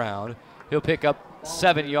time around, he'll pick up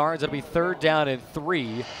 7 yards. It'll be 3rd down and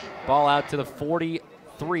 3. Ball out to the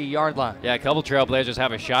 43-yard line. Yeah, a couple Trailblazers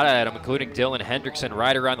have a shot at him, including Dylan Hendrickson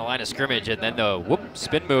right around the line of scrimmage, and then the whoop,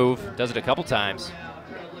 spin move. Does it a couple times.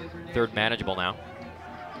 3rd manageable now.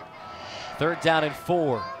 3rd down and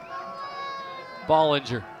 4.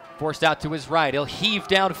 Bollinger forced out to his right. He'll heave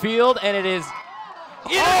downfield, and it is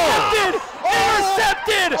intercepted!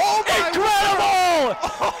 Intercepted! Incredible!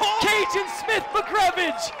 Cajun Smith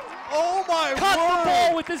McCrevage! Oh my Caught the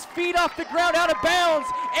ball with his feet off the ground out of bounds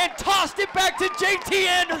and tossed it back to JT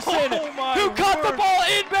Anderson, who caught the ball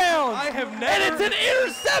inbounds. I have never. And it's an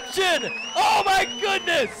interception! Oh my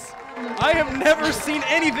goodness! I have never seen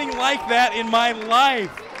anything like that in my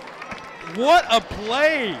life. What a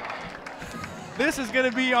play! This is going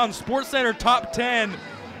to be on Sportscenter Top 10.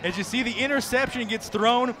 As you see, the interception gets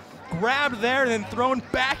thrown, grabbed there, and then thrown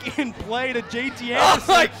back in play to JT Anderson. Oh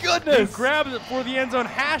my goodness! Who grabs it for the end zone.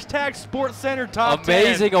 Hashtag Sportscenter Top 10.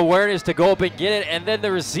 Amazing 10. awareness to go up and get it, and then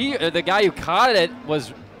the receiver, the guy who caught it,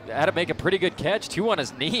 had to make a pretty good catch, 2 on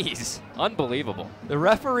his knees. Unbelievable. The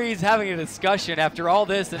referee's having a discussion after all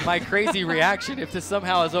this and my crazy reaction. If this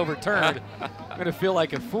somehow is overturned, I'm going to feel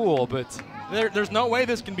like a fool, but there's no way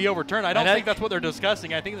this can be overturned. I don't think that's what they're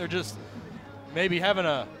discussing. I think they're just maybe having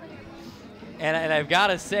a... And I've got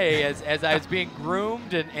to say, as I was being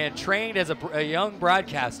groomed and trained as a young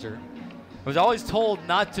broadcaster, I was always told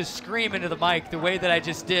not to scream into the mic the way that I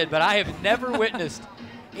just did, but I have never witnessed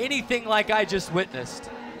anything like I just witnessed.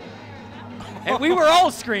 And we were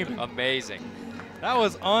all screaming. Amazing. That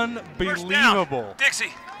was unbelievable.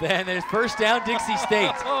 Dixie. Then there's 1st down, Dixie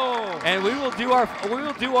State. And we will do our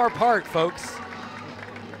part, folks.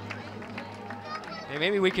 And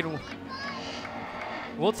maybe we'll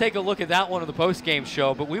take a look at that one on the post-game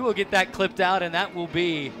show, but we will get that clipped out, and that will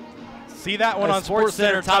be see that one on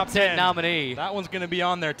Sportscenter Top 10 nominee. That one's going to be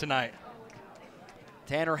on there tonight.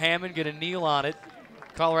 Tanner Hammond going to kneel on it.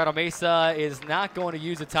 Colorado Mesa is not going to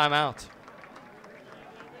use a timeout.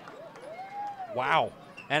 Wow.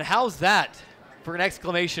 And how's that for an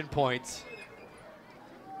exclamation point?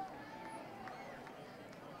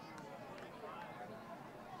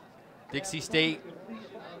 Dixie State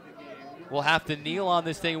will have to kneel on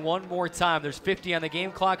this thing one more time. There's 50 on the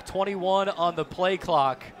game clock, 21 on the play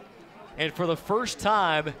clock. And for the first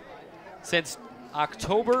time since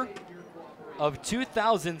October of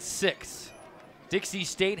 2006, Dixie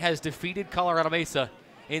State has defeated Colorado Mesa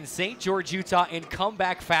in St. George, Utah in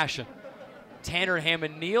comeback fashion. Tanner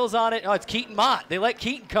Hammond kneels on it. Oh, it's Keaton Mott. They let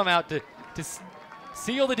Keaton come out to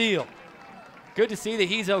seal the deal. Good to see that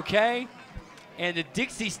he's okay. And the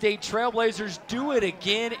Dixie State Trailblazers do it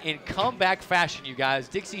again in comeback fashion, you guys.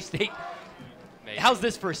 Dixie State, how's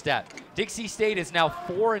this for a stat? Dixie State is now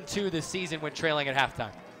 4-2 this season when trailing at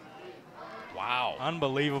halftime. Wow.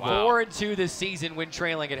 Unbelievable. 4-2 this season when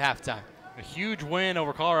trailing at halftime. A huge win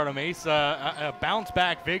over Colorado Mesa, a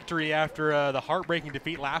bounce-back victory after the heartbreaking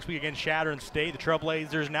defeat last week against Chadron State. The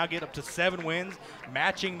Trailblazers now get up to 7 wins,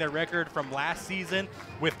 matching their record from last season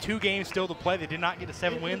with 2 games still to play. They did not get to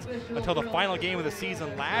 7 wins until the final game of the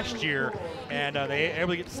season last year, and they were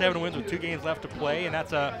able to get to 7 wins with 2 games left to play, and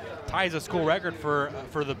that's ties a school record for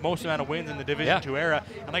the most amount of wins in the Division II era.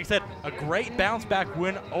 And like I said, a great bounce-back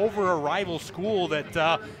win over a rival school that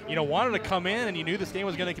wanted to come in, and you knew this game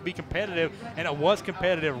was going to be competitive, and it was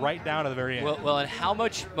competitive right down to the very end. Well, and how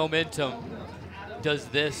much momentum does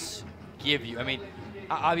this give you? I mean,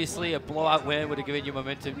 obviously a blowout win would have given you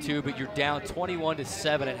momentum too, but you're down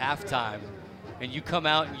 21-7 at halftime, and you come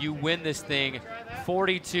out and you win this thing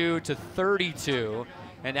 42-32.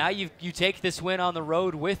 And now you take this win on the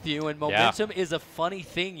road with you, and momentum is a funny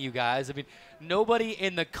thing, you guys. I mean, nobody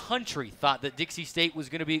in the country thought that Dixie State was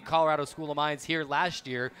going to beat Colorado School of Mines here last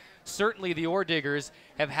year. Certainly the Ore Diggers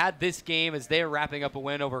have had this game as they are wrapping up a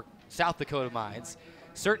win over South Dakota Mines.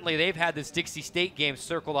 Certainly they've had this Dixie State game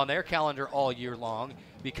circled on their calendar all year long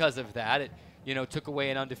because of that. It, you know, took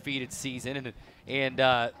away an undefeated season,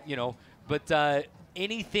 and you know, but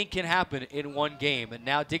anything can happen in one game. And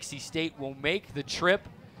now Dixie State will make the trip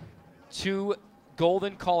to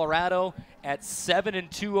Golden, Colorado at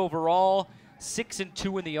 7-2 overall,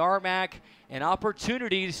 6-2 in the RMAC, an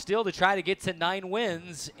opportunity still to try to get to 9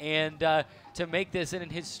 wins and to make this an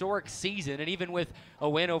historic season. And even with a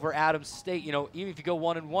win over Adams State, you know, even if you go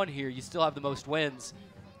 1-1 here, you still have the most wins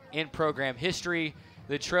in program history.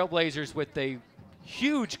 The Trailblazers with a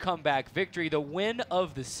huge comeback victory, the win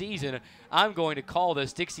of the season. I'm going to call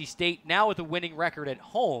this. Dixie State now with a winning record at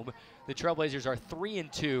home. The Trailblazers are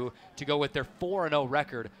 3-2 to go with their 4-0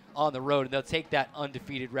 record on the road, and they'll take that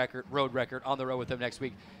undefeated road record on the road with them next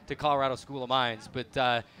week to Colorado School of Mines.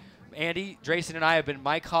 But Andy, Drayson, and I have been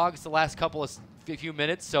mic hogs the last few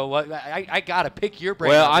minutes, so I got to pick your brain.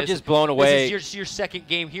 Well, on I'm this. just blown away. This is your second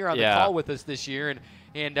game here on the call with us this year,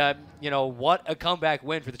 and you know, what a comeback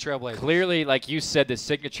win for the Trailblazers. Clearly, like you said, the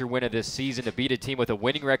signature win of this season to beat a team with a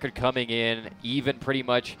winning record coming in, even pretty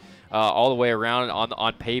much all the way around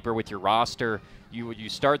on paper with your roster. You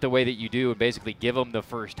start the way that you do and basically give them the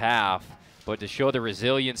first half, but to show the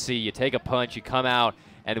resiliency, you take a punch, you come out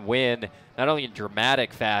and win, not only in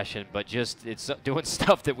dramatic fashion, but just it's doing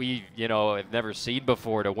stuff that we, you know, have never seen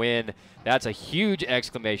before to win. That's a huge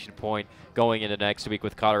exclamation point going into next week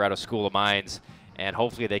with Colorado School of Mines. And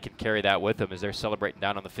hopefully they can carry that with them as they're celebrating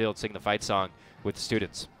down on the field, singing the fight song with the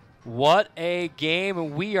students. What a game,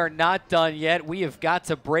 and we are not done yet. We have got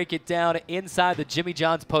to break it down inside the Jimmy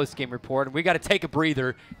John's postgame report, and we got to take a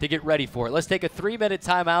breather to get ready for it. Let's take a 3-minute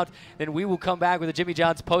timeout, then we will come back with the Jimmy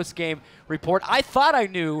John's postgame report. I thought I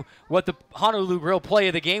knew what the Honolulu Grill play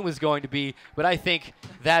of the game was going to be, but I think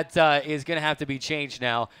that is going to have to be changed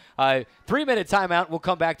now. 3-minute timeout. We'll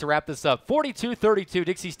come back to wrap this up. 42-32,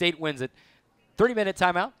 Dixie State wins it. 30-minute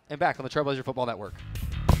timeout, and back on the Trailblazer Football Network.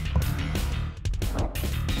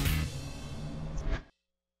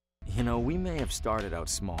 You know, we may have started out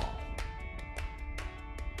small,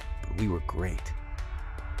 but we were great.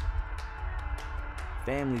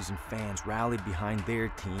 Families and fans rallied behind their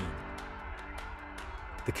team.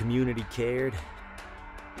 The community cared,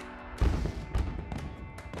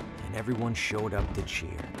 and everyone showed up to cheer.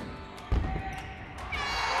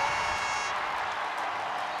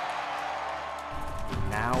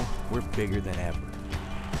 Now, we're bigger than ever.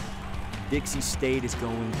 Dixie State is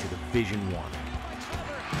going to Division I.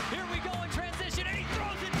 Here we go in transition, and he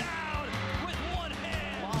throws it down with one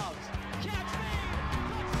hand.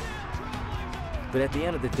 But at the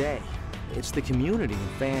end of the day, it's the community and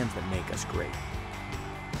fans that make us great.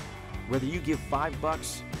 Whether you give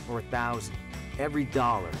 $5 or 1,000, every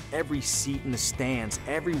dollar, every seat in the stands,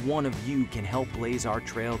 every one of you can help blaze our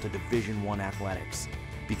trail to Division I athletics.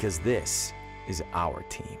 Because this is our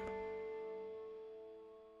team.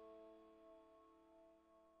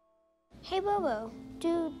 Hey, Bobo,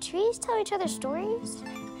 do trees tell each other stories?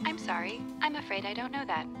 I'm sorry. I'm afraid I don't know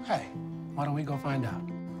that. Hey, why don't we go find out?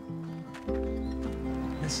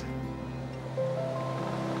 Listen.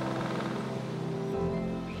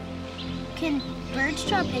 Can birds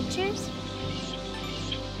draw pictures?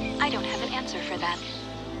 I don't have an answer for that.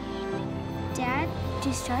 Dad,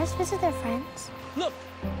 do stars visit their friends? Look!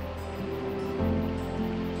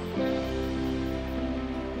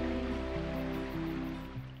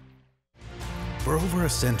 For over a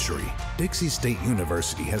century, Dixie State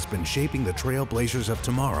University has been shaping the Trailblazers of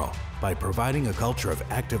tomorrow by providing a culture of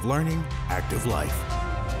active learning, active life.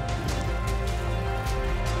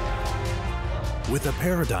 With a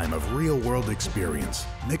paradigm of real-world experience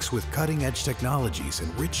mixed with cutting-edge technologies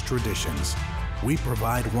and rich traditions, we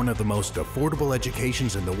provide one of the most affordable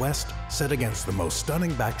educations in the West, set against the most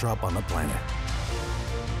stunning backdrop on the planet.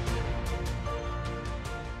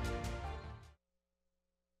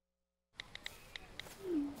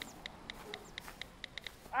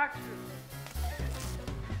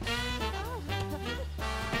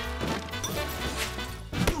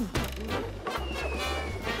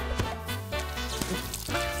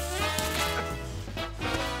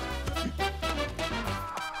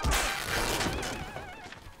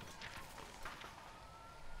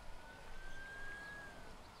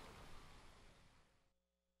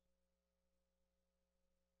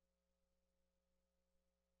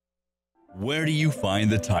 Where do you find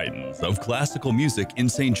the titans of classical music in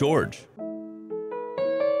St. George?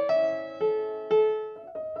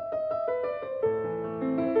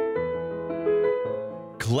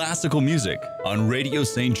 classical music on Radio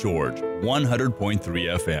St. George 100.3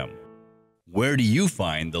 FM. Where do you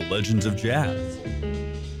find the legends of jazz?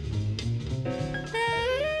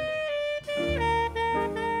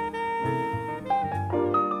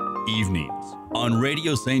 Evenings on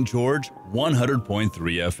Radio St. George 100.3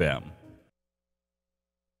 FM.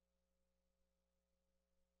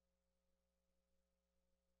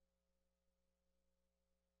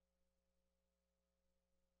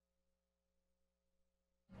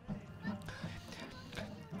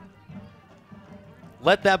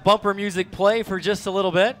 Let that bumper music play for just a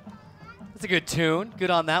little bit. That's a good tune. Good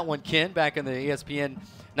on that one, Ken, back in the ESPN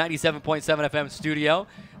 97.7 FM studio.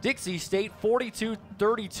 Dixie State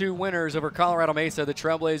 42-32 winners over Colorado Mesa. The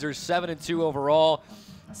Trailblazers 7-2 overall,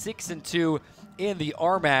 6-2 in the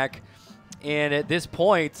RMAC. And at this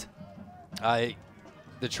point, the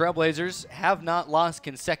Trailblazers have not lost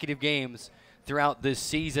consecutive games throughout this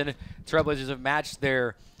season. Trailblazers have matched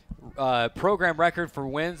their program record for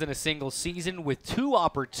wins in a single season with 2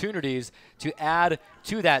 opportunities to add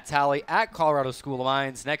to that tally at Colorado School of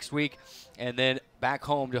Mines next week and then back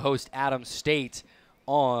home to host Adams State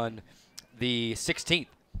on the 16th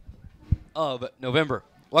of November.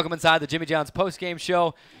 Welcome inside the Jimmy John's postgame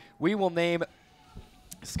show. We will name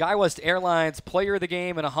SkyWest Airlines Player of the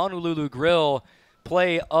Game and a Honolulu Grill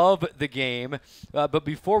Play of the Game. But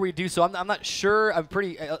before we do so, I'm not sure.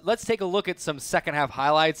 Let's take a look at some second half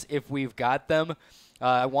highlights if we've got them.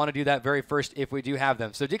 I want to do that very first if we do have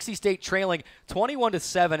them. So Dixie State trailing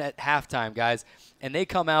 21-7 at halftime, guys. And they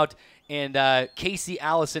come out and Casey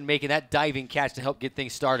Allison making that diving catch to help get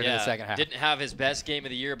things started in the second half. Didn't have his best game of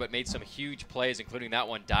the year, but made some huge plays, including that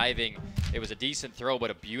one diving. It was a decent throw,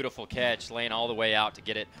 but a beautiful catch, laying all the way out to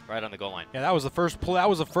get it right on the goal line. Yeah, that was the first play. That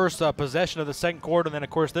was the first possession of the second quarter. And then, of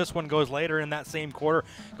course, this one goes later in that same quarter.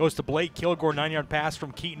 Goes to Blake Kilgore, 9-yard pass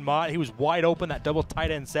from Keaton Mott. He was wide open, that double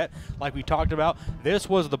tight end set like we talked about. This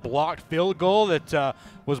was the blocked field goal that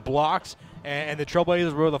was blocked. And the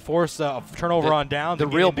Trailblazers were able to force a turnover on down. The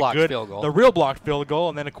real blocked field goal. The real blocked field goal.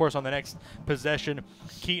 And then, of course, on the next possession,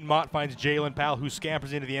 Keaton Mott finds Jalen Powell, who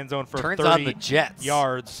scampers into the end zone for 30 on the Jets.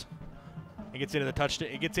 yards. It gets into the touchdown.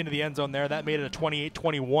 It gets into the end zone there. That made it a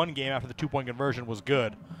 28-21 game after the 2-point conversion was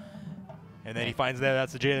good. And then he finds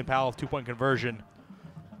that's the Jalen Powell 2-point conversion.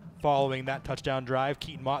 Following that touchdown drive,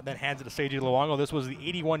 Keaton Mott then hands it to Seiji Luongo. This was the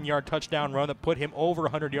 81-yard touchdown run that put him over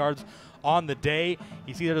 100 yards on the day.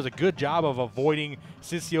 You see, there does a good job of avoiding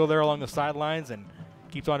Sissio there along the sidelines and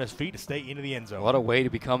keeps on his feet to stay into the end zone. What a way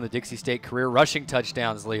to become the Dixie State career rushing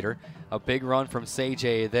touchdowns leader. A big run from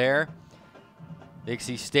Seiji there.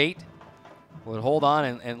 Dixie State would hold on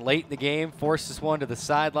and late in the game force this one to the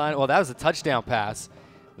sideline. Well, that was a touchdown pass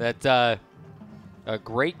that a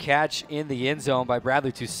great catch in the end zone by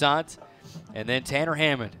Bradley Toussaint. And then Tanner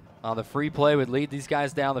Hammond on the free play would lead these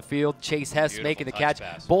guys down the field. Chase Hess making the catch.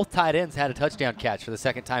 Pass. Both tight ends had a touchdown catch for the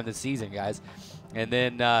second time this season, guys. And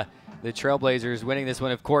then the Trailblazers winning this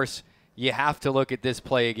one. Of course, you have to look at this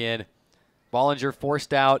play again. Bollinger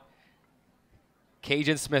forced out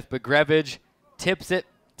Cajun Smith-Begrevage, tips it,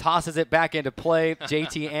 tosses it back into play.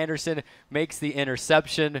 J.T. Anderson makes the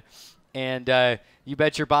interception. And you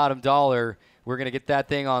bet your bottom dollar we're going to get that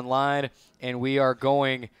thing online, and we are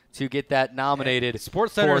going to get that nominated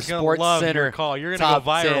Sportscenter is going to love your call. You're going to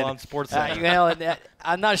go viral 10. on Sportscenter.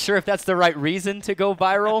 I'm not sure if that's the right reason to go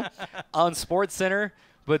viral on Sportscenter,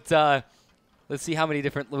 but let's see how many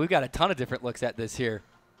different – we've got a ton of different looks at this here.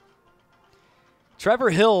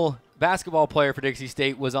 Trevor Hill, basketball player for Dixie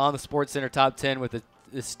State, was on the Sportscenter top 10 with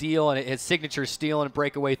the steal and his signature steal and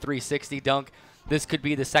breakaway 360 dunk. This could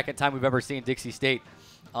be the second time we've ever seen Dixie State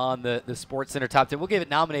on the Sportscenter top 10. We'll give it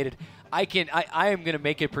nominated. I am going to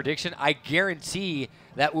make a prediction. I guarantee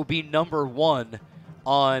that will be number 1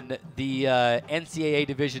 on the NCAA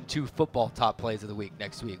Division II football top plays of the week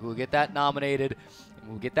next week. We'll get that nominated, and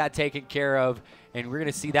we'll get that taken care of, and we're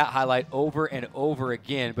going to see that highlight over and over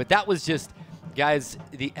again. But that was just, guys,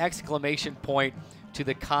 the exclamation point to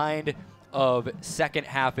the kind of second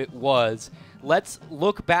half it was. Let's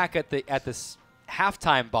look back at the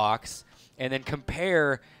halftime box and then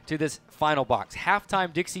compare to this final box.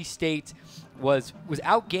 Halftime, Dixie State was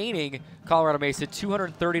outgaining Colorado Mesa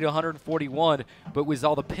 230-141, but with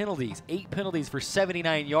all the penalties, 8 penalties for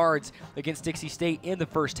 79 yards against Dixie State in the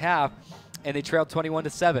first half, and they trailed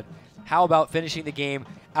 21-7. How about finishing the game,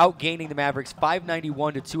 outgaining the Mavericks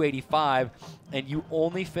 591-285, and you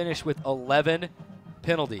only finish with 11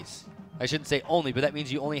 penalties. I shouldn't say only, but that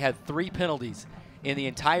means you only had 3 penalties in the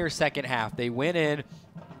entire second half. They went in,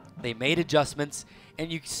 they made adjustments,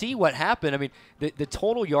 And you see what happened. I mean, the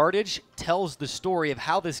total yardage tells the story of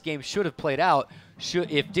how this game should have played out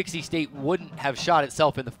if Dixie State wouldn't have shot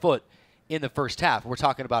itself in the foot in the first half. We're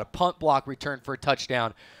talking about a punt block return for a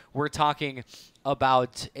touchdown. We're talking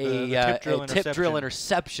about a tip drill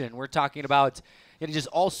interception. We're talking about just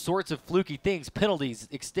all sorts of fluky things, penalties,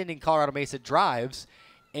 extending Colorado Mesa drives,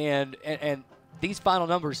 and these final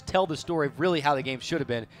numbers tell the story of really how the game should have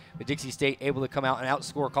been. But Dixie State able to come out and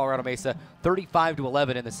outscore Colorado Mesa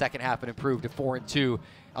 35-11 in the second half and improve to 4-2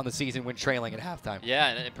 on the season when trailing at halftime. Yeah,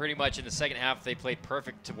 and pretty much in the second half they played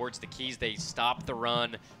perfect towards the keys. They stopped the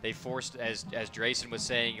run. They forced, as Drayson was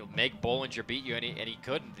saying, make Bollinger beat you, and he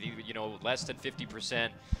couldn't. Less than 50%,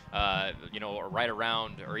 or right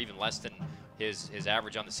around, or even less than his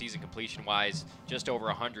average on the season completion-wise, just over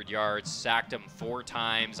 100 yards, sacked him 4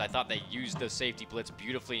 times. I thought they used the safety blitz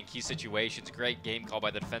beautifully in key situations. Great game call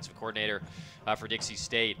by the defensive coordinator for Dixie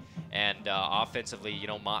State. And offensively,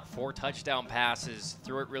 Mott 4 touchdown passes,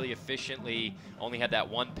 threw it really efficiently, only had that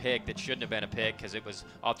 1 pick that shouldn't have been a pick because it was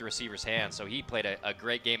off the receiver's hand. So he played a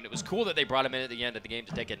great game. And it was cool that they brought him in at the end of the game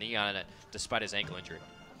to take a knee on it despite his ankle injury.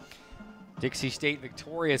 Dixie State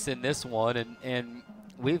victorious in this one, and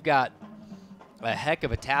we've got a heck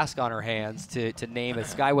of a task on our hands to name a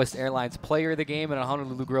SkyWest Airlines player of the game and a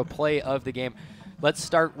Honolulu Grill play of the game. Let's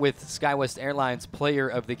start with SkyWest Airlines player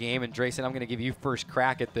of the game. And Drayson, I'm going to give you first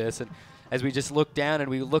crack at this. And as we just look down and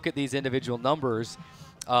we look at these individual numbers,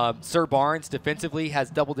 Sir Barnes defensively has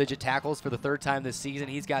double-digit tackles for the 3rd time this season.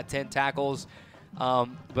 He's got 10 tackles. But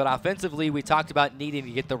offensively, we talked about needing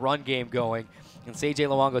to get the run game going. And C.J.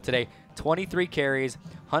 Luongo today, 23 carries,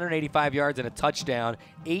 185 yards and a touchdown,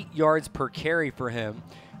 8 yards per carry for him.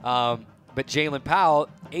 But Jalen Powell,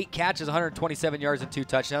 8 catches, 127 yards and 2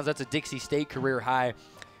 touchdowns. That's a Dixie State career high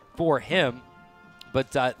for him.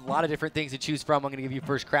 But a lot of different things to choose from. I'm going to give you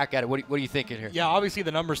first crack at it. What are you thinking here? Yeah, obviously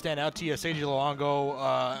the numbers stand out to you. C.J. Luongo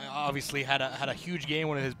obviously had a huge game,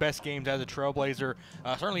 one of his best games as a Trailblazer,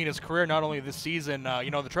 certainly in his career, not only this season. The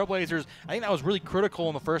Trailblazers, I think that was really critical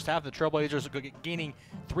in the first half. The Trailblazers gaining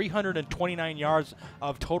 329 yards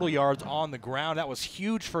of total yards on the ground. That was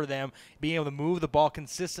huge for them, being able to move the ball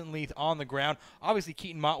consistently on the ground. Obviously,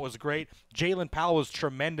 Keaton Mott was great. Jalen Powell was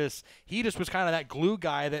tremendous. He just was kind of that glue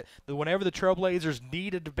guy that whenever the Trailblazers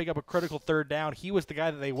needed to pick up a critical 3rd down, he was the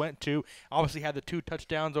guy that they went to. Obviously had the 2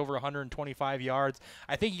 touchdowns over 125 yards.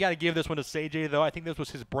 I think you got to give this one to CJ, though. I think this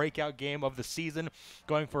was his breakout game of the season,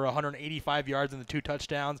 going for 185 yards and the 2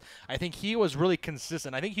 touchdowns. I think he was really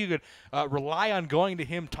consistent. I think you could rely on going to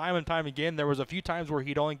him time and time again. There was a few times where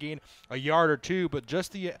he'd only gain a yard or 2, but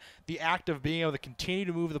just the act of being able to continue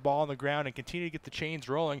to move the ball on the ground and continue to get the chains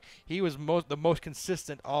rolling, he was the most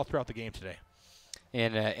consistent all throughout the game today.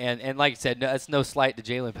 And like I said, that's no slight to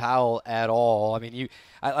Jalen Powell at all. I mean,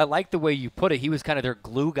 I like the way you put it. He was kind of their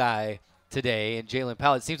glue guy today, and Jalen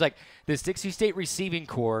Powell. It seems like this Dixie State receiving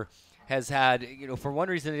corps has had, for one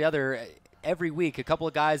reason or the other, every week a couple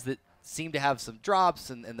of guys that seem to have some drops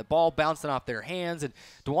and the ball bouncing off their hands. And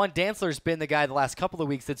DeJuan Dantzler's been the guy the last couple of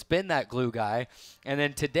weeks that's been that glue guy. And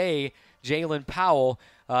then today, Jalen Powell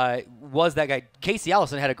was that guy. Casey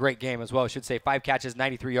Allison had a great game as well, I should say. 5 catches,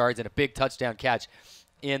 93 yards, and a big touchdown catch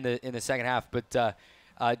in the second half. But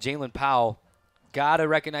Jalen Powell, got to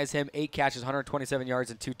recognize him. 8 catches, 127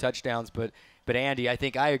 yards, and 2 touchdowns. But Andy, I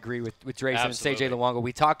think I agree with Drayson and C.J. Luongo.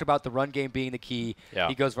 We talked about the run game being the key. Yeah.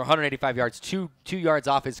 He goes for 185 yards, 2 yards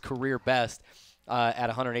off his career best at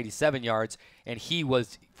 187 yards. And he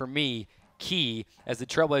was, for me, key as the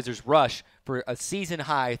Trailblazers rush for a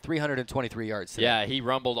season-high 323 yards today. Yeah, he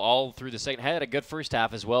rumbled all through the second. Had a good first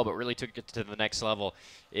half as well, but really took it to the next level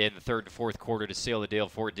in the 3rd and 4th quarter to seal the deal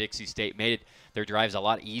for Dixie State. Made their drives a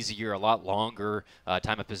lot easier, a lot longer.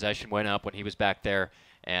 Time of possession went up when he was back there.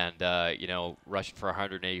 And, rushing for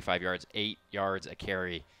 185 yards, 8 yards a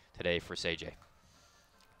carry today for CJ.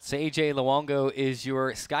 C.J. Luongo is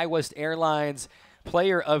your SkyWest Airlines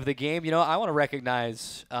player of the game. I want to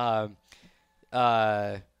recognize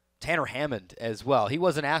Tanner Hammond as well. He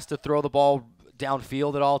wasn't asked to throw the ball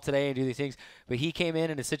downfield at all today and do these things, but he came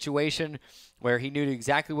in a situation where he knew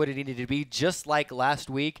exactly what it needed to be, just like last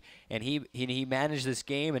week, and he managed this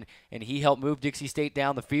game, and he helped move Dixie State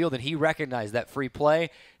down the field, and he recognized that free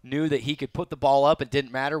play, knew that he could put the ball up. It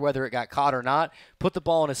didn't matter whether it got caught or not, put the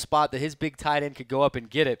ball in a spot that his big tight end could go up and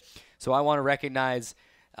get it. So I want to recognize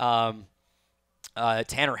Tanner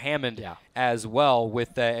Hammond as well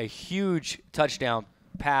with a huge touchdown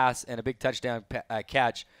pass and a big touchdown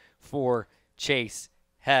catch for Chase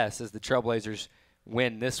Hess as the Trailblazers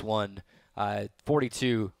win this one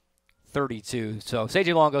 42-32. So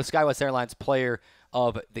C.J. Luongo, SkyWest Airlines player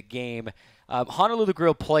of the game. Honolulu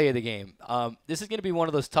Grill play of the game. This is going to be one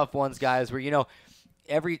of those tough ones, guys, where,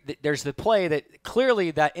 there's the play that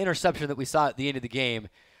clearly that interception that we saw at the end of the game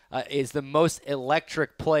is the most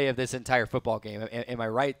electric play of this entire football game. Am I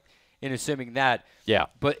right in assuming that? Yeah.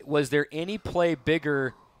 But was there any play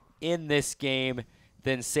bigger in this game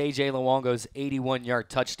than Seijay Luongo's 81-yard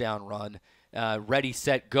touchdown run? Ready,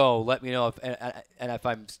 set, go. Let me know if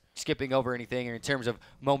I'm skipping over anything in terms of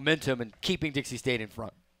momentum and keeping Dixie State in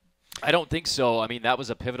front. I don't think so. I mean, that was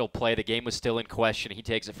a pivotal play. The game was still in question. He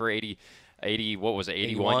takes it for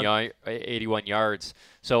 81 yards.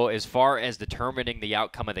 So as far as determining the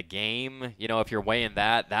outcome of the game, if you're weighing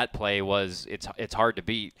that play it's hard to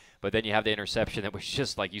beat. But then you have the interception that was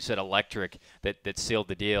just, like you said, electric, that sealed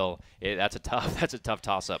the deal. That's a tough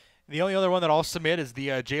toss-up. The only other one that I'll submit is the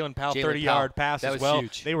Jalen Powell 30-yard pass as well.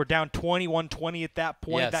 Huge. They were down 21-20 at that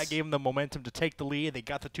point. Yes. That gave them the momentum to take the lead. They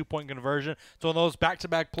got the 2-point conversion. So in those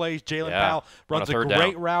back-to-back plays, Jalen Powell runs a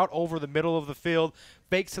great route over the middle of the field,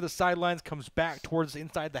 fakes to the sidelines, comes back towards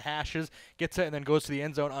inside the hashes, gets it, and then goes to the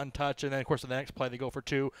end zone untouched. And then, of course, in the next play, they go for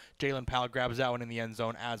 2. Jalen Powell grabs that one in the end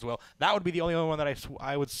zone as well. That would be the only one that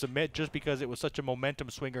I would submit, just because it was such a momentum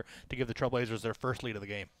swinger to give the Trailblazers their first lead of the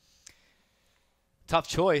game. Tough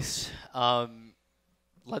choice.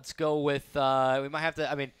 Let's go with we might have to.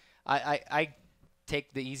 I mean, I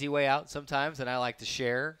take the easy way out sometimes, and I like to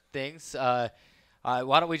share things. Why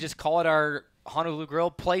don't we just call it our Honolulu Grill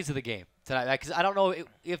plays of the game tonight? Because I don't know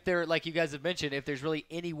if there, like you guys have mentioned, if there's really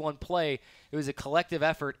any one play. It was a collective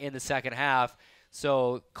effort in the second half.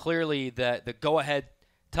 So clearly the go-ahead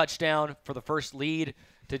touchdown for the first lead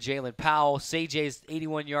to Jalen Powell, Seijay's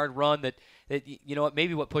 81-yard run that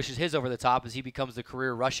maybe what pushes his over the top is he becomes the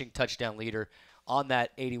career rushing touchdown leader on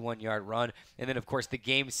that 81-yard run. And then, of course, the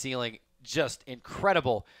game-sealing, just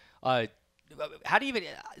incredible. How do you even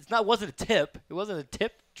 – it wasn't a tip. It wasn't a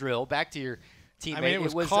tip drill back to your teammate. I mean, it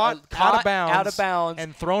was caught out of bounds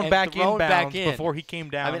and thrown back inbounds before he came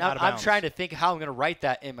down. I mean, I'm trying to think how I'm going to write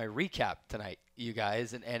that in my recap tonight, you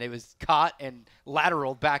guys. And it was caught and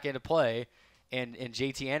lateraled back into play. And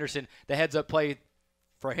JT Anderson, the heads-up play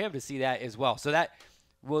for him to see that as well. So that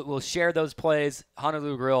we'll share those plays.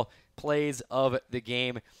 Honolulu Grill plays of the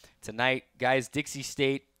game tonight. Guys, Dixie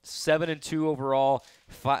State 7-2 overall,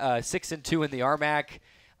 6-2 in the RMAC.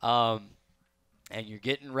 And you're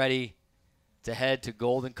getting ready to head to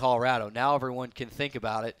Golden, Colorado. Now everyone can think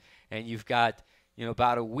about it, and you've got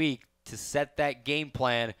about a week to set that game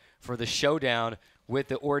plan for the showdown with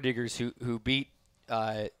the Ore Diggers who beat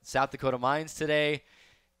South Dakota Mines today.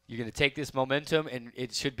 You're going to take this momentum, and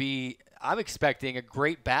it should be, I'm expecting a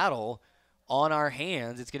great battle on our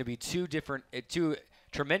hands. It's going to be two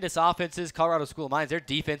tremendous offenses. Colorado School of Mines, their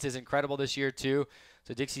defense is incredible this year too.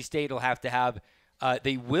 So Dixie State will have to have,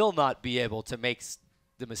 they will not be able to make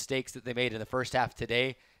the mistakes that they made in the first half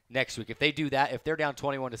today next week. If they do that, if they're down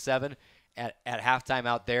 21-7 at halftime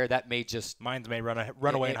out there, that may just. Mines may run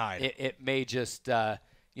away and hide. It may just,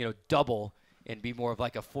 double and be more of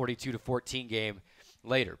like a 42-14 game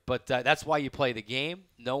later. But that's why you play the game.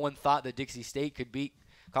 No one thought that Dixie State could beat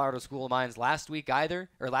Colorado School of Mines last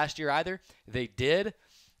year either. They did.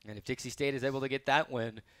 And if Dixie State is able to get that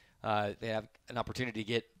win, they have an opportunity to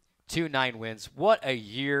get 2 9 wins. What a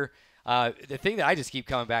year. The thing that I just keep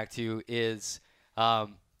coming back to is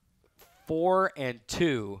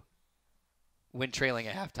 4-2 when trailing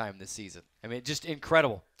at halftime this season. I mean, just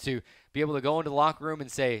incredible to be able to go into the locker room and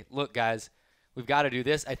say, look, guys, we've got to do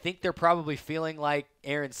this. I think they're probably feeling like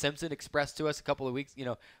Aaron Simpson expressed to us a couple of weeks,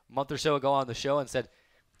 a month or so ago on the show and said,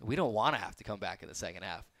 we don't want to have to come back in the second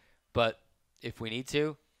half. But if we need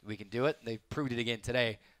to, we can do it. They proved it again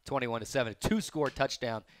today, 21-7. 2-score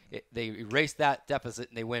touchdown. They erased that deficit,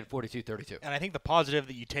 and they win 42-32. And I think the positive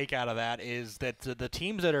that you take out of that is that the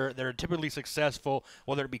teams that are typically successful,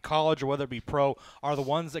 whether it be college or whether it be pro, are the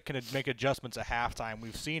ones that can make adjustments at halftime.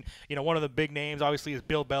 We've seen, one of the big names obviously is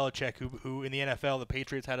Bill Belichick, who in the NFL, the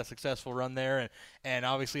Patriots had a successful run there, and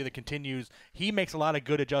obviously that continues. He makes a lot of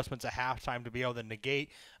good adjustments at halftime to be able to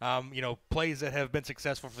negate, plays that have been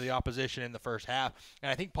successful for the opposition in the first half.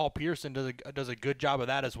 And I think Paul Pearson does a good job of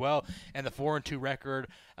that as well. And the 4-2 record,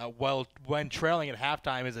 when trailing at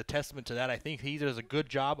halftime, is a testament to that. I think he does a good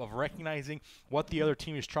job of recognizing what the other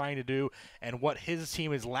team is trying to do and what his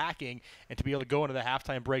team is lacking, and to be able to go into the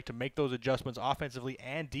halftime break to make those adjustments offensively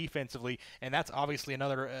and defensively. And that's obviously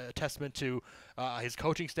another testament to his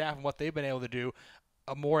coaching staff and what they've been able to do.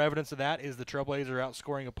 More evidence of that is the Trailblazers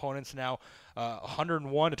outscoring opponents now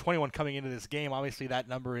 101-21 coming into this game. Obviously, that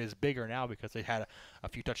number is bigger now because they had a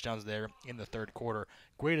few touchdowns there in the third quarter.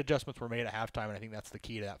 Great adjustments were made at halftime, and I think that's the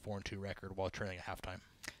key to that 4-2 record while trailing at halftime.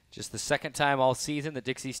 Just the second time all season that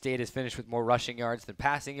Dixie State has finished with more rushing yards than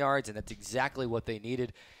passing yards, and that's exactly what they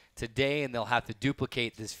needed today, and they'll have to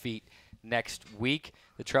duplicate this feat next week.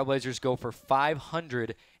 The Trailblazers go for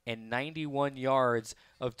 591 yards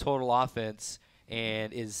of total offense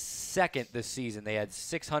and is second this season. They had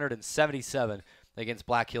 677 against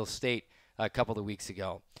Black Hills State a couple of weeks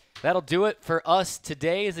ago. That'll do it for us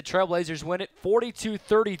today as the Trailblazers win it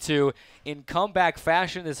 42-32 in comeback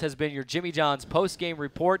fashion. This has been your Jimmy John's post-game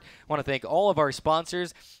report. I want to thank all of our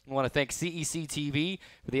sponsors. I want to thank CEC TV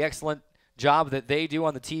for the excellent job that they do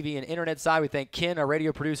on the TV and internet side. We thank Ken, our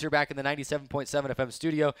radio producer, back in the 97.7 FM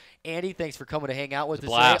studio. Andy, thanks for coming to hang out with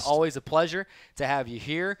us today. Always a pleasure to have you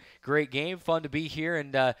here. Great game, fun to be here,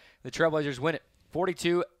 and the Trailblazers win it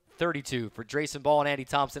 42-32. For Drayson Ball and Andy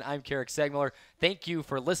Thompson, I'm Carrick Segmiller. Thank you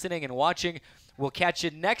for listening and watching. We'll catch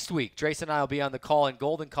you next week. Drayson and I will be on the call in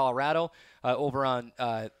Golden, Colorado, over on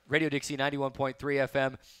Radio Dixie 91.3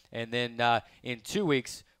 FM. And then in 2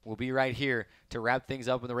 weeks, we'll be right here to wrap things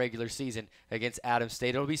up in the regular season against Adams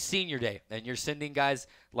State. It'll be senior day, and you're sending guys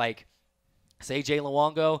like C.J.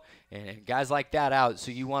 Luongo and guys like that out.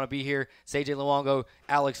 So you want to be here. C.J. Luongo,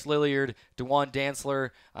 Alex Lilliard, DeJuan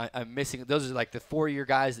Dantzler. I'm missing. Those are like the 4-year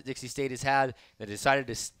guys that Dixie State has had that decided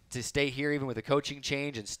to stay here even with a coaching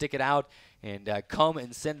change and stick it out and come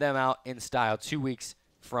and send them out in style 2 weeks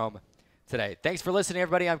from today. Thanks for listening,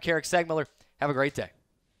 everybody. I'm Carrick Segmiller. Have a great day.